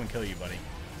after they come and kill you, buddy?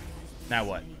 Now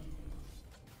what?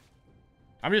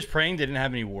 I'm just praying they didn't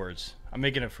have any wards. I'm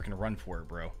making a freaking run for it,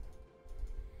 bro.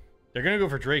 They're gonna go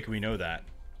for Drake, we know that.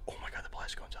 Oh my god, the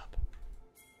blast goes up.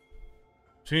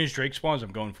 As soon as Drake spawns,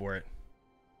 I'm going for it.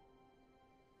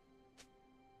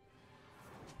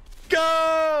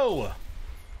 Go!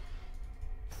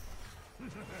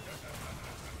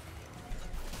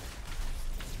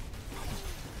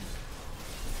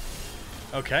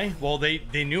 Okay, well, they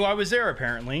knew I was there,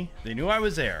 apparently. They knew I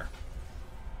was there.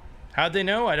 How'd they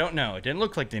know? I don't know. It didn't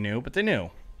look like they knew, but they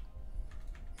knew.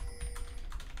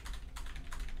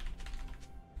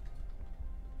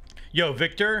 Yo,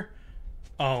 Victor.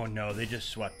 Oh, no, they just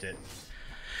swept it.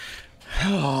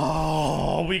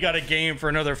 Oh, we got a game for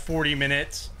another 40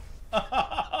 minutes.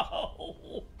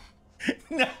 Oh,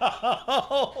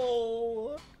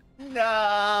 no.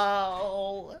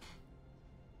 No.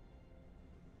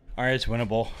 All right, it's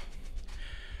winnable.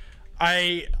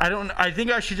 I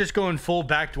think I should just go in full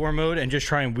backdoor mode and just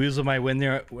try and weasel my win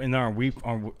there in our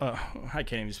I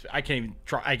can't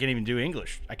even do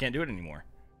English. I can't do it anymore.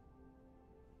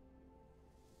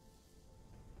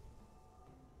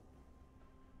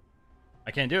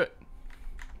 I can't do it.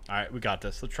 All right, we got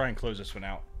this. Let's try and close this one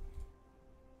out.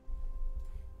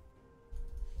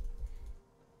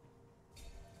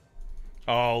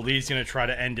 Oh, Lee's gonna try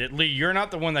to end it. Lee, you're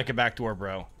not the one that can backdoor,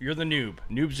 bro. You're the noob.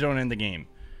 Noobs don't end the game.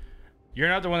 You're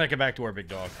not the one that can backdoor, big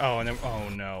dog. Oh, and then, oh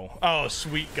no. Oh,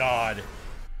 sweet God.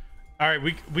 All right,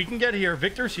 we can get here.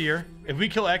 Victor's here. If we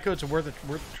kill Echo, it's worth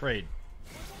the trade.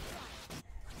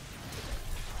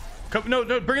 Come,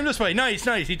 no, bring him this way. Nice,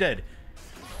 he did.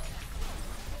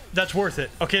 That's worth it.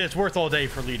 Okay, that's worth all day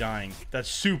for Lee dying. That's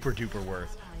super duper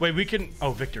worth. Wait, we can,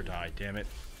 oh, Victor died, damn it.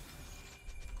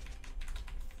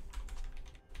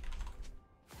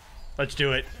 Let's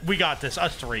do it. We got this,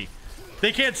 us three.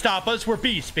 They can't stop us. We're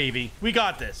beasts, baby. We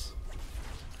got this.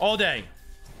 All day.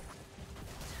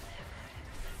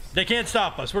 They can't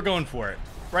stop us. We're going for it.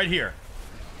 Right here.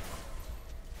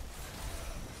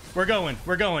 We're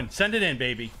going. Send it in,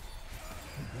 baby.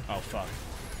 Oh, fuck.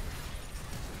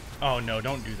 Oh, no.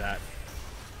 Don't do that.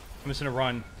 I'm just gonna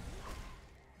run.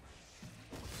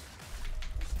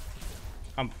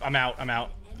 I'm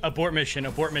out. Abort mission.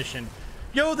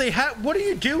 Yo, they had... What are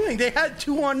you doing? They had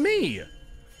two on me.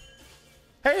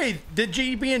 Hey, the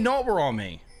GB and Naut were on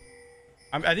me.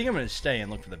 I think I'm gonna stay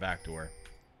and look for the back door.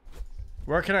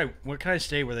 Where can I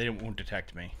stay where they won't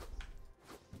detect me?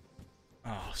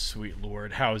 Oh, sweet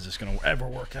Lord. How is this gonna ever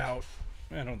work out?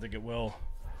 I don't think it will.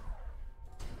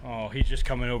 Oh, he's just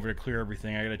coming over to clear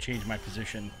everything. I gotta change my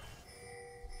position.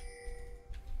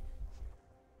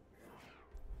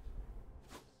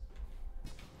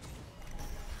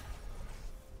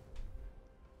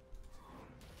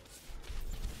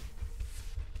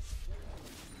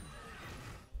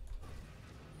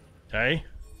 Okay.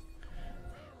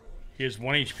 He has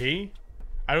 1 HP.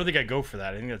 I don't think I go for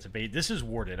that. I think that's a bait. This is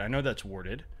warded. I know that's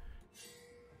warded.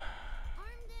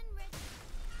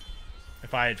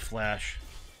 If I had flash.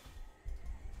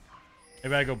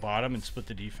 Maybe I go bottom and split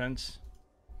the defense.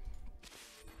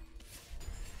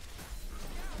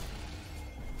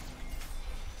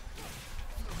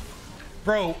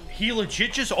 Bro, he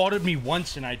legit just autoed me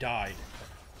once and I died.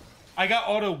 I got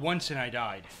auto once and I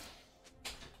died.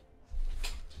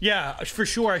 Yeah, for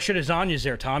sure I should have Zanyas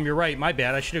there, Tom. You're right. My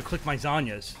bad. I should have clicked my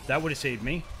Zanyas. That would have saved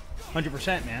me.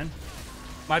 100%, man.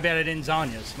 My bad I didn't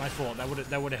Zanyas. My fault.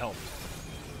 That would have helped.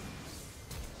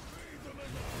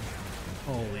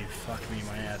 Holy fuck me,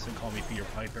 my ass, and call me Peter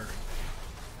Piper.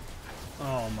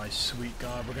 Oh my sweet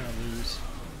God, we're gonna lose.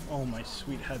 Oh my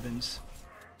sweet heavens.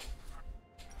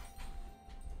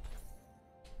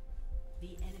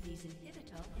 The enemy's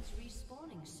inhibitor is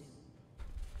respawning soon.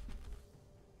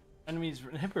 Enemy's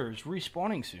inhibitor is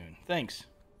respawning soon. Thanks.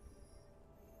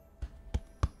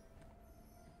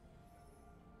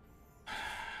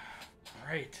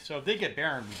 Alright, so if they get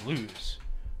Baron, we lose.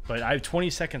 But I have 20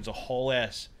 seconds to haul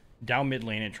ass down mid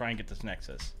lane and try and get this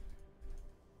Nexus.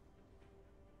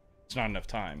 It's not enough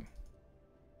time.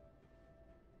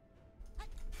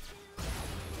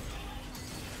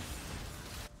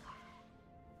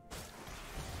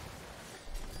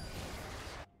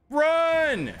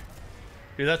 Run!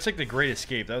 Dude, that's like the great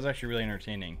escape. That was actually really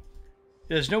entertaining.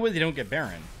 There's no way they don't get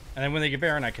Baron. And then when they get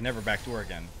Baron, I can never backdoor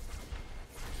again.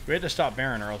 We had to stop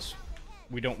Baron or else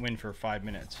we don't win for 5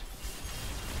 minutes.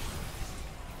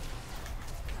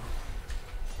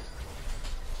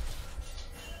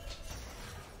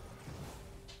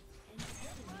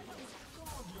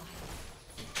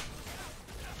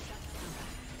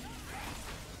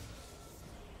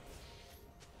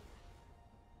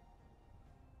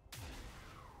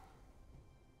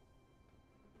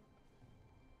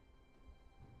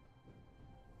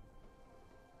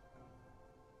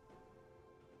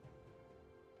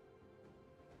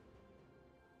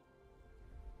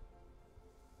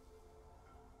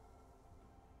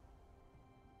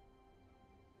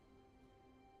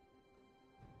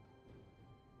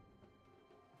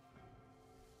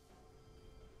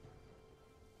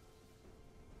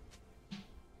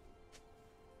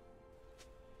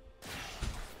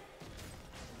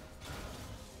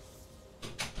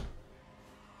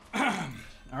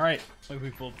 Alright,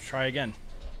 maybe we'll try again.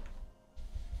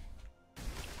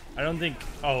 I don't think...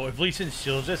 Oh, if Lee Sin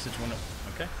steals this, it's one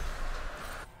of... Okay.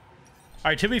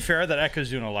 Alright, to be fair, that Echo's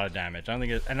doing a lot of damage. I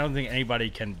don't think anybody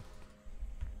can...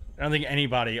 I don't think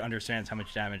anybody understands how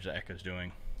much damage the Echo's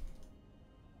doing.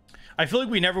 I feel like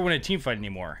we never win a team fight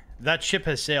anymore. That ship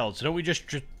has sailed, so don't we just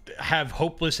have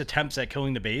hopeless attempts at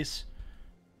killing the base?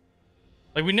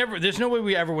 Like, we never... There's no way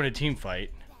we ever win a team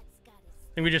fight.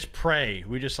 I think we just pray.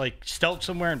 We just, like, stealth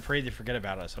somewhere and pray they forget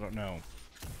about us. I don't know.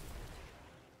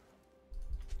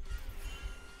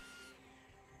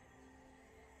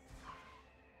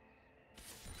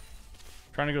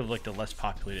 Trying to go to, like, the less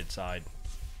populated side.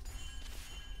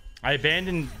 I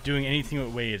abandoned doing anything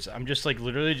with waves. I'm just, like,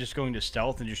 literally just going to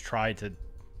stealth and just try to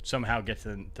somehow get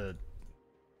to the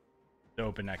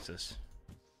open nexus.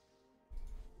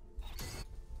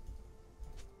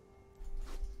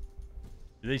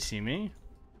 Do they see me?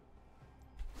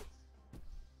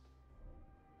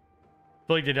 I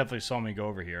feel like they definitely saw me go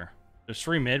over here. There's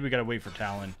 3 mid. We gotta wait for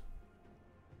Talon.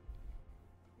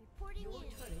 Reporting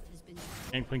in.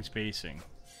 Gangplank spacing.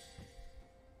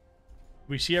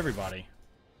 We see everybody.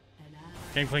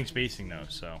 Gangplank spacing though,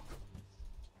 so.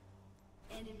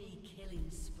 Enemy killing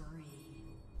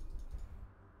spree.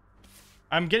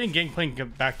 I'm getting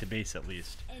Gangplank back to base at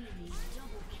least. Enemy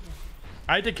double kill.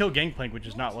 I had to kill Gangplank, which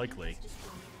is not likely.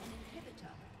 Destroyed an inhibitor.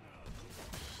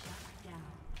 Shut down.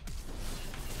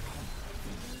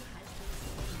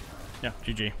 Yeah,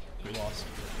 GG. We lost.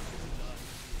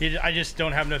 I just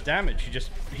don't have enough damage.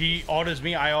 He autos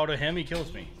me, I auto him, he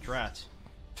kills me. Drats.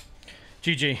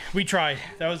 GG. We tried.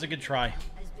 That was a good try.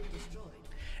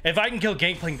 If I can kill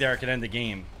Gangplank there, I can end the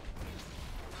game.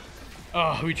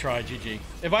 Oh, we tried. GG.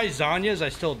 If I Zanya's, I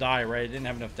still die, right? I didn't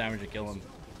have enough damage to kill him.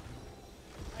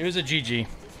 It was a GG.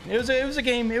 It was a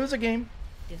game. It was a game.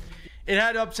 It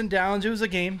had ups and downs. It was a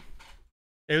game.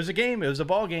 It was a game. It was a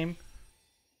ball game.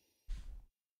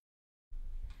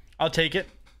 I'll take it.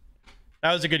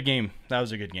 That was a good game. That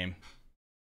was a good game.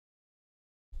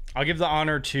 I'll give the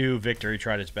honor to Victor. He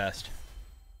tried his best.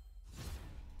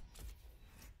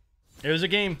 It was a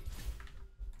game.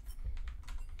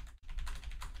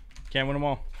 Can't win them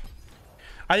all.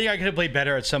 I think I could have played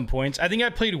better at some points. I think I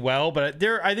played well, but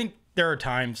I think there are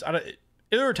times.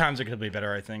 There are times I could have played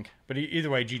better, I think. But either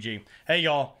way, GG. Hey,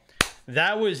 y'all.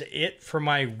 That was it for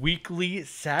my weekly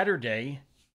Saturday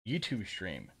YouTube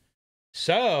stream.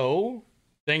 So,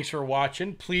 thanks for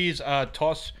watching. Please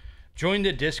join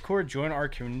the Discord, join our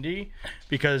community,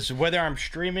 because whether I'm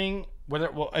streaming,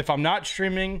 if I'm not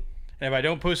streaming, and if I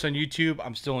don't post on YouTube,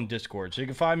 I'm still in Discord. So you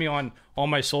can find me on all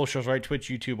my socials, right? Twitch,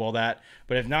 YouTube, all that.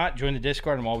 But if not, join the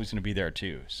Discord. I'm always going to be there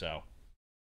too. So,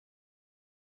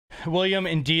 William,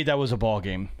 indeed, that was a ball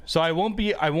game. So I won't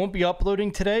be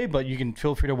uploading today, but you can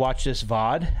feel free to watch this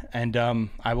VOD, and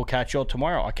I will catch y'all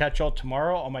tomorrow. I'll catch y'all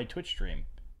tomorrow on my Twitch stream.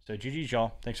 So GG's,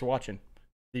 y'all. Thanks for watching.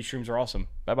 These streams are awesome.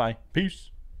 Bye bye. Peace.